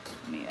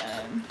 I mean,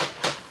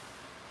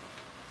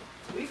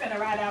 we finna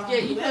ride out on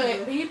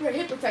whoever.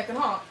 He protecting,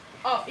 huh?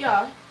 Oh,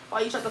 yeah. Oh,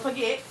 you shut the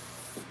forget.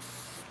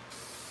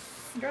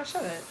 Girl,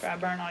 shut up. Before I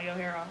burn all your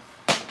hair off.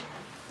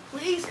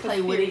 Please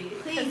play with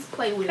it. Please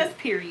play with it.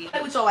 Period.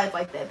 Play with your life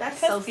like that. That's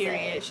so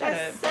period.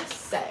 sad. Shut That's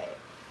sad.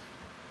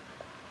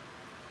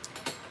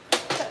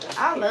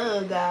 I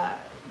love God.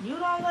 You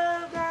don't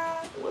love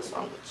God? What's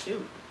wrong with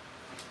you?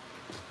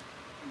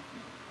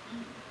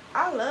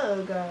 I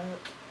love God.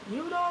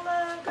 You don't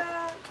love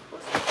God?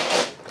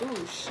 What's wrong?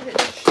 Ooh,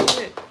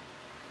 shit.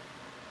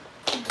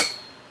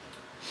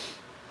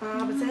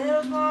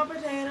 Potatoes, more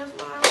potatoes,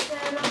 more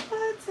potato,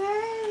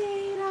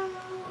 potato.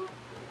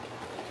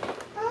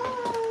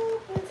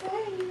 Oh,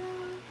 potato.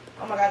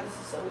 Oh my God, this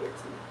is so weird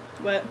to me.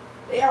 What?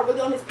 They are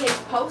really on his page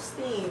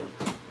posting.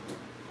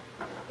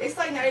 It's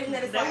like not even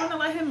that it's They like. want to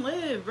let him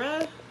live,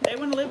 bruh. They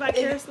want to live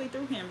vicariously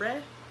through him,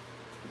 bruh.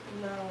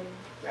 No,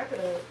 wrap it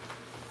up.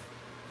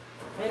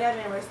 May that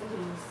man rest in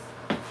peace.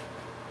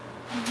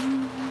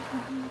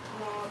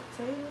 More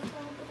potatoes,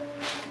 more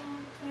potatoes,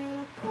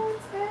 more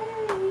potato,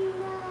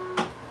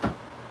 potato.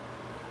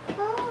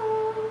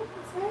 Oh,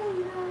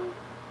 potato.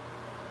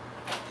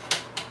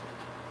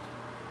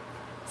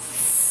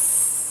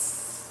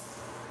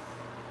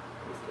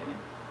 Just kidding.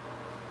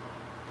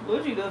 What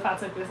would you do if I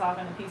took this off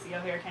and a piece of your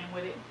hair came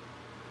with it?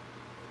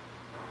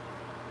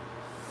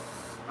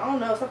 I don't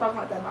know. Stop talking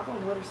like that. My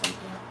phone wood or something.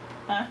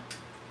 Huh?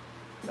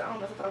 So I don't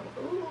know if I'm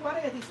talking. Ooh, why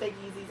they got these fake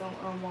Yeezys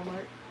on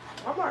Walmart?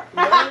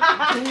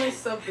 Walmart doing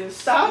something.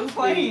 Stop stupid.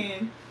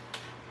 playing.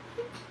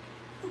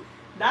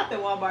 Not the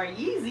Walmart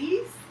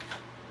Yeezys.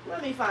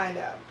 Let me find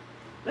out.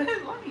 Let me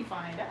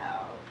find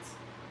out.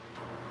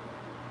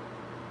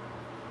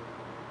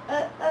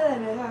 Let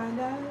me find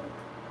out.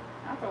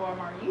 Not the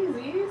Walmart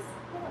Yeezys.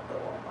 Not the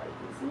Walmart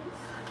Yeezys.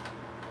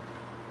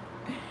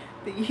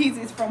 The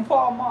Yeezys from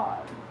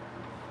Walmart.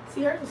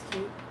 See, hers is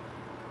cute.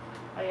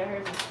 Oh yeah,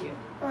 hers is cute.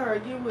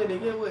 Alright, get with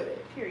it, get with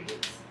it. Periods.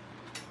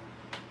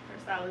 Her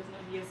stylist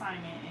knew the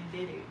assignment and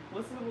did it.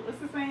 What's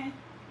the saying?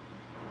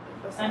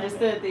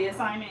 Understood the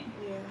assignment.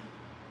 Yeah.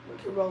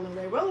 Look at Rolling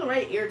Ray. Rolling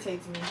Ray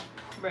irritates me.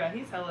 Bruh,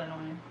 he's hella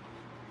annoying.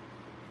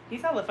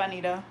 He's hella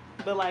funny though,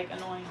 but like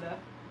annoying though.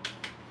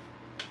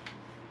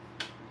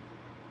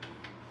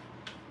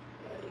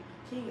 Like,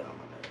 he got on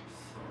my nerves.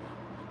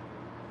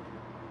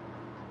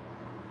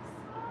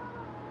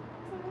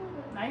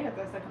 Now you got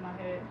that stuck in my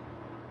head.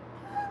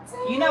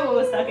 You know what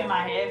was stuck in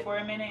my head for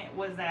a minute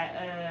was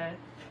that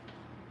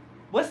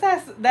what's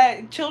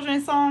that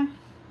children's song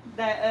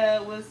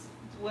that was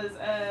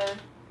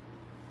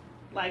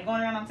like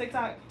going around on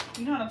TikTok?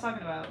 You know what I'm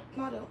talking about?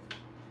 No, I don't.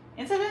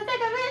 Into the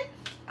thick of it.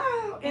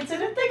 Ow. Into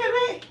the thick of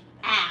it.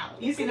 Ow.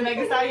 You see the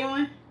Megan Stallion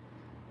one?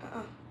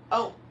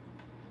 Oh.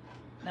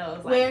 No, it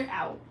was like Where?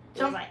 out.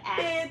 It was like ow.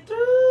 Jumping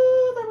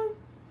through the roof.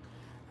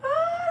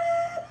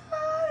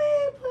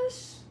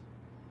 Push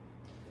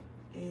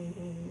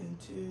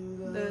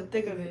into The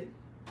thick of it.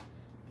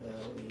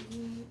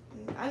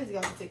 I need to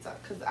get on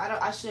TikTok because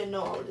I shouldn't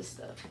know all of this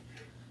stuff.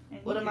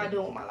 And What you am I do.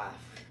 doing with my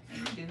life?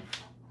 And you do.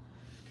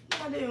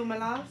 What am I doing with my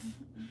life?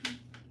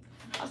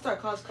 I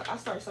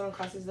start summer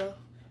classes though.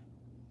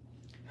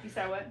 You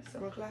start what?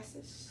 Summer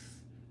classes.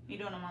 You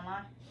doing them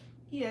online?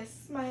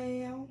 Yes,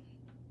 ma'am.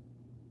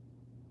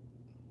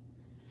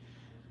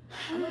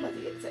 I'm about to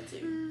get a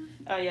tattoo.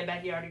 Oh yeah,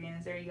 backyard again.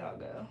 There you all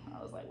go.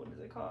 I was like, what is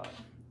it called?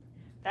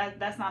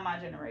 That's not my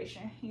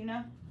generation, you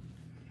know?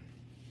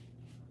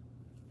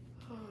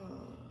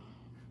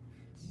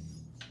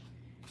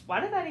 Why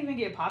did that even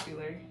get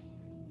popular?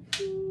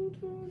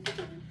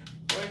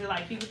 Or is it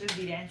like people just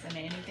be dancing to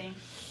anything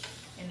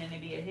and then it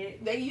be a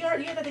hit? You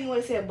heard that thing when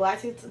they said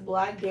black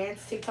dance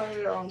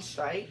TikTokers are on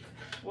strike?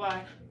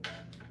 Why?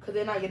 Cause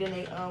they're not getting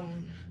a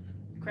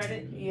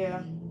Credit?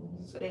 yeah,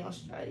 so they on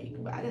strike.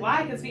 But I didn't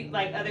Why? Because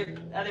like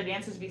other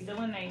dancers be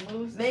stealing their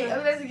moves. and stuff?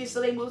 Other dancers get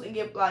so they moves and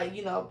get like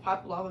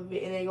popular off of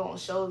it, and they go on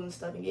shows and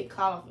stuff and get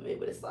caught off of it.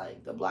 But it's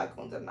like the black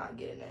ones are not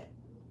getting that.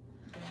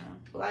 Yeah.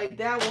 Like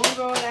that one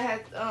girl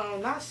that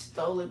had not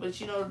stolen, but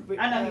I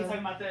know you're talking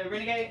about the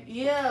Renegade.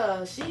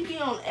 Yeah, she be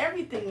on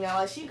everything now.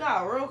 Like she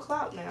got real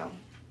clout now.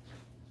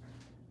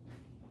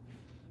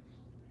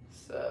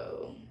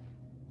 So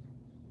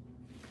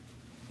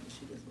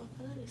she just walk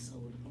out. That is so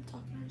weird. I'm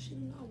talking to her. She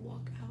did not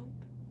walk out.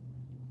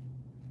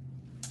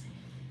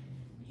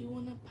 You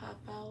wanna pop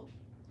out?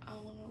 I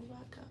wanna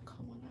rock out.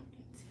 Come on out.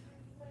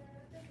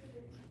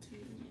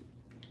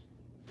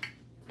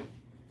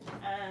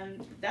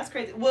 That's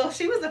crazy. Well,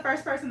 she was the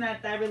first person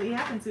that really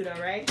happened to,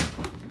 though, right?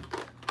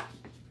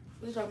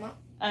 What you talking about?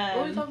 What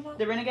were you talking about?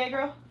 The Renegade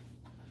girl.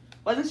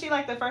 Wasn't she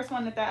like the first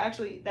one that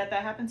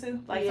happened to?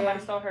 Like somebody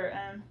stole her.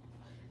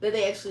 That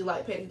they actually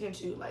like paid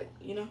attention to, like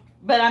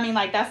But I mean,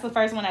 like that's the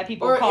first one that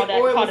people called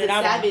it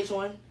out. Savage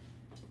one.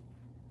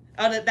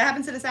 Oh, that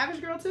happened to the Savage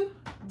girl too.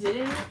 Did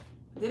it?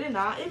 Did it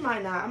not? It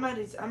might not. I might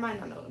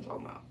not know what I'm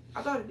talking about.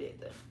 I thought it did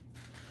though.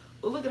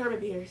 Well, look at her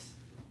baby hairs.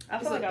 I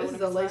feel like I would this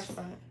have. is a lace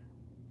front.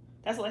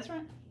 That's a lace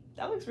front.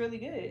 That looks really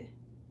good.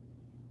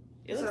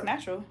 It looks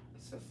natural.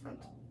 It's a front.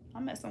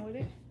 I'm messing with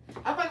it.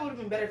 I probably would have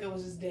been better if it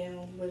was just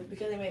down, but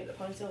because they made it a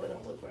ponytail, it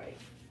don't look right.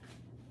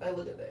 Like,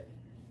 look at that.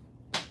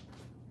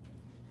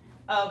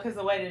 Oh, because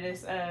the way that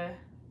it's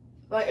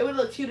like it would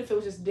look cute if it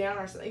was just down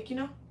or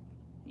something,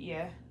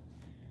 Yeah.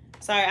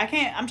 Sorry, I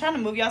can't. I'm trying to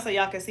move y'all so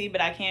y'all can see,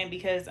 but I can't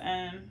because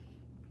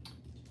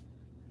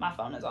my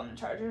phone is on the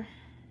charger.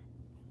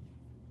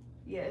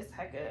 Yeah, it's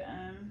hecka.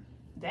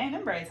 Dang,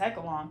 them braids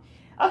hecka long.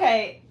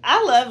 Okay,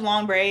 I love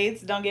long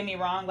braids. Don't get me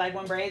wrong. Like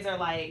when braids are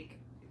like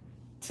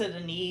to the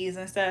knees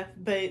and stuff.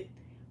 But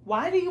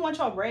why do you want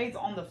your braids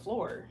on the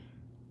floor?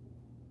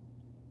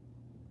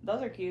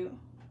 Those are cute.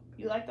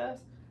 You like those?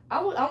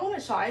 I want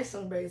to try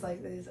some braids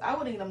like this. I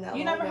wouldn't get them that long.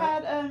 You never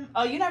had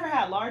oh, you never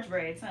had large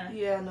braids, huh?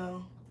 Yeah,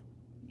 no.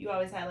 You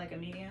always had like a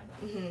medium.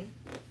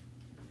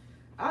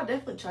 I'll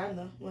definitely try them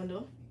though. Wanna do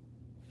them?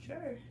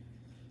 Sure.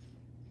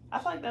 I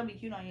feel like that'd be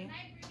cute on you.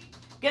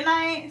 Good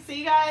night. See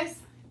you guys.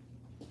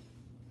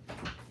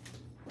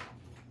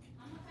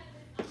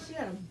 She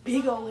got a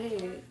big old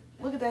head.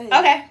 Look at that head.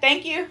 Okay,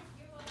 thank you.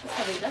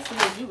 That's the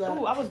head you got.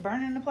 Ooh, I was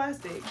burning the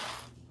plastic.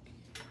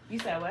 You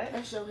said what?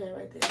 That's your head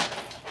right there.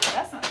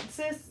 That's not,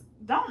 sis.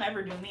 Don't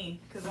ever do me,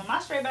 because when I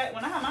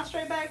have my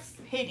straight backs,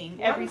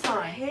 hitting every Why does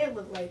her time, head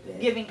look like that?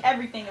 giving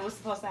everything it was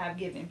supposed to have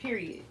given.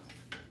 Period.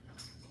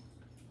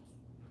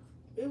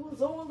 It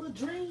was all a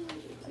dream.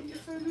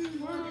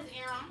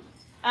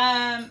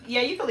 Yeah,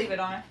 you can leave it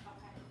on.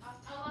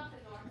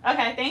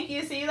 Okay, thank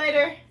you. See you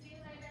later.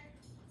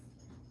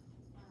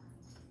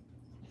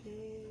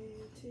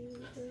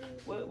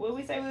 What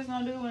we say we was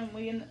gonna do when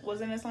we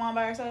was in the salon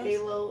by ourselves?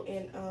 Halo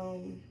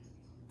and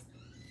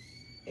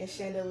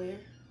Chandelier.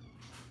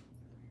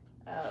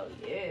 Oh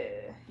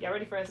yeah. Y'all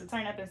ready for us to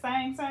turn up and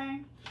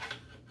sing?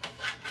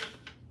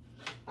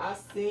 I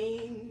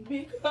sing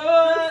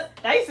because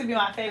That used to be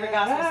my favorite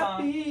gospel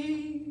song.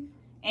 happy.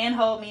 And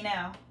Hold Me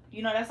Now.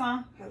 You know that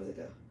song? How does it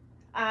go?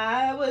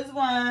 I was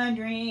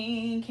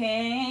wondering,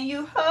 can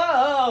you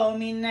hold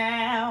me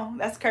now?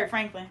 That's Kurt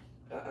Franklin.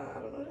 I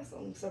don't know that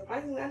song.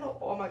 Surprisingly, I know.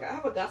 Oh my god, I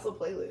have a gospel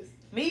playlist.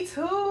 Me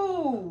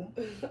too.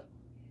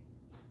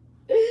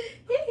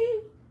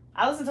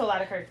 I listen to a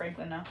lot of Kurt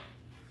Franklin now.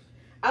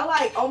 I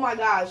like. Oh my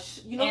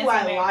gosh, you know And who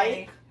I some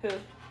like? Who?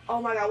 Oh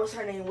my god, what's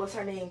her name?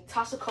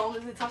 Tasha Combs.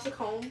 Is it Tasha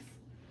Combs?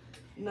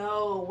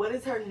 No, what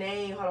is her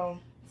name? Hold on.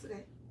 It's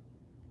okay.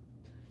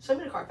 Show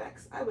me the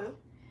Carfax. I will.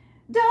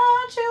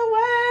 Don't you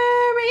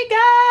worry,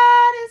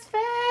 God is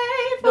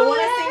faithful. The one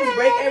that sings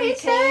Break Every Chain.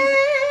 Chain.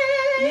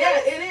 Yeah,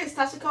 it is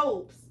Tasha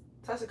Combs.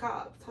 Tasha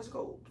Combs.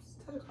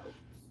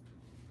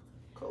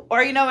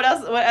 Or you know what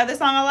else? What other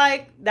song I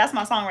like? That's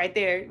my song right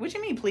there. What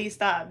you mean? Please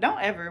stop. Don't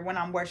ever when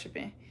I'm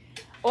worshiping.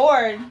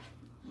 Or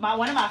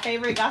one of my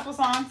favorite gospel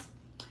songs.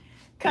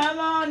 Come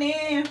on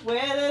in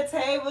where the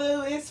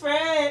table is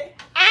spread.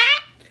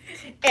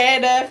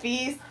 And the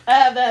feast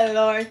of the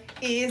Lord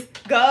is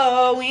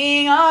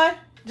going on.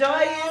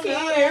 Joy is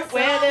here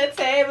where the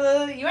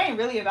table. You ain't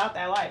really about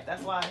that life.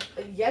 That's why.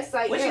 Yes,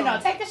 I am. What you know?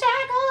 Take the shackles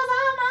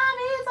off my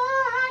feet so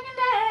I can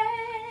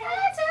dance.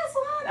 I just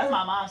want. That's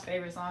my mom's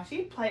favorite song.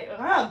 She played.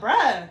 Oh,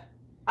 bruh.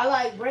 I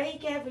like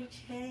Break Every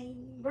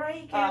Chain.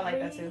 Break Oh, I Every like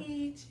that too.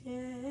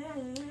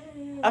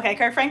 Chain. Okay,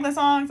 Kurt Franklin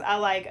songs. I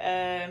like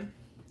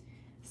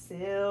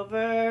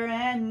Silver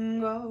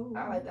and Gold.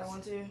 I like that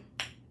one too.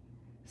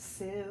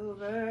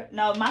 Silver.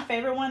 No, my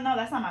favorite one. No,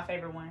 that's not my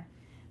favorite one.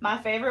 My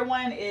favorite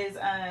one is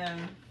I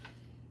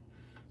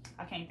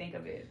can't think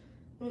of it.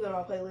 Let me go to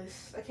my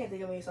playlist. I can't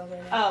think of any songs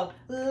right now.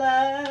 Oh,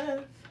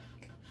 love.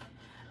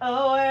 A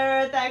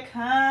word that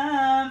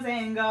comes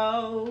and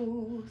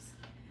goes.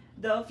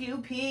 Though few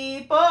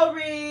people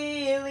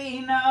really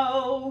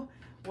know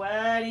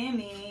what it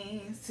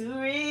means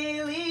to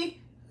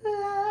really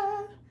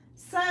love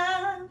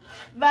somebody.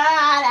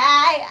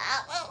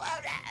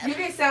 You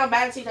didn't sound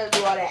bad until you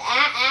do all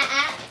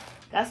that.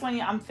 That's when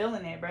I'm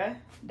feeling it, bruh.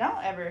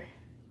 Don't ever.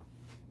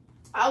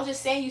 I was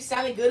just saying you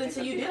sounded good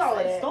until you did all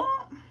of that.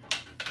 Stop.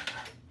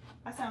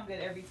 I sound good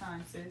every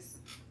time, sis.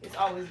 It's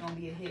always gonna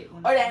be a hit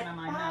when Or that. I'm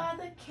in my mouth.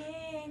 Father,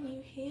 can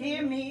you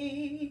Hear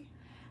me.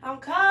 I'm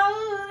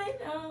calling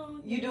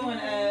on You doing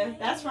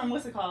that's from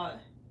what's it called?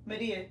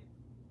 Medea.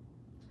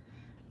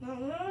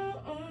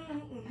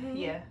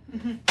 Yeah.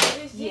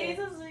 It's Yeah.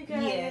 Jesus we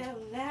got Yeah.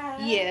 him now.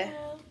 Yeah.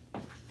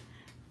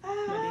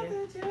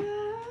 Father,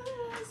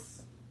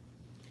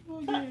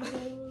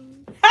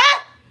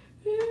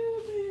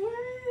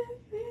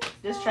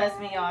 Just trust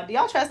me, y'all. Do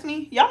y'all trust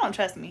me? Y'all don't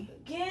trust me.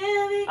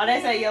 Oh,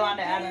 they say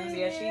Yolanda Adams.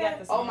 Yeah, she got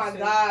the songs Oh my too.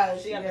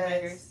 gosh. She got the yes.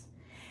 bangers.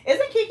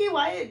 Isn't Kiki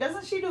Wyatt?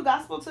 Doesn't she do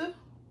gospel too?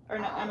 Or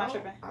no? Am I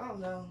tripping? I don't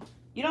know.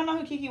 You don't know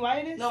who Kiki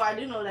Wyatt is? No, I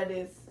do know what that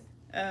is.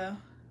 I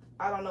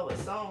don't know what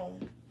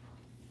song.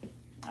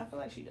 feel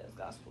like she does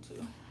gospel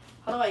too.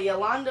 Hold on,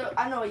 Yolanda.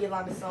 I know a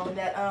Yolanda song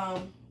that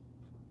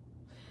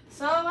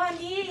So I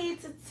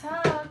need to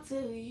talk to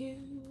you.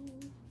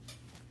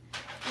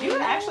 You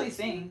would actually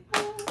sing.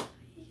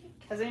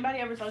 Has anybody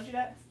ever told you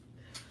that?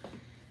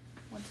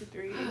 1, 2,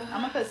 3.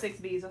 I'm gonna put 6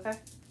 B's, okay?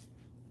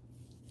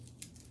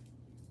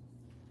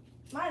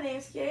 My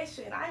name's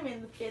Keisha and I'm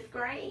in the 5th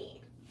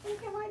grade.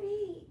 Look at my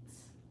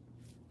needs.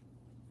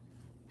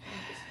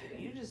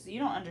 You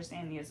don't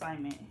understand the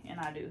assignment, and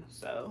I do.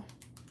 So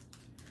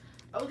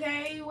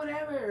Okay,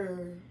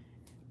 whatever.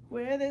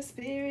 where the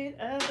spirit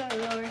of the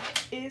Lord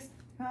is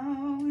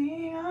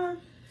going on.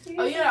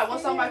 Oh, you know that one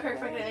song by Kurt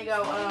Franklin? They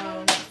go,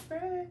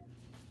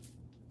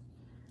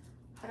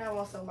 How that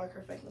one song by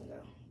Kurt Franklin go?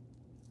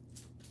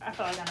 I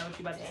feel like I know what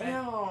you about to say.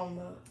 Damn.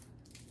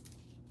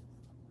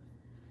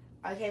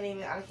 I can't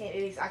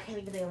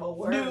even think of a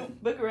word. New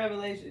Book of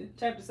Revelation,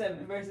 chapter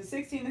 7, verses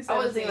 16 and 17. I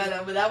wasn't thinking about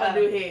that, but that one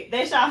do hit.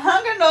 They shall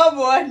hunger no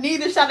more,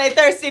 neither shall they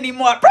thirst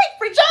anymore.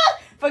 Preach,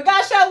 for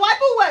God shall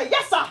wipe away,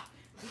 yes sir,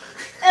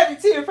 every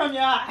tear from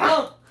your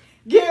eye.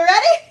 Get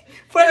ready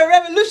for the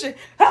revolution.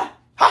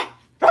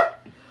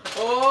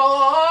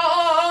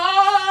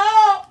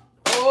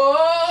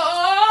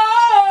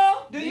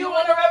 Do you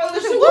want a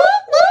revolution?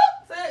 Whoop,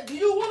 whoop. Say, do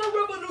you want a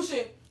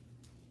revolution?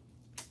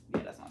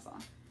 Yeah, that's my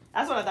song.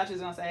 That's what I thought you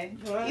was gonna say.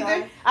 Either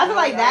Either I feel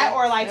like that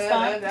or like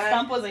Stump.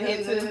 Stump was a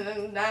hit too.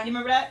 You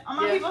remember that? All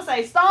my people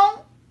say Stone.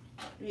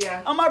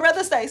 Yeah. All my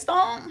brothers say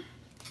Stone.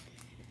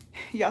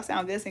 Y'all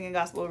sound good singing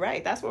gospel,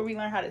 right? That's where we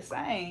learn how to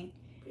sing.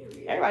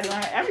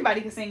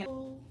 Everybody can sing.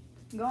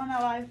 Go on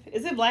that life.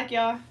 Is it black,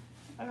 y'all?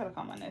 I gotta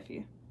call my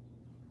nephew.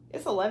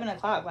 It's 11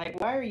 o'clock. Like,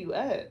 why are you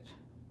up?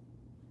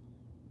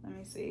 Let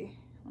me see.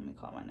 Let me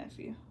call my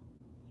nephew.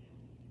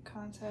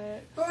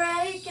 Contact.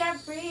 Break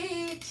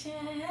every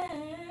chain.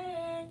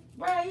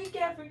 Break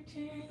every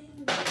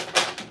chain.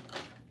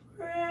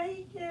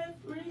 Break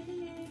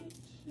every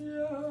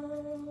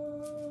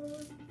chain.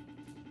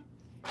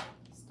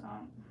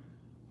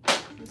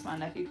 my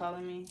nephew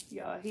calling me.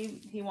 Y'all,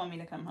 he want me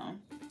to come home.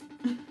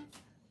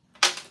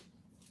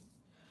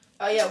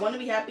 Oh yeah, want to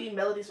be happy.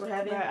 Melodies we're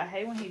having. Right, I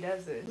hate when he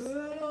does this.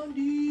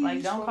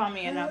 Like, don't call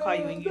me and I'll call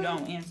you and you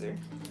don't answer.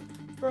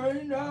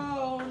 Rain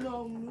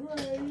down,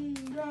 rain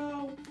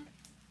down.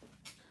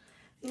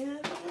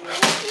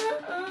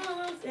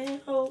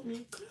 And hold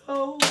me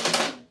close.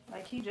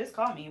 Like, he just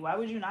called me. Why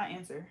would you not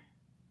answer?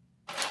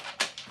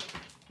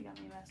 You got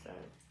me messed up.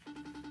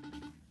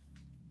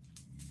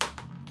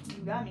 You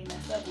got me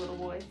messed up, little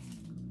boy.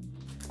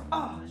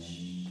 Oh,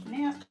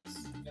 snaps.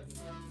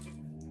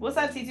 What's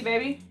up, TT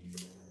baby?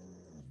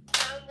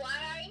 Why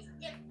are you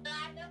still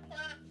at the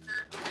salon?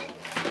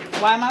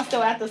 Why am I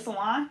still at the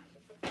salon?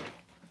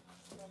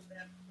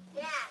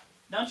 Yeah.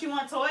 Don't you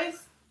want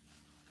toys?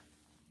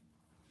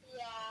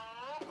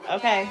 Yeah.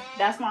 Okay,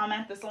 that's why I'm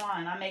at the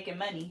salon. I'm making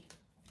money.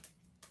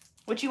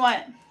 What you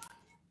want? I'm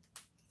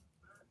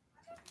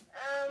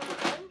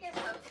just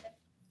hoping.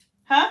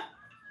 Huh?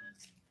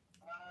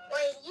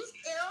 Wait, you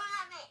still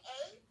haven't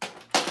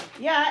ate?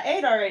 Yeah, I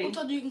ate already. Who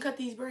told you you can cut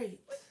these braids?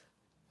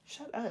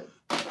 Shut up.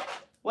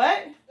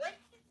 What?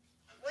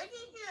 What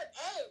did you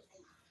eat?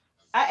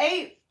 I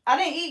ate. I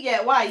didn't eat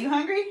yet. Why? You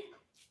hungry?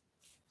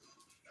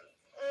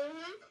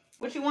 Mm-hmm.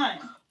 What you want?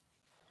 Probably,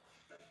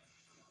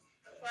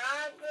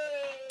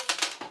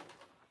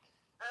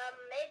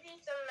 maybe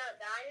some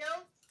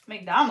McDonald's.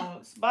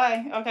 McDonald's.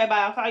 Bye. Okay, bye.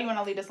 I'll call you when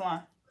I leave the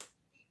salon.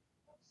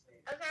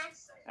 Okay.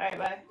 All right,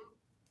 bye.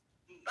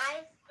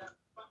 Bye.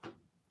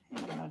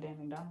 Ain't got no damn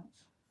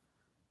McDonald's.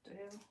 What the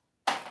hell?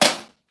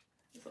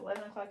 It's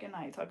 11 o'clock at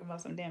night talking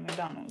about some damn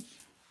McDonald's.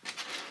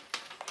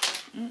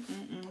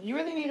 You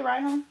really need a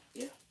ride home?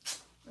 Yeah.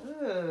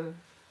 Ugh.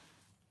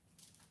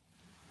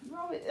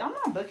 I'm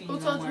not booking you Who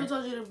no told more. you? Who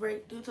told you to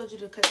break? Who told you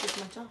to cut this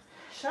much off?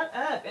 Shut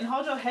up and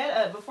hold your head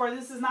up before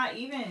this is not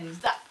even.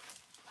 Stop.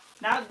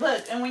 Now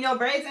look, and when your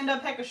braids end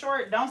up hecka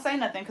short, don't say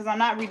nothing because I'm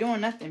not redoing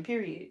nothing.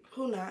 Period.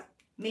 Who not?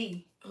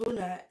 Me. Who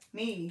not?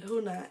 Me.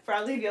 Who not? Before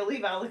I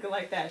leave out looking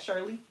like that,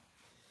 Shirley.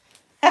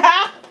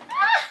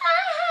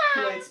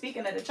 Look,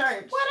 speaking of the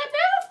church, What a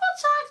beautiful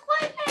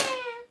chocolate man.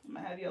 I'm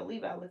gonna have your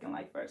leave out looking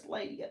like first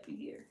lady up in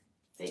here.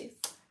 Sis.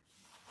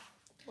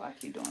 Why I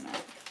keep doing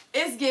that?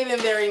 It's giving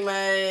very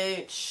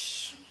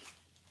much.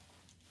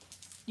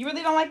 You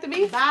really don't like the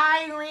beef?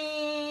 Siren.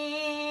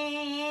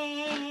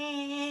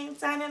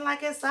 Sounding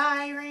like a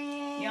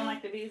siren. You don't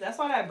like the beef? That's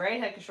why that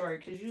braid hecka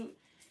short, cause you.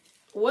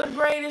 What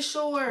braid is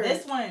short?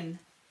 This one.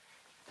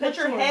 Put Which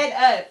your one?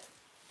 head up.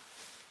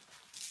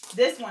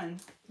 This one.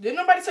 Didn't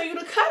nobody tell you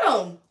to cut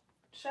them?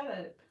 Shut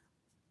up.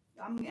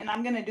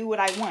 I'm gonna do what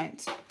I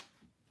want.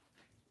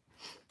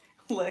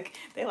 Look,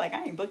 they like,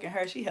 I ain't booking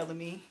her. She hella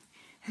me.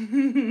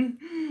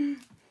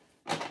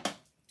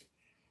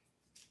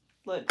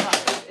 Look,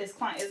 it's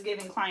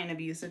giving client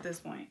abuse at this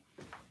point.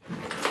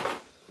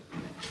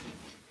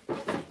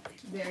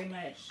 Very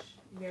much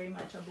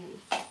abuse.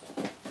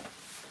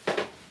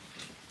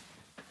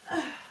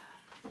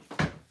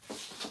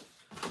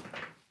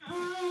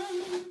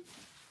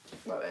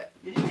 My bad.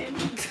 Did you hit me?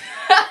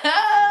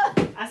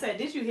 I said,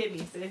 did you hit me,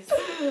 sis?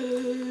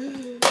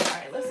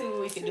 Alright, let's see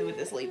what we can do with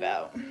this leave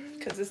out.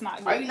 Because it's not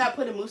good. Are you not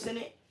putting mousse in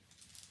it?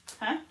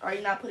 Huh? Are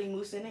you not putting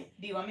mousse in it?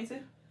 Do you want me to?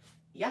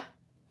 Yeah.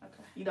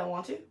 Okay. You don't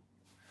want to?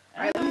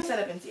 Alright, let me set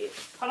up and see it.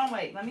 Hold on,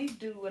 wait. Let me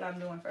do what I'm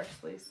doing first,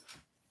 please.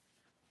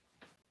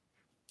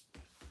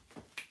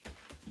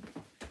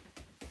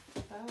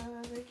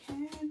 Father,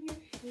 can you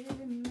hear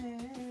me?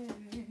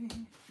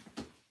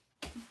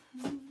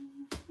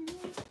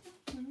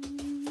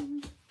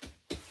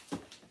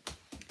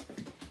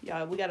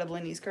 Y'all, we gotta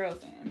blend these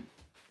curls in.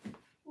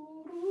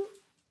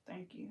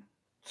 Thank you.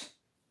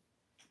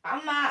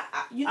 I'm not.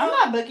 You know, I'm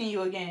not booking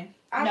you again.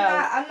 I'm no.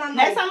 not. I'm not.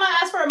 Next no, time I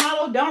ask for a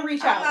model, don't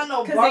reach out. I'm not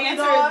no Because Barbie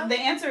doll. the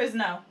answer is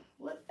no.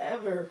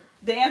 Whatever.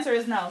 The answer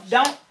is no.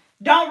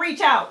 Don't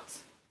reach out.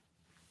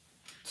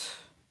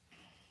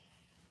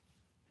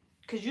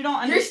 Because you don't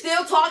You're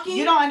understand. still talking.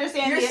 You don't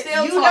understand. You're the,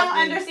 still you talking. don't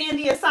understand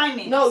the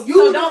assignment. No, you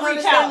so don't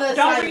reach understand out. the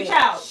Don't assignment. reach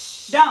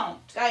out.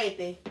 Don't.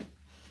 Cállate.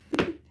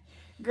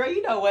 Girl,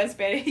 you know what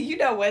Spanish? You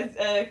know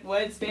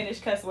what Spanish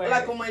cuss word?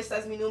 Hola, ¿cómo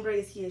estás? Mi nombre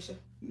es Kiesha.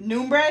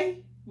 Nombre?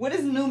 What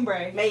is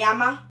nombre? Me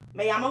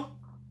llamo.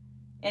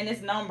 And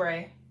it's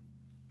nombre.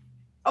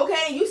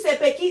 Okay, you said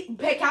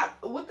peca.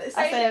 What the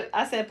say?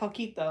 I said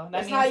poquito. That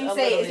That's means not how you a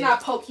say it. little It's bit.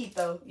 not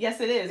poquito.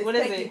 Yes, it is. It's What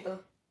is pequito. it?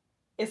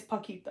 It's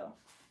poquito.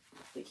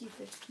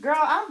 Pequito. Girl,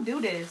 I'll do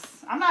this.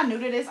 I'm not new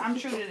to this. I'm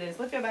true to this.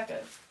 Lift your back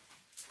up.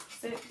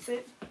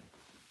 Sit.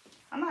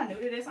 I'm not new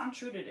to this. I'm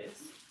true to this.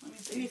 Let me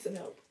You see. need some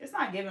help. It's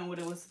not giving what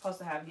it was supposed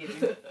to have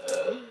given.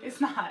 It's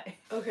not.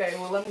 Okay,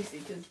 well, let me see.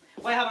 Cause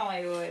Wait, hold on.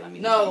 Wait. Let me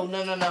no.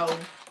 see.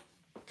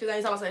 Because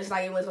anytime I say it's not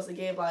even what it's supposed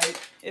to give, like.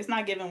 It's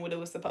not giving what it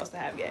was supposed to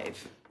have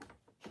gave.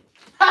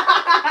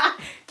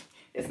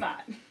 It's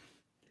not.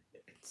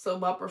 So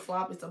bop or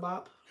flop, it's a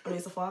bop. I mean,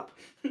 it's a flop.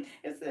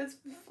 It's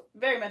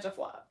very much a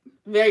flop.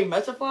 Very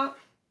much a flop?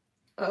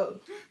 Oh.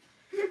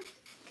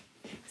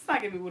 It's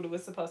not giving what it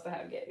was supposed to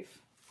have gave.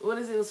 What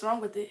is it? What's wrong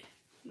with it?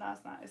 No,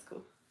 it's not. It's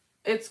cool.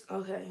 It's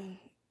okay.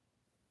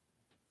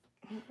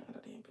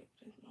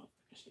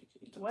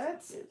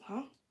 What?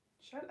 Huh?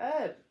 Shut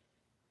up.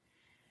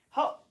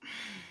 Oh.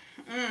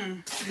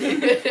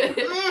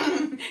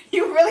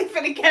 You really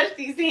finna catch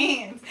these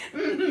hands.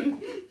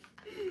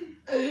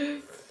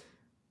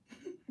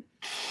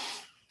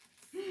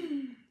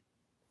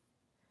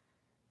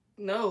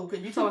 No,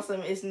 because you talking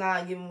something it's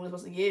not giving what it's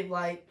supposed to give.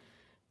 Like,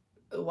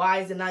 why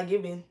is it not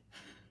giving?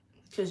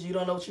 Because you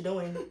don't know what you're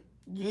doing.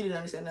 You didn't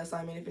understand the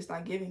assignment if it's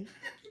not giving.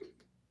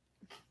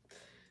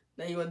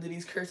 Now you want to do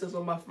these cursives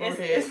on my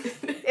forehead.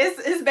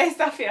 It's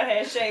based off your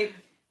head shape.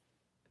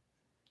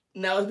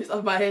 Now it's based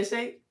off my head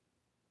shape?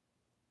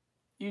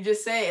 You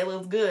just said it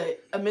looks good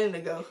a minute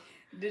ago.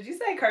 Did you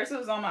say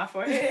cursives on my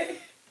forehead?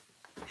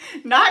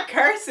 Not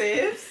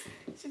cursives.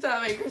 She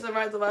trying to make cursive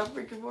lines on my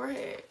freaking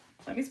forehead.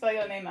 Let me spell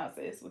your name out,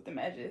 sis, with them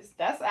edges.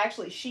 That's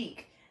actually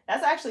chic.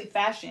 That's actually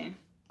fashion.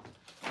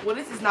 Well,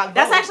 this is not.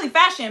 That's actually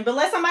fashion, but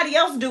let somebody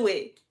else do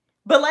it.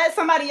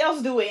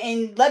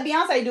 And let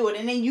Beyonce do it,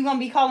 and then you gonna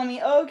be calling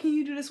me, oh, can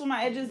you do this with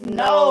my edges?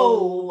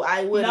 No,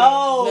 I wouldn't.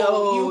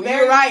 No,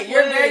 you're right.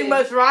 You're very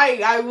much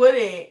right. I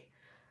wouldn't.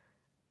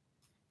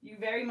 You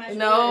very much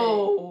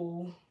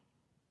no.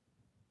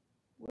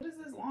 would. What is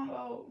this long?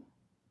 Oh,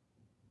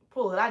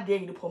 pull it. I dare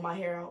you to pull my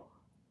hair out.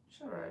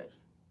 Sure.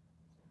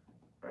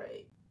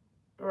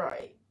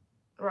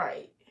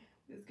 Right.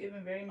 It's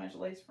giving very much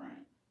lace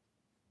front.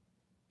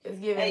 It's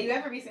giving. Hey, you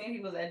ever be seeing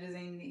people's edges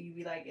and you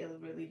be like, it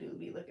really do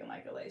be looking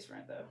like a lace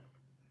front though?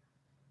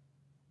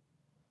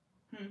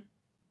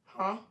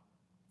 Huh?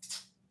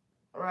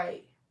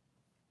 Right.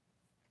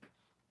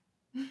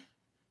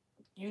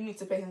 You need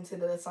to pay attention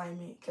to the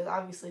assignment because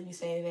obviously you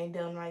saying it ain't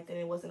done right, then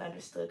it wasn't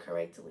understood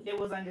correctly. It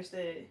was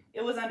understood.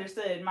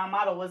 My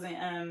model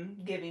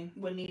wasn't giving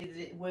what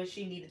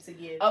she needed to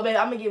give. Oh, babe,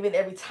 I'm gonna give it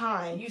every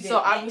time. You did. So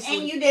obviously,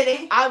 and you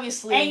didn't.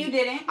 Obviously, and you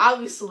didn't.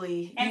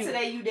 Obviously, and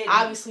today you didn't.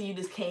 Obviously, you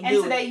just can't do it.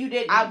 And today you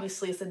didn't.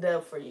 Obviously, it's a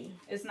dub for you.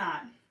 It's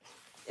not.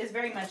 It's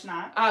very much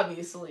not.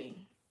 Obviously,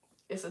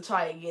 it's a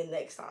try again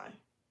next time.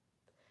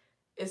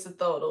 It's a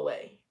throw it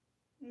away.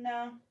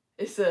 No.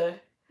 It's a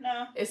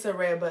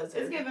rare buzzer.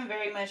 It's giving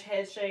very much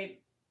head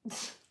shape.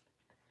 It's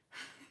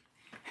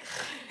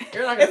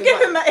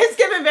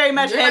giving very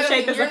much head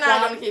shape. You're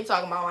not gonna keep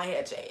talking about my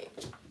head shape.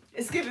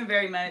 It's giving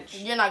very much.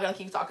 You're not gonna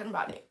keep talking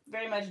about it.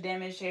 Very much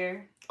damaged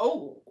hair.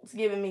 Oh, it's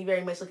giving me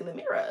very much look in the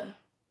mirror.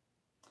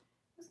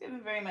 It's giving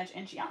very much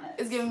Enchianas.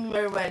 It's giving me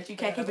very much you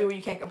can't keep it where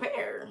you can't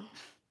compare.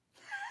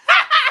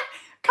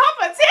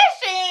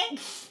 Competition.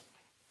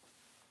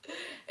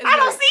 I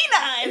don't see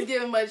none. It's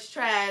giving much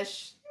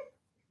trash.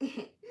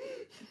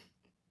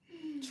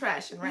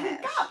 Trash and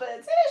rash.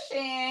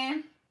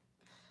 Competition.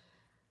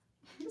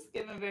 It's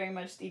giving very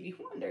much Stevie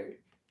Wonder.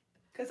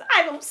 Because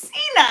I don't see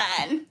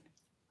none.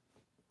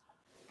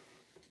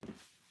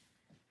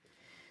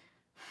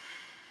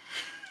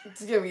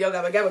 It's giving yo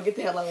gabba gabba, get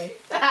the hell out of me.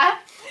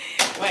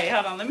 Wait,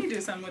 hold on. Let me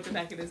do something with the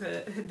back of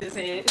this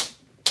head.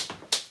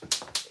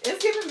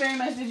 It's giving very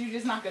much did you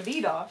just knock a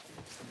bead off?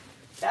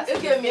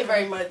 It's giving me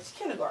very much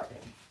kindergarten.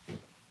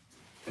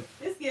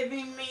 It's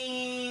giving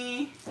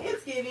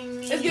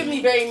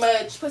me very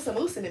much put some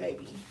mousse in it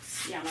maybe.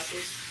 Yeah, I'm up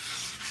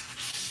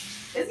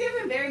It's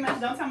giving very much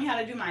don't tell me how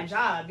to do my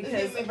job because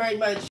it's giving very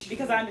much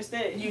because I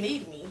understood. You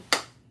need me.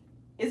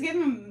 It's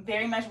giving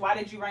very much why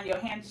did you run your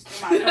hands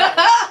through my hair?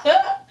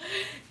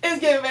 It's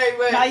giving very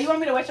much. Now you want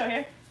me to wet your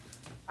hair?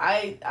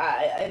 I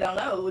don't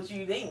know what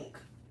you think.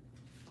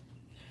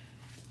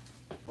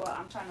 Well,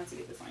 I'm trying not to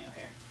get this on your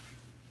hair.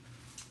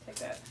 Take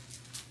that.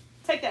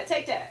 Take that,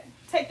 take that.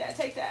 Take that,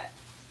 take that.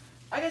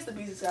 I guess the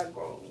beads just got to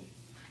grow on me.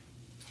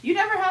 You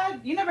never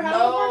had No,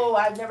 before?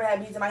 I've never had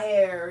beads in my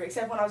hair,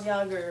 except when I was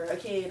younger, a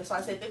kid. That's why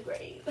I said 5th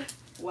grade.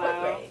 Wow.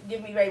 4th grade.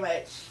 Give me very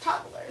much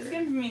toddler. It's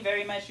giving me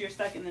very much you're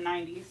stuck in the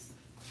 90s.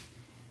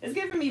 It's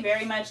giving me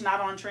very much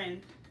not on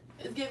trend.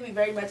 It's giving me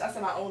very much, I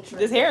said my own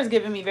trend. This hair is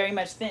giving me very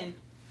much thin.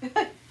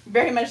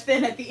 Very much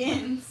thin at the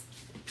ends.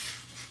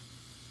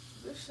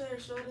 This hair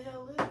sure the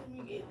hell is. Let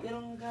me get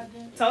on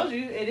goddamn. Told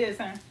you, it is,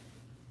 huh?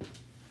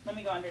 Let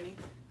me go underneath.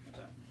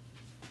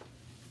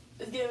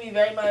 It's giving me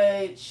very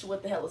much,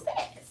 what the hell is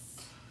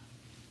this?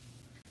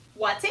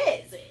 What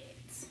is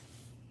it?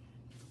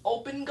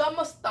 Open gum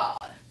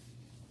mustard.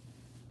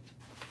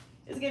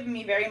 It's giving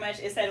me very much,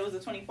 it said it was a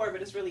 24,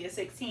 but it's really a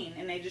 16,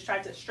 and they just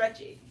tried to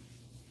stretch it.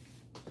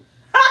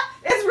 Ha!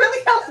 It's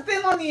really hella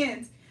thin on the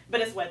ends.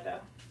 But it's wet, though.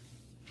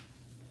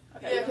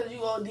 Okay. Yeah, because you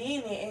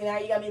OD'ing it, and now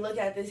you got me looking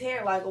at this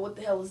hair like, what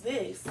the hell is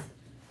this?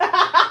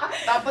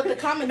 I put the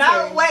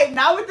commentary.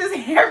 Not with this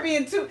hair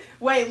being too...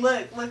 Wait,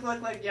 look,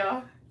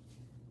 y'all.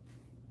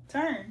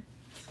 Turn.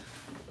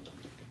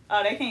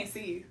 Oh, they can't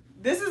see you.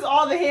 This is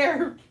all the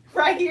hair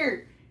right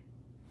here.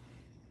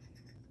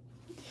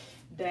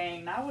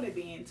 Dang, now would it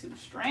be in 2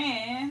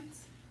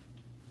 strands?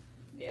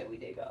 Yeah, we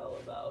did go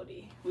over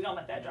OD. We're gonna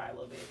let that dry a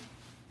little bit.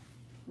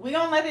 We're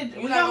gonna let it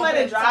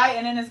dry,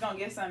 and then it's gonna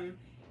get some...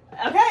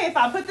 Okay, if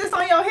I put this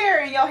on your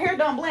hair and your hair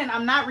don't blend,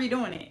 I'm not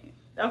redoing it.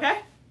 Okay?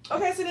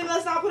 Okay, so then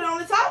let's not put it on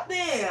the top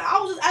then. I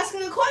was just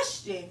asking a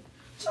question.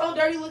 Show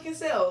dirty looking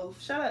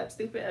self. Shut up,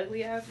 stupid,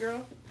 ugly ass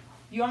girl.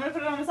 You want me to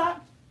put it on the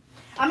top?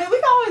 I mean, we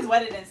can always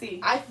wet it and see.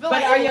 I feel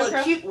But like are it your would curl-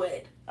 look cute wet.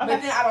 Okay.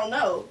 But then I don't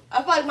know. I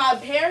feel like my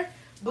hair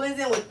blends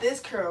in with this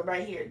curl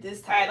right here.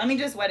 This time. All right, let me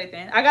just wet it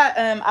then.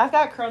 I've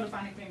got curl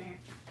defining cream here.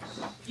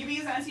 You be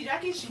using Auntie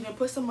Jackie? She gonna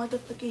put some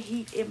motherfucking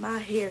heat in my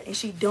hair and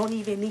she don't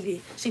even need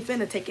it. She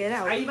finna take it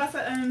out. Are you about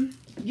to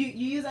you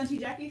use Auntie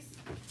Jackie's?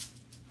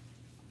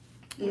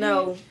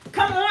 No.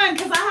 Come on,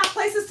 cause I have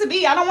places to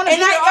be. I don't want to And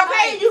be here all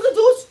okay, night. you can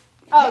do.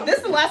 Oh, this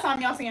is the last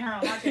time y'all seen her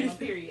on my channel.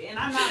 Period. And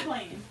I'm not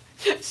playing.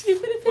 She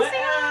finna piss me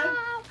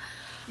off.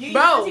 You use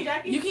Bro, Auntie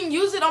Jackie's? you can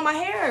use it on my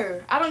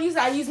hair. I don't use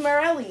it. I use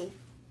Morelli.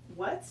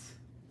 What?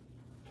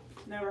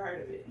 Never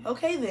heard of it.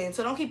 Okay then.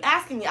 So don't keep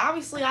asking me.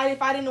 Obviously,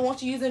 if I didn't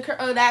want you using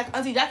that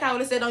Auntie Jackie, I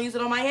would have said don't use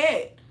it on my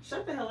head.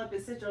 Shut the hell up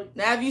and sit your.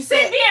 Now if you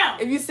Sit said down.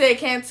 if you said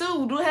Cantu,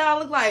 who the hell I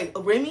look like?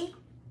 A Remy?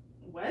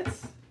 What?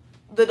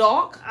 The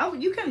dog?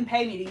 You couldn't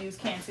pay me to use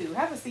Cantu.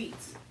 Have a seat.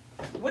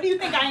 What do you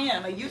think I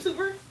am? A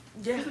YouTuber?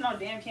 Yeah. Using no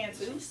damn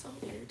Cantu. She's so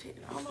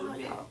irritating. I don't know how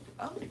y'all.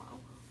 Oh,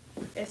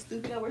 wow. That's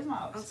stupid. Where's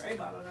my spray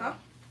bottle? Huh?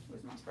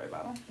 Where's my spray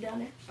bottle? Down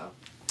there. Oh.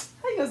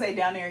 How you gonna say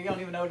down there? You don't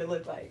even know what it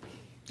looked like.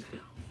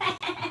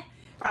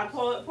 I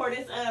pour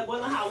this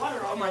boiling hot water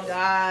on. Oh my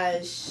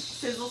gosh.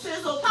 Sizzle,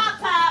 sizzle, pop,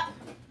 pop.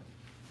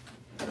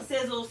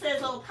 Sizzle,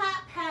 sizzle,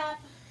 pop, pop.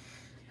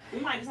 We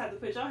might just have to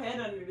put your head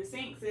under the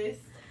sink, sis.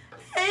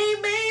 Hey,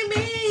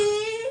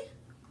 baby.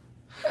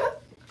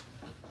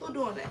 Who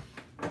doing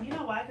that? You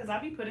know why? Because I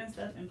be putting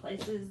stuff in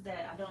places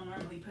that I don't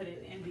normally put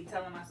it and be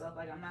telling myself,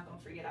 like, I'm not going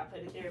to forget I put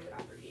it there, but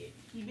I forget.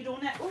 You be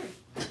doing that? Ooh.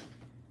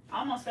 I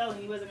almost fell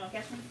and you wasn't going to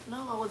catch me.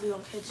 No, I wasn't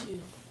gonna catch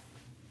you.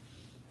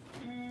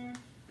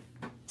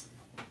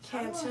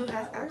 Cantu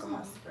has Where's my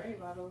alcohol. spray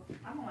bottle?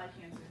 I don't like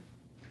Cantu.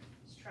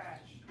 It's trash.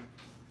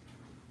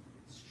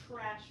 It's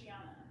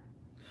trashiana.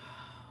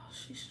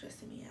 She's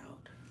stressing me out.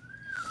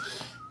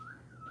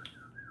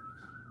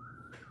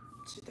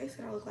 They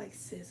said I look like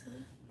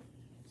SZA.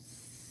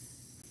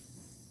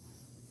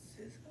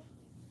 SZA?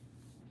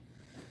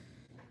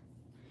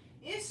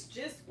 It's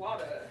just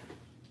water.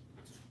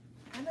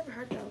 I never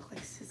heard that I look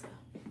like SZA.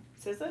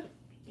 SZA?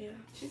 Yeah.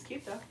 She's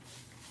cute though.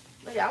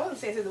 But yeah, I wouldn't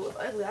say SZA was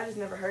ugly. I just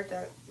never heard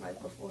that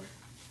like before.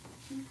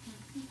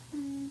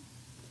 You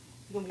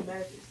gonna be mad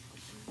at this?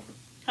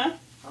 Huh?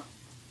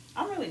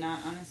 I'm really not,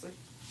 honestly.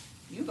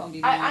 You gonna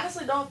be I mad.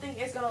 honestly don't think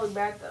it's gonna look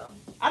bad though.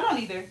 I don't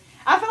either.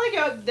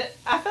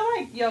 I feel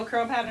like your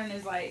curl pattern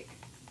is like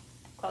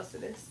close to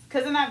this.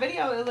 Cause in that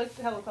video it looked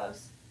hella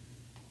close.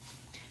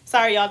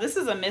 Sorry y'all, this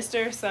is a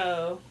mister,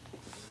 so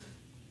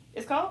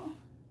it's cold.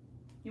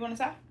 You want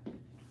to tap?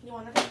 You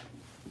wanna?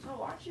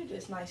 Oh, aren't you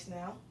just nice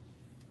now?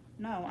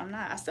 No, I'm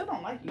not. I still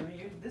don't like you.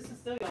 And this is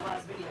still your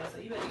last video, so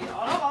you better get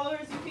all the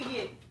followers you can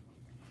get.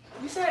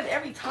 You said it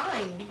every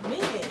time. You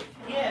mean it.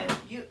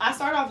 Yeah, I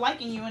start off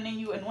liking you and then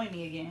you annoy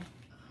me again.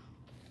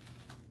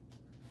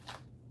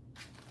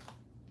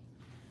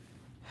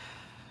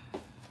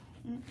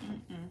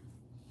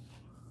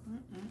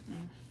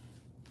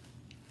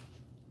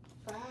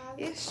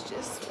 It's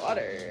just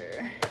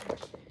water.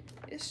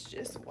 It's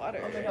just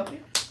water. Want me to help you?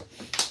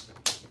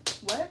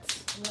 What?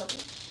 Let me help you.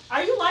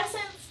 Are you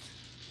licensed?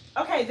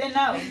 Okay, then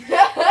no.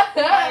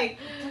 Like,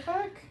 the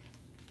fuck?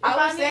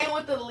 I was saying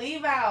with the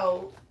leave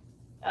out.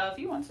 If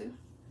you want to.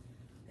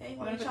 Hey, You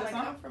why wanna you put trying this to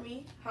on? come for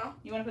me? Huh?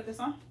 You want to put this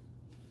on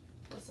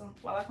What's on?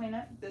 while I clean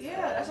up? This,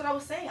 Yeah, that's what I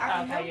was saying. I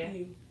can okay, help yeah.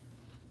 you.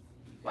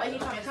 Why you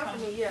trying to come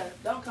for me? Yeah,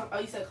 don't come. Oh,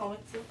 you said comment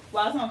too?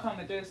 Well, it's gonna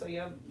come through, so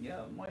your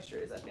moisture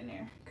is up in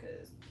there,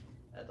 cause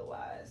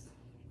otherwise,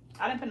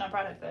 I didn't put no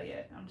product though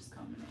yet. I'm just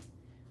combing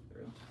it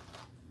through.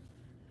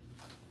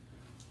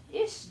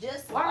 It's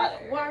just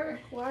water.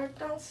 Work,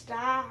 don't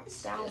stop.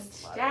 It's Don't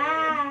just water.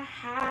 stop.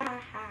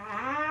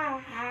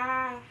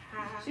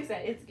 She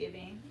said it's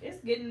giving.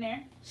 It's getting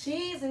there.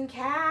 She's in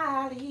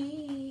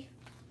Cali.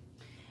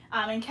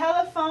 I'm in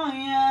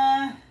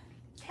California.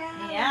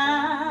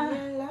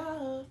 California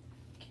love.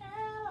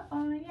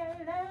 California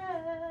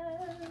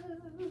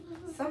love.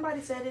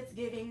 Somebody said it's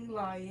giving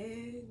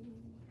lion,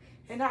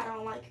 and I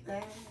don't like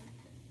that.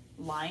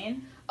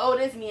 Lion. Oh,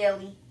 it is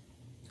Miele.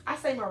 I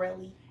say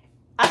Morelli.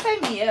 I say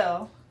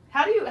Miel.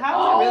 How is it really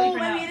pronounced?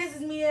 maybe this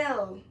is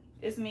Miele.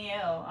 It's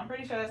Miel. I'm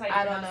pretty sure that's how you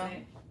I don't pronounce know.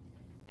 it.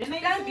 Didn't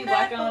they used to be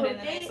black owned and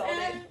then they sold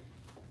it?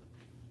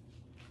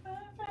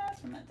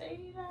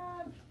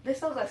 This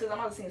sounds like I'm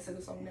about to sing a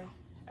SZA song now.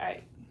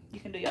 Alright, you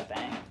can do your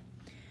thing.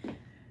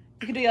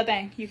 You can do your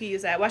thing. You can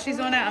use that. While she's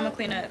doing that, I'm gonna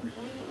clean up.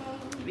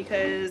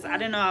 Because I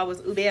didn't know I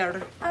was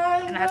Uber.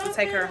 And I have to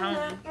take her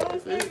home.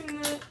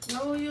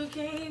 No, you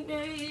can't,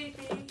 baby.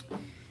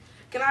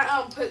 Can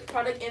I put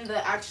product in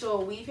the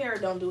actual weave hair or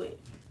don't do it?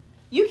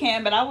 You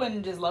can, but I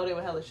wouldn't just load it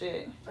with hella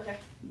shit. Okay.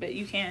 But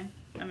you can.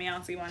 I mean, I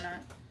don't see why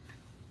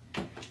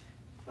not.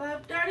 Well,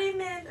 30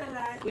 minutes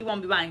alive. We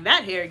won't be buying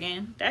that hair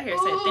again. That hair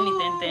said thinny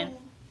thin.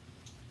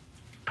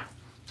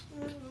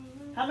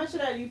 How much of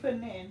that are you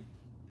putting in?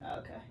 Oh,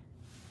 okay.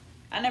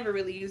 I never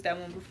really used that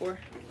one before.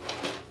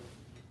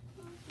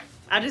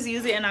 I just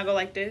use it and I go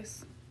like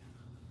this.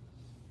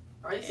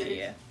 Are you serious?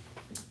 Yeah.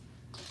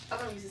 I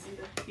don't use this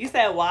either. You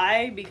said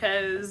why?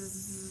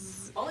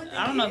 Because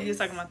I don't know if you're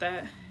talking about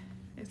that.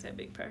 It's that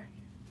big purr.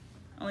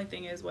 Only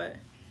thing is what?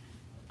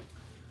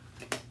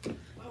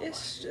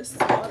 It's just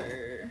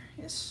water.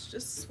 It's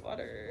just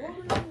water.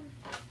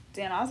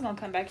 Damn, I was gonna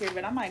come back here,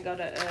 but I might go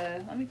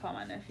to let me call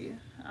my nephew.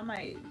 I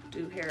might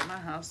do hair at my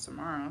house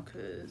tomorrow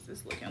because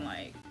it's looking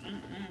like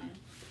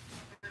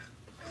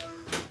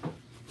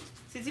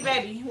Cece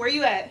baby, where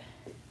you at?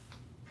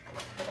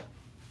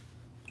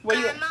 Where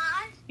you at?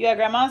 You at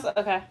grandma's?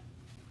 Okay.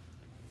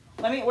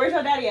 Where's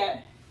your daddy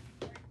at?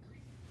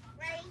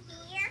 Right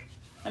here.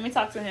 Let me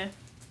talk to him.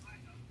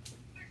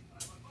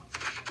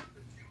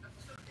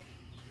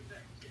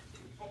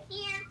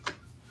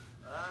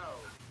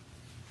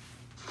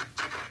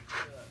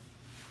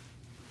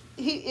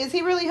 Here. Is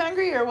he really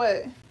hungry or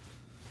what?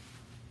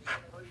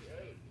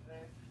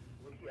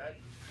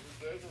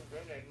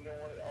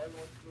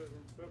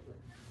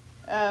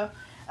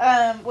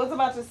 What's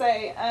about to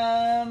say?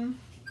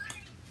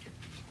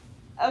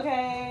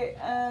 Okay,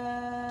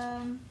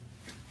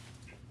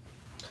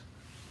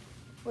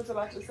 what's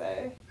about to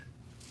say?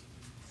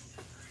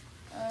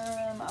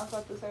 I was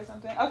about to say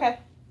something. Okay.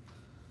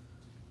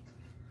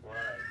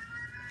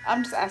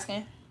 I'm just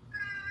asking.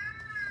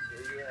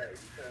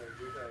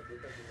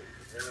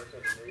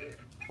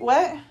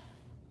 What?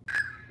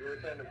 You were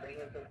trying to bring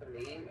him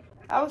something to eat?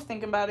 I was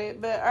thinking about it,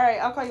 but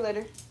alright, I'll call you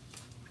later.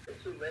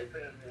 It's too late for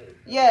him to eat.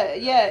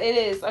 Yeah, it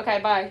is.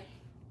 Okay, bye.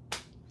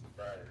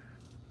 Bye.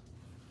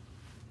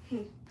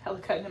 Hella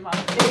cutting him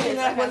off.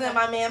 That wasn't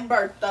my man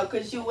Berto,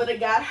 because you would have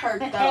got hurt,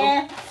 though.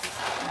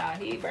 Nah,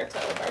 he Berto.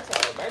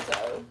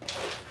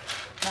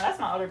 No, that's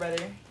my older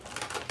brother.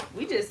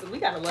 We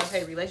got a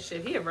love-hate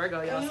relationship. He a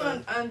Virgo, y'all,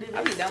 so I'll be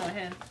done with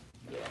him.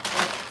 Yeah.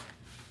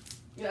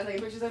 You not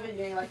taking pictures of it?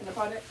 You ain't liking the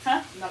product?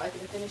 Huh? You not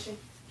liking the finishing?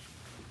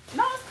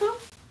 No, it's cool.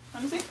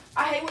 Let me see.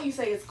 I hate when you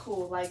say it's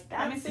cool. Like,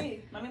 Let me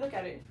see. Let me look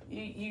at it.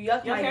 You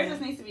yuck Your my hair man.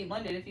 just needs to be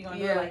blended if you're going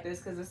to do it like this,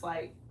 because it's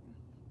like...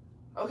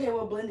 Okay,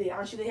 well, blend it.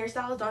 Aren't you the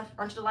hairstylist?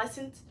 Aren't you the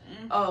license?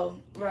 Mm-hmm. Oh,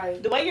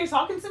 right. The way you're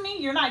talking to me,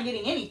 you're not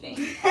getting anything.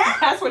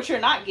 That's what you're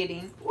not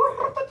getting.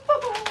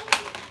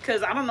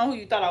 Because I don't know who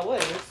you thought I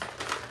was.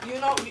 You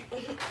know, you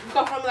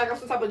come from me like I'm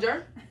some type of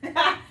germ?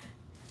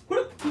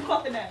 Who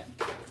coughing at?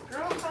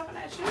 Girl, I'm coughing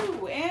at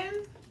you. And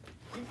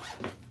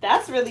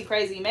that's really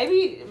crazy.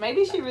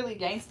 Maybe she really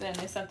gangsta and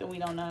it's something we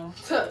don't know.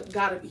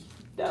 Gotta be.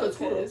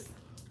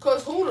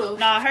 Cause who the?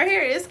 Nah, her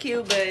hair is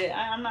cute, but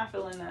I'm not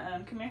feeling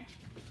the come here.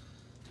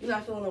 You're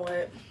not feeling the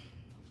what?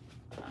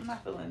 I'm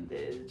not feeling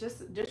this.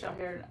 Just your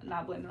hair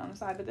not blending on the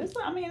side. But this,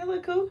 I mean, it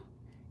look cool.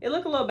 It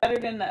look a little better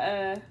than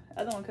the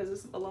other one because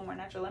it's a little more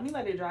natural. Let me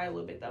let it dry a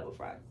little bit though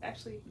before I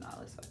actually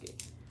let's fuck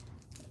it.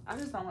 I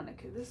just don't want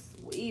to. This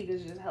weave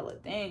is just hella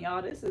thin,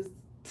 y'all. This is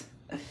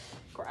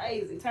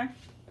crazy. Turn.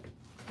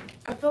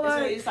 I feel like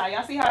really sorry.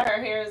 Y'all see how her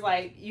hair is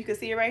like? You can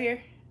see it right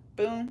here.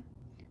 Boom.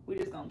 We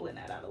just gonna blend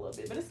that out a little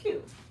bit, but it's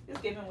cute. It's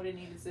giving what it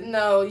needed to.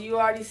 No, you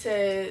already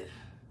said.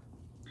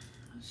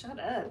 Shut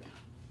up.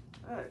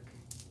 Fuck.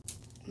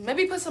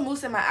 Maybe put some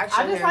mousse in my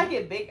actual hair. like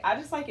it big. I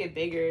just like it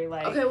bigger.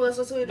 Like okay, well,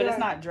 let's do it. But it's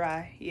not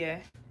dry. Yeah.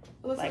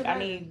 Like I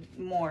need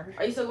more.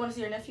 Are you still going to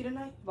see your nephew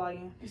tonight?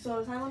 Volume. You still on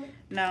the time limit?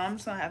 No, I'm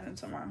just gonna have him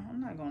tomorrow.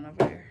 I'm not going over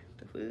there.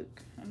 The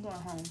fuck? I'm going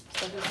home.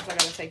 So this is I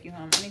gotta take you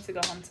home. I need to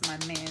go home to my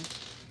man.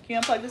 Can you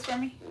unplug this for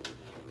me?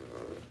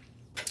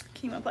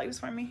 Can you unplug this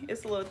for me?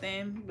 It's a little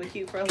thin, but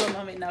cute for a little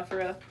moment. No, for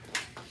real.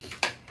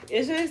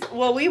 It's just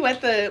we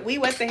wet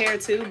the hair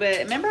too, but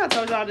remember I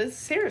told y'all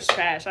this hair is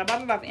trash. I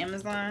bought it off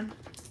Amazon.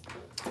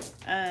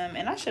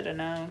 And I should have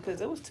known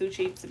because it was too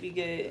cheap to be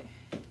good.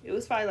 It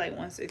was probably like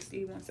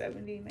 160,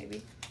 170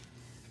 maybe.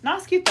 No,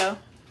 it's cute though.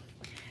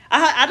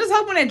 I just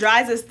hope when it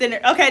dries it's thinner.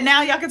 Okay,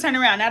 now y'all can turn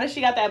around. Now that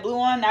she got that blue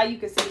on, now you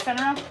can see. Turn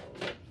around.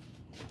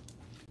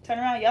 Turn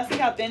around. Y'all see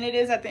how thin it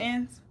is at the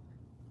ends?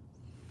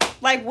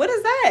 Like, what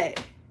is that?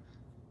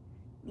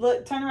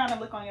 Look, turn around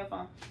and look on your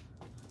phone.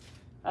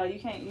 Oh, you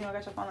can't. You don't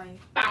got your phone on you.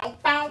 Bow,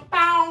 bow,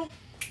 bow.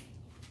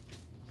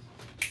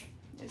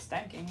 It's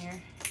stinking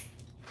here.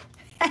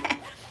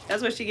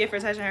 That's what she get for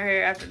touching her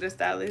hair after the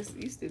stylist.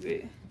 You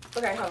stupid.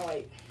 Okay, hold on,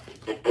 wait.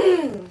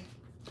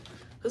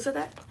 Who said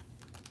that?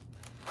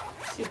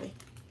 Excuse me.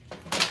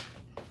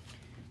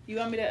 You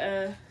want me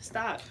to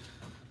stop?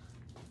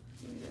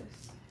 Give me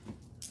this.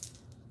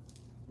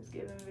 It's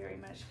giving very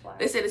much flat.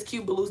 They said it's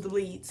cute, but lose the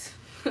bleeds.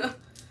 It's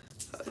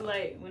too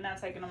late. We're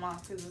not taking them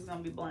off because it's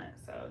gonna be blunt.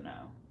 So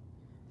no,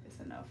 it's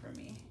a no for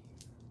me.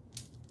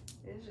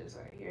 It's just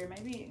right here.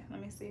 Maybe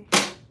let me see.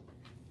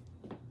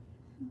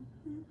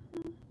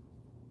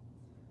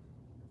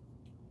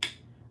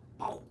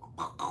 I feel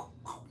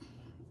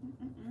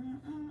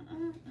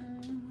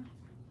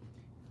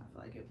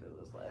like if it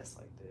was less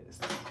like this.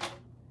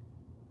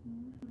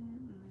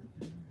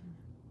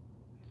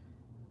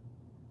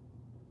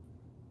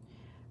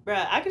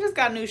 Bruh, I could just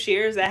got new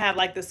shears that have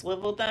like the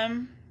swivel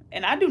thumb,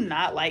 and I do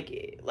not like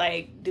it.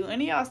 Like, do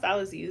any of y'all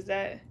stylists use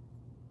that?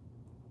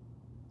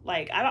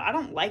 Like, I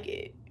don't like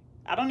it.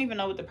 I don't even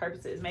know what the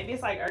purpose is. Maybe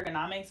it's like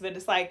ergonomics, but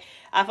it's like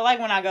I feel like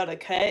when I go to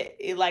cut,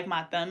 it like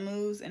my thumb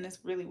moves, and it's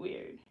really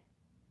weird.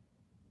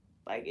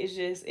 Like, it's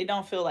just, it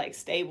don't feel like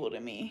stable to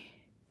me.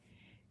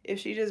 If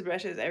she just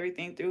brushes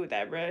everything through with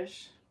that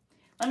brush.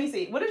 Let me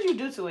see. What did you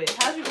do to it?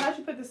 How'd you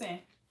put this in?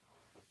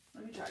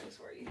 Let me try this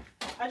for you.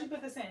 How'd you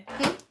put this in?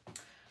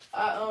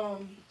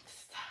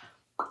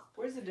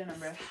 Where's the denim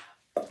brush?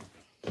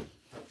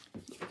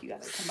 You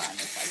gotta combine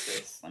this like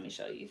this. Let me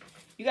show you.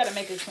 You gotta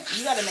make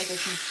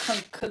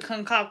a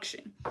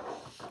concoction.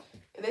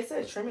 They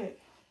said trim it.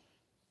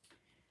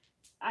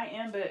 I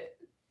am, but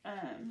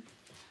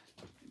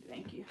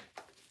thank you.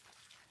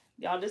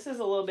 Y'all, this is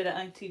a little bit of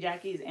Auntie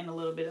Jackie's and a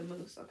little bit of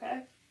mousse,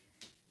 okay?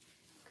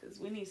 Cause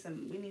we need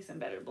some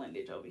better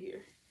blendage over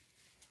here.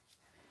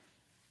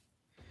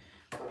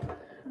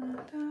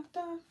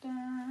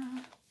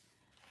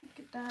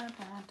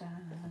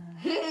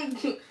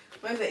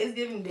 It's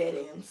giving dead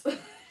ends.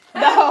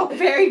 No,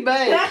 very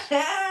much.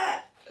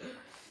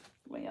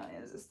 When y'all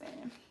ends is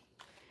staying.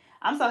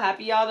 I'm so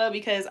happy, y'all, though,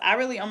 because I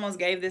really almost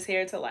gave this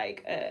hair to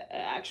like a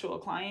actual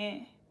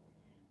client.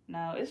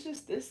 No, it's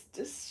just this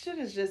shit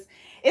is just,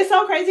 it's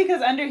so crazy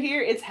because under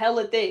here it's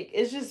hella thick.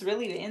 It's just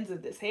really the ends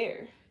of this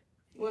hair.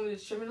 You want me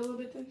to trim it a little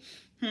bit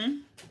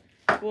then?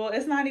 Well,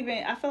 it's not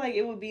even, I feel like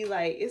it would be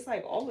like, it's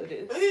like all of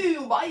this.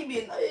 Ew,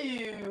 baby, no.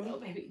 Oh,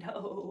 baby,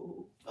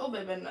 no. Oh,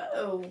 baby,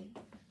 no.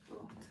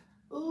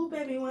 Oh,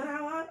 baby, when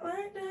I walk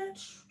like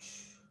that.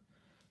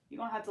 You're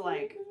going to have to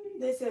like,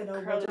 they said no,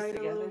 curl but this right a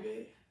together. little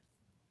bit.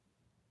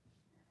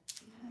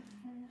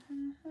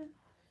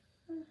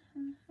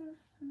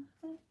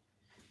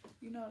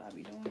 You know what I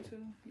be doing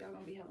too? Y'all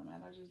gonna be hella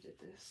mad I just did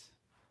this.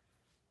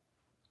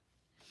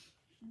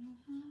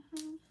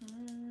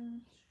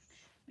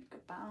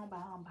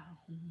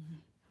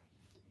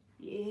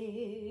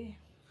 Yeah.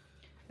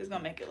 It's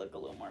gonna make it look a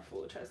little more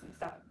full. Trust me.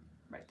 Stop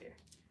right there.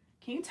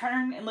 Can you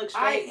turn and look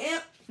straight? I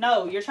am.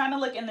 No, you're trying to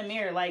look in the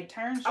mirror. Like,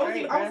 turn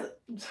straight, bruh.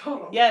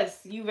 Hold on.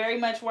 Yes, you very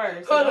much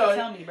were. So Hold don't on.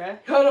 tell me, bruh.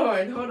 Hold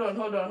on.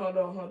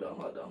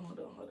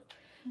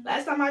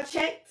 Last time I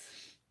checked,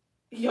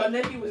 your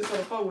nephew was just on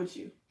the phone with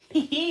you.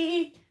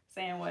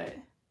 Saying what?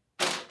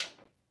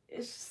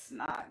 It's just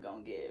not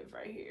gonna give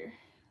right here.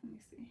 Let me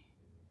see.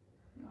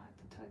 You'll have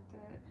to tuck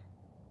that.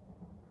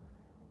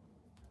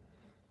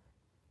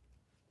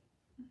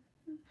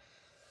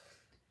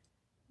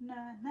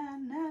 Nah.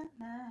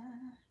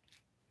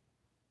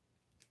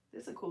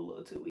 This is a cool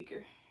little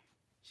 2-weeker.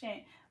 She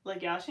ain't,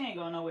 look, y'all, she ain't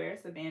going nowhere.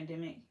 It's a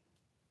pandemic.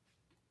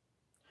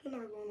 She's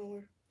not going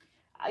nowhere.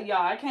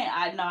 Y'all, I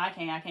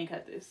can't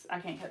cut this.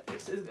 I can't cut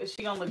this.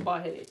 She gonna look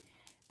bald headed.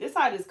 This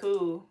side is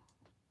cool.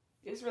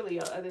 It's really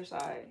your other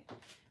side.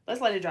 Let's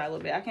let it dry a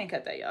little bit. I can't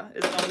cut that, y'all.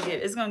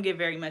 It's gonna get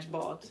very much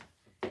bald.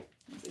 It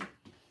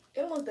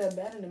don't look that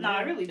bad in the mirror. No,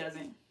 it really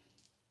doesn't.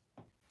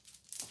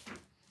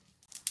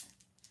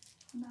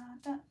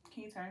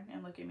 Can you turn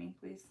and look at me,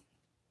 please?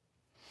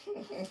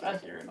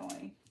 That's your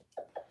annoying.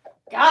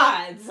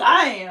 God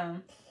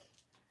damn.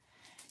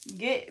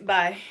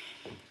 Bye.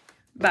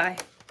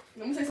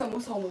 Let me take some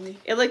mousse home with me.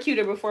 It looked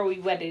cuter before we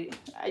wetted it.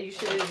 You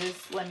should have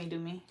just let me do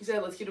me. You said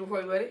it looked cuter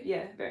before we wet it?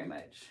 Yeah, very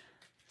much.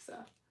 So,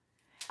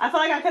 I feel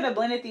like I could have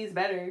blended these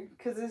better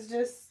because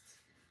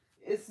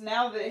it's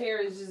now the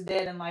hair is just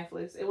dead and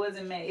lifeless. It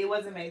wasn't made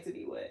to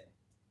be wet.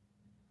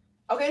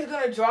 Okay, it's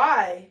gonna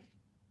dry.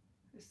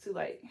 It's too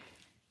late.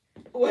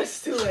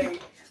 What's too late?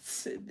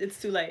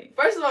 It's too late.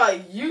 First of all,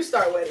 you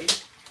start wetting.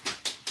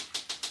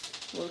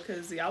 Well,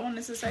 because y'all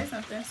wanted to say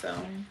something, so.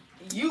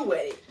 You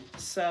wet it.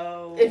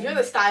 So. If you're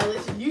the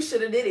stylist, you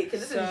should have did it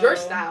because this is your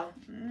style.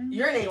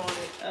 Your name on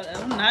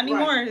it. Not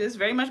anymore. Right. This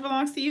very much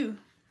belongs to you.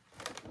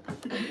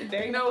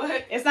 You know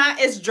what?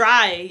 It's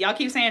dry. Y'all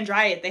keep saying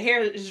dry it. The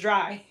hair is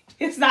dry.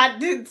 It's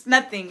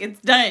nothing.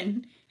 It's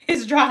done.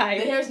 It's dry.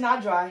 The hair's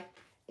not dry.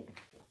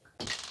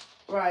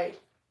 Right.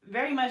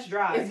 Very much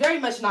dry. It's very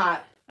much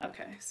not.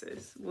 Okay,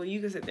 sis. Well, you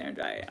can sit there and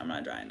dry it. I'm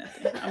not drying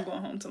nothing. I'm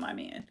going home to my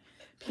man.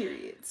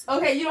 Periods.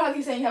 Okay, you don't have to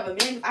keep saying you have a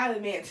man. I have a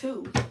man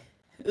too.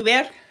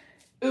 Uber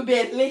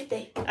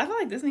lifte. I feel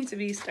like this needs to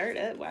be stirred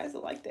up. Why is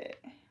it like that?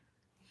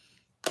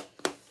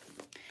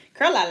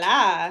 Curl la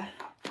la.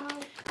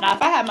 Now,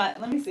 if I have my,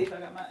 let me see if I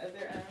got my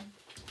other.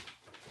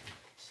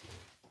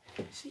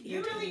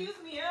 You really use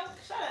me up?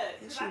 Shut up.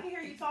 Because I can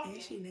hear you talking.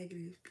 And she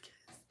negative because,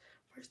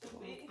 first of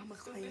all, I'm a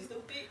client.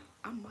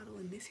 I'm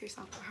modeling this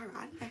hairstyle for her.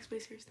 I didn't ask for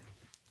this hairstyle.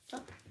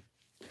 Oh.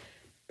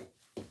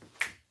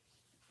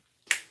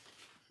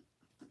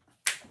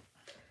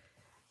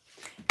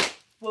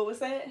 What was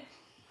that?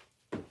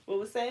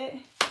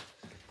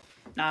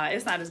 Nah,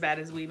 it's not as bad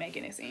as we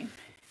making it seem.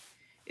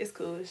 It's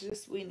cool. It's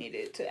just we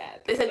needed to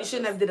add. They said you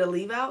shouldn't have did a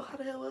leave out. How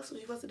the hell else was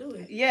you supposed to do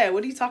it? Yeah,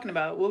 what are you talking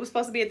about? What was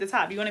supposed to be at the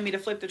top? You wanted me to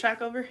flip the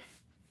track over?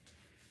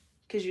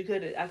 Because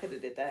I could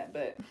have did that,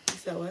 but.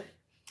 So what?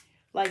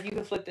 Like, you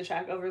can flip the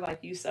track over,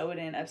 like, you sew it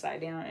in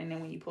upside down, and then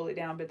when you pull it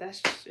down, but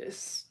that's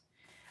just,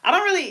 I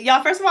don't really,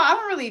 y'all, first of all, I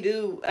don't really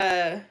do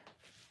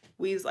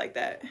weaves like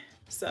that,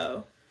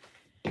 so,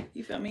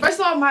 you feel me? First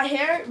of all,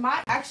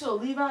 my actual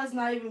leave-out is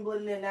not even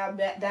blending in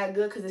that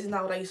good, because this is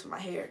not what I use for my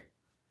hair.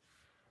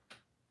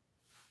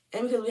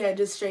 And because we had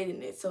just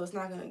straightened it, so it's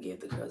not gonna give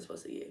the curl it's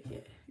supposed to give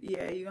yet.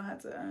 Yeah, you're gonna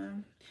have to.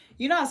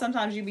 You know how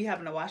sometimes you be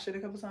having to wash it a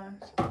couple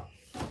times.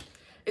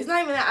 It's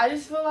not even that. I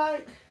just feel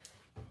like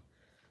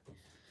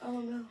I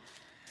don't know.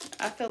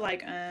 I feel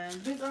like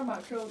These are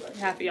my curls.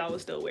 half of y'all will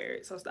still wear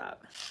it, so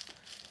stop.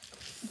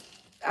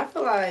 I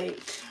feel like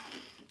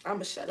I'm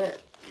gonna shut up.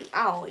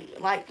 I don't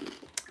even like it.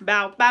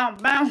 Bow, bow,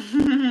 bow.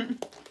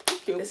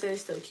 It says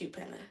it's still cute,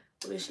 Panda.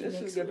 What is she This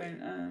is mixed giving.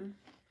 with?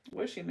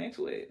 What's she mixed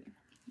with?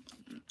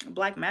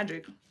 Black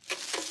magic.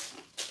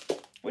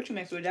 What you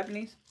mixed with?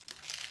 Japanese?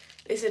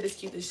 They said it's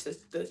cute. It's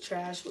just the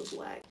trash was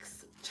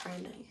wax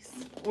Chinese.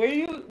 What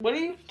are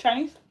you?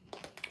 Chinese?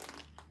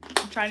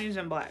 Chinese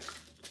and black.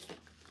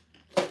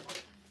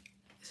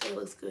 So it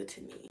looks good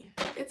to me.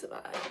 It's a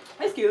vibe.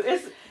 It's cute.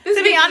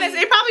 To be honest,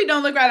 it probably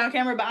don't look right on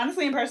camera, but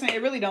honestly, in person,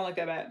 it really don't look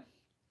that bad.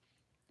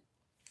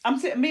 I'm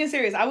being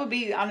serious. I would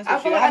be honest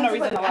with you. I have no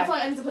reason to lie. I feel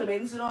like I need to put a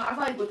bathing suit on. I feel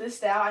like with this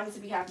style, I need to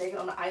be half naked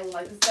on the island.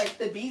 Like it's like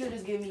the beads are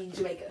just giving me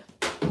Jamaica.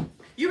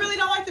 You really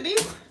don't like the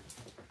beads?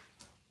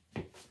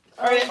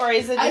 Or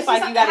is it just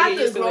like you gotta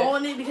get used to grow it?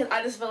 on it because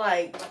I just feel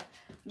like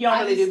You don't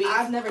really do beads?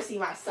 I've never seen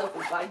myself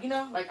as like, you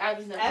know, like I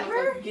just never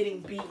felt like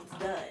getting beads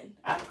done.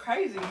 That's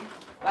crazy.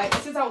 Like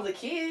since I was a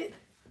kid.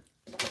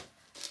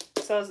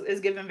 So it's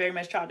giving very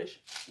much childish.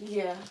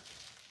 Yeah.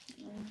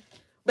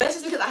 But it's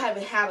just because I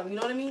haven't had them, you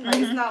know what I mean? Like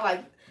it's not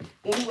like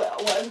when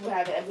other people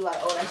have it, I'd be like,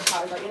 oh, that's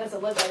childish. Like it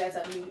doesn't look like that's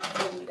something you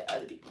don't need to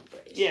other people.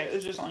 Yeah,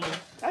 it's just on you.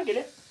 I get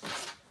it.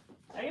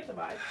 I get the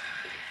vibe.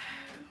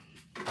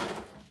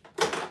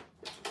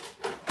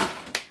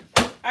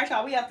 Alright,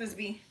 y'all, we out this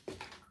V.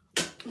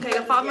 Okay,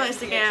 go follow me on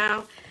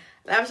Instagram.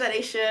 Labs at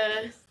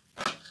Aisha.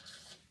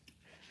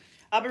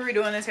 I'll be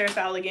redoing this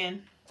hairstyle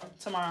again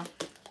tomorrow.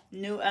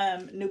 New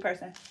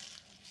person.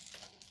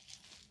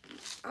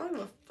 I don't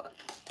know fuck.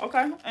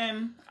 Okay,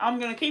 and I'm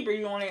gonna keep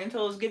you on it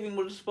until it's giving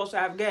what it's supposed to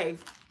have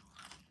gave.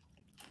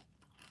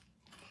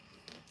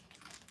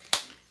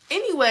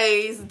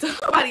 Anyways,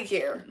 nobody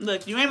care.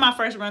 Look, you ain't my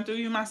first run through,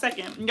 you my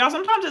second. Y'all,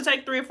 sometimes it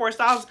take 3 or 4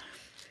 styles,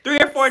 3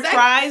 or 4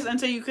 tries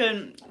until you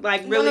can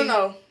like really.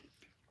 No.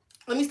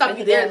 Let me stop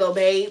you there, little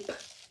babe.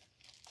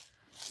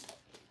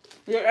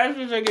 Your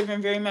edges are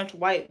giving very much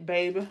white,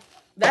 babe.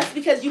 That's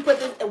because you put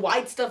this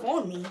white stuff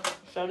on me.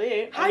 So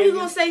did. How you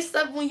gonna say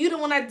stuff when you the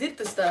one that did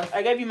the stuff?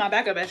 I gave you my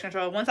backup edge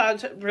control. Once I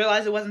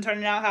realized it wasn't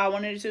turning out how I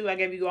wanted it to, I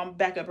gave you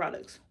backup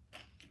products.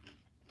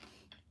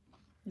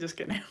 Just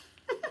kidding.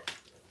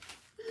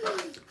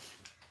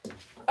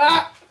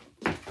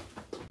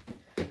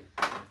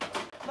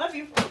 Love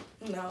you.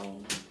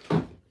 No.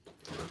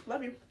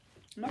 Love you.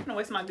 I'm not gonna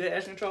waste my good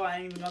edge control. I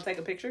ain't even gonna take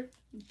a picture.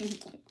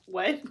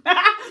 What?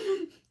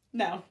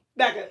 No.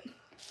 Back up.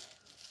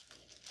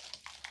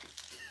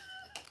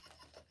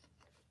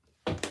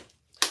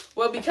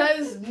 Well,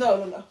 because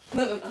no.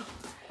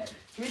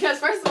 Because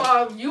first of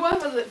all, you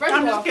weren't supposed to.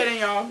 I'm just kidding,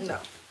 y'all. No.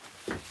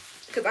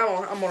 Because I'm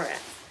on her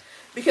ass.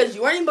 Because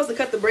you weren't even supposed to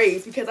cut the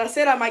braids. Because I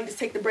said I might just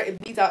take the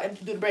beads out and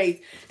do the braids,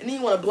 and then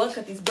you want to blunt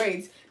cut these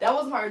braids. That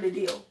wasn't part of the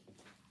deal.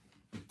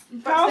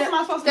 How else am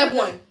I supposed to? Step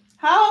one.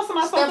 How else am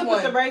I supposed to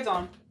put the braids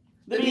on?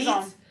 The beads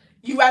on.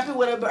 You wrap it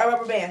with a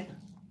rubber band.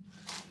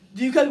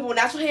 Do you cut people with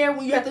natural hair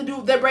when you have to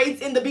do their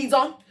braids and the beads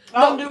on?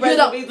 I don't do braids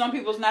and beads on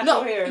people's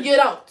natural hair. You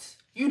don't.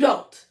 You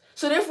don't.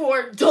 So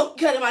therefore, don't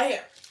cut in my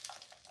hair.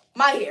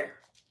 My hair.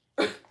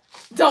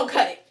 Don't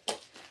cut it.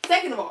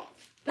 Second of all,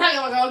 now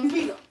you're gonna these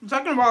beads on.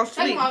 Second of all, sweet.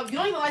 Second of all, you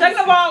don't even like. Second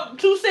of all,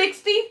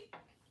 260.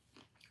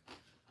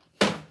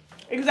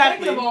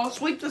 Exactly. Second of all,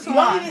 sweet the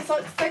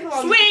second of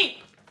all,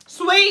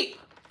 sweet.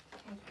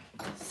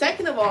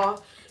 Second of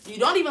all, you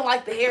don't even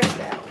like the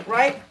hairstyle,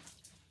 right?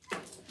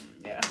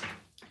 Yeah.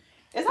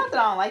 It's not that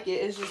I don't like it.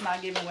 It's just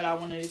not giving what I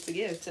wanted it to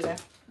give today.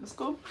 That's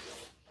cool.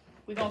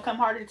 We're gonna come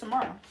harder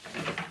tomorrow.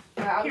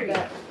 I'll be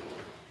back.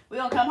 We're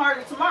gonna come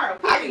harder tomorrow.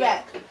 I'll be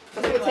back.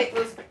 We're gonna take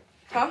this.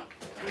 Huh?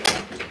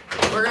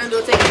 We're gonna do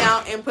a take it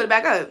down and put it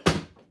back up.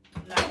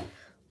 No.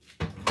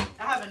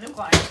 I have a new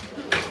client.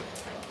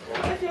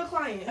 What's your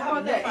client? How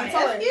about that? It's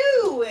Tell her.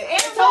 you.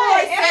 And tell her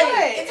I said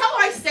it. And tell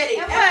her I said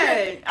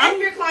it. I'm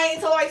your client.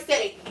 Tell her I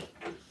said it.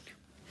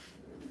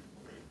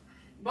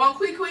 Bon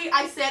Kui,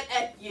 I said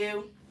F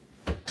you.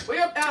 Where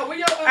your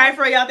all right,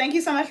 for y'all, thank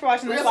you so much for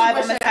watching this live.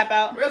 I'm gonna tap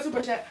out. Real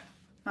super chat.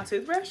 My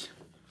toothbrush?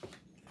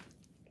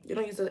 You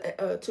don't use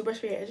a toothbrush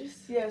for your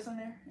edges? Yeah, it's in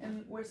there.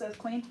 And where it says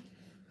clean?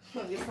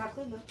 It's not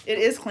clean though. It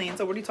is clean.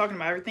 So what are you talking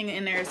about? Everything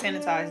in there is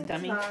sanitized,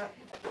 dummy.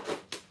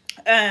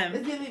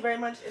 It's giving me very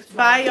much.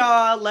 Bye,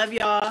 y'all. Love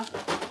y'all.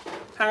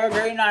 Have a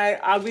great night.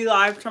 I'll be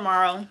live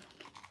tomorrow.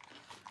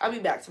 I'll be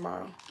back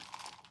tomorrow.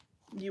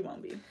 You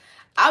won't be.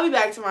 I'll be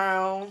back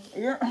tomorrow.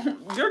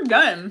 You're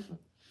done.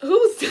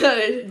 Who's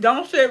done?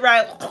 Don't sit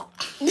right.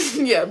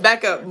 Yeah,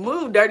 back up.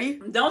 Move, dirty.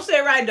 Don't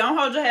sit right. Don't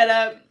hold your head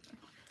up.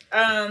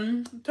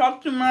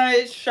 Talk too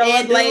much. Show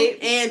up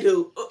late. And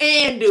do.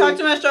 Talk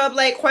too much. Show up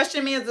late.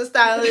 Question me as a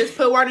stylist.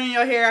 Put water in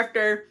your hair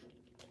after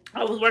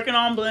I was working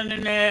on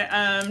blending it.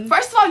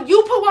 First of all,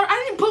 you put water.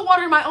 I didn't put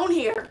water in my own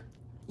hair.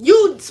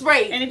 You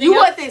sprayed. Anything you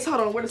else? want this? Hold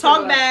on. Where the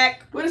Talk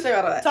back. Where the say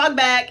about that? Talk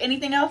back.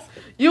 Anything else?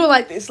 You would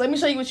like this. Let me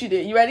show you what you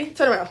did. You ready?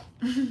 Turn around.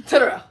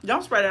 Turn around.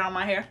 Don't spread it on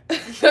my hair.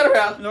 Turn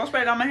around. Don't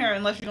spread it on my hair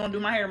unless you're gonna do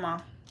my hair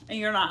tomorrow, and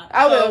you're not.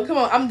 I will. So, Come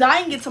on. I'm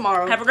dyeing it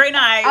tomorrow. have a great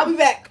night. I'll be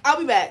back. I'll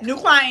be back. New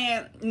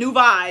client, new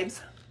vibes.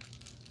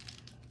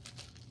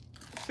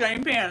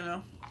 Same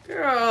piano.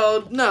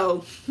 Girl,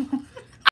 no.